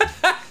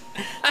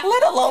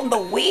 Let alone the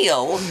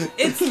wheel.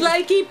 It's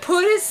like he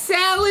put a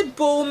salad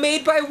bowl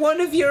made by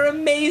one of your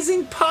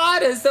amazing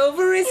potters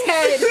over his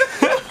head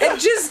and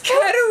just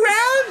cut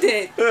around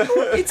it.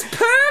 It's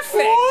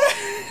perfect.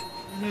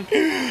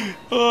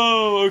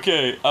 Oh,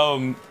 okay.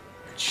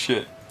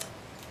 Shit.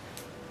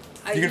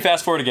 You can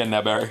fast forward again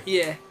now, Barry.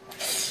 Yeah.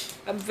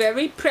 I'm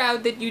very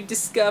proud that you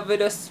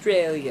discovered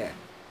Australia.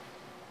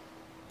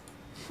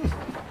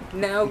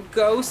 Now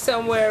go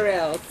somewhere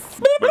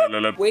else.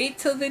 Wait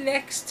till the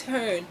next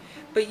turn.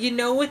 But you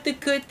know what the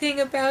good thing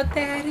about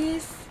that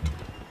is?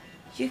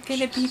 You're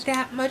gonna be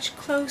that much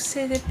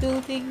closer to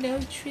building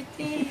Notre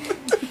Dame.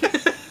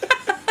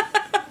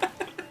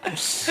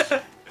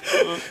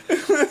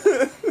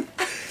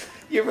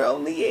 You're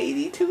only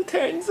 82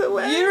 turns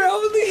away. You're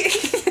only...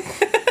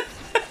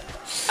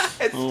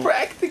 It's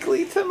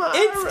practically tomorrow.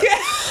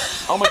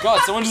 Oh my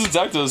God! Someone just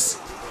attacked us.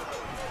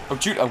 Oh,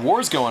 shoot! A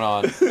war's going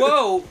on.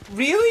 Whoa,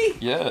 really?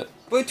 Yeah.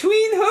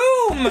 Between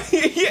whom?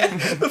 Yeah,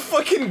 the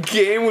fucking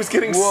game was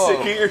getting sick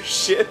of your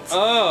shit.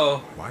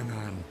 Oh.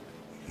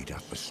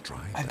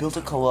 I built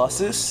a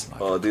Colossus?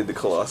 Oh, dude, the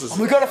Colossus. Oh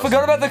my God, I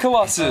forgot about the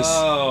Colossus!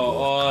 Oh,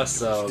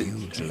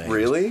 awesome.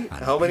 Really?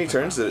 How many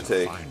turns did it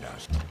take?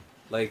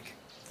 Like,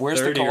 Where's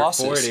the 30 or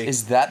Colossus? 40.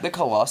 Is that the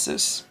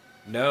Colossus?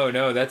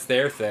 No, that's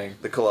their thing.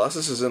 The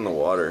Colossus is in the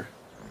water.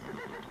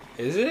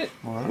 Is it?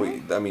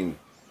 Wait, I mean,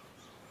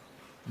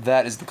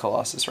 That is the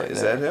Colossus right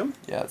is there. that him?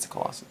 Yeah, it's a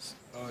Colossus.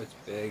 Oh, it's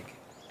big.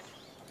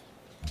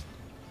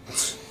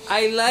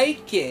 I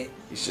like it.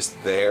 He's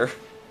just there.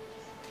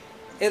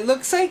 It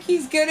looks like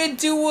he's gonna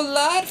do a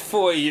lot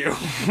for you.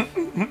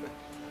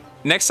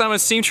 Next time on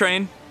Steam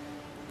Train,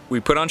 we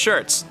put on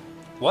shirts.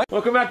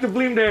 Welcome back to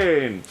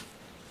Bleemdane.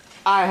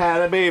 I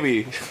had a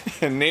baby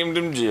and named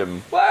him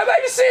Jim. What about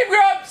your Steam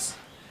Grubs?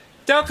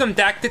 Welcome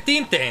back to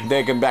Teamthane.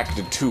 Take him back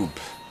to tube.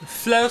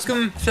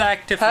 Welcome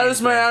back to How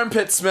does my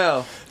armpit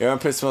smell? Your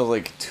armpit smells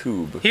like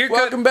tube. Here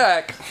Welcome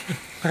back.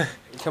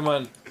 Come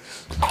on.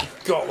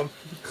 Got him.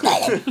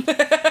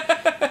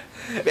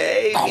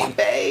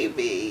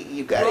 Baby,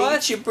 you gotta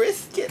Ross, eat your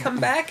brisket. Come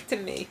back to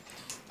me.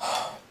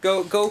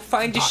 Go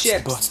find your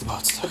ships. The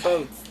boats.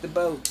 The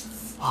boats.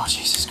 Oh,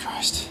 Jesus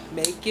Christ.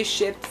 Make your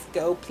ships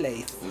go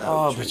place.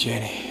 Oh,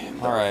 Virginia.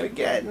 Alright.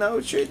 Forget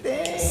Notre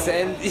Dame.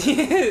 Send.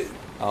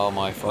 Oh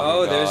my fucking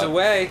Oh, God. there's a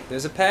way.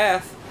 There's a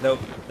path. Nope,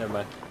 never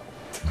mind.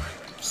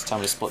 It's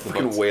time to split the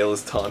Fucking boats. whale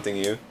is taunting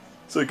you.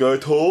 It's like, I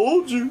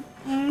told you,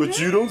 but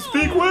you don't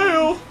speak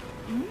whale.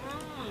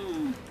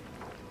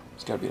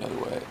 There's gotta be another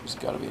way. There's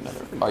gotta be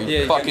another. Are you Yeah,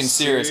 you fucking gotta-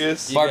 serious?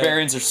 serious? You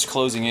Barbarians are just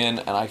closing in,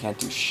 and I can't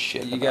do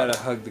shit. You about gotta it.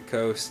 hug the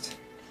coast.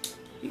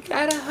 You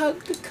gotta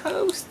hug the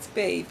coast,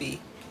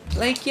 baby.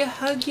 Like you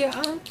hug your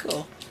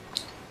uncle.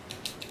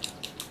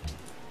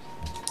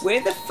 Where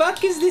the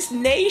fuck is this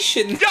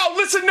nation? Yo,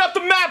 listen up,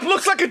 the map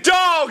looks like a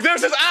dog!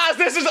 There's his eyes,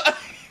 there's his...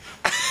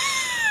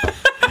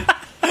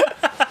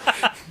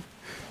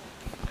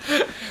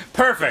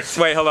 Perfect.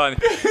 Wait, hold on.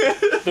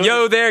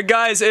 Yo there,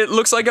 guys. It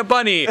looks like a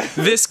bunny.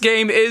 This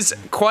game is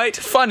quite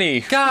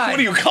funny. God. What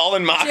are you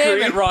calling Damn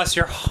mockery? it, Ross,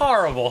 you're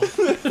horrible.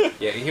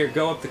 Yeah, here,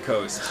 go up the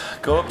coast.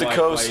 Go up the Why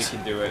coast you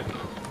can do it.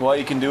 while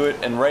you can do it,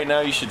 and right now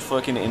you should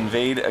fucking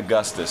invade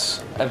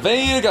Augustus.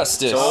 Evade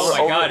Augustus. Oh my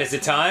Over- God, is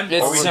it time?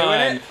 It's Are we doing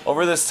time. it?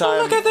 Over this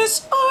time, Look at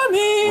this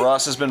army.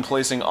 Ross has been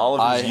placing all of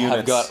I his units.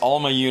 have got all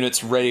my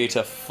units ready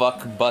to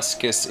fuck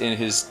Buscus in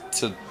his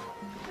to.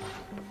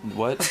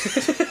 What?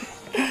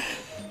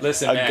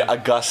 Listen, man.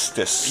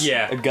 Augustus.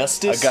 Yeah.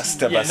 Augustus?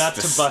 Augusta Yeah, not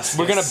to Bustus. bust.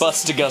 We're gonna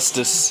bust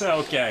Augustus.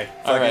 Okay.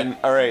 Fucking-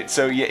 all right.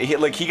 So yeah,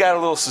 he got a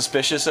little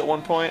suspicious at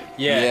one point.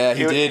 Yeah. Yeah,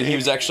 he He- did. he- He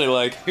was actually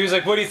like, He was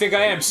like, "What do you think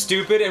I am,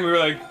 stupid?" And we were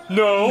like,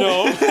 "No."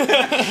 no.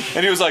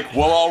 And he was like,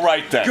 "Well, all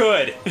right then."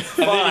 Good. And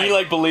Fine. then he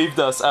like believed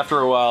us after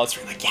a while.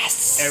 So we're like,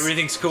 yes.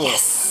 Everything's cool.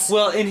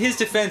 Well, in his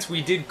defense,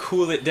 we did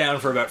cool it down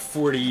for about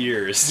 40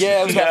 years.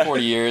 Yeah, it was about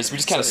 40 years. We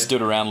just kind of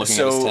stood around looking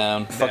at his So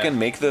town. fucking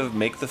make the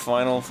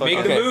final. Fucking,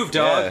 Make the Okay. move,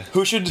 dog. Yeah.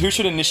 Who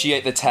should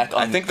initiate the attack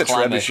on I think the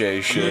Klamath?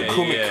 trebuchet should.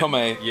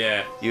 Kume.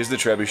 Yeah. Use the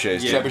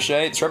trebuchets. Yeah. dude.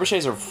 Trebuchet?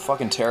 Trebuchets are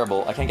fucking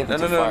terrible. I can't get No,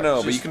 them no, to no, fire.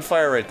 no. But you can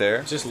fire right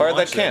there. Just fire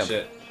launch that camp.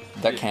 shit.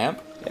 That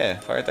camp? Yeah,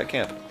 fire at that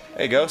camp.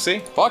 There you go. See?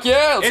 Fuck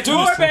yeah, let's It's do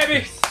war, this.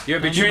 baby. You You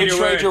betrayed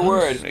betrayed your your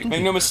word. word.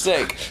 Make no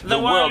mistake. The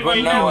world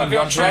will know of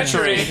your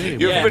treachery.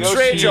 You've Yeah.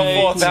 betrayed your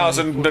Negotiate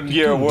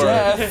 4,000-year word.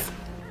 Death.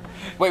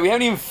 Wait, we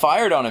haven't even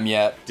fired on him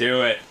yet.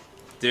 Do it.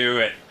 Do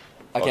it.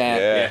 I can't.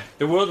 yeah. Yeah.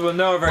 The world will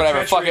know of our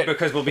Whatever, fuck treachery it.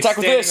 because we'll be Attack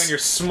with standing this. on your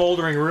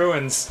smoldering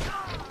ruins.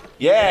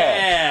 Yeah.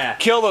 Yeah.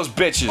 Kill those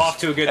bitches. Off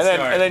to a good and then,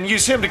 start. And then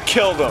use him to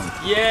kill them.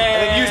 Yeah.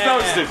 And then use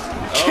those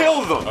to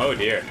kill them. Oh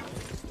dear.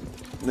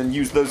 And then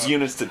use those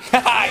units to. Eat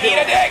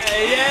a dick!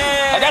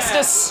 Yeah.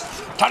 Augustus!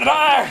 Time to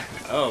die!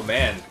 Oh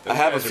man. I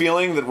have a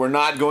feeling that we're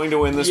not going to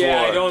win this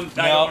Yeah, war. I don't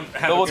No, have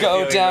but a we'll good go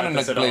feeling down about in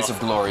this a at blaze all. of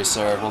glory,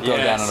 sir. We'll go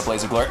Yes. down in a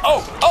blaze of glory.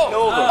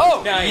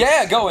 Oh, Nice.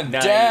 yeah, going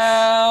Nice.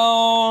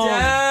 down.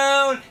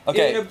 Down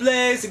Okay. in a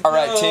blaze of All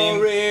right, team.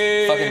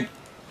 glory. Fucking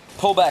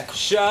pull back.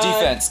 Shut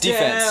Defense.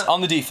 down.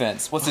 On the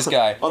defense. What's this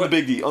guy? On the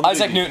big D. On the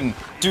Isaac big D. Newton.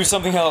 Do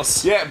something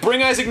else. Yeah,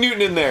 bring Isaac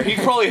Newton in there. He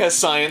probably has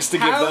science to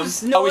give them.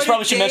 How's Oh, we Notre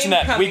probably should mention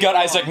Dame that. We got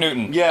coming Isaac along?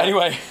 Newton. Yeah.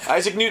 Anyway.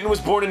 Isaac Newton was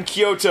born in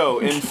Kyoto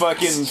in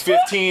fucking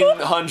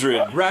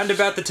 1500. Round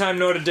about the time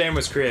Notre Dame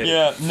was created.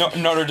 Yeah,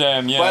 Notre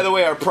Dame, yeah. By the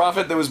way, our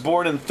prophet that was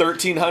born in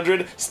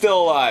 1300 still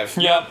alive.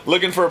 Yep.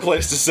 Looking for a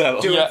place to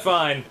settle. Doing Yeah.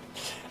 fine.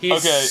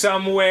 He's Okay.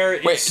 somewhere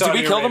in Wait, Saudi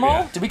did we kill them Arabia.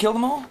 all? Did we kill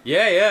them all?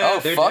 Yeah, yeah. Oh,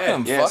 they're fuck dead.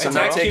 'em. Yeah, so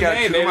now Attack take out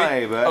Kume, baby.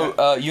 Kume, but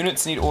Oh,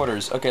 units need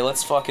orders. Okay,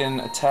 let's fucking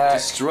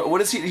attack.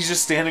 what is he? He's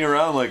just standing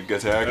around like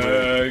attack. me.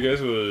 I guess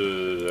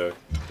we'll.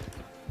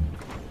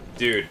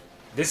 Dude,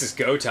 this is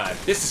go time.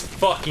 This is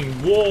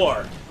fucking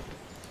war.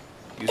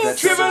 Use that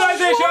trebuchet.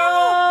 Civilization!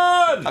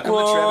 How come the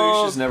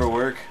Whoa. trebuchets never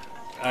work?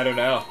 I don't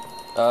know.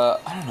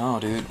 I don't know,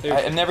 dude.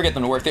 I never get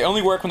them to work. They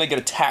only work when they get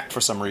attacked for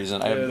some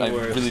reason. They're the I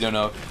worst. really don't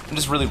know. I'm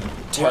just really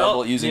terrible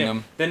Well, at using yeah,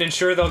 them. Then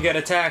ensure they'll get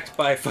attacked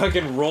by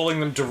fucking rolling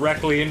them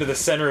directly into the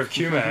center of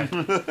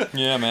Cumac.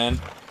 Yeah,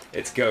 man.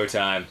 It's go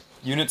time.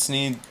 Units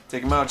need.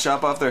 Take them out,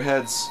 chop off their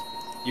heads.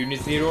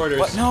 Units need orders.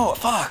 What? No,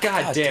 fuck.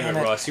 God damn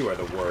it, Ross, you are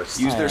the worst.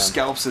 Use I their am.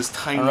 scalps as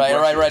tiny All right,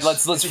 all right, right.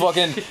 brushes. Let's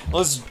fucking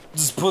let's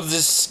just put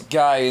this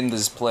guy in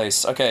this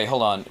place. Okay,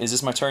 hold on. Is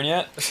this my turn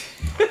yet?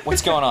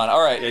 What's going on?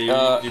 All right.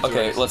 Yeah, your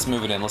okay, turn. let's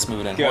move it in. Let's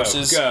move it in. Go,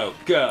 Horses. go.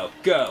 Unit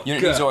go.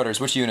 needs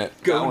orders. Which unit?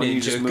 Go That one you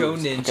just ninja, go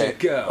moved. ninja, Okay.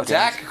 go.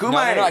 Attack Kume! No,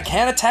 I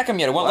can't attack him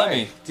yet. It won't let Why?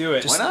 me. Do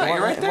it. Just- Why not? it won't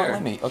You're let- right it won't there.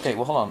 let me. Okay,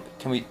 well, hold on.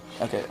 Can we?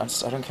 Okay,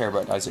 I don't care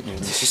about Isaac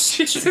Newton. Just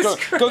Jesus go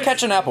Christ.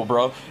 catch an apple,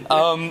 bro.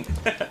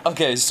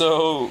 Okay,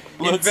 so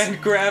let's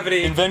Invent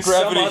gravity. Invent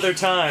gravity. Some other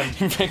time.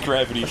 invent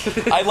gravity.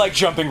 I like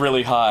jumping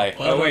really high.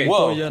 Oh, wait.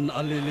 Whoa. Yan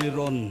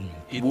aliliron.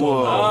 Ito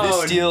Whoa. na.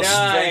 Oh, This deal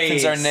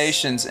strengthens our nice.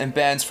 nations and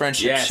bands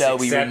friendship. Yes, Shall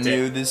we accept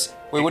renew it. this?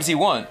 Wait, what does he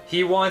want?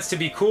 He wants to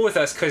be cool with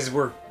us because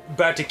we're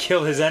about to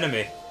kill his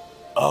enemy.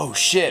 Oh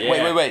shit!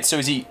 Yeah. Wait. So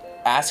is he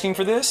asking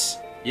for this?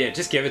 Yeah,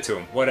 just give it to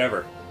him.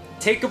 Whatever.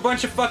 Take a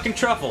bunch of fucking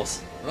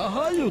truffles.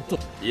 Rahayo to.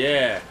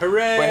 Yeah.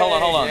 Hooray! Wait, hold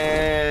on.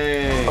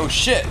 Hey. Oh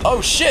shit!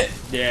 Oh shit!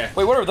 Yeah.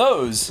 Wait, what are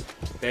those?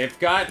 They've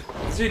got.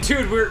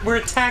 Dude, we're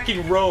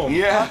attacking Rome.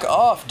 Yeah. Fuck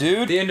off,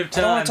 dude. The end of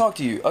I don't want time. to talk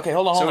to you. Okay,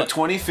 hold on. So at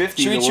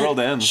 2050, the world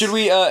ends. Should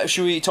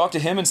we talk to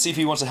him and see if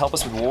he wants to help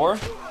us with war?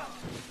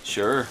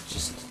 Sure.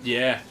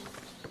 Yeah.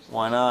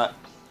 Why not?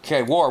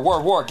 Okay,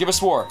 war. Give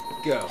us war.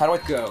 Go. How do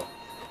I go?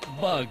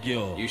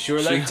 Baguio. You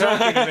sure like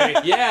talking to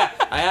me? Yeah,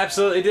 I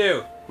absolutely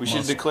do. We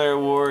should declare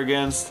war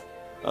against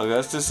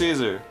Augustus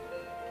Caesar.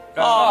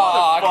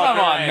 Oh, come on,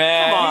 Come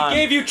man. on. He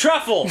gave you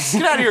truffles.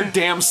 Get out of your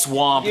damn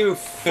swamp. You Those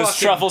fucking.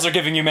 truffles are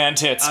giving you man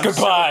tits. I'm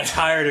Goodbye. so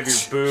tired of your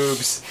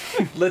boobs.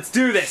 Let's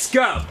do this.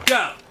 Go.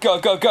 Go.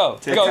 Attack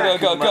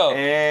my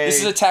egg.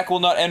 This attack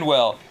will not end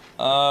well.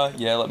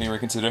 Yeah, let me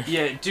reconsider.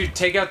 Yeah, dude,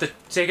 take out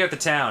the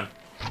town.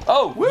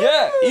 Oh,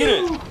 yeah, eat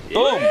it.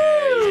 Boom.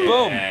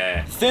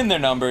 Yeah. Boom. Thin their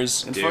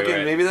numbers. And Do fucking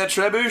it. maybe that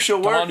trebuchet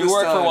will work Come on, this you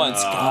work time. for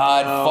once.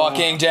 God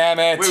fucking damn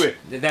it.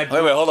 Wait, That.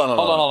 hold on.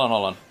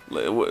 Hold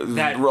on.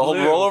 That Roll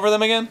blue- over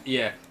them again?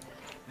 Yeah.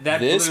 That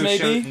This blue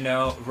maybe?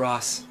 No,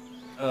 Ross.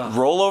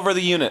 Roll over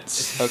the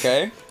units.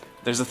 Okay.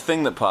 There's a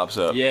thing that pops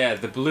up. Yeah,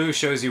 the blue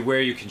shows you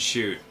where you can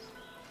shoot.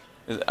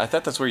 I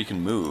thought that's where you can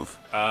move.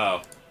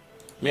 Oh.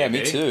 Yeah, me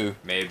Maybe. too.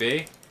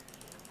 Maybe.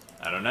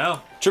 I don't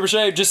know.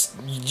 Trebuchet, just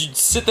you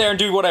sit there and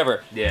do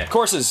whatever. Yeah.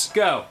 Courses.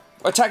 Go.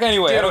 Attack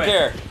anyway, I Do don't it.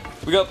 care.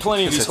 We got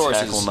plenty of This these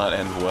attack horses. will not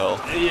end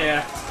well.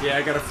 Yeah,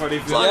 I got a funny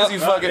feeling. long as you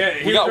fucking-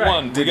 he We was got right.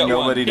 one. We Did got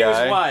nobody one. He was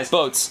die? wise.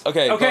 Boats.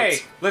 Okay. Okay,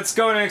 Boats. let's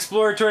go on an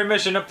exploratory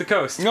mission up the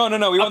coast. No. We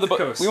Up want the the boat.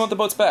 coast. We want the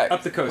boats back.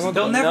 Up the coast. We want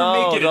They'll the- never No,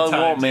 make it in they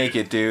time. won't dude. make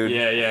it, dude.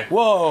 Yeah.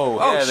 Whoa.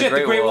 Oh Yeah, the shit, the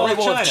Great Great Wall Wall. of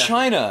Wall China. of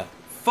China.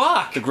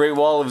 Fuck. The Great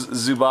Wall of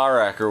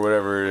Zubarak or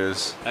whatever it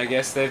is. I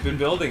guess they've been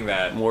building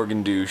that.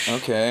 Morgan douche.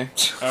 Okay.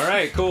 All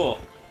right, cool.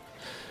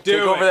 Take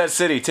Do over it. that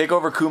city. Take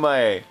over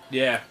Kumae.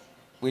 Yeah.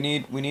 We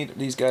need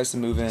these guys to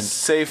move in.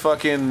 Say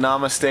fucking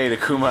namaste to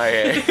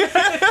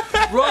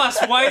Kumae. Ross,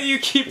 why do you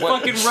keep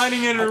fucking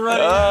running in and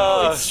running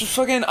out? It's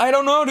fucking. I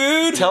don't know,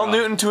 dude. Tell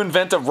Newton to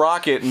invent a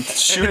rocket and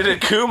shoot it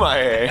at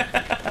Kumae.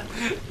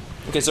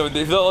 Okay, so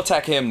they'll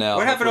attack him now.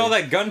 What happened to all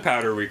hopefully. that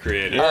gunpowder we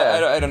created?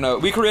 I don't know.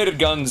 We created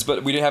guns,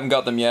 but we haven't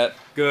got them yet.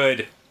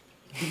 Good.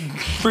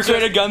 We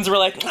created guns. We're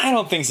like, I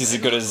don't think he's as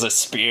good as a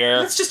spear.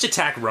 Let's just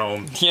attack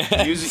Rome.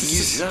 Yeah.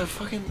 Use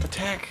fucking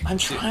attack. I'm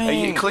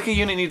trying. Click a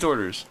unit needs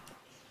orders.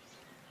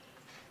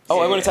 Oh,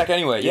 I want to attack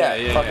anyway. Yeah.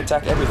 Yeah. Fuck,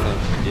 attack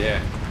everything. Yeah.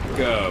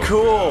 Go.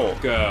 Cool.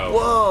 Go.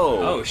 Whoa.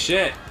 Oh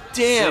shit.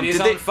 Damn. City's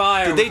Did they on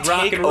fire. Did they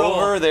Rock take and roll.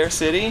 over their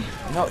city?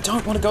 No,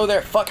 don't want to go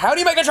there. Fuck. How do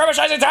you make a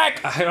trebuchet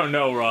attack? I don't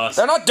know, Ross.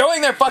 They're not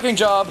doing their fucking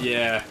job.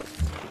 Yeah.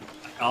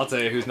 I'll tell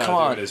you who's not Come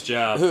on. doing his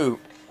job. Who?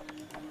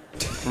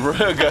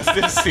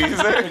 Augustus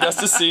Caesar.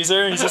 Augustus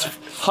Caesar. He's just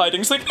hiding.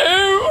 He's like,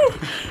 oh,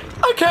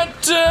 I can't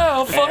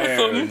tell. Fuck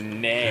Oh,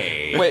 them.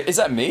 nay. Wait, is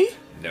that me?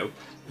 Nope.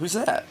 Who's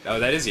that? Oh,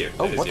 that is you.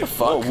 Oh, That is what you. the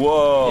fuck?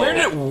 Whoa. Where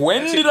did it?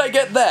 When did I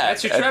get that?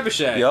 That's your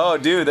trebuchet. Yo,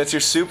 dude, that's your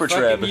super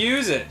Fucking treb.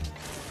 use it.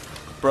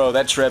 Bro,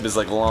 that treb is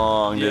like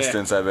long Yeah.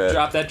 distance, I bet.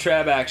 Drop that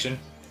trab action.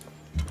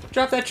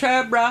 Drop that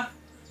trab, brah.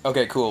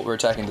 Okay, cool. We're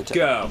attacking the.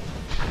 Go.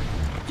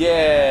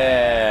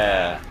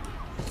 Yeah.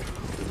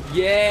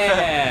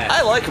 Yeah.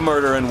 I like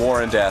murder and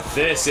war and death.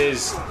 This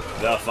is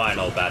the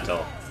final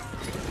battle.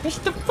 It's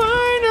the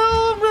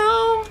final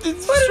round of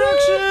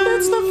destruction.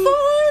 It's the final.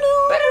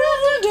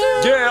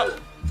 Yeah.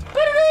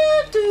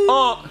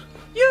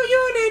 Your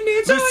unit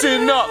needs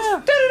Listen up.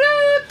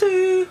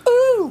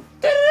 Ooh.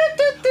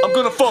 I'm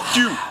gonna fuck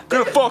you.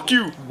 Gonna fuck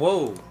you.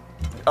 Whoa.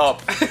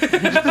 Up.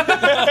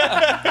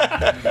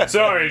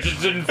 Sorry, it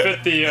just didn't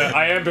fit the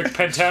iambic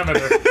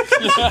pentameter.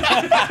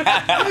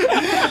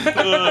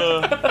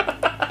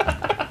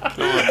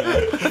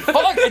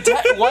 Fuck!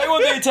 Attack! Why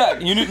won't they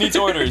attack? Unit needs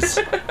orders.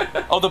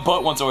 Oh, the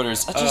boat wants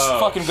orders. Just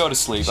fucking go to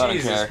sleep. I don't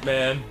care. Jesus,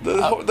 man.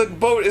 The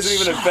boat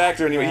isn't even a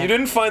factor anyway. You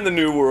didn't find the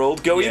new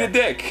world. Go eat Yeah. a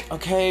dick.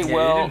 Okay, Yeah, you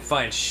well, didn't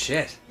find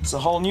shit. it's a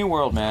whole new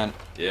world, man.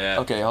 Yeah.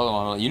 Okay, hold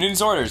on. Unit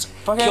needs orders.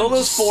 Fucking Kill those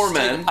just 4 take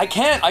men. it. I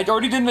can't. I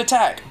already did an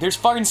attack. They're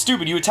fucking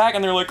stupid. You attack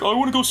and they're like, oh, I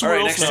want to go All somewhere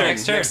right, else next now. turn.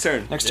 Next turn. Next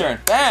turn. Next turn.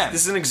 Bam!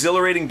 This is an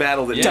exhilarating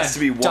battle that Yeah. needs to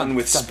be won Dun,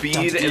 with dun, speed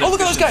dun, dun. and Oh,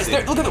 look at those guys!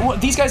 efficiency. Look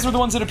at these guys were the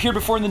ones that appeared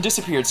before and then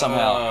disappeared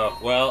somehow. Oh,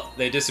 well,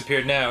 they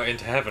disappeared now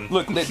into heaven.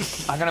 Look,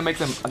 I'm gonna make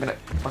them. I'm gonna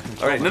fucking.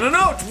 Kill All right, them. no.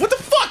 What the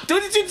fuck?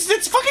 Dude,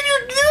 it's fucking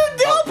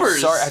your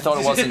helpers. Sorry, I thought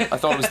it wasn't. I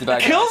thought it was the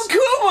bad Kill guys.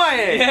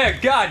 Kumae. Yeah,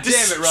 god damn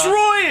it, Ross.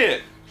 Destroy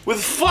it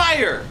with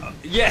fire.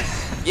 Yeah.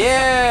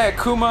 Yeah,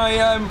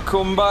 Kumaye,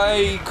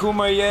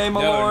 Kumaye,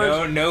 my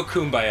lord. No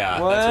kumbaya.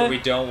 What? That's what we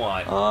don't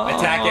want.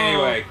 Attack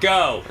anyway.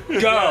 Go.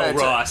 Go,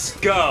 Ross.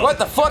 Go. What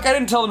the fuck? I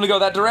didn't tell them to go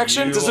that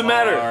direction. You Doesn't are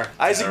matter.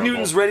 Isaac terrible.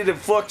 Newton's ready to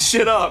fuck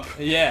shit up.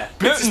 Yeah.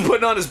 He's just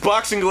putting on his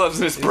boxing gloves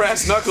and his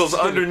brass knuckles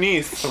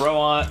underneath.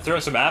 Throw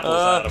some apples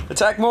at him.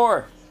 Attack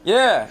more.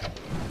 Yeah.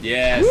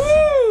 Yes.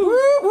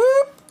 Whoop,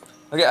 whoop.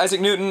 Okay,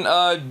 Isaac Newton,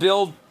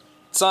 build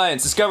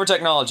science, discover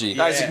technology.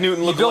 Isaac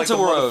Newton looking built like the a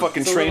road. motherfucking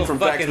It's a train little from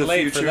Back to fucking the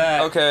late Future. for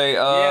that. Okay,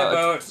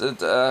 Yeah,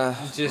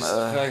 just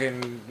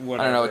fucking I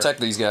whatever. don't know, attack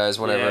these guys,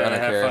 whatever, Yeah, I don't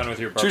have care. fun with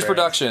your Choose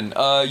barbarians.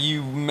 production.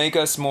 You make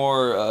us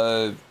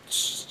more,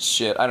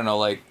 shit, I don't know,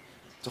 like,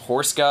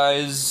 horse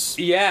guys?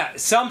 Yeah,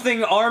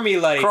 something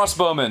army-like.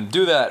 Crossbowmen,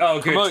 do that. Oh,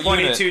 good. Promote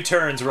 22 unit.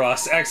 turns,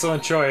 Ross.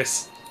 Excellent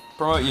choice.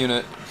 Promote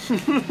unit.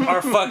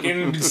 Our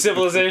fucking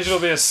civilization will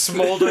be a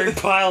smoldering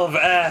pile of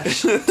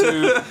ash. Dude,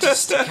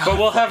 just, But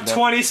we'll have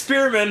 20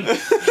 spearmen.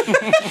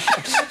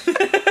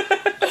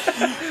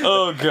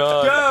 oh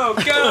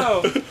god.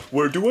 Go.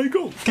 Where do I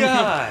go?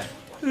 God.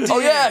 Oh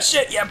yeah,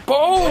 shit, yeah, boom!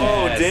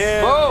 Oh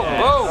damn! Boom,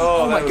 boom!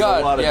 Oh, that my was a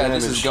god, lot of yeah,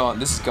 this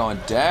damage. is going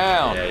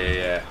down.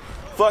 Yeah.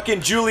 Fucking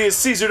Julius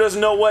Caesar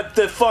doesn't know what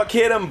the fuck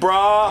hit him, I'm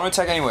brah. gonna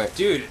attack anyway.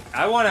 Dude,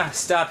 I want to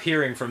stop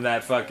hearing from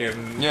that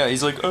fucking Yeah,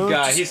 he's like, oh,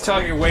 guy. just- He's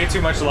talking way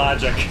too much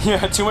logic.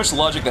 yeah, too much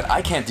logic that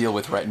I can't deal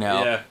with right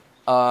now. Yeah.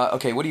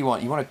 Okay, what do you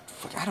want? You want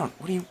to? I don't.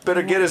 What do you?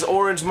 Better get his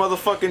orange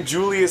motherfucking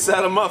Julius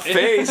out of my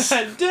face.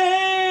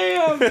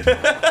 Damn!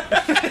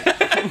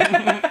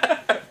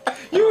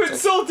 You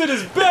insulted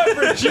his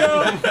beverage,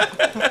 yo!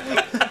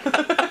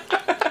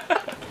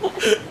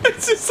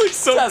 It's just like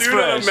some That's dude on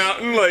a fresh.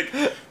 mountain, like.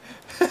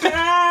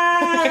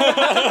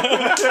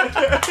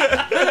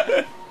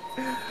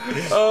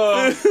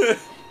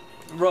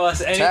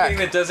 Ross, anything Attack.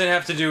 that doesn't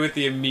have to do with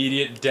the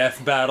immediate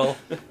death battle.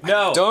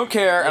 No. Don't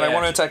care, and I Yeah,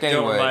 want to attack Don't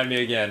anyway. remind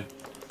me again.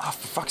 Oh,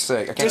 for fuck's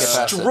sake, I can't get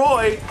past it.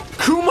 Destroy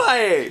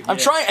Kumae! I'm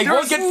trying. I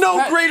won't There's get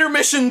no greater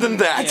mission than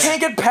that! I can't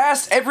get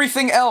past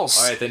everything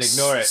else. All right, then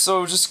ignore it.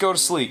 So just go to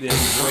sleep. Yeah,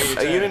 wait your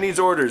A turn. unit needs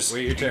orders.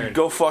 Wait your turn.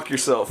 Go fuck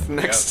yourself.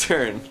 Next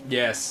turn.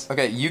 Yes.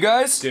 Okay, you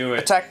guys Do it.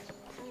 attack.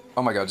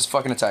 Oh my god, just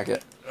fucking attack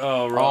it.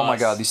 Oh, Ross. Oh my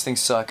god, these things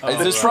suck. Oh,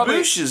 There's Ross. probably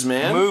Bushes,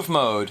 man. move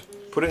mode.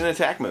 Put it in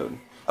attack mode.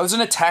 I was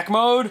in attack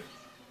mode.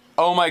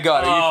 Oh my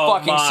god, are you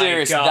fucking my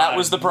serious? God, That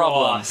was the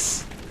problem.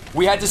 Ross.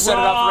 We had to set it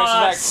up for ranged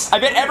Ross. attack.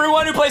 I bet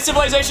everyone who plays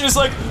Civilization is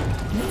like,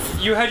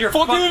 You had your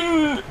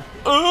fucking.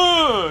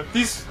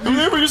 These Have you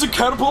ever used a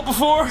catapult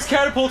before?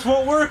 catapults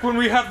won't work when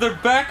we have their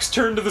backs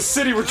turned to the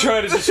city we're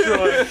trying to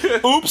destroy.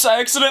 Oops,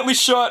 I accidentally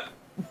shot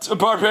a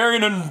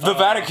barbarian in the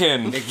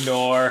Vatican.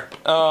 Ignore.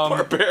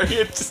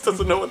 Barbarian just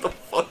doesn't know what the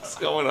fuck's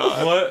going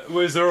on. What?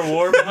 Was there a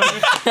war behind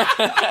it?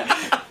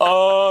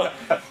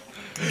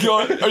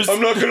 God,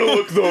 I'm not gonna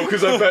look though,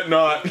 because I bet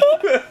not.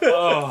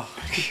 God.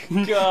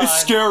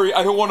 it's scary.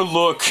 I don't want to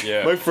look.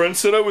 Yeah. My friend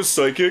said I was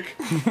psychic,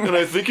 and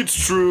I think it's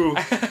true.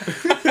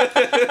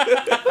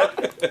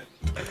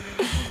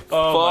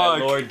 Oh my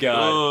Fuck. lord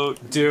God.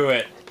 Do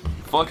it.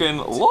 Fucking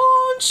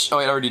launch. Oh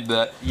wait, I already did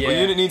that. Yeah. Well,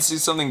 unit needs to do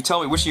something.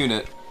 Tell me which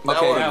unit. That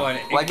Okay. one. That one.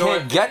 Well, I Ignore-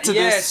 can't get to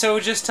Yeah, this. so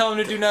just tell him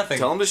to do nothing.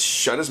 Tell him to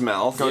shut his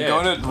mouth. Go, Yeah. go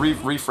into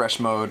refresh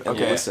mode.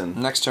 Okay. listen.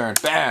 Next turn.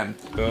 Bam.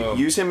 Boom.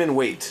 Use him and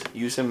wait.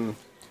 Use him.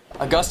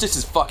 Augustus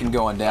is fucking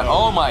going down.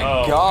 Oh my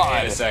Wait a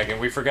god. second.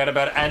 We forgot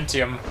about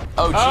Antium.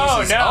 Oh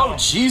Jesus. no. Oh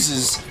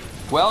Jesus.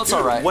 Well, it's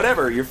alright.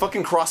 Whatever. Your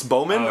fucking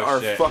crossbowmen Oh,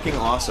 are shit. fucking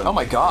awesome. Oh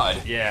my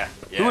god. Yeah.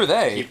 Who are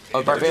they? Keep-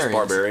 Oh, They're just barbarians.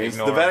 barbarians.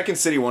 Ignore The him. Vatican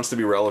City wants to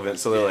be relevant,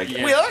 so they're like,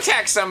 Yeah. we'll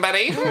attack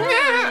somebody.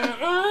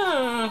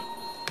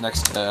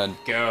 Next turn.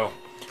 Go.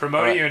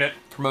 Promote Alright. a unit.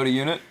 Promote a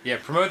unit. Yeah,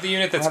 promote the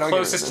unit that's How do I get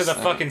rid of closest to this the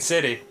thing? fucking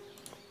city.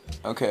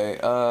 Okay.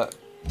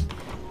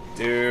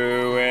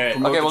 Do it.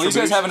 Promote Okay. the Well, these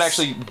guys haven't trebuchets.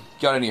 actually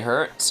got any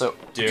hurt, so.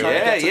 Do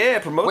it. Yeah,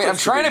 promote Wait, I'm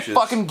those trying to trebuchets.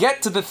 fucking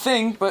get to the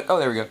thing, but oh,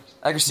 there we go.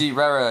 Accuracy,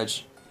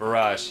 Ravage.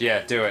 Barrage.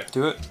 Yeah, do it.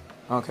 Do it.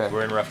 Okay.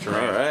 We're in rough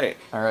terrain. Alright.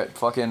 All right.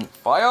 Fucking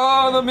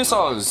fire the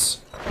missiles.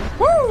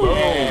 Woo!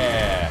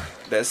 Yeah.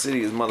 That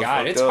city is motherfucked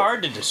God, it's up.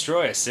 hard to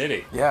destroy a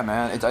city. Yeah,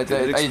 man. I it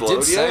did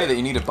explode say yet? that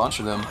you need a bunch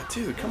of them.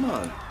 Dude, come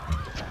on.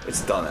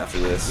 It's done after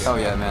this. Oh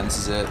yeah, man. This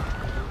is it.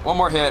 One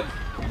more hit.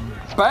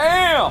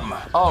 Bam!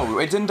 Oh,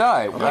 it didn't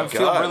die. my I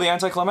feel God. really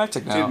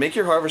anticlimactic now. Dude, make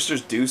your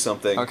harvesters do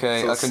something.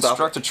 Okay, So stop-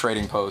 construct a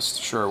trading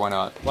post. Sure, why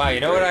not? Wow,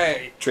 you know what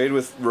I... Trade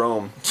with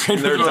Rome. Trade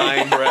Their with Rome.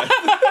 dying breath.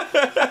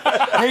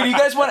 Hey, do you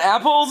guys want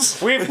apples?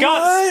 We've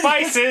got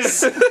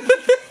spices!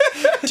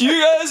 Do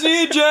you guys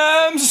need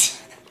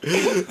jams?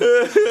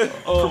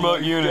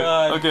 Promote unit.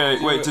 God. Okay,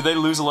 Do wait, it. did they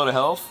lose a lot of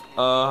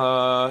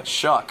health?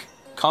 Shock.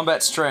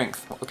 Combat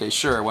strength. Okay,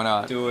 sure, why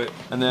not? Do it.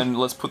 And then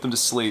let's put them to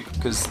sleep,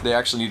 because they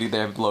actually they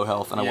have low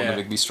health, and I want Yeah.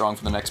 them to be strong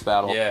for the next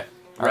battle. Yeah.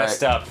 All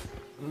Rest right. up.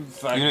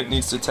 Fuck. Unit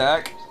needs to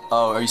attack.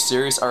 Oh, are you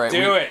serious? All right,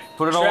 Do it.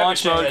 Put it on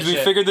launch Trebuchet mode that because we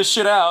shit. figured this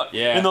shit out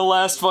Yeah. in the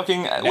last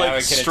fucking we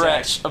can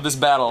stretch attack. of this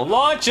battle.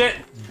 Launch it!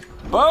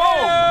 Boom!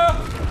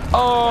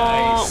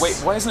 Oh, Nice. wait,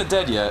 why isn't it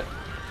dead yet?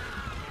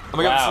 Oh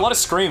my god, there's a Wow. lot of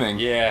screaming.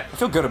 Yeah. I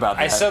feel good about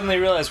that. I suddenly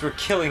realized we're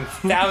killing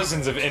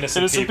thousands of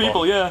innocent, Innocent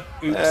people, yeah.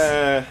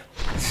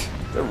 Oops.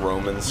 They're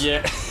Romans.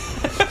 Yeah.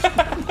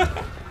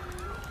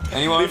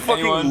 Anyone? They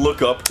fucking Anyone?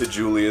 look up to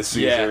Julius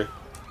Caesar.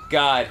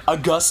 God.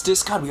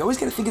 Augustus? God, we always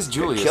gotta think it's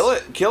Julius. Kill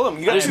it. Kill him.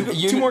 You got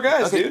two more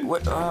guys, okay, dude.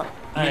 What, I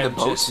you mean am the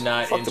boat? just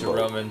not Fuck the into boat.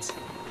 Romans.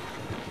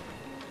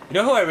 You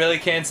know who I really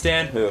can't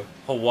stand? Who?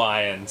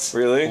 Hawaiians.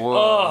 Really? Whoa.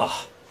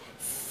 Oh,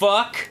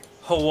 fuck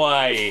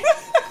Hawaii.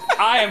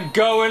 I am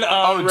going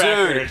on Oh,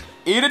 record.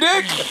 dude. Eat a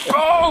dick!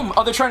 Boom!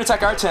 Oh, they're trying to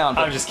attack our town.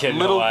 but I'm just kidding,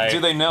 Little Hawaii. do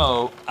they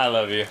know. I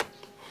love you.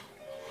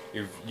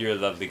 You're a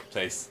lovely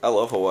place. I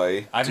love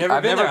Hawaii. I've never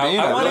I've been never there. been.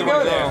 I I want to really go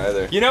wanna there. go.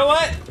 Either. You know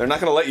what? They're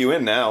not gonna let you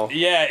in now.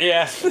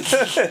 Yeah.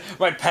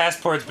 My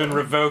passport's been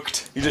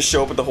revoked. You just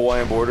show up at the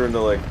Hawaiian border and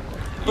they're like,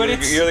 But you're,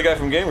 it's you're the guy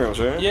from Game Rooms,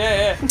 right?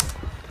 yeah.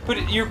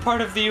 But you're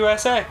part of the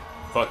USA.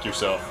 Fuck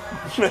yourself.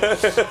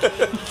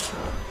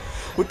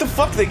 What the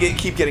fuck? They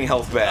keep getting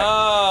health back.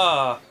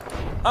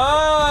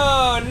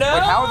 Oh no!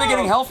 Wait, how are they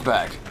getting health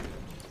back?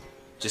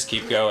 Just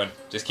keep going.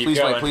 Just keep Please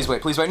going. wait, please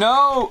wait, please wait.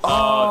 No!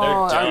 Oh, they're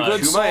our done.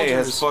 good Kumae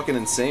has soldiers. fucking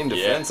insane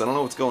defense. I don't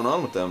know what's going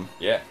on with them.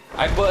 Yeah.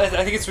 I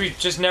think it's we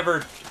just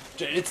never.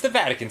 It's the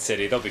Vatican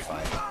City. They'll be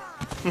fine.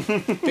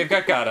 They've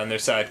got God on their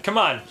side. Come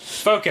on,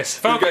 focus,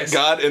 They've got focus.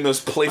 God and those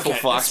playful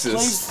Okay,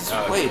 foxes.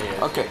 wait,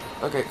 yeah.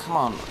 okay, come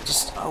on.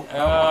 Just,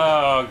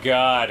 Oh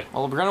God.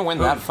 well, we're gonna win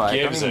that fight.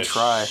 Don't gives even a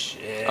try.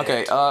 shit?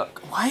 Okay,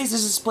 why is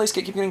this place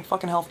keep getting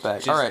fucking health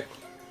back? Alright.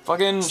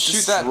 Fucking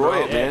shoot that, destroy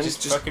bro. it, Yeah, man.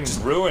 just Just- fucking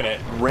ruin it.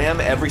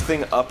 Ram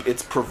everything up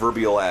its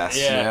proverbial ass.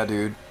 Yeah. Yeah,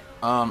 dude.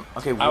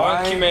 Okay, I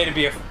want why? Kume to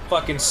be a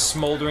fucking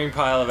smoldering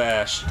pile of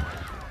ash.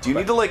 Do you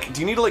need to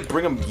like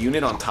bring a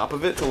unit on top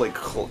of it to like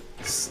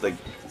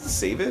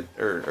save it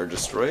or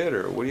destroy it,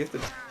 or what do you have to?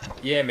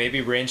 Yeah,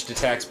 maybe ranged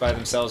attacks by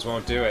themselves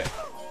won't do it.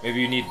 Maybe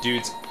you need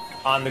dudes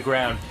on the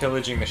ground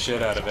pillaging the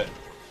shit out of it.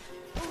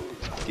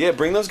 Yeah,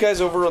 bring those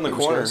guys over on the Those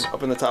corner, guys?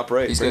 up in the top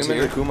right. These Bring guys them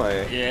into here?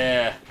 Kumae.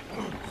 Yeah.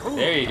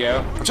 There you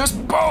go. Just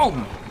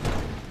boom!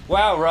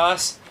 Wow,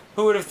 Ross.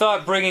 Who would have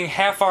thought bringing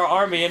half our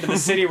army into the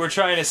city we're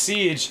trying to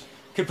siege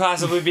could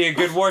possibly be a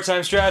good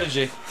wartime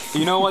strategy?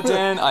 You know what,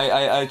 Dan?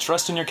 I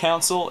trust in your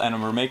counsel,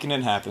 and we're making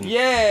it happen.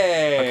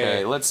 Yay!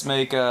 Okay, let's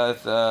make I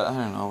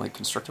don't know, like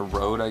construct a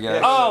road, I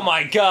guess. Oh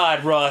my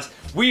God, Ross.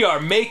 We are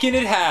making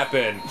it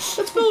happen.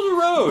 Let's build a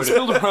road. Let's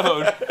build a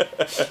road.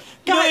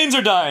 Millions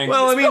are dying.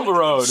 Well, Let's I mean, build a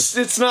road.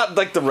 it's not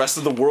like the rest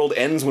of the world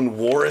ends when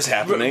war is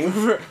happening.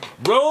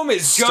 Rome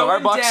is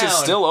going Starbucks down. is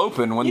still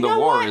open when You the know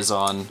war what? is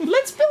on.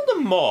 Let's build a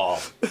mall.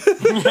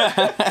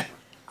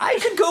 I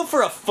could go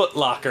for a Foot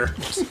Locker.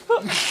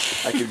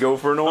 I could go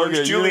for an Orange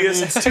Okay,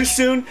 Julius. Too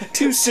soon.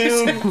 Too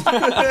soon.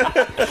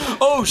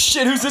 Oh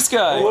shit, who's this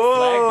guy?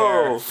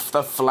 Whoa.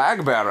 The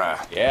flag bearer.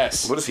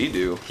 Yes. What does he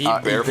do? He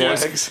Bear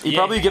bears- flags? He Yeah.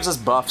 probably gives us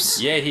buffs.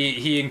 Yeah,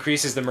 he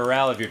increases the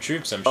morale of your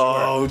troops, I'm sure.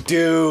 Oh,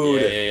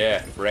 dude.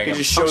 Yeah. Bring He him.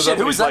 just shows shit, up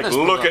who and is he's that like, that's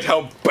look put at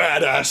how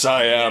badass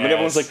I am. And Yes.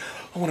 everyone's like,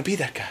 I want to be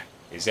that guy.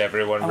 Is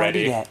everyone wanna do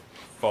ready that.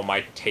 for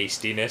my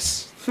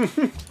tastiness?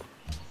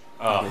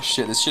 Oh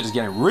shit, this shit is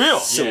getting real.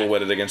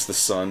 Silhouetted against the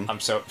sun. I'm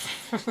so...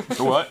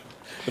 What?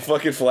 The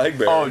fucking flag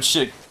bearer. Oh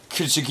shit,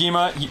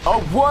 Kishigima.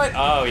 Oh what?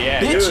 Oh, yeah.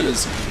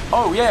 Bitches.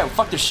 Oh yeah,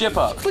 fuck the ship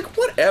up. Like,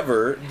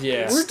 whatever.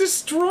 Yes. We're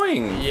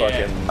destroying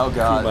Yeah. fucking Oh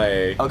god.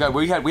 Kumae. Oh god,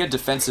 we had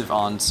defensive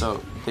on,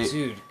 so they.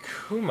 Dude,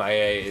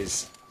 Kumae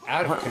is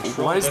out of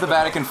control. What is the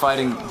Vatican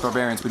fighting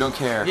barbarians? We don't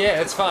care.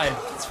 Yeah, it's fine.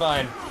 It's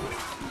fine.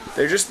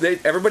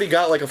 Everybody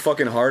got like a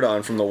fucking hard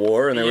on from the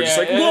war, and they were just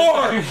like, Yeah.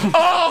 war!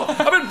 Oh!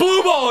 I've been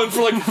blue balling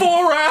for like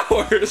 4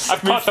 hours!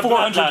 I've caught the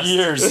 400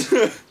 years.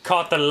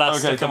 Caught the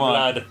lust Okay, of the come on.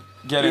 blood.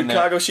 Get in Dude,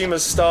 there.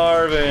 Kagoshima's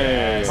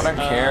starving. I don't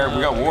care.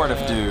 We got war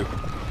to do.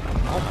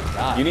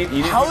 You need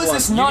How people is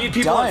this on, not you need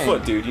people dying? on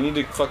foot, dude. You need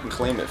to fucking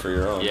claim it for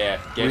your own. Yeah,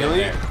 get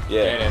Really? in there.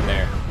 Yeah. Get in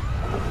there.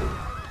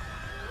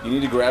 You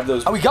need to grab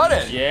those. Oh, we got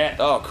it. Yeah.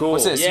 Oh, cool.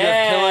 What's this? You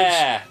have pillage.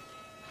 Yeah.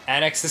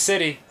 Annex the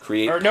city.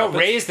 Create Or no, puppets?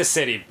 raise the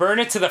city. Burn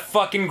it to the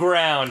fucking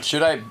ground.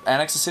 Should I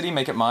annex the city,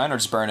 make it mine, or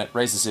just burn it?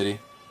 Raise the city.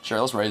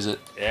 Sure, let's raise it.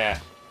 Yeah.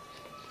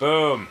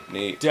 Boom.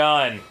 Neat.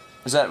 Done.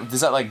 Is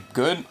that like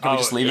good? Can we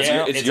just leave it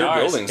yeah, here? It's your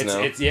ours. buildings now.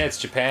 It's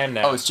Japan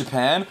now. Oh, it's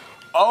Japan.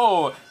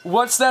 Oh,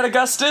 what's that,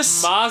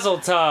 Augustus? Mazel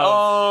tov.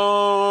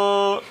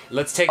 Oh,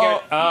 Let's take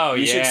it. Oh,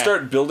 You yeah. should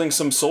start building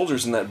some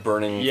soldiers in that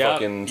burning Yup,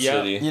 fucking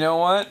yup. city. you know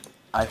what?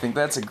 I think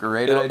that's a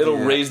great It'll, idea.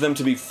 it'll raise them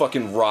to be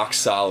fucking rock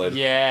solid.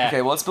 Yeah.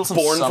 Okay, well, let's build some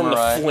Born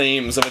samurai. from the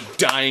flames of a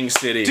dying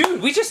city.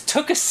 Dude, we just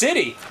took a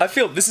city. I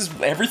feel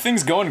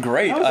everything's going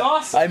great. That was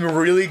awesome. I'm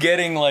really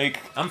getting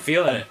like I'm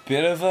feeling it.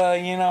 bit of a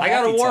I got a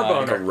happy war time.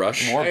 boner. Like a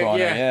rush. War boner,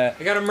 yeah.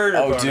 I got a murder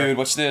Oh, boner. dude,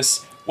 watch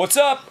this. What's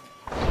up?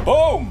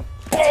 Boom!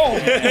 Boom!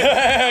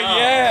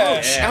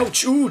 yeah! Yeah.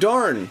 Ouch! Ooh,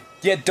 darn!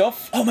 Yeah, don't.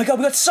 Oh my god,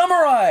 we got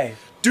samurai!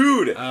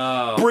 Dude!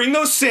 Oh. Bring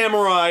those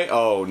samurai!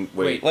 Oh,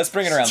 wait. Let's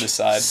bring it around this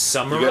side.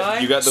 Samurai?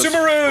 You got those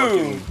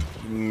Subaru! fucking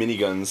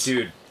miniguns.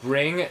 Dude,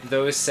 bring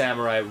those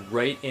samurai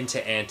right into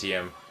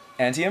Antium.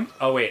 Antium?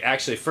 Oh, wait,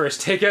 actually,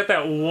 first, take out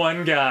that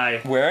one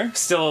guy. Where?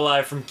 Still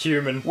alive from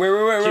Cumin.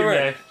 Where?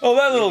 Cume. Oh,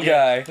 that little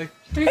guy. Like,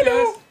 hey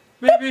guys,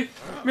 maybe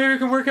we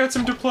can work out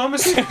some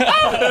diplomacy.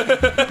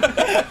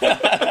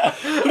 I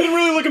didn't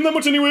really like him that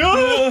much anyway.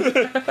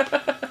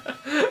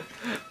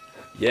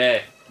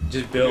 Yeah,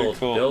 just build,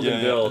 build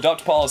and build.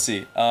 Adopt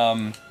policy.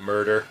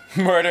 Murder.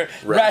 Murder.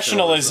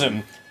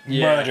 Rationalism.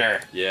 Yeah.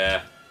 Murder.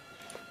 Yeah.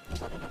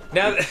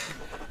 Now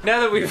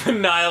that we've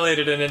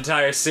annihilated an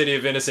entire city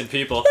of innocent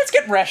people, Let's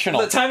get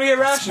rational. time to get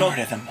rational.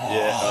 Murder them all.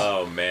 Yeah.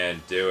 Oh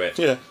man, do it.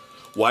 Yeah.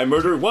 Why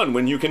murder one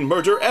when you can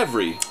murder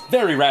every?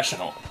 Very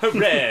rational.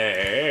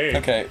 Hooray!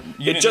 Okay.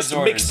 It just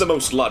makes the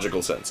most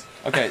logical sense.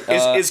 Okay.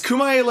 Is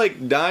Kumae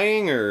like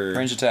dying or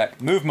range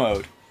attack. Move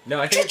mode. No,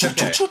 I think it's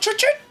okay.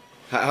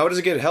 how does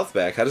it get health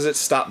back? How does it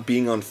stop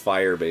being on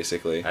fire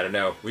basically? I don't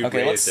know. We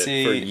Okay, let's raised it.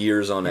 see. For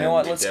years on You end. know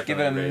what? Let's give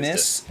it a definitely raised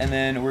miss, and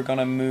then we're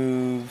gonna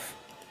move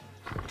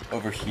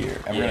over here,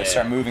 and we're gonna Yeah.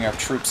 start moving our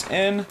troops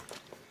in.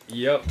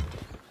 Yep.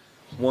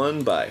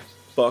 One by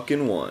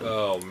fucking one.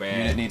 Oh Unit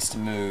man. needs to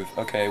move.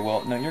 Okay,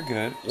 well, no, you're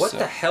good. What So-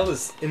 the hell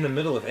is in the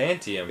middle of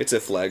Antium? It's a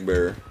flag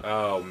bearer.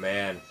 Oh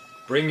man.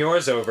 Bring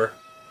yours over.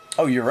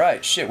 Oh, you're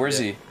right. Shit, where's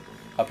Yeah. he?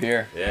 Up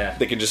here. Yeah.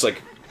 They can just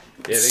like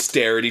Yeah,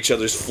 stare at each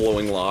other's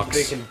flowing locks.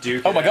 They can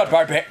duke. Oh it my god,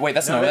 out. Wait,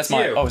 that's No, no, that's that's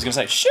mine. you. Oh, I was gonna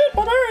say, shit,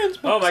 barbarians.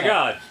 Oh my Sorry.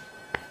 god.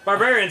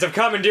 Barbarians have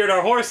commandeered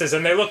our horses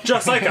and they look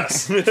just like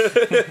us.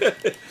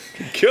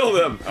 Kill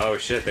them. Oh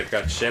shit, they've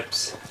got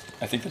ships.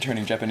 I think they're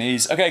turning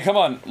Japanese. Okay, come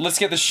on, let's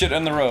get this shit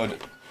on the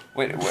road.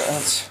 Wait,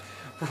 what?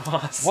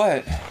 Ross.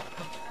 What?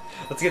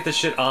 Let's get this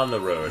shit on the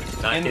road,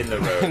 not in the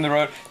road. In the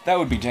road? That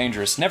would be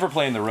dangerous. Never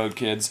play in the road,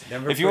 kids.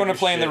 Never if you put want to your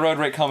play in the shit- road,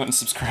 rate, comment, and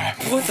subscribe.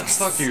 What the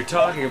fuck are you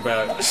talking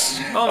about?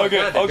 Oh my Okay,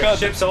 god, they've oh got god.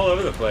 ships all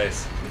over the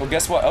place. Well,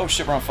 guess what? Oh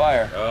shit, we're on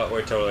fire. Oh,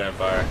 we're totally on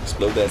fire.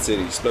 Explode that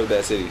city. Explode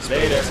that city. Explode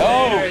Later. that city.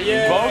 Oh, Later,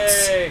 yay!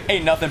 boats?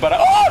 Ain't nothing but a.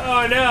 Oh!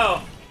 Oh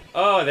no!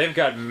 Oh, they've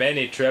got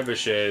many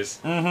trebuchets.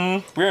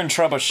 We're in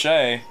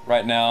trebuchet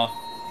right now.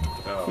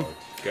 Oh.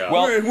 Go.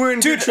 Well, We're in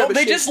dude, good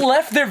they shape. just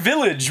left their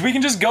village. We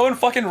can just go and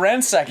fucking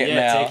ransack it Yeah,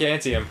 now. take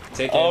Antium.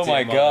 Take Oh Antium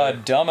my on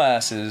god,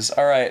 dumbasses.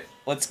 Alright,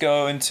 let's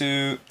go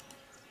into...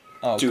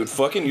 Oh, Dude,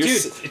 fucking, Dude, you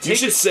take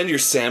should the- send your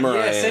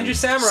samurai. Yeah, send your in.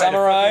 samurai.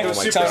 Samurai? To Oh fucking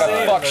my go time Super to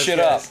Saiyan fuck those shit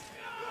guys. up.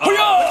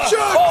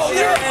 Oh,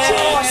 they're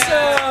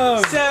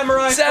awesome!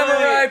 Samurai.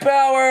 Samurai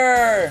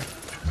power!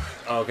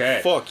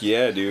 Okay. Fuck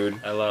yeah, dude.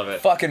 I love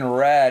it. Fucking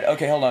rad.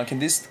 Okay, hold on. Can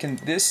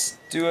this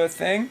do a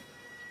thing?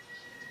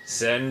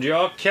 Send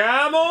your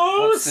camels.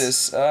 What's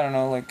this? I don't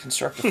know, like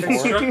construct a fort.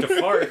 Construct a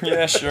fart.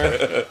 Yeah, sure.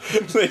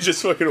 They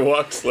just fucking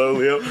walk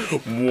slowly up.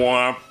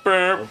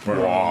 Womper,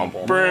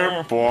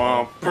 womper,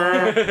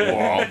 womper,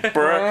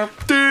 womper.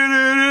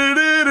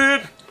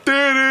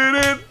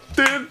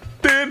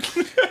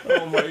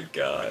 Oh my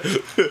god.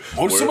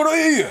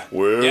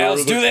 Where Yeah, are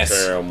let's the do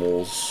this.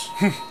 camels?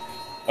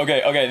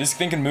 Okay, this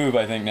thing can move,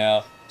 I think,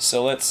 now.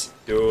 So let's...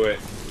 Do it.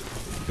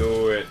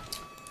 Do it.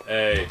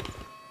 Hey.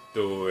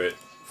 Do it.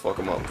 Fuck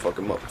him up, fuck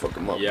him up, fuck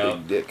him up, Yup.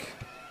 big dick.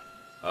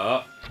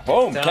 Up.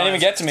 Boom! Can't even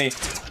get to me.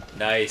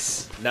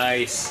 Nice.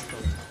 Nice.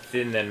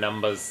 Thin their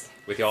numbers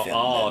with your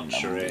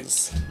archery.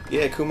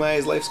 Yeah,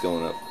 Kumai's life's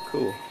going up.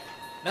 Cool.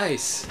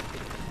 Nice.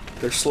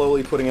 They're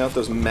slowly putting out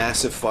those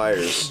massive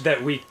fires.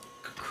 That we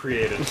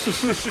created.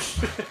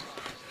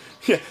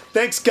 Yeah,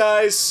 thanks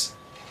guys.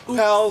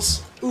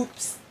 Pals.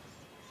 Oops.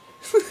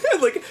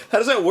 Like, how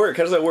does that work?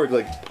 How does that work?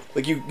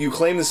 Like you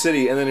claim the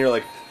city and then you're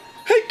like,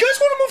 hey, guys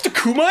want to move to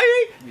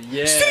Kumai?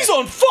 Yeah. City's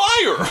on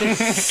fire!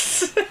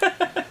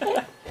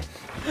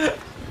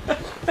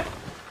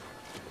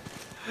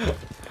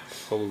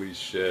 Holy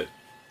shit.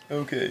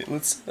 Okay,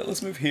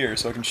 let's move here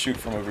so I can shoot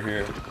from over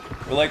here.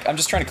 But like, I'm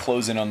just trying to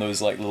close in on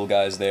those like little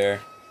guys there.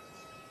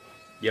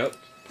 Yep.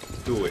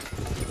 Do it.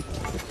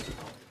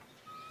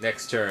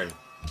 Next turn.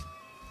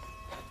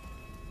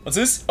 What's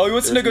this? Oh, he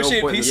wants to There's no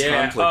negotiate point in peace? this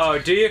Yeah. conflict. Oh,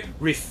 do you?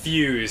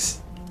 Refuse.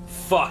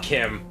 Fuck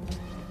him.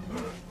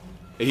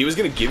 He was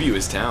gonna give you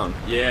his town.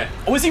 Yeah.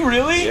 Oh, is he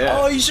really? Yeah.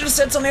 Oh, you should have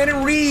said something I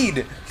didn't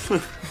read.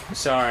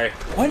 Sorry.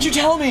 Why didn't you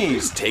tell me?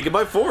 Just take it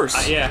by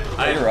force. Yeah.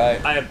 You're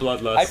right. I have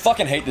bloodlust. I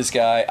fucking hate this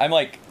guy. I'm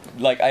like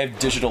I have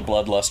digital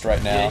bloodlust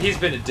right now. Yeah, he's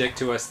been a dick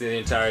to us the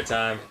entire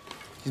time.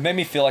 He's made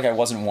me feel like I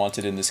wasn't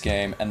wanted in this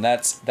game, and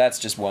that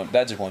just won't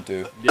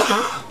do.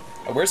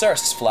 Where's our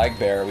flag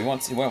bearer? We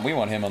want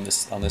him on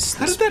this. How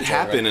did that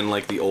happen in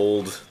like the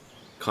old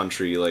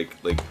country? Like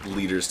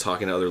leaders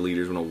talking to other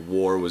leaders when a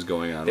war was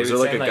going on. Was there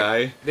like a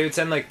guy? They would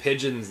send like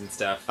pigeons and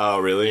stuff. Oh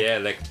really? Yeah,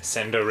 like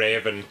send a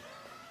raven.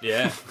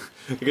 Yeah.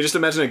 You can just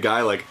imagine a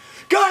guy like,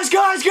 guys,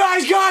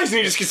 and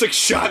he just gets like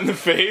shot in the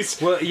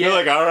face. Well, yeah.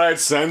 They're like, all right,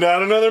 send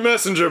out another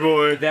messenger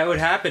boy. That would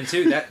happen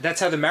too. That's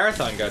how the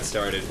marathon got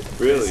started.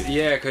 Really?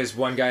 Yeah, because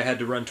one guy had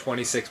to run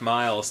 26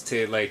 miles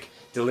to like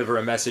deliver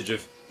a message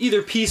of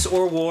either peace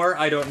or war.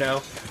 I don't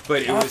know,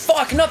 but it Oh was.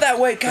 fuck! Not that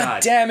way!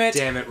 God damn it!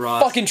 Damn it,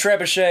 Ross. Fucking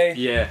trebuchet!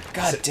 Yeah.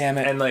 God damn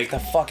it! And like the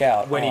fuck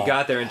out! when Oh. he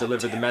got there and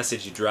delivered the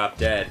message, he dropped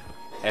dead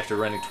after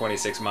running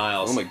 26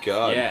 miles. Oh my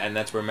god. Yeah, and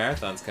that's where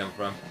marathons come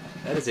from.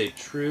 That is a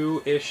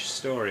true-ish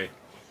story.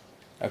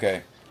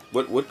 Okay.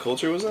 What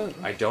culture was that?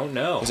 I don't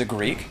know. Was it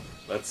Greek?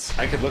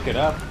 I could look it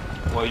up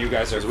while you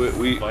guys are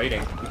We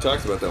fighting.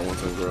 talked about that one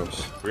time,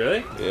 Grubs.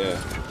 Really? Yeah.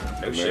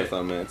 No The shit.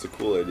 marathon man. It's a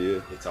cool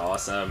idea. It's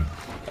awesome.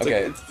 It's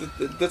Okay.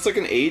 like, that's like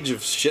an age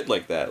of shit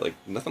like that. Like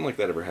nothing like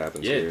that ever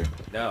happens Yeah. here.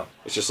 No.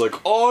 It's just like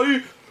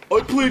I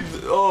played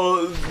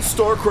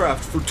StarCraft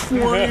for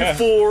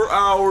 24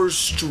 hours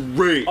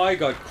straight. I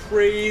got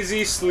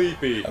crazy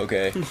sleepy.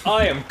 Okay.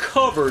 I am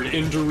covered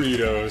in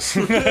Doritos.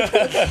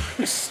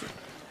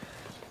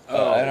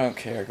 I don't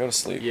care. Go to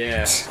sleep.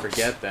 Yeah,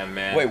 forget them,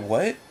 man. Wait,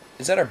 what?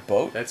 Is that our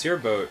boat? That's your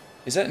boat.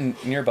 Is that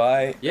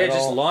nearby? Yeah, at just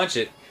all? launch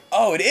it.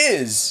 Oh, it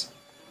is.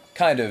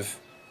 Kind of.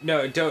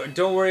 No,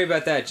 don't worry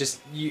about that. Just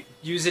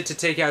use it to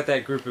take out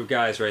that group of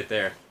guys right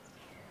there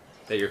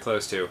that you're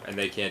close to, and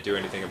they can't do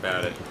anything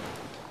about it.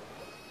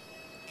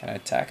 Can I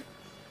attack?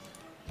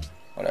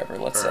 Whatever.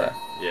 Let's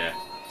Yeah.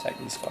 attack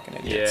these fucking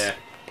idiots. Yeah.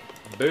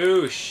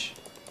 Boosh.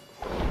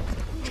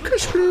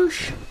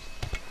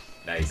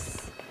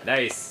 Nice.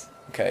 Nice.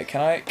 Okay.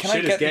 Can I Shit get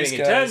is getting these guys?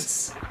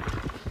 intense.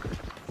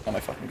 Oh my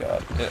fucking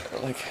god.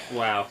 Like.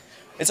 Wow.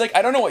 It's like,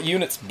 I don't know what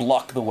units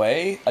block the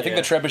way. I think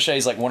Yeah. the trebuchet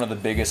is like one of the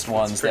biggest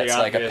ones pretty that's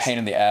like a obvious. pain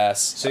in the ass.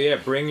 So yeah,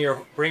 bring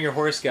your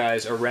horse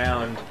guys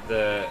around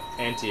the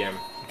Antium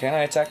Can I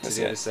attack to this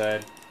the other yet?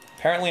 side.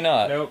 Apparently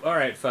not. Nope. All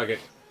right. Fuck it.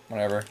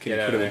 Whatever. Can you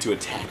Get out put of him there. into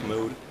attack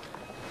mode?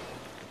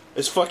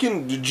 Is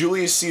fucking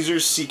Julius Caesar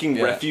seeking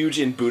Yeah. refuge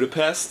in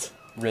Budapest?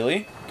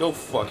 Really? Go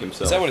fuck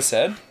himself. Is that what it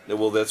said?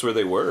 Well, that's where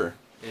they were.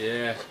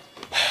 Yeah.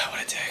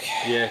 What a dick.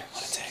 Yeah.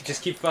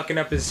 Just keep fucking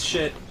up his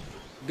shit.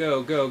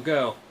 Go, go,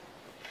 go.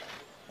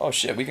 Oh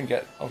shit, we can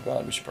get. Oh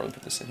god, we should probably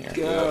put this in here.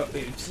 Go.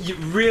 You,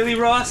 really,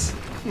 Ross?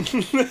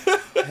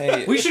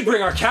 Hey, We should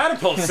bring our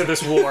catapults to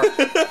this war.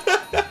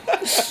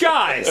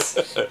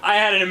 Guys, I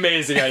had an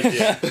amazing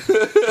idea.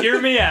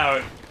 Hear me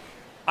out.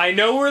 I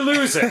know we're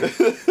losing.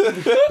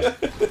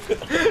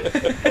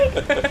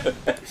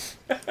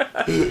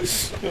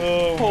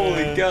 oh,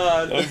 Holy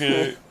God.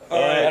 Okay.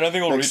 I don't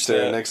think we'll Next reach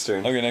turn, that. next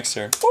turn. Okay, next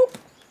turn.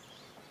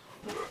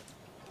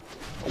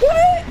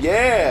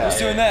 Yeah. Who's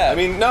doing that? I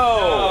mean, no.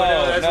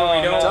 No, that's what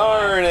we don't.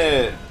 Darn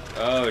it.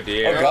 Oh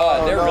dear. Oh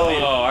god, they're no. really.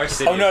 Oh, our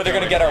city. Oh no, is they're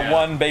gonna going get our down.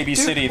 one baby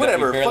city.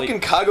 Whatever. That we barely...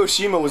 Fucking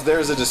Kagoshima was there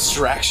as a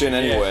distraction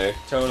anyway. Yeah,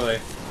 totally.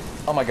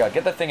 Oh my god,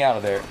 get that thing out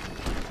of there.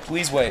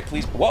 Please wait,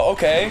 please. Whoa,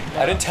 okay.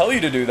 I didn't tell you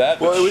to do that.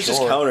 Well, but it was just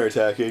sure.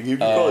 counterattacking. You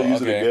can Oh, probably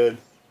use okay. it again.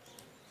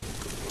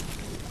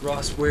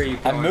 Ross, where are you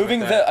going? I'm moving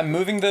with that? I'm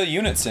moving the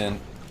units in.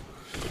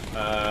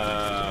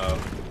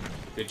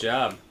 Good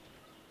job.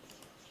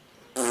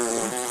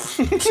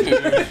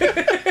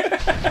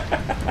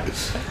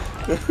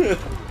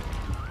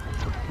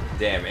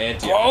 Damn,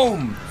 Antioch.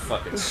 Boom!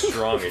 Fucking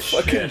strong as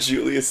Fucking shit.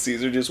 Julius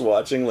Caesar just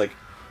watching like,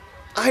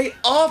 I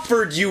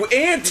offered you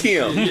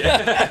Antium.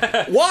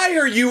 Why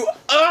are you?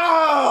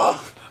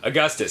 Ah!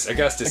 Augustus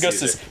Augustus.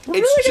 Caesar.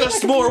 It's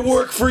just more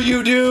work for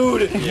you,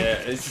 dude. Yeah,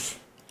 it's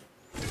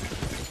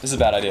This is a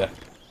bad idea.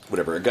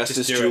 Whatever, Augustus,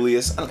 Just do it.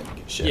 Julius. I don't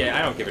give a shit. yeah.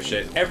 I don't give a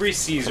shit. Every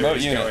Caesar Promote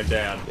is unit. going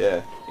down,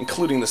 Yeah,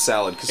 including the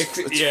salad, because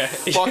it's yeah.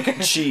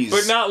 fucking cheese.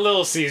 but not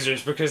Little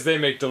Caesars because they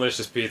make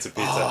delicious pizza.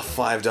 Oh,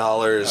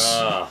 $5.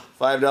 Ah.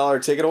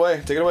 $5. Take it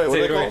away. Take it away. What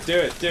Take are it they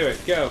away. called? Do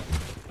it. Go.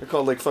 They're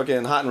called like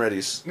fucking Hot and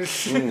Ready's.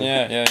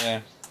 Yeah.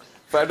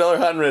 $5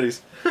 Hot and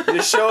Ready's. You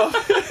just show up.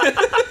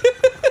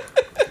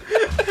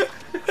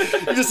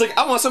 You're just like,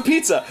 I want some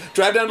pizza.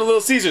 Drive down to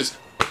Little Caesars.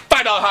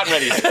 $5 Hot and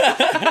Ready's.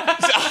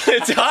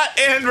 It's hot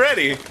and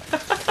ready.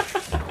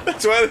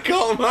 That's why they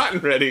call them Hot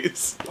and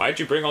Ready's. Why'd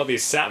you bring all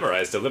these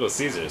samurais to Little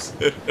Caesars?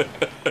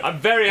 I'm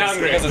very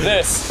hungry. Because of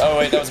this. Oh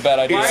wait, that was a bad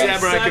idea. Why is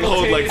Samurai can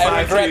hold like simultaneous-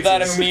 I 5 regret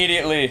that pizzas.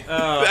 immediately.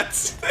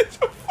 That's a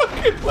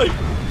fucking like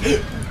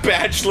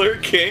bachelor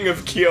king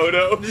of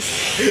Kyoto.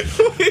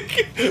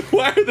 Like,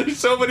 why are there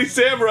so many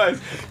samurais?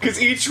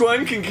 Because each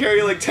one can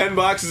carry like 10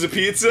 boxes of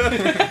pizza,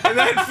 and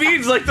that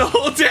feeds like the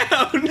whole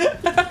town.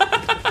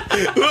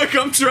 Look,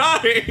 I'm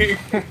trying.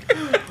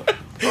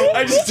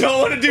 I just don't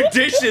want to do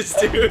dishes,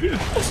 dude.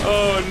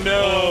 Oh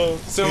no!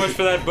 So much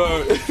for that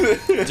boat.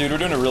 Dude, we're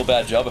doing a real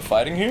bad job of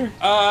fighting here.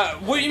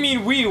 What do you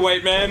mean we,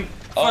 white man?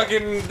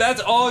 Fucking, that's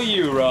all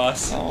you,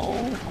 Ross. Oh,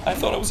 I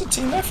thought it was a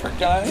team effort,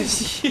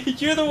 guys.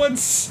 You're the one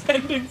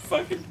sending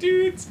fucking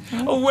dudes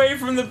away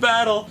from the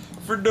battle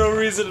for no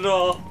reason at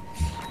all.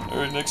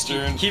 Alright, next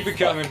turn. Keep it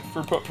coming.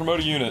 Promote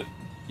a unit.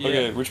 Yeah.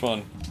 Okay, which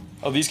one?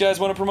 Oh, these guys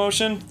want a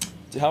promotion?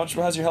 How's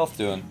your health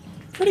doing?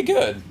 Pretty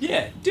good.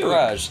 Yeah, do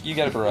Barrage. You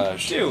got a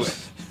barrage. it. Do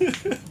it.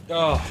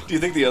 Oh, Do you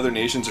think the other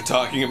nations are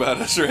talking about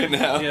us right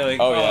now? yeah, like,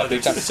 Oh yeah, they're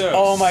big time. so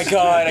Oh my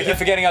god, I keep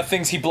forgetting how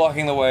things keep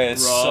blocking the way.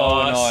 It's so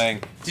Ross.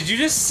 annoying. Did you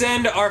just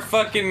send our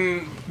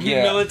fucking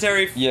Yeah.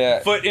 military Yeah.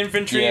 foot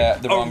infantry Yeah,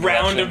 the wrong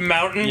around direction. a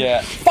mountain?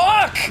 Yeah.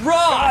 Fuck! God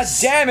Ross!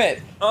 damn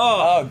it!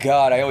 Oh, Oh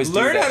god, I always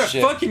learn do that how to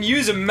shit. fucking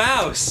use a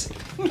mouse.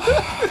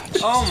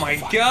 Oh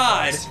my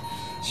god.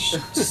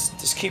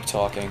 Just keep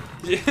talking.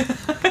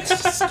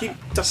 Just keep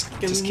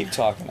Just keep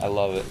talking. I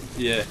love it.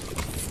 Yeah.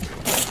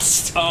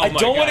 Oh I my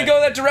don't want to God.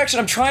 go that direction.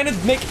 I'm trying to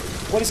make.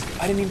 What is?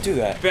 I didn't even do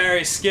that.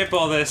 Barry, skip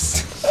all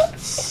this.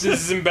 This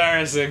is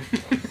embarrassing.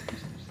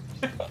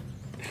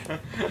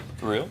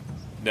 For real?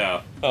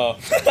 No. Oh.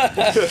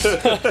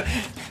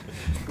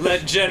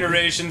 Let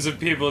generations of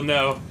people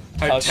know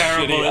how How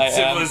terrible shitty I at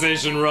am.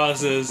 Civilization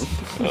Ross is.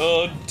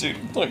 Oh, dude.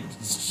 Look,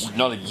 it's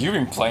not like you've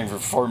been playing for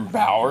 4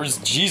 hours.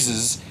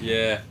 Jesus.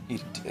 Yeah.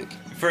 Eat a dick.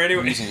 For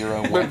anyone. Using your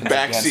own We're weapons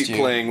against backseat you.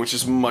 playing, which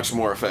is much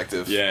more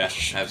effective. Yeah,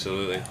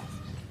 absolutely.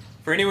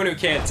 For anyone who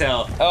can't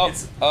tell, Oh.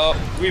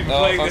 we've been Oh,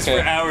 playing this for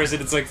okay. hours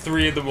and it's like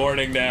 3 in the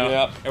morning now.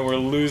 Yep. And we're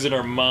losing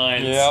our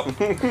minds. Yep.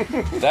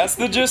 That's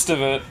the gist of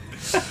it.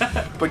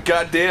 But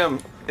goddamn,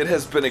 it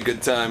has been a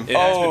good time. It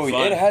has Oh, been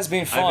fun. it has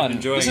been fun. I've been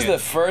enjoying This is it. the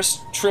first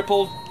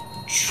triple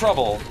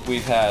trouble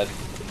we've had.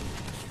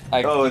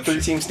 Oh, a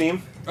 3-team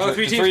Steam? Oh,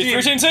 three team.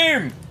 Three-team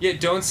team! Yeah,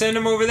 don't send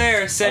them over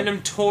there. Send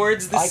them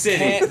towards the I city.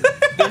 can't.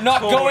 They're not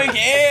Forward. going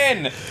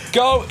in.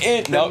 Go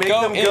in. No, Make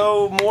go them in.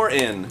 go more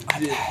in.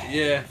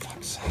 Yeah.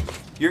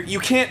 You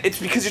can't. It's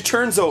because your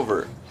turn's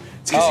over.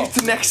 It's because Oh, it's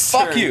the next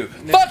Fuck turn. you.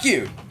 Fuck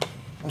you.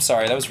 I'm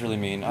sorry. That was really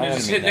mean. I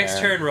Just didn't hit mean next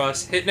there. turn,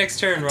 Ross. Hit next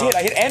turn, Ross. Did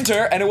I hit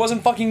enter and it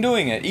wasn't fucking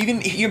doing it? You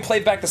can play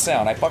back the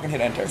sound. I fucking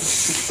hit enter.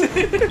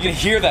 You can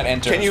hear that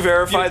enter. Can you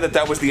verify that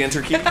that was the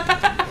enter key?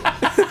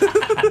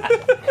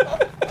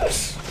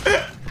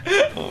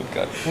 Oh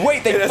god.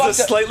 Wait, they It has fucked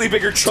a up. slightly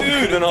bigger chunk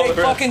Dude, than all they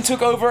the rest. fucking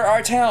took over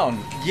our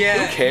town.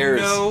 Yeah. Who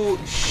cares? No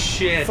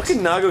shit. Fucking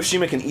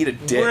Nagoshima can eat a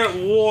dick. We're at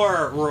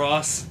war,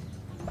 Ross.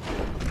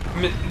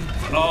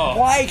 Oh.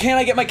 Why can't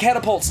I get my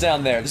catapults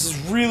down there? This is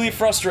really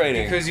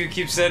frustrating. Because you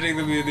keep sending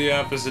them in the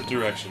opposite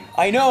direction.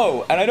 I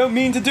know, and I don't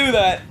mean to do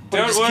that, but it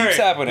Don't just worry. keeps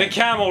happening. The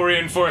camel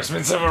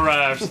reinforcements have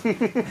arrived.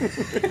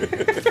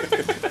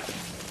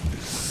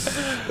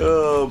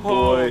 Oh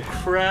boy. Oh,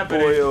 crap.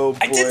 Boy, oh boy.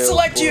 I did oh,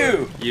 select boy.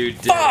 you! You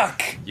did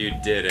Fuck! it. You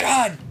did it.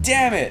 God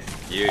damn it!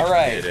 You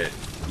Alright. did it.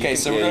 Okay,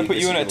 so yeah, we're gonna you put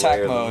you in just attack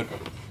layer mode. them.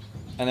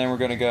 And then we're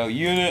gonna go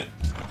unit.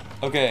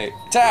 Okay,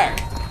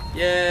 attack!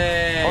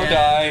 Yay. Or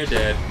die. You're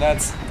dead.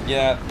 That's,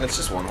 yeah. That's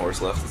just one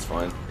horse left. It's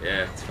fine.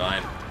 Yeah, it's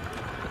fine.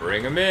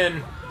 Bring them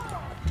in.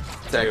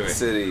 Attack Do the it.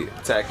 city.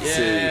 Attack the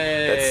city.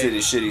 That Yay.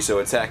 city's shitty, so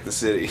attack the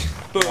city.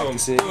 Boom,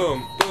 city.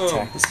 boom, boom.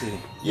 Attack the city.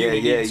 Yeah, Unity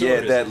yeah, needs yeah,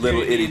 orders. that little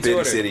Unity itty needs bitty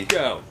orders. city.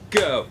 Go,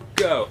 go,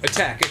 go.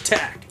 Attack,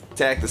 attack.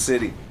 Attack the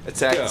city.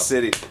 Attack Go. the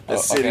city. That Oh,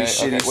 city's okay,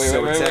 shitty, okay. Wait,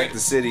 so wait, attack wait. the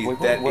city. Wait,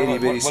 that what- itty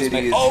bitty what's city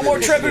make- is Oh, more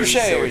really shitty,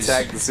 trebuchets. so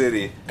attack the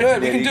city.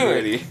 Good, we can do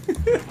it.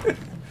 Nitty-gritty.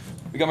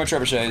 We got my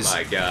trebuchets.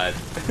 My god.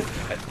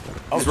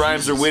 These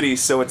rhymes are witty,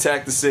 so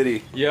attack the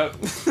city. Yep.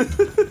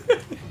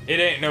 It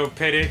ain't no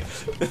pity.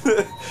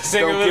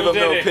 Sing a Don't give little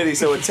them no ditty. pity,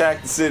 so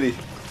attack the city.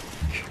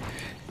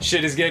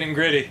 Shit is getting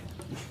gritty.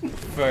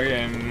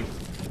 Fucking,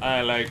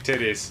 I like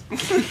titties.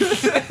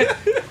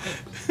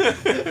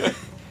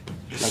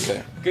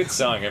 Okay. Good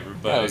song,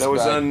 everybody. That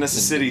was Right.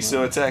 unnecessary,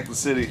 so attack the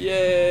city.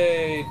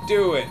 Yay!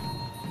 Do it.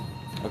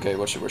 Okay,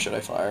 where should I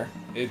fire?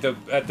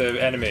 At the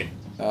enemy.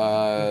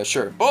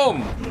 Sure.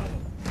 Boom!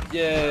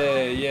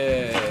 Yay!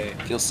 Yay!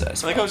 Feels I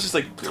satisfying. like I was just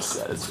like, feels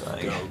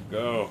satisfying. Go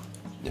go.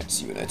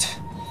 Yes, unit.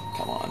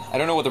 Come on. I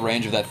don't know what the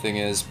range of that thing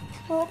is.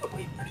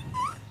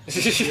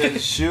 Yeah,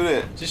 shoot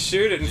it. Just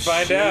shoot it and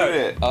find Shoot out.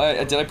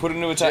 it. Did I put it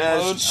into attack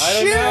Just mode? I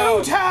don't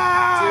know. shoot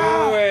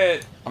her! Do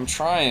it. I'm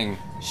trying.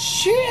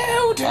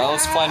 Shoot her!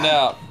 Let's find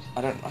out.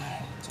 I don't.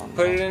 It's on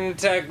Put it in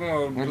attack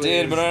mode. I Please.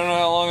 did, but I don't know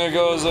how long it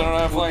goes. I don't know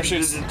how flying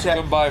shoots.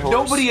 Goodbye, horse.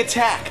 Nobody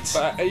attacked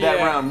But, that yeah.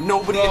 round.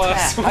 Nobody Well,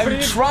 attacked. somebody-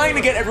 I'm trying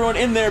to get everyone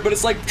in there, but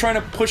it's like trying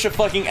to push a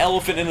fucking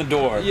elephant in the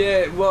door.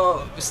 Yeah.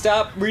 Well,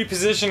 stop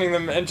repositioning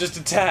them and just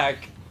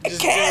attack.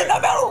 Just do Can't! it.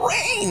 I'm out of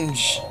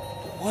range!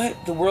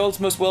 What? The world's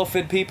most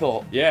well-fed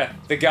people. Yeah,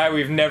 the guy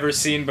we've never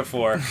seen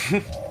before.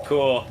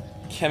 Cool.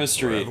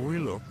 Chemistry.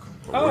 We're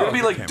gonna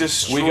be like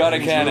destroying We got a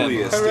cannon.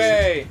 Julius, dude.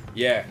 Hooray!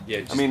 Yeah,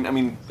 yeah. Just, I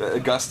mean,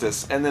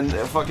 Augustus, and then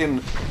fucking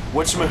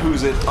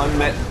whatchamahoo's it?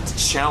 Unmet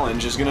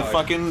challenge is gonna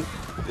fucking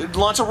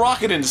launch a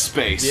rocket into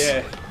space.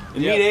 yeah.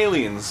 And Yep. meet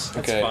aliens.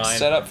 Okay, fine.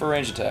 set up for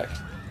range attack.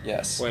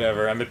 Yes.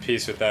 Whatever. I'm at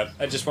peace with that.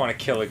 I just want to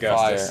kill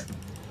Augustus. Fire.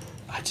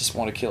 I just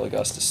want to kill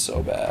Augustus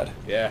so bad.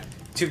 Yeah.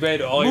 Too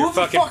bad all your Move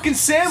the fucking. fucking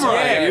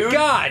samurai, Yeah, dude.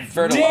 God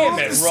Fertilize. damn Move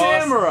it, the Ross.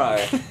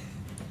 samurai.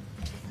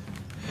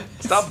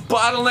 Stop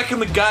bottlenecking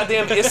the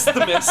goddamn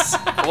isthmus.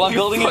 Well, I'm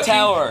building a fucking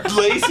tower.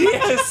 Lazy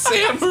ass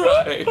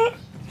samurai.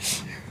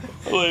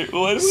 Like,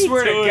 what am I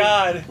Swear to doing?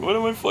 God. What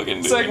am I fucking doing?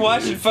 It's like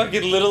watching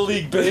fucking Little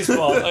League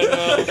Baseball. I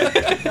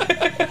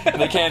know.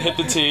 They can't hit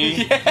the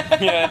tee.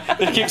 Yeah.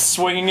 They keep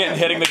swinging it and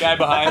hitting the guy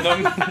behind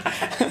them.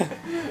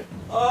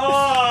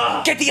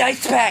 Get the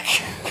ice pack!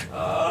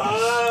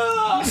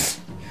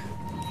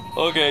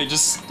 Okay,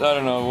 just, I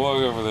don't know, walk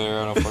over there,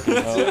 I don't fucking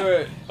know. Do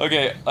it.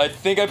 Okay, I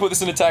think I put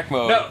this in attack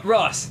mode. No,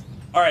 Ross.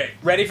 All right,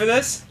 ready for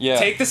this? Yeah.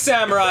 Take the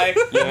samurai,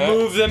 Yeah.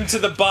 move them to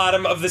the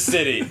bottom of the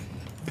city.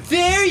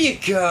 There you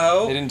They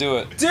go. didn't do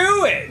it.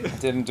 Do it.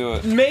 Didn't do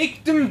it.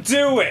 Make them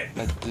do it.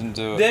 I didn't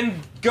do it.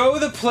 Then go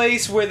the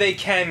place where they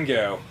can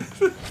go.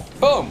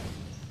 Boom!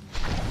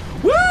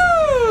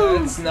 Woo!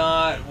 That's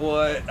not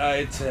what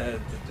I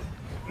said.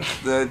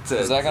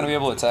 Is that gonna be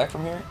able to attack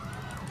from here?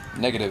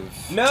 Negative.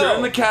 No.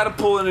 Turn the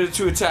catapult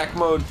into attack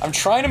mode. I'm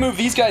trying to move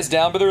these guys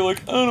down, but they're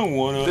like, I don't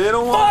wanna. They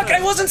don't want. Fuck,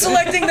 I wasn't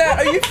selecting that!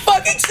 Are you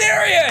fucking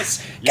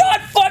serious?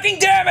 God fucking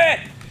damn it!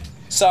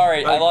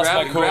 Sorry, I lost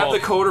my cool. Grab the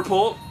coder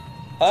pult.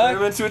 Turn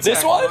him into attack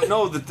This one? mode.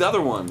 No, the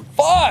other one.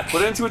 Fuck!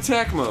 Put it into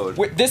attack mode.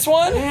 Wait, this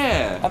one?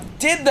 Yeah. I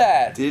did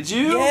that! Did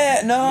you?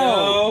 Yeah,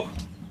 no. No.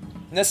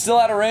 That's still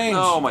out of range.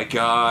 Oh my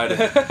god.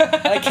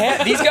 I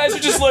can't. These guys are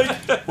just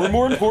like, we're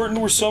more important,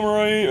 we're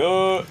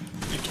samurai,